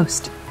with the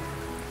ghost.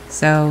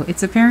 So,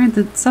 it's apparent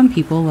that some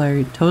people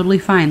are totally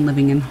fine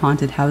living in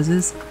haunted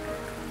houses,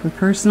 but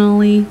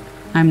personally,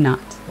 I'm not.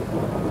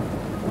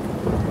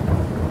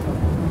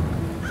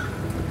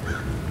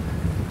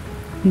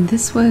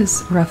 This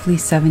was roughly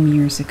 7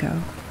 years ago.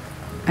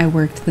 I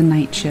worked the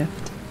night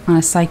shift on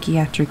a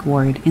psychiatric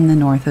ward in the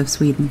north of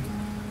Sweden.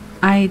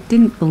 I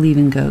didn't believe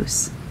in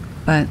ghosts,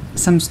 but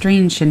some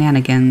strange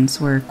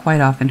shenanigans were quite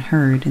often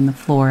heard in the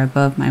floor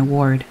above my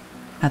ward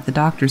at the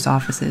doctor's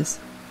offices.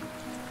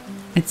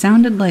 It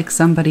sounded like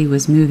somebody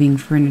was moving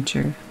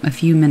furniture a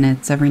few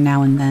minutes every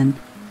now and then.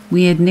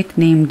 We had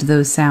nicknamed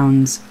those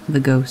sounds the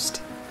ghost.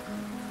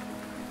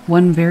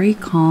 One very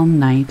calm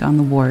night on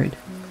the ward,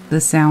 the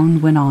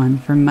sound went on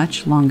for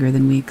much longer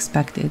than we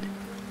expected.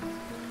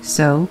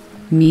 So,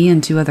 me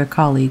and 2 other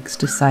colleagues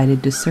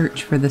decided to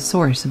search for the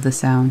source of the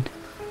sound.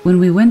 When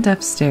we went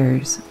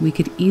upstairs, we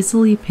could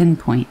easily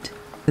pinpoint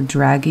the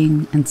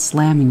dragging and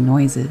slamming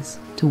noises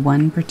to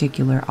one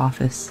particular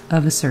office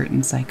of a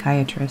certain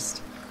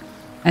psychiatrist.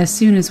 As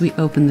soon as we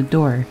opened the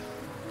door,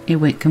 it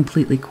went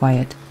completely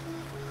quiet.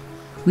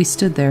 We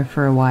stood there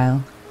for a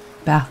while,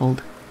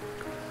 baffled.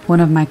 One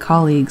of my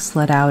colleagues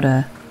let out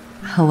a,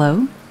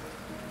 "Hello?"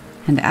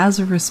 And as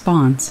a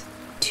response,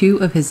 2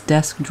 of his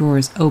desk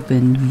drawers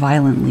opened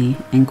violently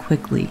and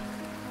quickly.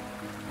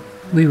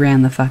 We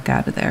ran the fuck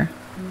out of there.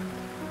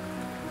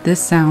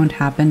 This sound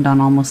happened on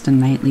almost a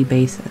nightly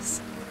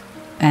basis,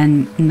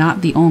 and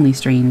not the only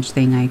strange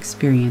thing I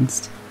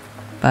experienced,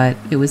 but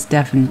it was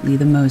definitely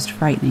the most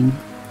frightening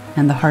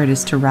and the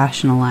hardest to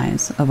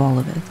rationalize of all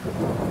of it.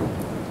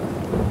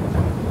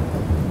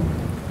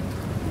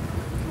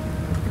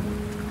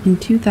 In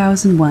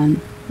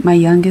 2001, my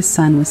youngest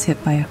son was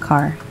hit by a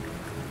car.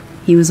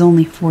 He was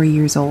only 4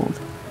 years old.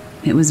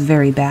 It was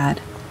very bad.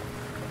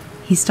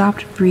 He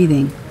stopped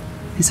breathing,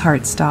 his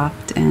heart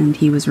stopped, and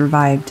he was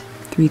revived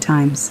 3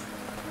 times.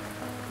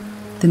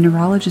 The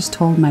neurologist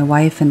told my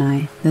wife and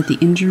I that the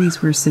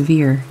injuries were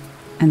severe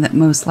and that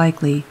most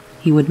likely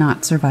he would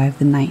not survive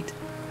the night.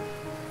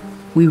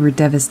 We were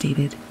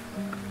devastated.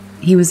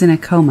 He was in a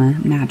coma,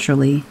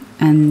 naturally,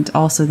 and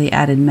also they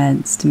added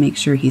meds to make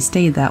sure he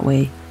stayed that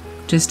way,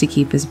 just to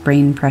keep his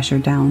brain pressure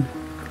down.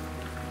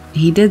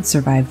 He did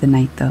survive the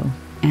night, though,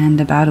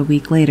 and about a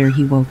week later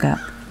he woke up.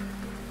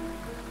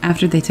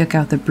 After they took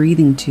out the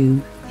breathing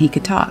tube, he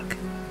could talk.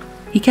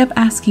 He kept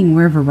asking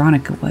where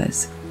Veronica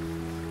was.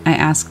 I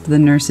asked the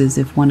nurses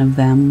if one of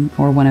them,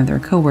 or one of their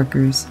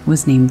coworkers,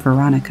 was named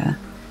Veronica.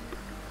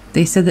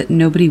 They said that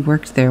nobody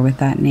worked there with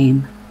that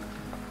name.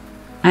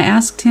 I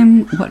asked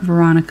him what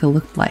Veronica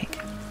looked like.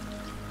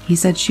 He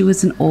said she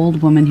was an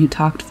old woman who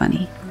talked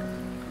funny.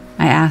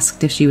 I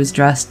asked if she was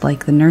dressed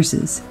like the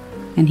nurses,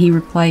 and he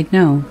replied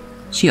no,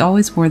 she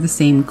always wore the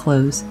same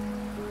clothes,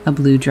 a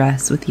blue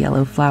dress with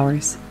yellow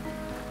flowers.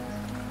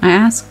 I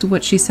asked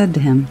what she said to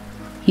him.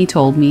 He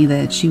told me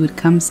that she would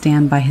come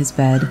stand by his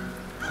bed,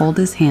 hold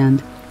his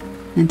hand,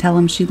 and tell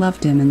him she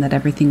loved him and that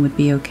everything would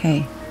be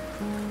okay.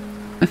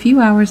 A few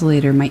hours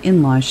later, my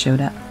in-laws showed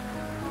up.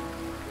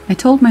 I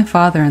told my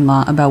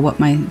father-in-law about what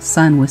my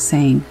son was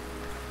saying,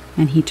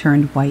 and he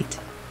turned white.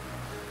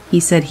 He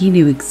said he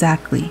knew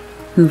exactly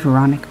who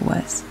Veronica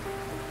was.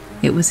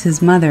 It was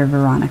his mother,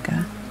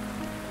 Veronica.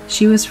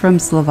 She was from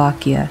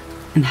Slovakia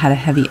and had a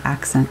heavy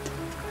accent,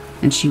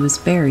 and she was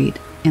buried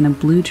in a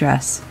blue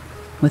dress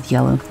with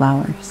yellow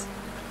flowers.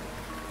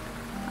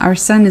 Our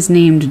son is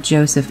named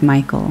Joseph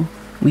Michael.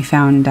 We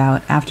found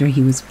out after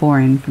he was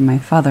born from my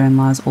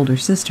father-in-law's older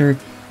sister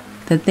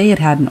that they had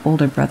had an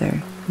older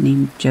brother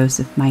named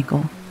Joseph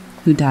Michael,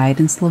 who died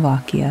in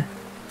Slovakia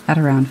at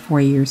around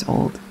 4 years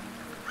old.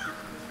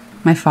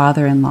 My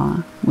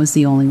father-in-law was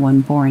the only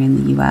one born in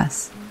the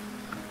US.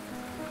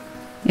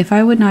 If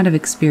I would not have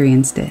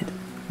experienced it,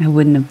 I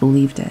wouldn't have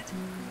believed it.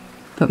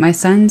 But my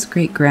son's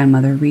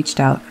great-grandmother reached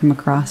out from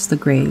across the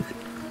grave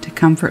to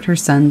comfort her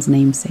son's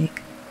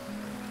namesake.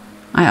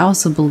 I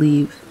also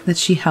believe that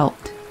she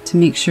helped to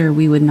make sure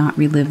we would not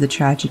relive the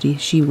tragedy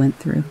she went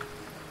through.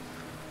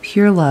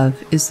 Pure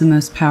love is the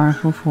most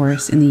powerful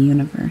force in the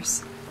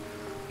universe.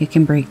 It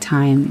can break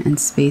time and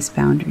space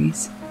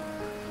boundaries.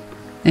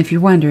 If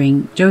you're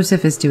wondering,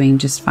 Joseph is doing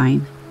just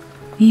fine.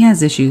 He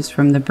has issues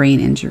from the brain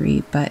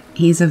injury, but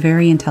he's a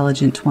very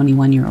intelligent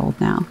 21-year-old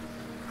now.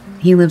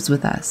 He lives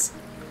with us.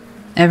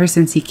 Ever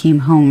since he came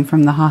home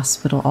from the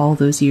hospital all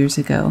those years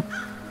ago,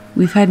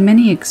 we've had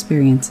many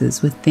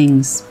experiences with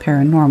things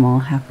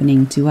paranormal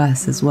happening to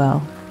us as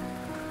well.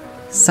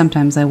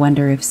 Sometimes I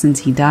wonder if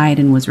since he died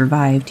and was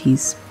revived,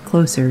 he's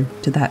closer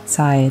to that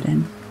side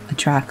and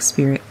attracts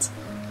spirits.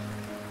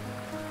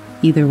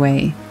 Either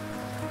way,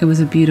 it was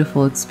a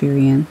beautiful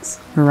experience,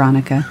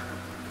 Veronica,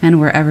 and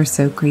we're ever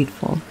so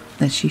grateful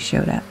that she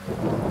showed up.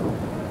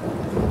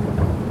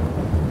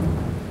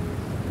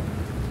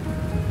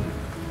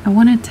 I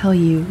want to tell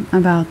you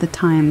about the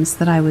times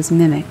that I was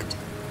mimicked,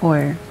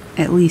 or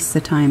at least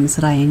the times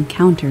that I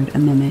encountered a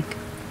mimic.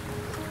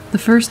 The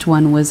first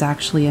one was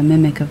actually a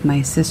mimic of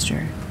my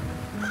sister.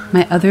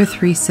 My other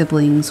 3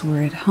 siblings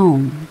were at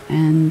home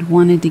and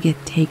wanted to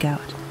get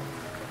takeout,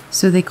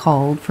 so they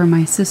called for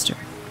my sister,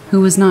 who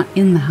was not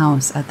in the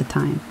house at the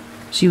time.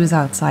 She was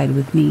outside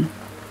with me.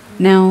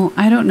 Now,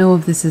 I don't know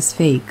if this is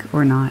fake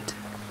or not,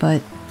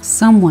 but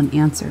someone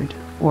answered,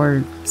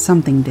 or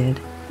something did,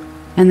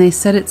 and they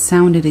said it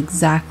sounded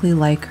exactly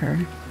like her.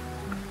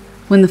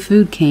 When the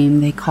food came,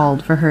 they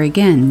called for her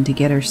again to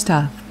get her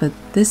stuff, but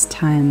this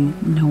time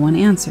no one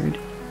answered,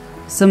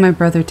 so my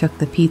brother took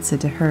the pizza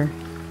to her.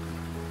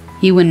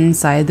 He went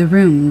inside the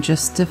room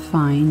just to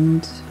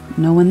find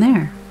no one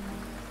there.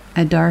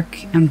 A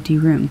dark, empty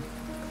room.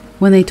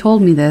 When they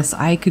told me this,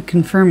 I could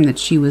confirm that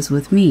she was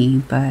with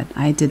me, but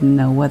I didn't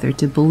know whether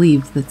to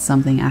believe that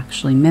something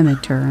actually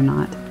mimicked her or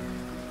not.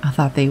 I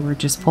thought they were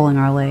just pulling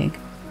our leg.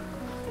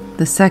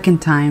 The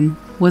second time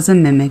was a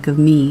mimic of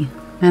me,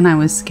 and I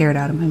was scared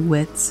out of my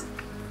wits.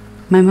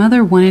 My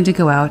mother wanted to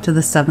go out to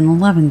the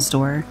 7-Eleven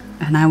store,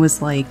 and I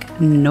was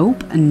like,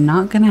 nope,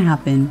 not gonna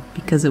happen,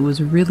 because it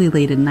was really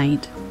late at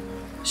night.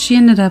 She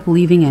ended up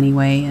leaving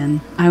anyway,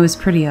 and I was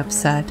pretty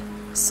upset,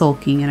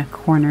 sulking in a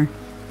corner.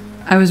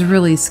 I was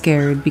really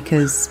scared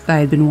because I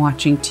had been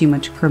watching too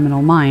much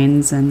Criminal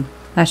Minds, and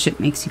that shit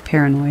makes you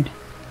paranoid.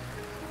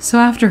 So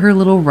after her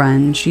little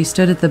run, she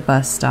stood at the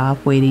bus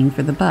stop waiting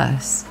for the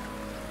bus,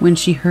 when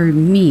she heard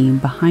me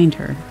behind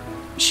her.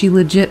 She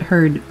legit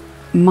heard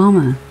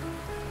 "Mama"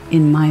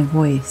 in my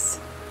voice.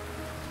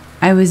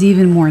 I was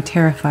even more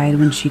terrified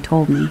when she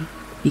told me,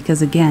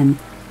 because again,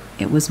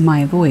 it was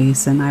my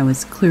voice and I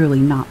was clearly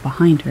not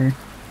behind her.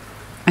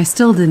 I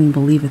still didn't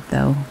believe it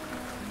though.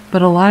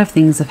 But a lot of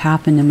things have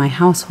happened in my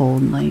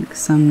household, like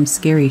some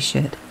scary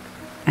shit,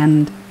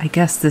 and I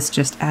guess this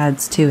just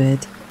adds to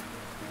it.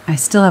 I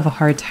still have a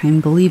hard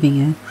time believing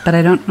it, but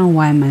I don't know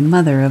why my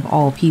mother of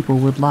all people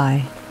would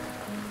lie.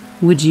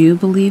 Would you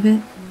believe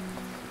it?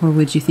 Or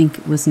would you think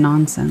it was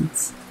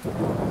nonsense?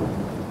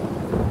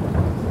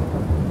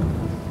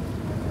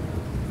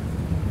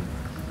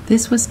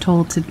 This was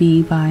told to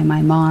me by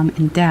my mom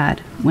and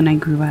dad when I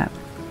grew up.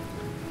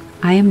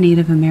 I am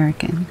Native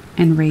American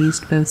and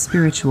raised both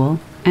spiritual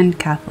and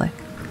Catholic.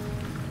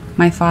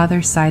 My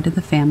father's side of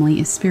the family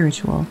is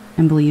spiritual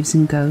and believes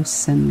in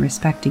ghosts and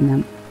respecting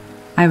them.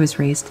 I was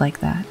raised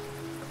like that.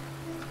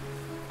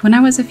 When I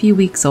was a few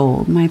weeks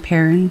old, my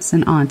parents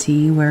and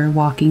auntie were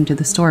walking to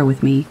the store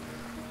with me.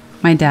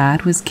 My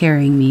dad was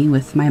carrying me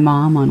with my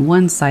mom on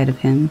one side of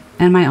him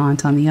and my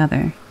aunt on the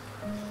other.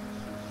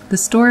 The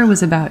store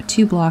was about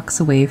 2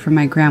 blocks away from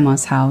my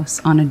grandma's house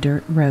on a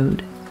dirt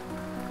road.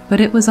 But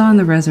it was on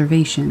the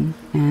reservation,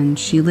 and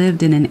she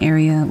lived in an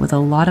area with a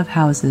lot of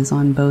houses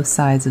on both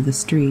sides of the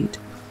street.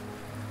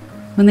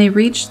 When they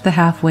reached the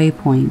halfway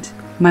point,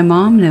 my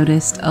mom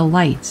noticed a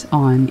light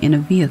on in a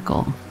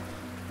vehicle.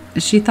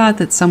 She thought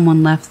that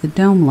someone left the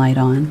dome light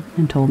on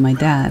and told my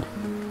dad.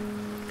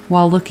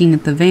 While looking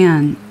at the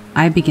van,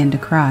 I began to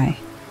cry.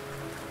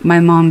 My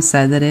mom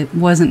said that it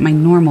wasn't my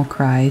normal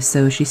cry,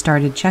 so she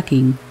started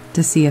checking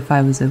to see if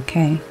I was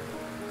okay.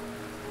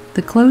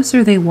 The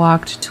closer they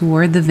walked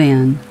toward the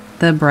van,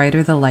 the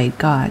brighter the light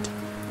got.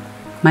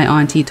 My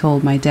auntie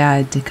told my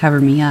dad to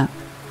cover me up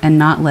and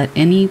not let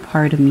any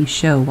part of me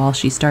show while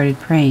she started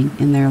praying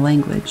in their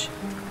language.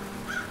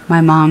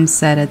 My mom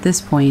said at this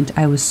point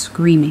I was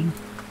screaming,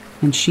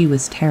 and she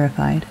was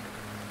terrified.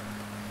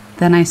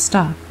 Then I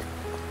stopped,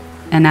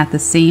 and at the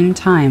same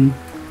time,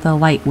 the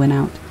light went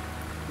out.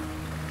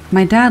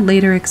 My dad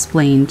later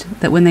explained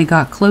that when they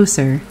got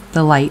closer,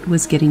 the light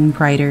was getting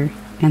brighter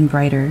and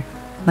brighter,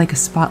 like a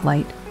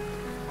spotlight.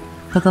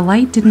 But the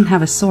light didn't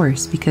have a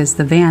source because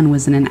the van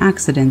was in an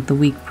accident the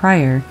week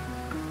prior,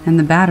 and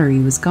the battery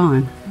was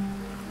gone,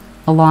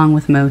 along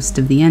with most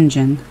of the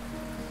engine.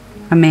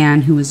 A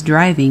man who was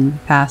driving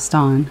passed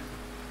on.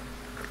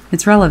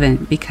 It's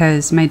relevant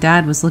because my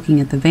dad was looking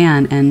at the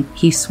van and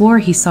he swore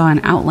he saw an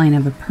outline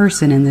of a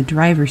person in the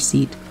driver's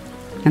seat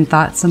and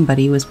thought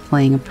somebody was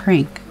playing a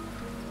prank.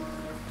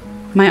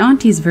 My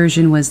auntie's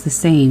version was the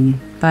same,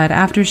 but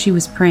after she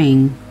was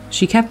praying,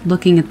 she kept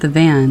looking at the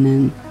van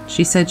and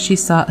she said she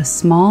saw a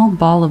small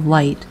ball of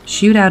light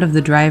shoot out of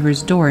the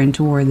driver's door and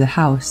toward the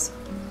house.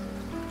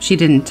 She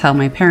didn't tell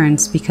my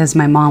parents because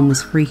my mom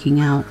was freaking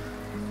out.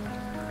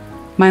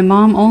 My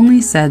mom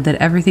only said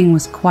that everything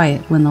was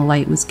quiet when the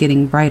light was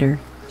getting brighter.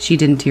 She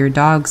didn't hear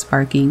dogs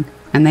barking,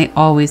 and they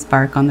always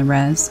bark on the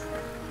res.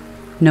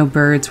 No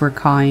birds were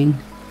cawing,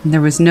 and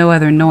there was no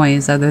other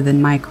noise other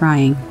than my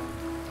crying.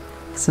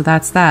 So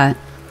that's that.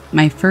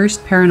 My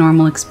first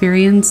paranormal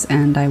experience,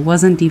 and I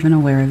wasn't even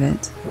aware of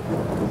it.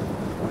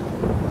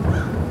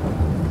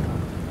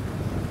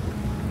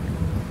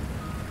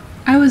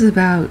 I was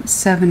about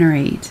 7 or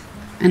 8,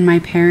 and my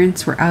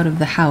parents were out of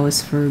the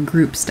house for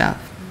group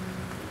stuff.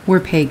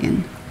 We're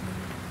pagan.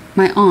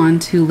 My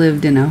aunt, who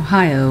lived in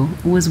Ohio,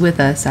 was with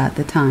us at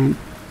the time.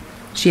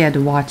 She had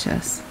to watch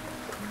us.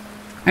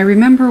 I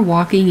remember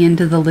walking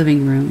into the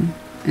living room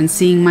and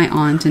seeing my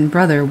aunt and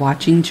brother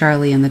watching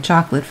Charlie and the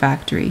Chocolate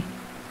Factory.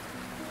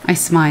 I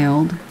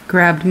smiled,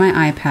 grabbed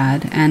my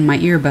iPad and my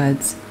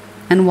earbuds,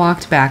 and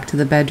walked back to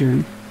the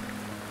bedroom.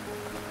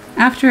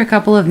 After a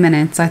couple of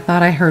minutes, I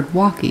thought I heard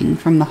walking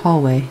from the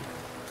hallway.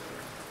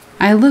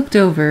 I looked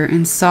over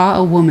and saw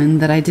a woman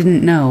that I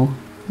didn't know,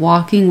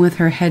 walking with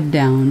her head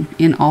down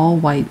in all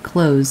white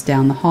clothes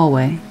down the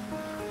hallway.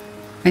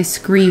 I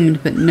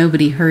screamed, but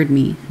nobody heard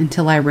me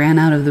until I ran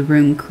out of the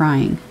room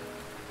crying.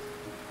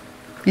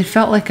 It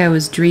felt like I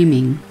was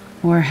dreaming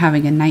or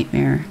having a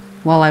nightmare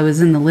while I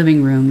was in the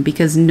living room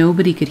because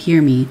nobody could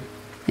hear me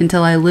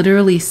until I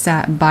literally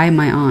sat by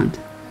my aunt.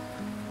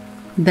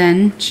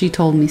 Then she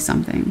told me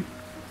something.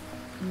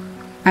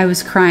 I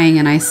was crying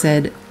and I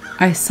said,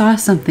 "I saw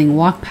something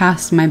walk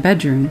past my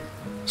bedroom."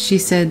 She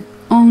said,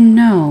 "Oh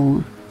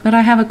no, but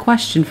I have a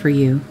question for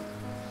you.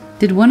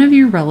 Did one of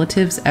your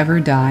relatives ever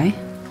die?"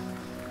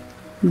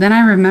 Then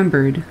I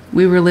remembered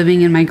we were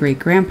living in my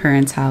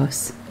great-grandparents'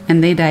 house,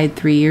 and they died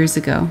 3 years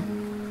ago.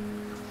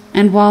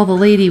 And while the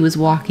lady was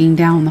walking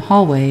down the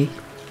hallway,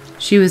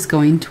 she was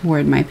going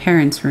toward my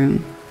parents'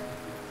 room.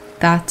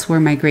 That's where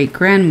my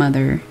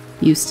great-grandmother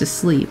used to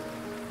sleep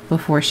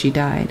before she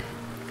died.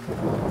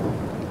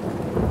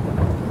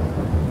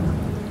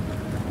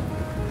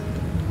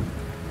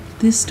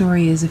 This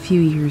story is a few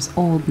years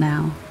old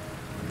now,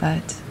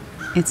 but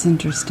it's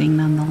interesting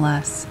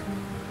nonetheless.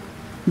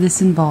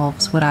 This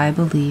involves what I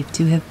believe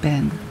to have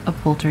been a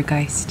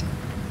poltergeist.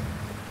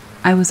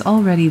 I was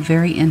already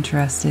very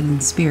interested in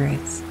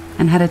spirits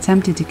and had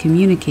attempted to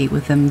communicate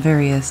with them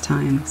various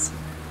times.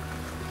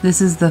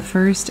 This is the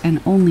first and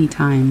only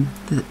time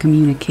that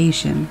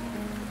communication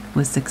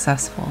was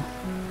successful.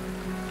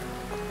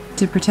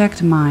 To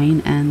protect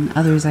mine and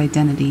others'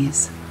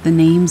 identities, the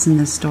names in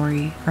this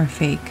story are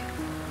fake.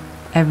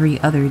 Every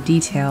other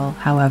detail,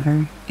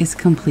 however, is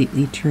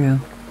completely true.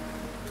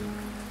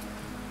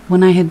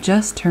 When I had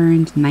just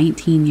turned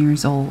 19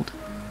 years old,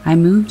 I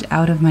moved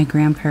out of my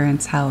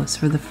grandparents' house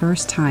for the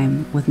first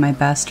time with my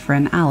best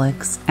friend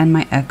Alex and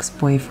my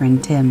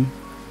ex-boyfriend Tim.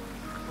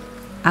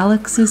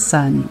 Alex's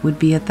son would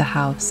be at the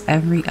house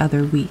every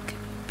other week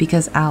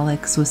because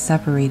Alex was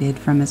separated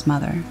from his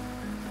mother.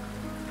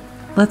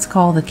 Let's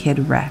call the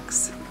kid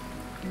Rex.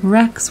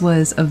 Rex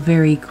was a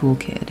very cool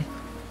kid.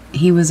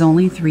 He was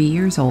only 3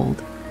 years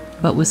old,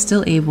 but was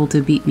still able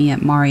to beat me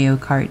at Mario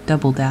Kart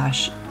Double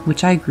Dash,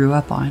 which I grew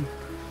up on.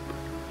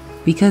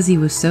 Because he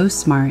was so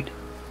smart,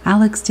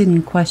 Alex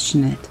didn't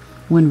question it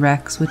when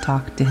Rex would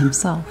talk to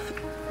himself,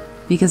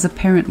 because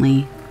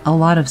apparently a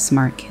lot of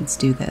smart kids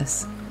do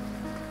this.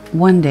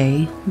 One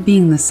day,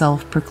 being the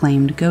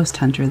self-proclaimed ghost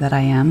hunter that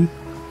I am,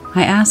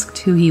 I asked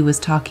who he was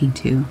talking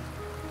to.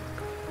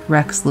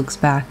 Rex looks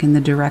back in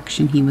the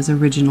direction he was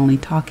originally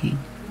talking,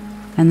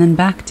 and then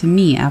back to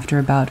me after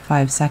about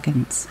 5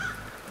 seconds.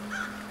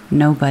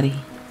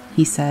 "Nobody,"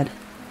 he said,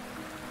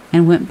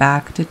 and went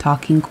back to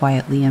talking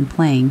quietly and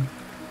playing.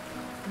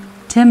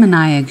 Tim and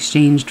I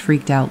exchanged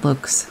freaked out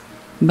looks,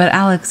 but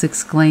Alex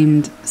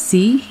exclaimed,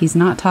 "See, he's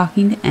not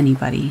talking to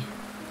anybody."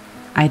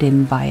 I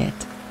didn't buy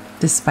it,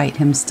 despite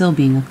him still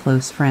being a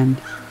close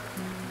friend.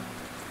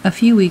 A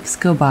few weeks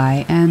go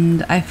by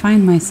and I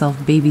find myself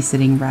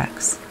babysitting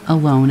Rex,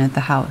 alone at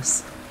the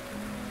house.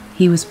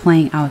 He was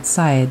playing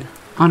outside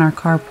on our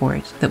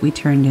carport that we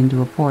turned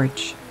into a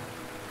porch.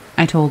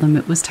 I told him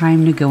it was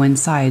time to go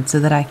inside so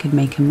that I could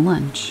make him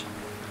lunch.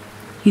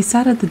 He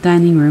sat at the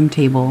dining room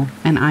table,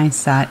 and I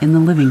sat in the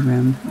living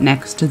room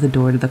next to the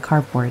door to the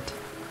carport.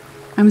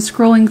 I'm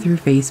scrolling through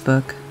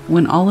Facebook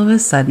when all of a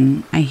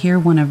sudden I hear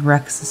one of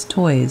Rex's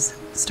toys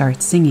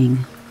start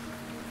singing.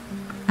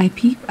 I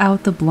peep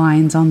out the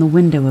blinds on the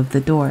window of the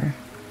door,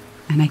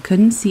 and I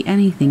couldn't see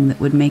anything that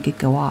would make it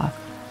go off.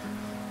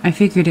 I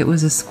figured it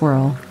was a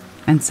squirrel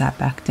and sat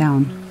back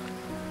down.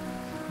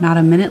 Not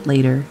a minute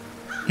later,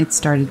 it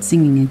started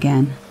singing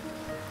again.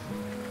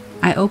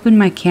 I opened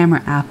my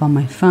camera app on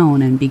my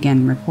phone and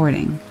began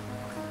recording.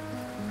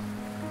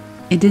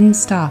 It didn't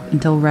stop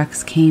until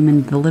Rex came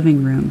into the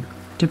living room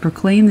to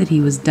proclaim that he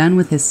was done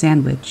with his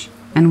sandwich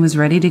and was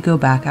ready to go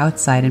back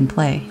outside and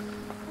play.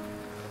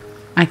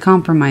 I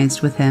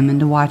compromised with him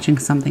into watching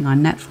something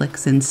on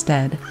Netflix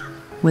instead,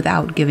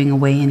 without giving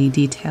away any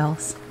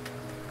details.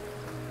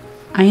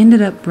 I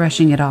ended up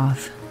brushing it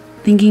off,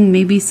 thinking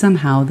maybe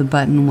somehow the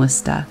button was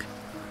stuck.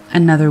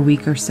 Another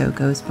week or so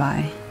goes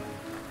by.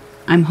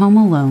 I'm home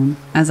alone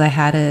as I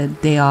had a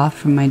day off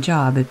from my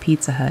job at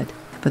Pizza Hut,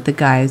 but the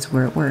guys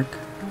were at work.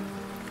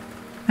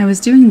 I was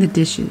doing the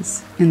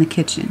dishes in the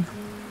kitchen.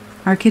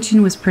 Our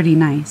kitchen was pretty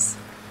nice.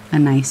 A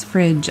nice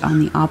fridge on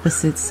the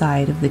opposite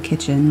side of the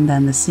kitchen,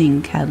 then the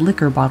sink had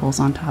liquor bottles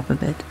on top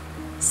of it,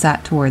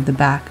 sat toward the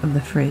back of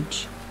the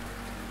fridge.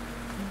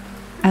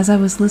 As I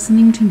was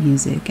listening to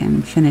music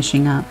and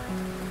finishing up,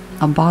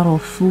 a bottle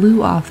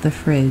flew off the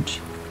fridge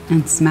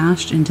and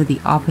smashed into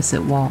the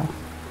opposite wall.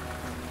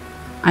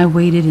 I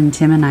waited in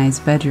Tim and I's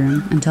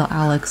bedroom until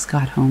Alex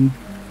got home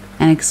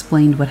and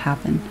explained what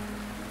happened.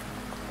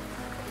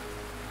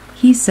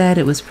 He said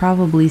it was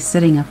probably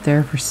sitting up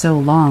there for so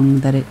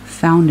long that it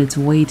found its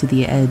way to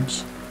the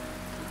edge.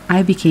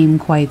 I became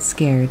quite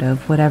scared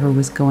of whatever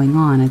was going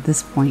on at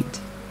this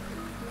point.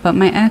 But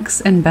my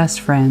ex and best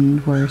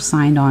friend were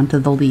signed on to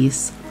the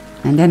lease,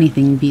 and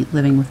anything beat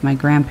living with my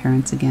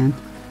grandparents again,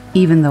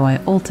 even though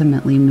I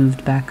ultimately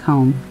moved back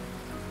home.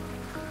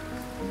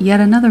 Yet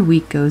another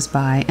week goes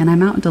by and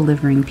I'm out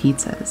delivering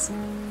pizzas.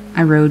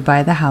 I rode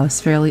by the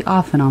house fairly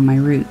often on my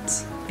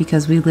routes,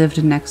 because we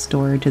lived next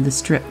door to the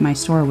strip my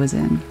store was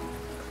in.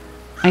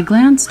 I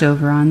glanced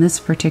over on this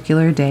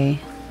particular day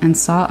and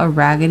saw a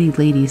raggedy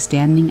lady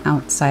standing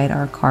outside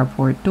our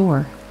carport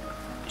door.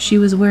 She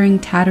was wearing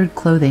tattered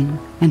clothing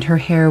and her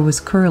hair was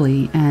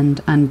curly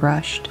and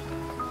unbrushed.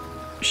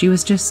 She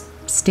was just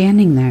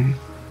standing there,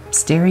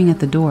 staring at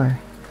the door.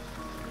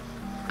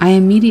 I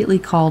immediately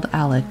called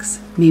Alex,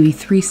 maybe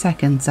 3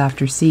 seconds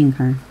after seeing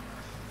her.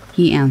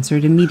 He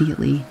answered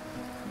immediately.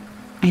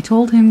 I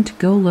told him to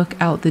go look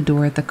out the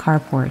door at the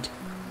carport,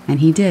 and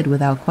he did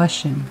without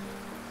question.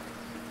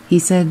 He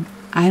said,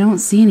 "I don't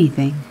see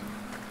anything."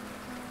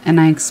 And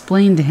I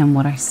explained to him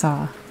what I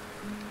saw.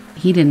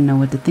 He didn't know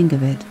what to think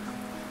of it.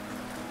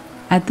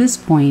 At this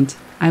point,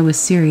 I was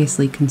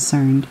seriously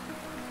concerned.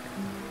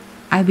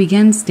 I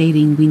began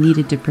stating we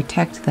needed to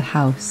protect the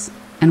house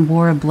and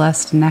wore a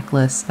blessed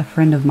necklace a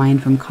friend of mine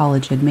from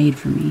college had made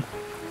for me.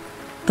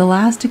 The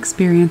last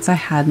experience I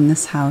had in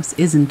this house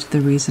isn't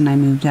the reason I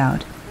moved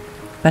out,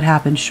 but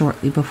happened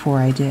shortly before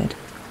I did.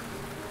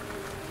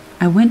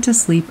 I went to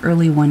sleep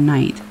early one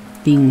night,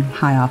 being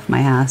high off my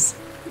ass.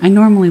 I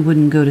normally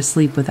wouldn't go to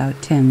sleep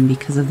without Tim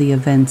because of the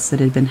events that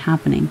had been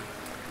happening.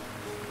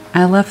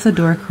 I left the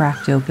door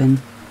cracked open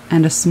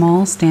and a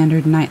small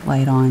standard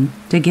nightlight on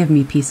to give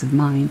me peace of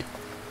mind.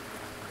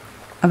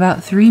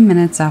 About 3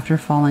 minutes after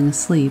falling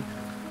asleep,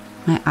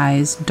 my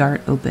eyes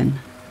dart open.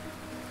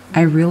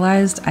 I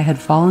realized I had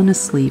fallen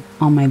asleep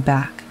on my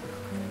back,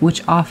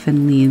 which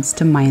often leads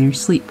to minor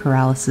sleep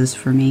paralysis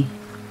for me.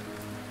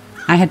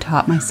 I had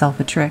taught myself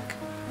a trick,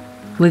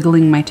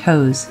 wiggling my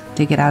toes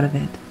to get out of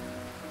it.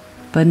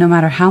 But no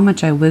matter how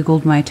much I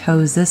wiggled my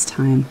toes this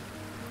time,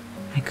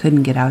 I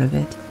couldn't get out of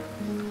it.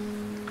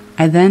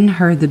 I then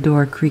heard the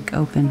door creak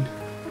open.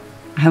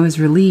 I was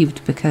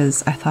relieved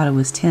because I thought it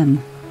was Tim.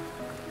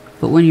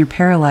 But when you're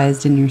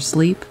paralyzed in your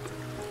sleep,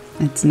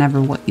 it's never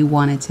what you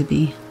want it to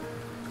be.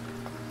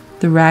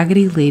 The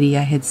raggedy lady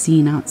I had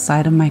seen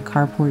outside of my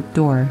carport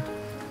door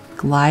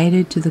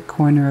glided to the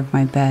corner of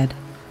my bed.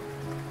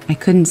 I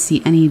couldn't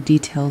see any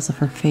details of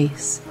her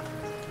face.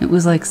 It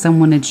was like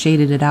someone had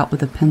shaded it out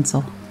with a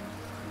pencil.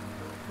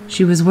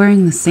 She was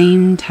wearing the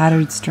same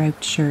tattered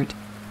striped shirt,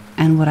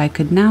 and what I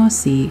could now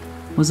see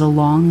was a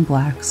long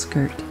black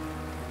skirt.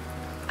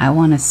 "I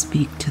want to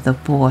speak to the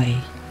boy,"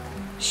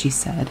 she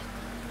said.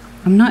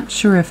 I'm not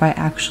sure if I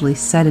actually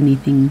said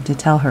anything to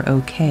tell her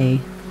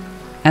okay,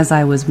 as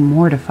I was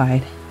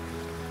mortified.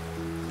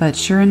 But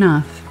sure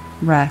enough,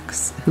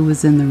 Rex, who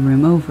was in the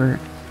room over,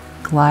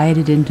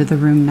 glided into the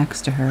room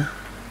next to her,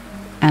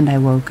 and I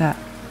woke up.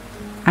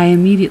 I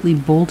immediately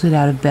bolted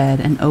out of bed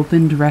and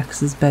opened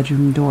Rex's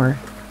bedroom door.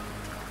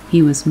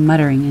 He was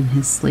muttering in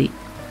his sleep.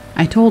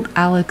 I told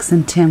Alex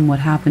and Tim what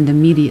happened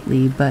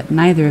immediately, but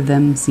neither of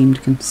them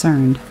seemed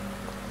concerned.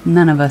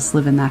 None of us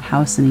live in that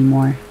house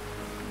anymore,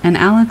 and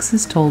Alex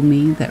has told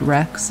me that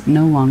Rex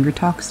no longer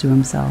talks to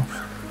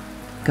himself.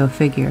 Go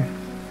figure.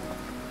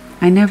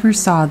 I never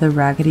saw the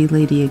raggedy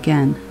lady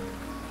again,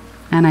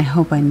 and I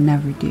hope I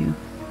never do.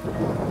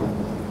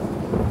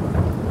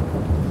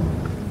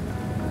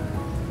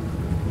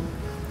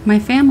 My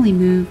family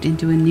moved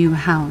into a new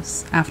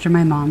house after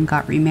my mom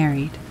got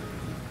remarried.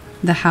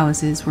 The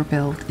houses were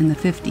built in the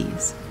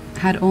 50s,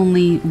 had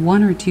only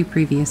 1 or 2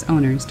 previous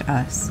owners to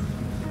us.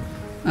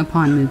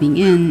 Upon moving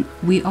in,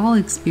 we all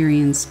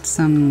experienced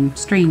some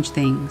strange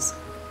things.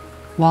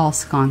 Wall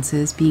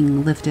sconces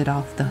being lifted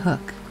off the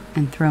hook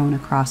and thrown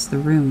across the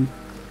room,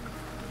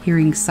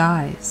 hearing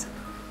sighs,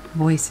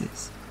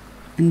 voices,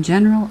 and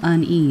general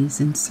unease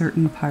in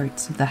certain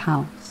parts of the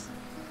house.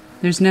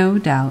 There's no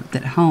doubt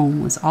that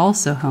home was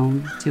also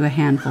home to a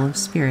handful of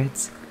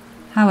spirits,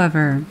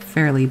 however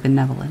fairly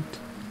benevolent.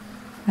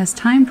 As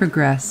time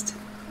progressed,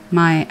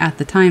 my at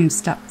the time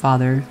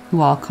stepfather,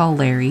 who I'll call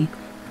Larry,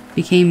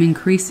 became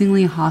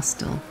increasingly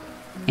hostile,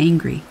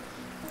 angry,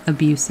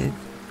 abusive.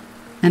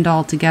 and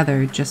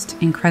altogether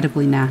just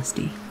incredibly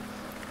nasty.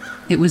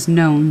 It was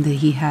known that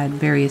he had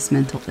various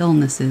mental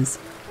illnesses,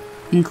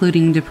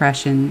 including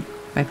depression,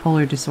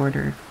 bipolar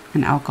disorder,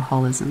 and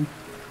alcoholism.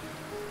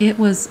 It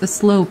was a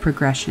slow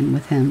progression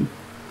with him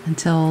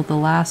until the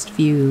last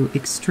few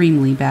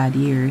extremely bad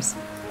years,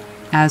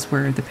 as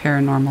were the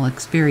paranormal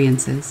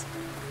experiences.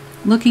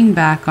 Looking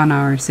back on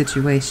our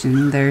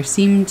situation, there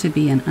seemed to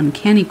be an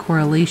uncanny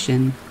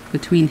correlation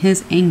between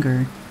his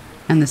anger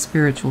and the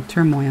spiritual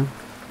turmoil.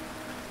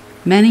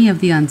 Many of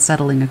the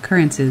unsettling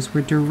occurrences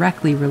were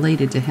directly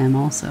related to him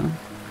also.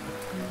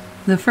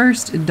 The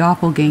first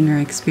doppelganger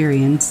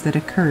experience that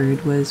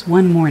occurred was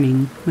one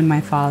morning when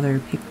my father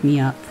picked me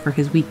up for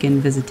his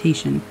weekend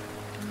visitation.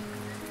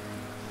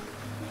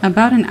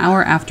 About an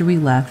hour after we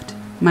left,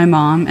 my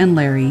mom and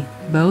Larry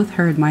both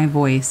heard my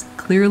voice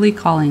clearly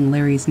calling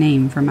Larry's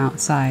name from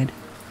outside.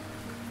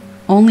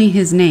 Only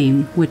his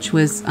name, which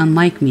was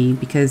unlike me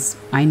because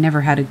I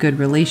never had a good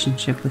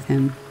relationship with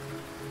him.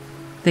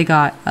 They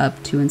got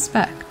up to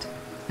inspect,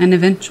 and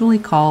eventually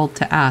called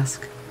to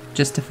ask,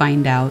 just to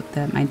find out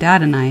that my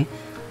dad and I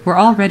were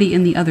already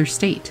in the other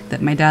state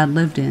that my dad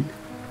lived in.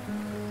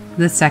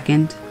 The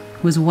second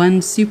was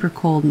one super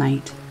cold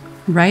night,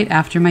 right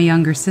after my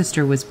younger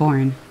sister was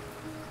born.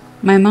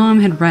 My mom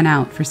had run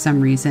out for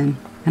some reason,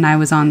 and I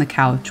was on the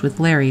couch with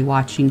Larry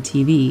watching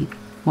TV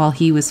while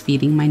he was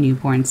feeding my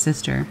newborn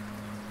sister.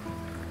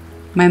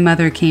 My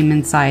mother came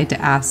inside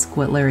to ask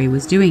what Larry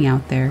was doing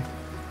out there,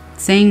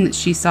 saying that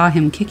she saw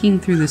him kicking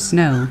through the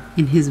snow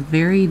in his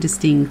very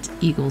distinct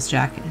Eagles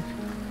jacket.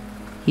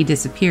 He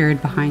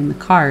disappeared behind the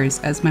cars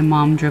as my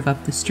mom drove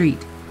up the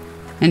street,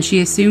 and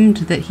she assumed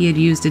that he had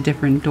used a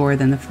different door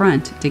than the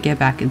front to get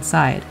back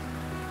inside.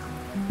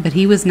 But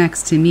he was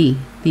next to me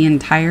the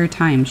entire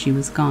time she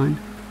was gone.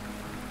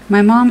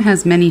 My mom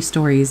has many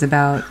stories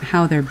about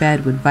how their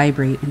bed would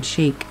vibrate and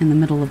shake in the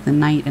middle of the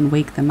night and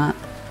wake them up,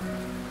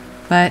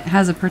 but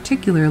has a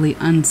particularly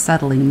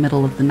unsettling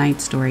middle of the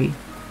night story.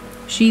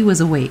 She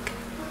was awake,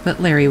 but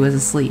Larry was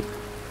asleep.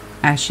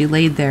 As she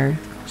laid there,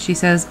 she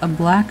says a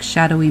black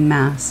shadowy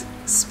mass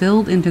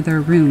spilled into their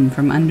room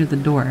from under the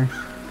door,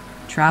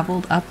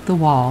 traveled up the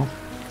wall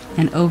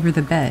and over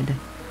the bed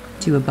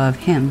to above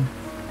him,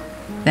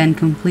 then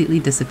completely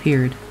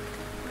disappeared.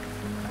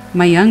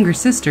 My younger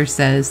sister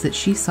says that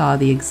she saw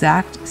the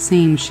exact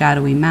same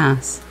shadowy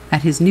mass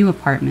at his new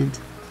apartment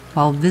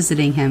while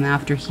visiting him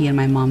after he and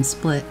my mom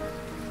split.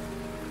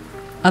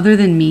 Other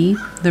than me,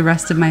 the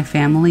rest of my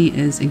family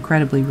is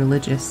incredibly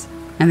religious,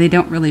 and they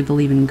don't really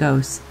believe in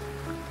ghosts,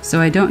 so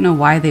I don't know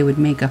why they would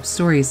make up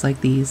stories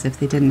like these if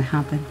they didn't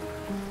happen.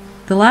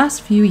 The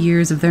last few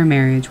years of their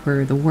marriage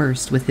were the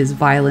worst with his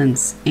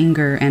violence,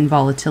 anger, and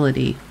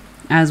volatility,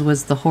 as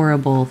was the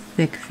horrible,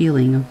 thick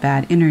feeling of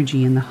bad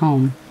energy in the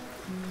home.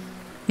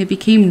 It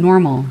became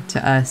normal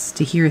to us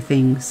to hear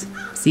things,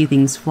 see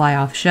things fly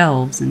off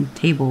shelves and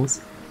tables,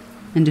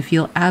 and to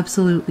feel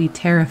absolutely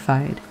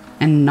terrified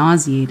and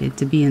nauseated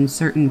to be in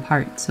certain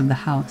parts of the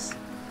house.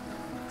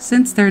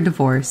 Since their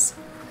divorce,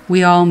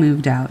 we all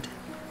moved out,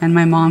 and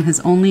my mom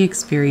has only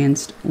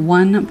experienced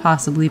one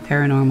possibly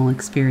paranormal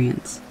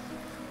experience.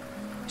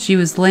 She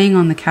was laying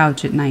on the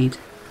couch at night,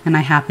 and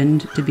I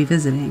happened to be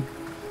visiting.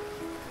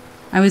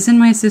 I was in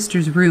my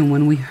sister's room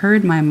when we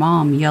heard my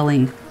mom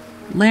yelling,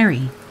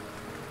 "Larry!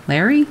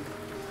 Larry?"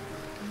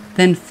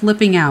 Then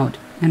flipping out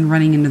and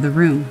running into the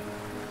room.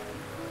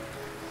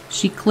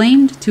 She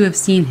claimed to have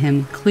seen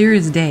him clear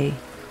as day,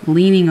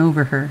 leaning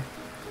over her,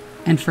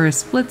 and for a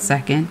split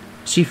second,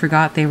 she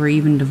forgot they were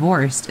even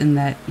divorced and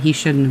that he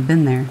shouldn't have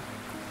been there.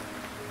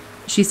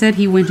 She said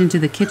he went into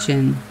the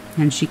kitchen,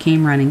 and she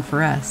came running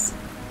for us.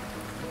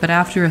 But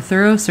after a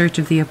thorough search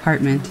of the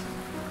apartment,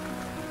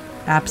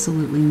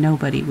 absolutely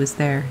nobody was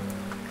there.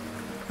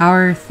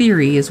 Our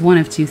theory is one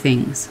of two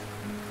things.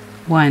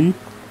 One,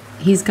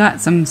 he's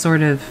got some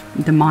sort of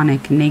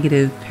demonic,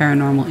 negative,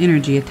 paranormal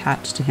energy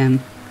attached to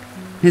him.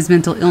 His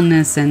mental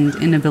illness and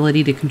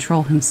inability to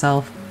control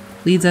himself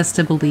leads us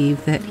to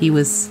believe that he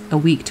was a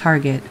weak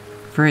target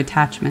for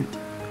attachment.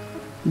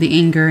 The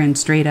anger and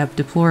straight-up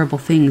deplorable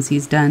things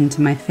he's done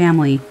to my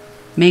family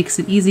makes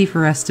it easy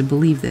for us to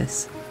believe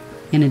this.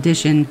 In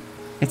addition,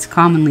 it's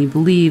commonly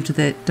believed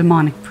that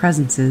demonic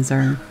presences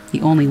are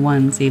the only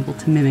ones able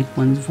to mimic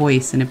one's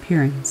voice and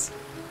appearance.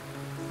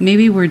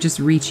 Maybe we're just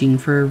reaching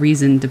for a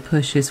reason to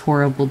push his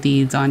horrible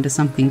deeds onto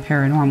something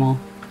paranormal,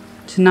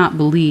 to not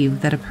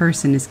believe that a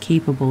person is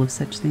capable of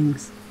such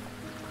things.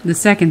 The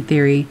second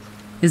theory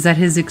is that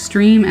his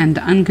extreme and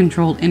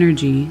uncontrolled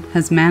energy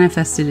has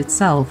manifested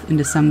itself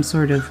into some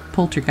sort of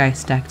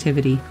poltergeist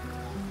activity,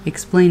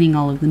 explaining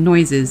all of the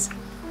noises,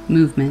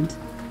 movement,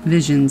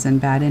 visions,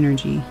 and bad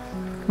energy.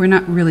 We're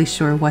not really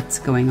sure what's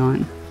going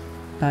on,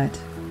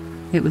 but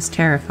it was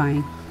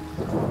terrifying.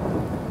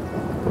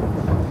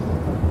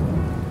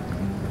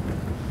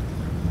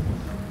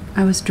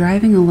 I was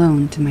driving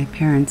alone to my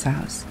parents'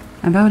 house,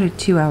 about a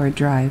 2-hour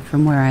drive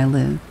from where I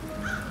live.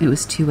 It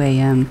was 2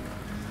 a.m.,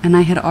 and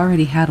I had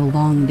already had a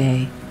long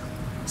day,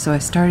 so I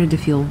started to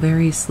feel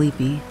very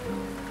sleepy,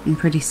 and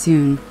pretty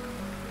soon,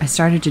 I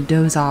started to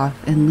doze off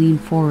and lean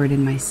forward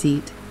in my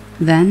seat.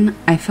 Then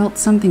I felt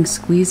something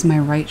squeeze my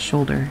right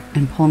shoulder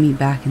and pull me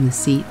back in the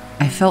seat.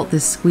 I felt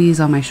this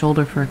squeeze on my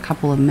shoulder for a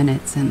couple of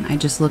minutes, and I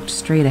just looked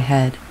straight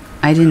ahead.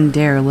 I didn't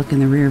dare look in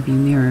the rearview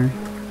mirror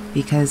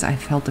because I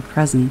felt a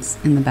presence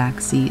in the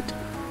back seat.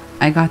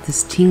 I got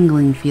this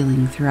tingling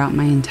feeling throughout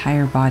my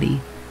entire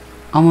body,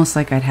 almost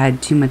like I'd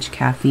had too much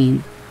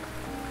caffeine.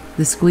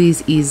 The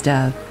squeeze eased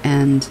up,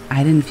 and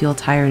I didn't feel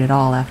tired at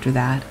all after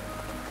that.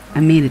 I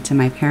made it to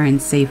my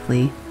parents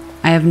safely.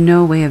 I have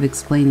no way of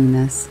explaining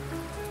this.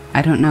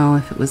 I don't know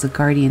if it was a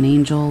guardian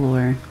angel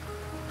or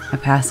a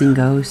passing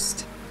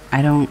ghost.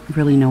 I don't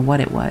really know what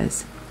it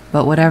was,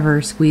 but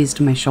whatever squeezed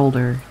my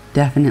shoulder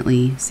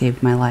definitely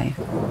saved my life.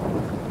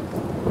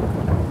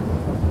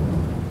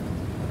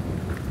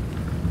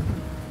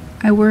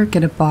 I work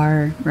at a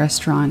bar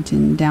restaurant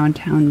in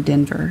downtown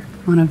Denver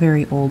on a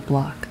very old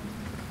block.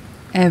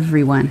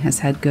 Everyone has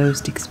had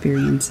ghost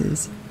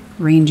experiences,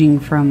 ranging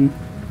from,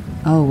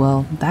 oh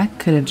well, that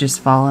could have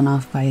just fallen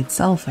off by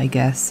itself, I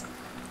guess,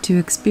 to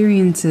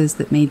experiences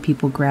that made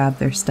people grab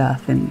their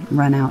stuff and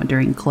run out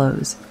during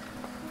close.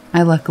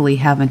 I luckily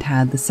haven't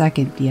had the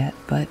second yet,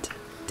 but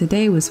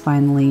today was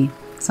finally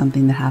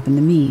something that happened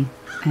to me,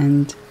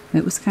 and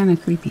it was kind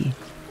of creepy.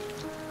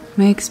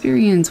 My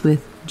experience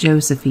with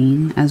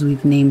Josephine, as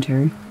we've named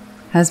her,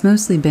 has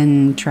mostly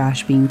been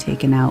trash being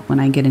taken out when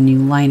I get a new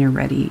liner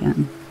ready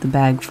and the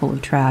bag full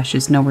of trash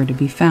is nowhere to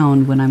be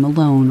found when I'm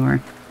alone,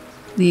 or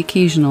the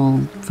occasional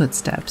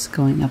footsteps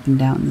going up and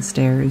down the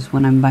stairs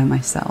when I'm by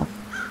myself.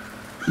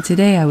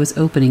 Today I was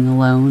opening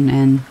alone,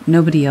 and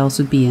nobody else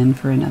would be in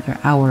for another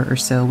hour or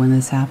so when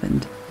this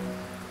happened.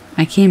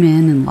 I came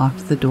in and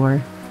locked the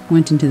door,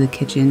 went into the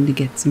kitchen to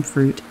get some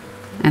fruit,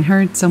 and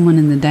heard someone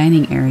in the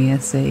dining area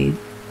say,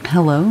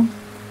 "Hello?"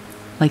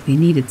 like they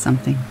needed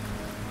something.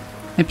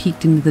 I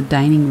peeked into the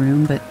dining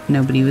room, but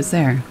nobody was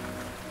there.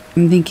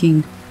 I'm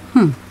thinking,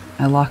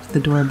 I locked the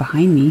door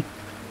behind me.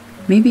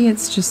 Maybe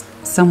it's just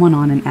someone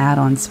on an ad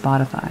on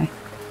Spotify.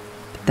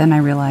 But then I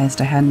realized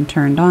I hadn't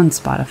turned on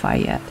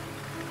Spotify yet.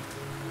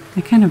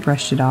 I kind of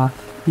brushed it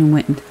off and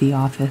went into the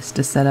office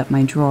to set up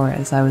my drawer.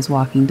 As I was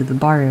walking to the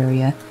bar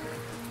area,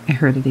 I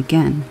heard it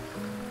again.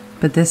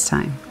 But this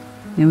time,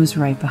 it was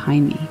right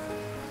behind me.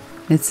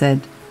 It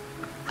said,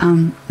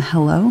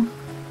 hello?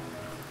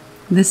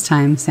 This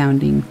time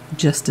sounding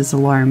just as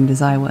alarmed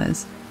as I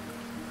was.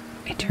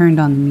 I turned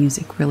on the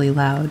music really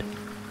loud,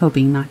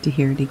 hoping not to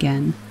hear it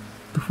again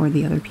before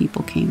the other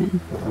people came in.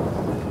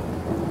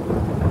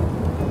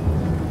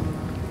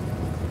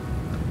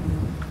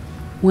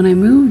 When I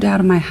moved out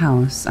of my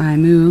house, I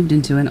moved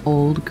into an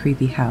old,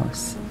 creepy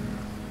house.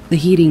 The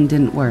heating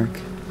didn't work,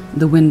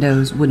 the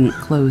windows wouldn't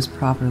close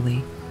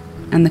properly,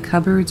 and the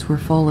cupboards were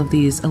full of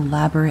these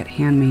elaborate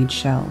handmade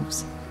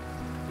shelves.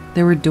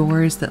 There were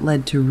doors that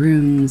led to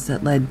rooms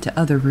that led to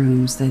other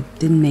rooms that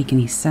didn't make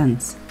any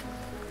sense.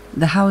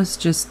 The house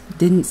just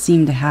didn't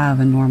seem to have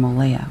a normal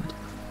layout.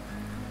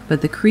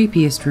 But the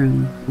creepiest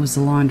room was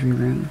the laundry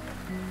room.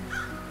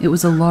 It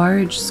was a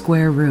large,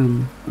 square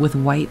room with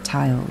white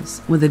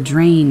tiles, with a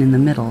drain in the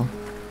middle.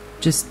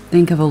 Just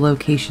think of a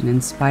location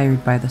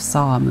inspired by the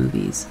Saw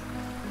movies.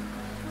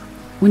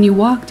 When you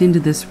walked into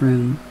this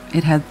room,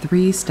 it had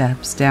 3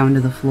 steps down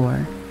to the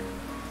floor.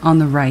 On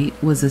the right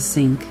was a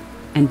sink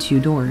and 2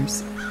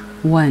 doors,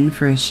 one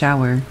for a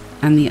shower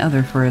and the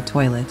other for a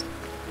toilet.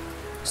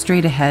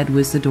 Straight ahead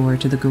was the door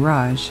to the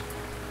garage,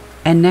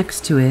 and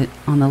next to it,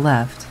 on the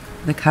left,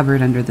 the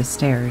cupboard under the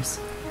stairs.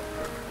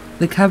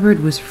 The cupboard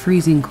was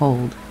freezing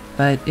cold,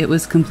 but it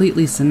was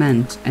completely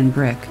cement and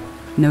brick,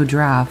 no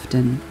draft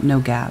and no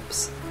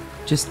gaps,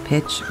 just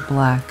pitch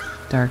black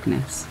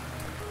darkness.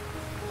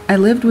 I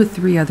lived with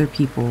 3 other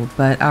people,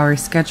 but our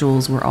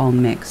schedules were all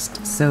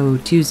mixed, so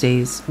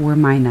Tuesdays were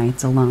my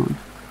nights alone.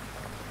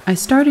 I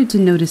started to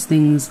notice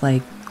things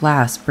like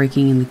glass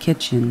breaking in the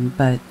kitchen,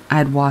 but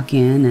I'd walk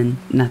in and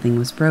nothing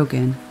was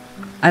broken.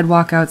 I'd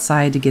walk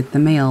outside to get the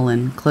mail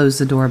and close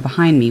the door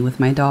behind me with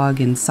my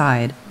dog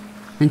inside,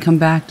 and come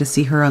back to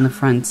see her on the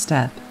front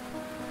step.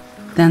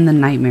 Then the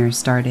nightmares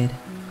started.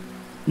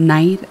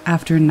 Night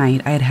after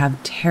night, I'd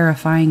have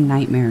terrifying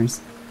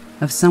nightmares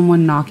of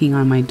someone knocking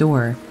on my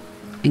door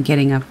and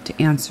getting up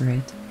to answer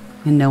it,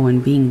 and no one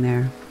being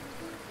there.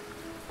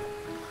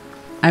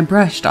 I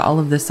brushed all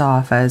of this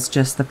off as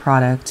just the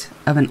product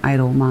of an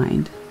idle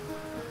mind.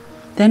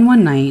 Then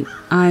one night,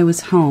 I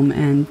was home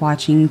and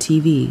watching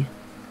TV,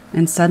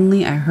 and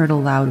suddenly I heard a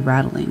loud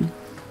rattling.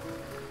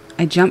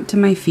 I jumped to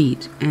my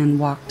feet and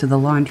walked to the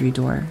laundry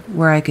door,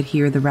 where I could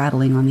hear the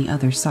rattling on the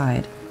other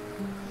side.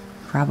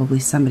 Probably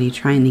somebody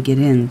trying to get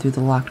in through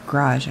the locked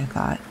garage, I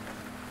thought.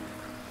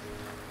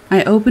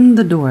 I opened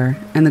the door,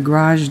 and the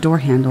garage door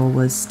handle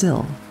was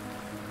still,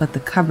 but the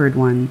cupboard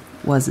one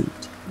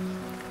wasn't.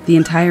 The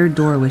entire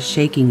door was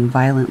shaking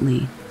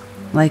violently,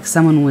 like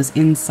someone was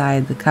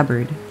inside the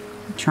cupboard,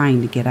 trying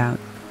to get out.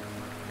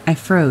 I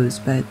froze,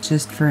 but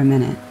just for a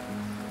minute,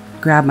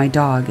 grabbed my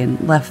dog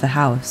and left the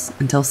house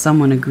until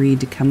someone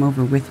agreed to come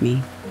over with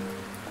me.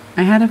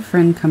 I had a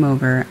friend come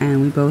over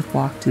and we both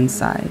walked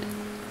inside.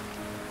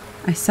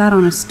 I sat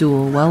on a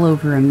stool well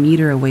over a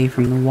meter away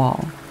from the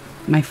wall.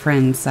 My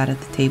friend sat at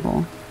the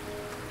table.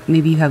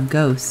 "Maybe you have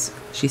ghosts,"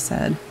 she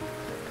said.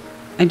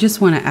 I just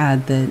want to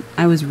add that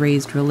I was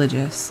raised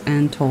religious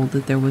and told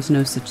that there was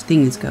no such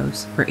thing as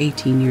ghosts for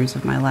 18 years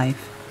of my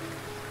life.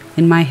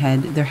 In my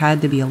head, there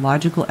had to be a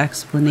logical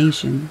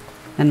explanation,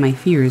 and my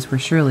fears were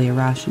surely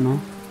irrational.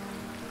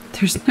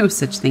 "There's no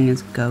such thing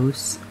as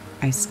ghosts,"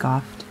 I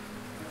scoffed.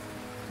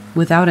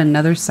 Without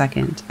another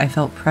second, I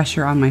felt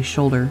pressure on my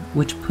shoulder,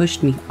 which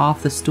pushed me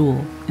off the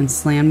stool and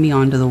slammed me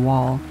onto the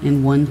wall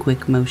in one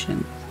quick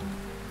motion.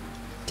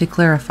 To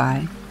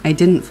clarify, I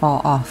didn't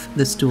fall off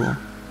the stool.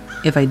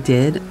 If I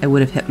did, I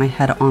would have hit my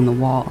head on the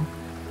wall.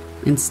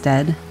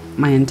 Instead,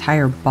 my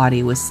entire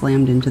body was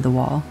slammed into the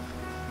wall.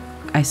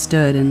 I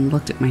stood and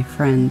looked at my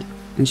friend,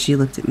 and she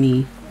looked at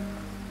me.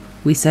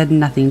 We said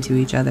nothing to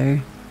each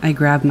other. I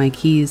grabbed my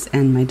keys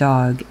and my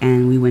dog,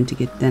 and we went to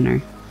get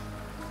dinner.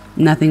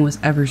 Nothing was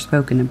ever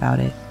spoken about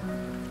it.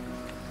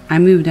 I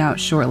moved out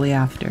shortly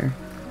after,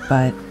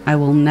 but I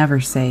will never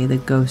say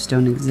that ghosts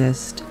don't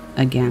exist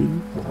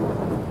again.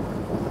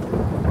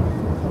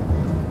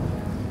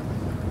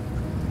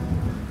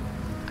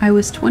 I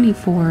was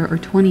 24 or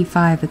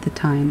 25 at the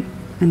time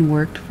and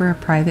worked for a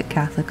private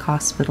Catholic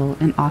hospital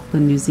in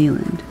Auckland, New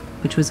Zealand,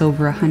 which was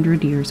over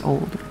 100 years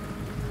old.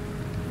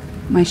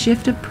 My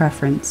shift of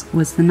preference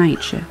was the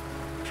night shift,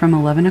 from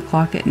 11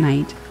 o'clock at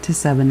night to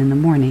 7 in the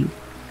morning,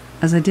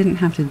 as I didn't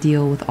have to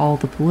deal with all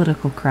the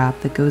political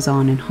crap that goes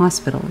on in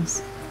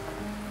hospitals.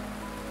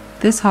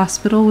 This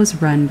hospital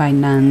was run by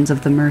nuns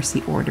of the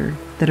Mercy Order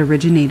that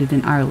originated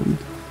in Ireland.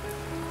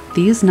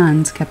 These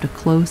nuns kept a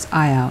close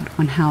eye out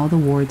on how the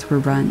wards were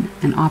run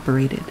and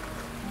operated,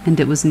 and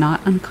it was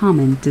not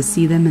uncommon to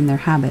see them in their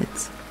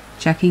habits,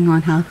 checking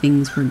on how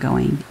things were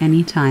going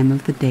any time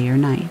of the day or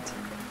night.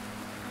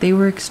 They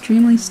were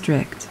extremely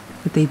strict,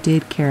 but they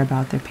did care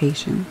about their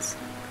patients.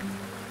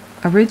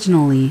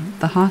 Originally,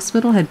 the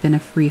hospital had been a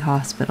free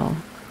hospital,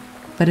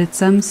 but at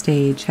some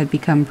stage had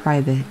become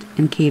private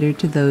and catered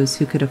to those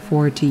who could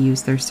afford to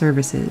use their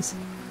services,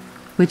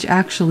 which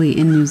actually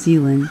in New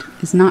Zealand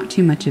is not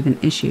too much of an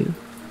issue,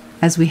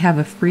 as we have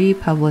a free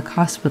public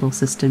hospital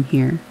system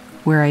here,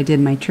 where I did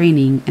my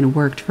training and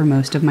worked for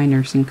most of my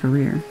nursing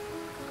career.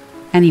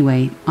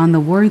 Anyway, on the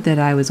ward that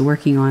I was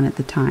working on at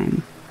the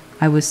time,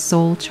 I was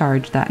sole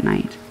charge that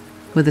night,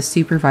 with a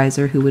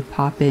supervisor who would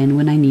pop in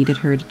when I needed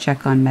her to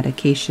check on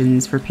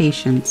medications for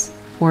patients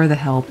or the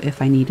help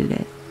if I needed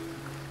it.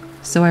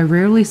 So I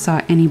rarely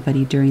saw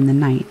anybody during the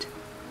night,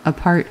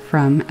 apart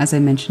from, as I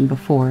mentioned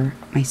before,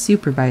 my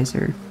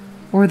supervisor,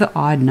 or the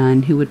odd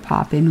nun who would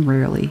pop in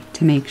rarely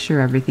to make sure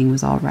everything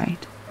was all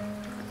right.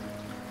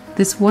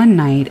 This one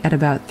night at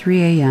about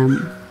 3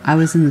 a.m., I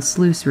was in the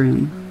sluice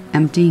room,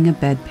 emptying a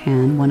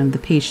bedpan one of the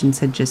patients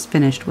had just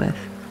finished with.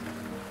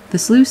 The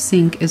sluice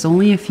sink is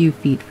only a few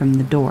feet from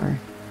the door,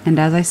 and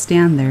as I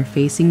stand there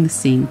facing the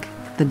sink,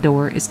 the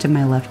door is to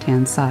my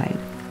left-hand side.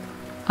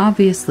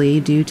 Obviously,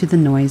 due to the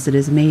noise that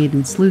is made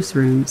in sluice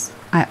rooms,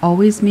 I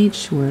always made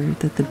sure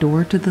that the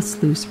door to the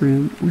sluice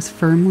room was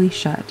firmly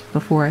shut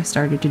before I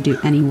started to do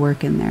any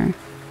work in there,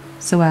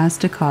 so as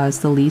to cause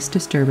the least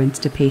disturbance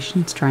to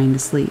patients trying to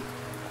sleep.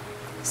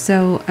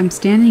 So I'm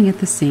standing at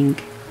the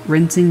sink,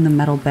 rinsing the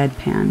metal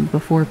bedpan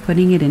before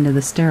putting it into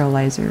the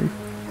sterilizer,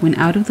 when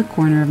out of the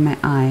corner of my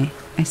eye,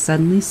 I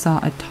suddenly saw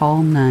a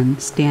tall nun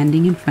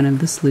standing in front of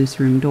the sluice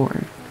room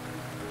door.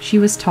 She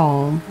was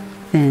tall,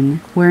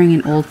 thin, wearing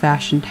an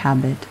old-fashioned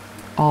habit,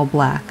 all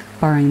black,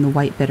 barring the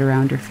white bit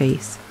around her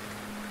face.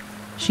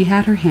 She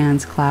had her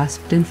hands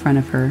clasped in front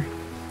of her,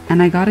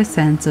 and I got a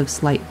sense of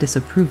slight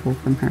disapproval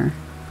from her.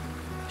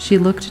 She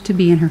looked to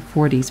be in her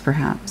 40s,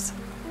 perhaps.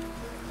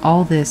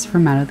 All this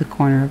from out of the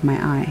corner of my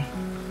eye.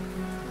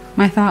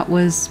 My thought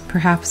was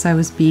perhaps I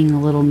was being a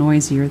little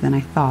noisier than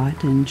I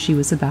thought, and she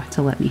was about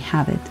to let me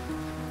have it.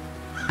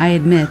 I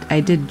admit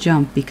I did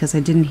jump because I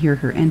didn't hear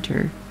her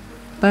enter,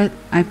 but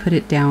I put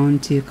it down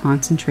to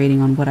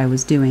concentrating on what I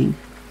was doing.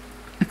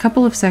 A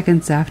couple of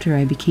seconds after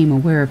I became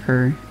aware of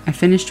her, I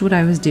finished what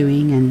I was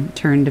doing and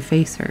turned to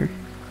face her.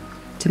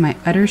 To my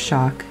utter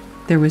shock,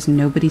 there was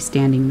nobody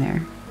standing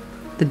there.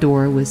 The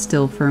door was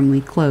still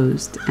firmly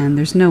closed, and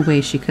there's no way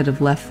she could have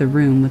left the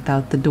room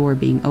without the door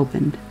being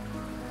opened.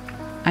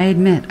 I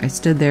admit I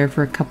stood there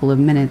for a couple of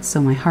minutes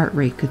so my heart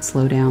rate could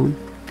slow down,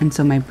 and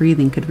so my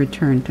breathing could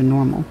return to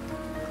normal.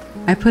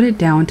 I put it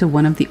down to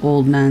one of the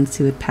old nuns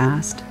who had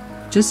passed,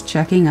 just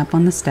checking up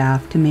on the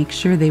staff to make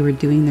sure they were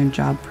doing their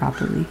job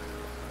properly.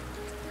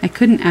 I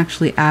couldn't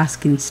actually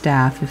ask any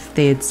staff if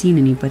they had seen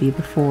anybody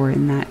before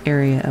in that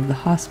area of the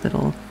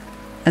hospital,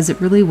 as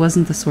it really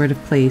wasn't the sort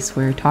of place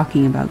where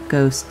talking about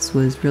ghosts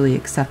was really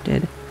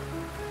accepted.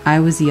 I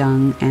was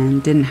young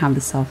and didn't have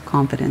the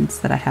self-confidence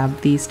that I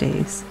have these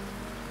days,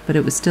 but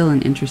it was still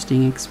an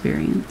interesting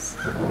experience.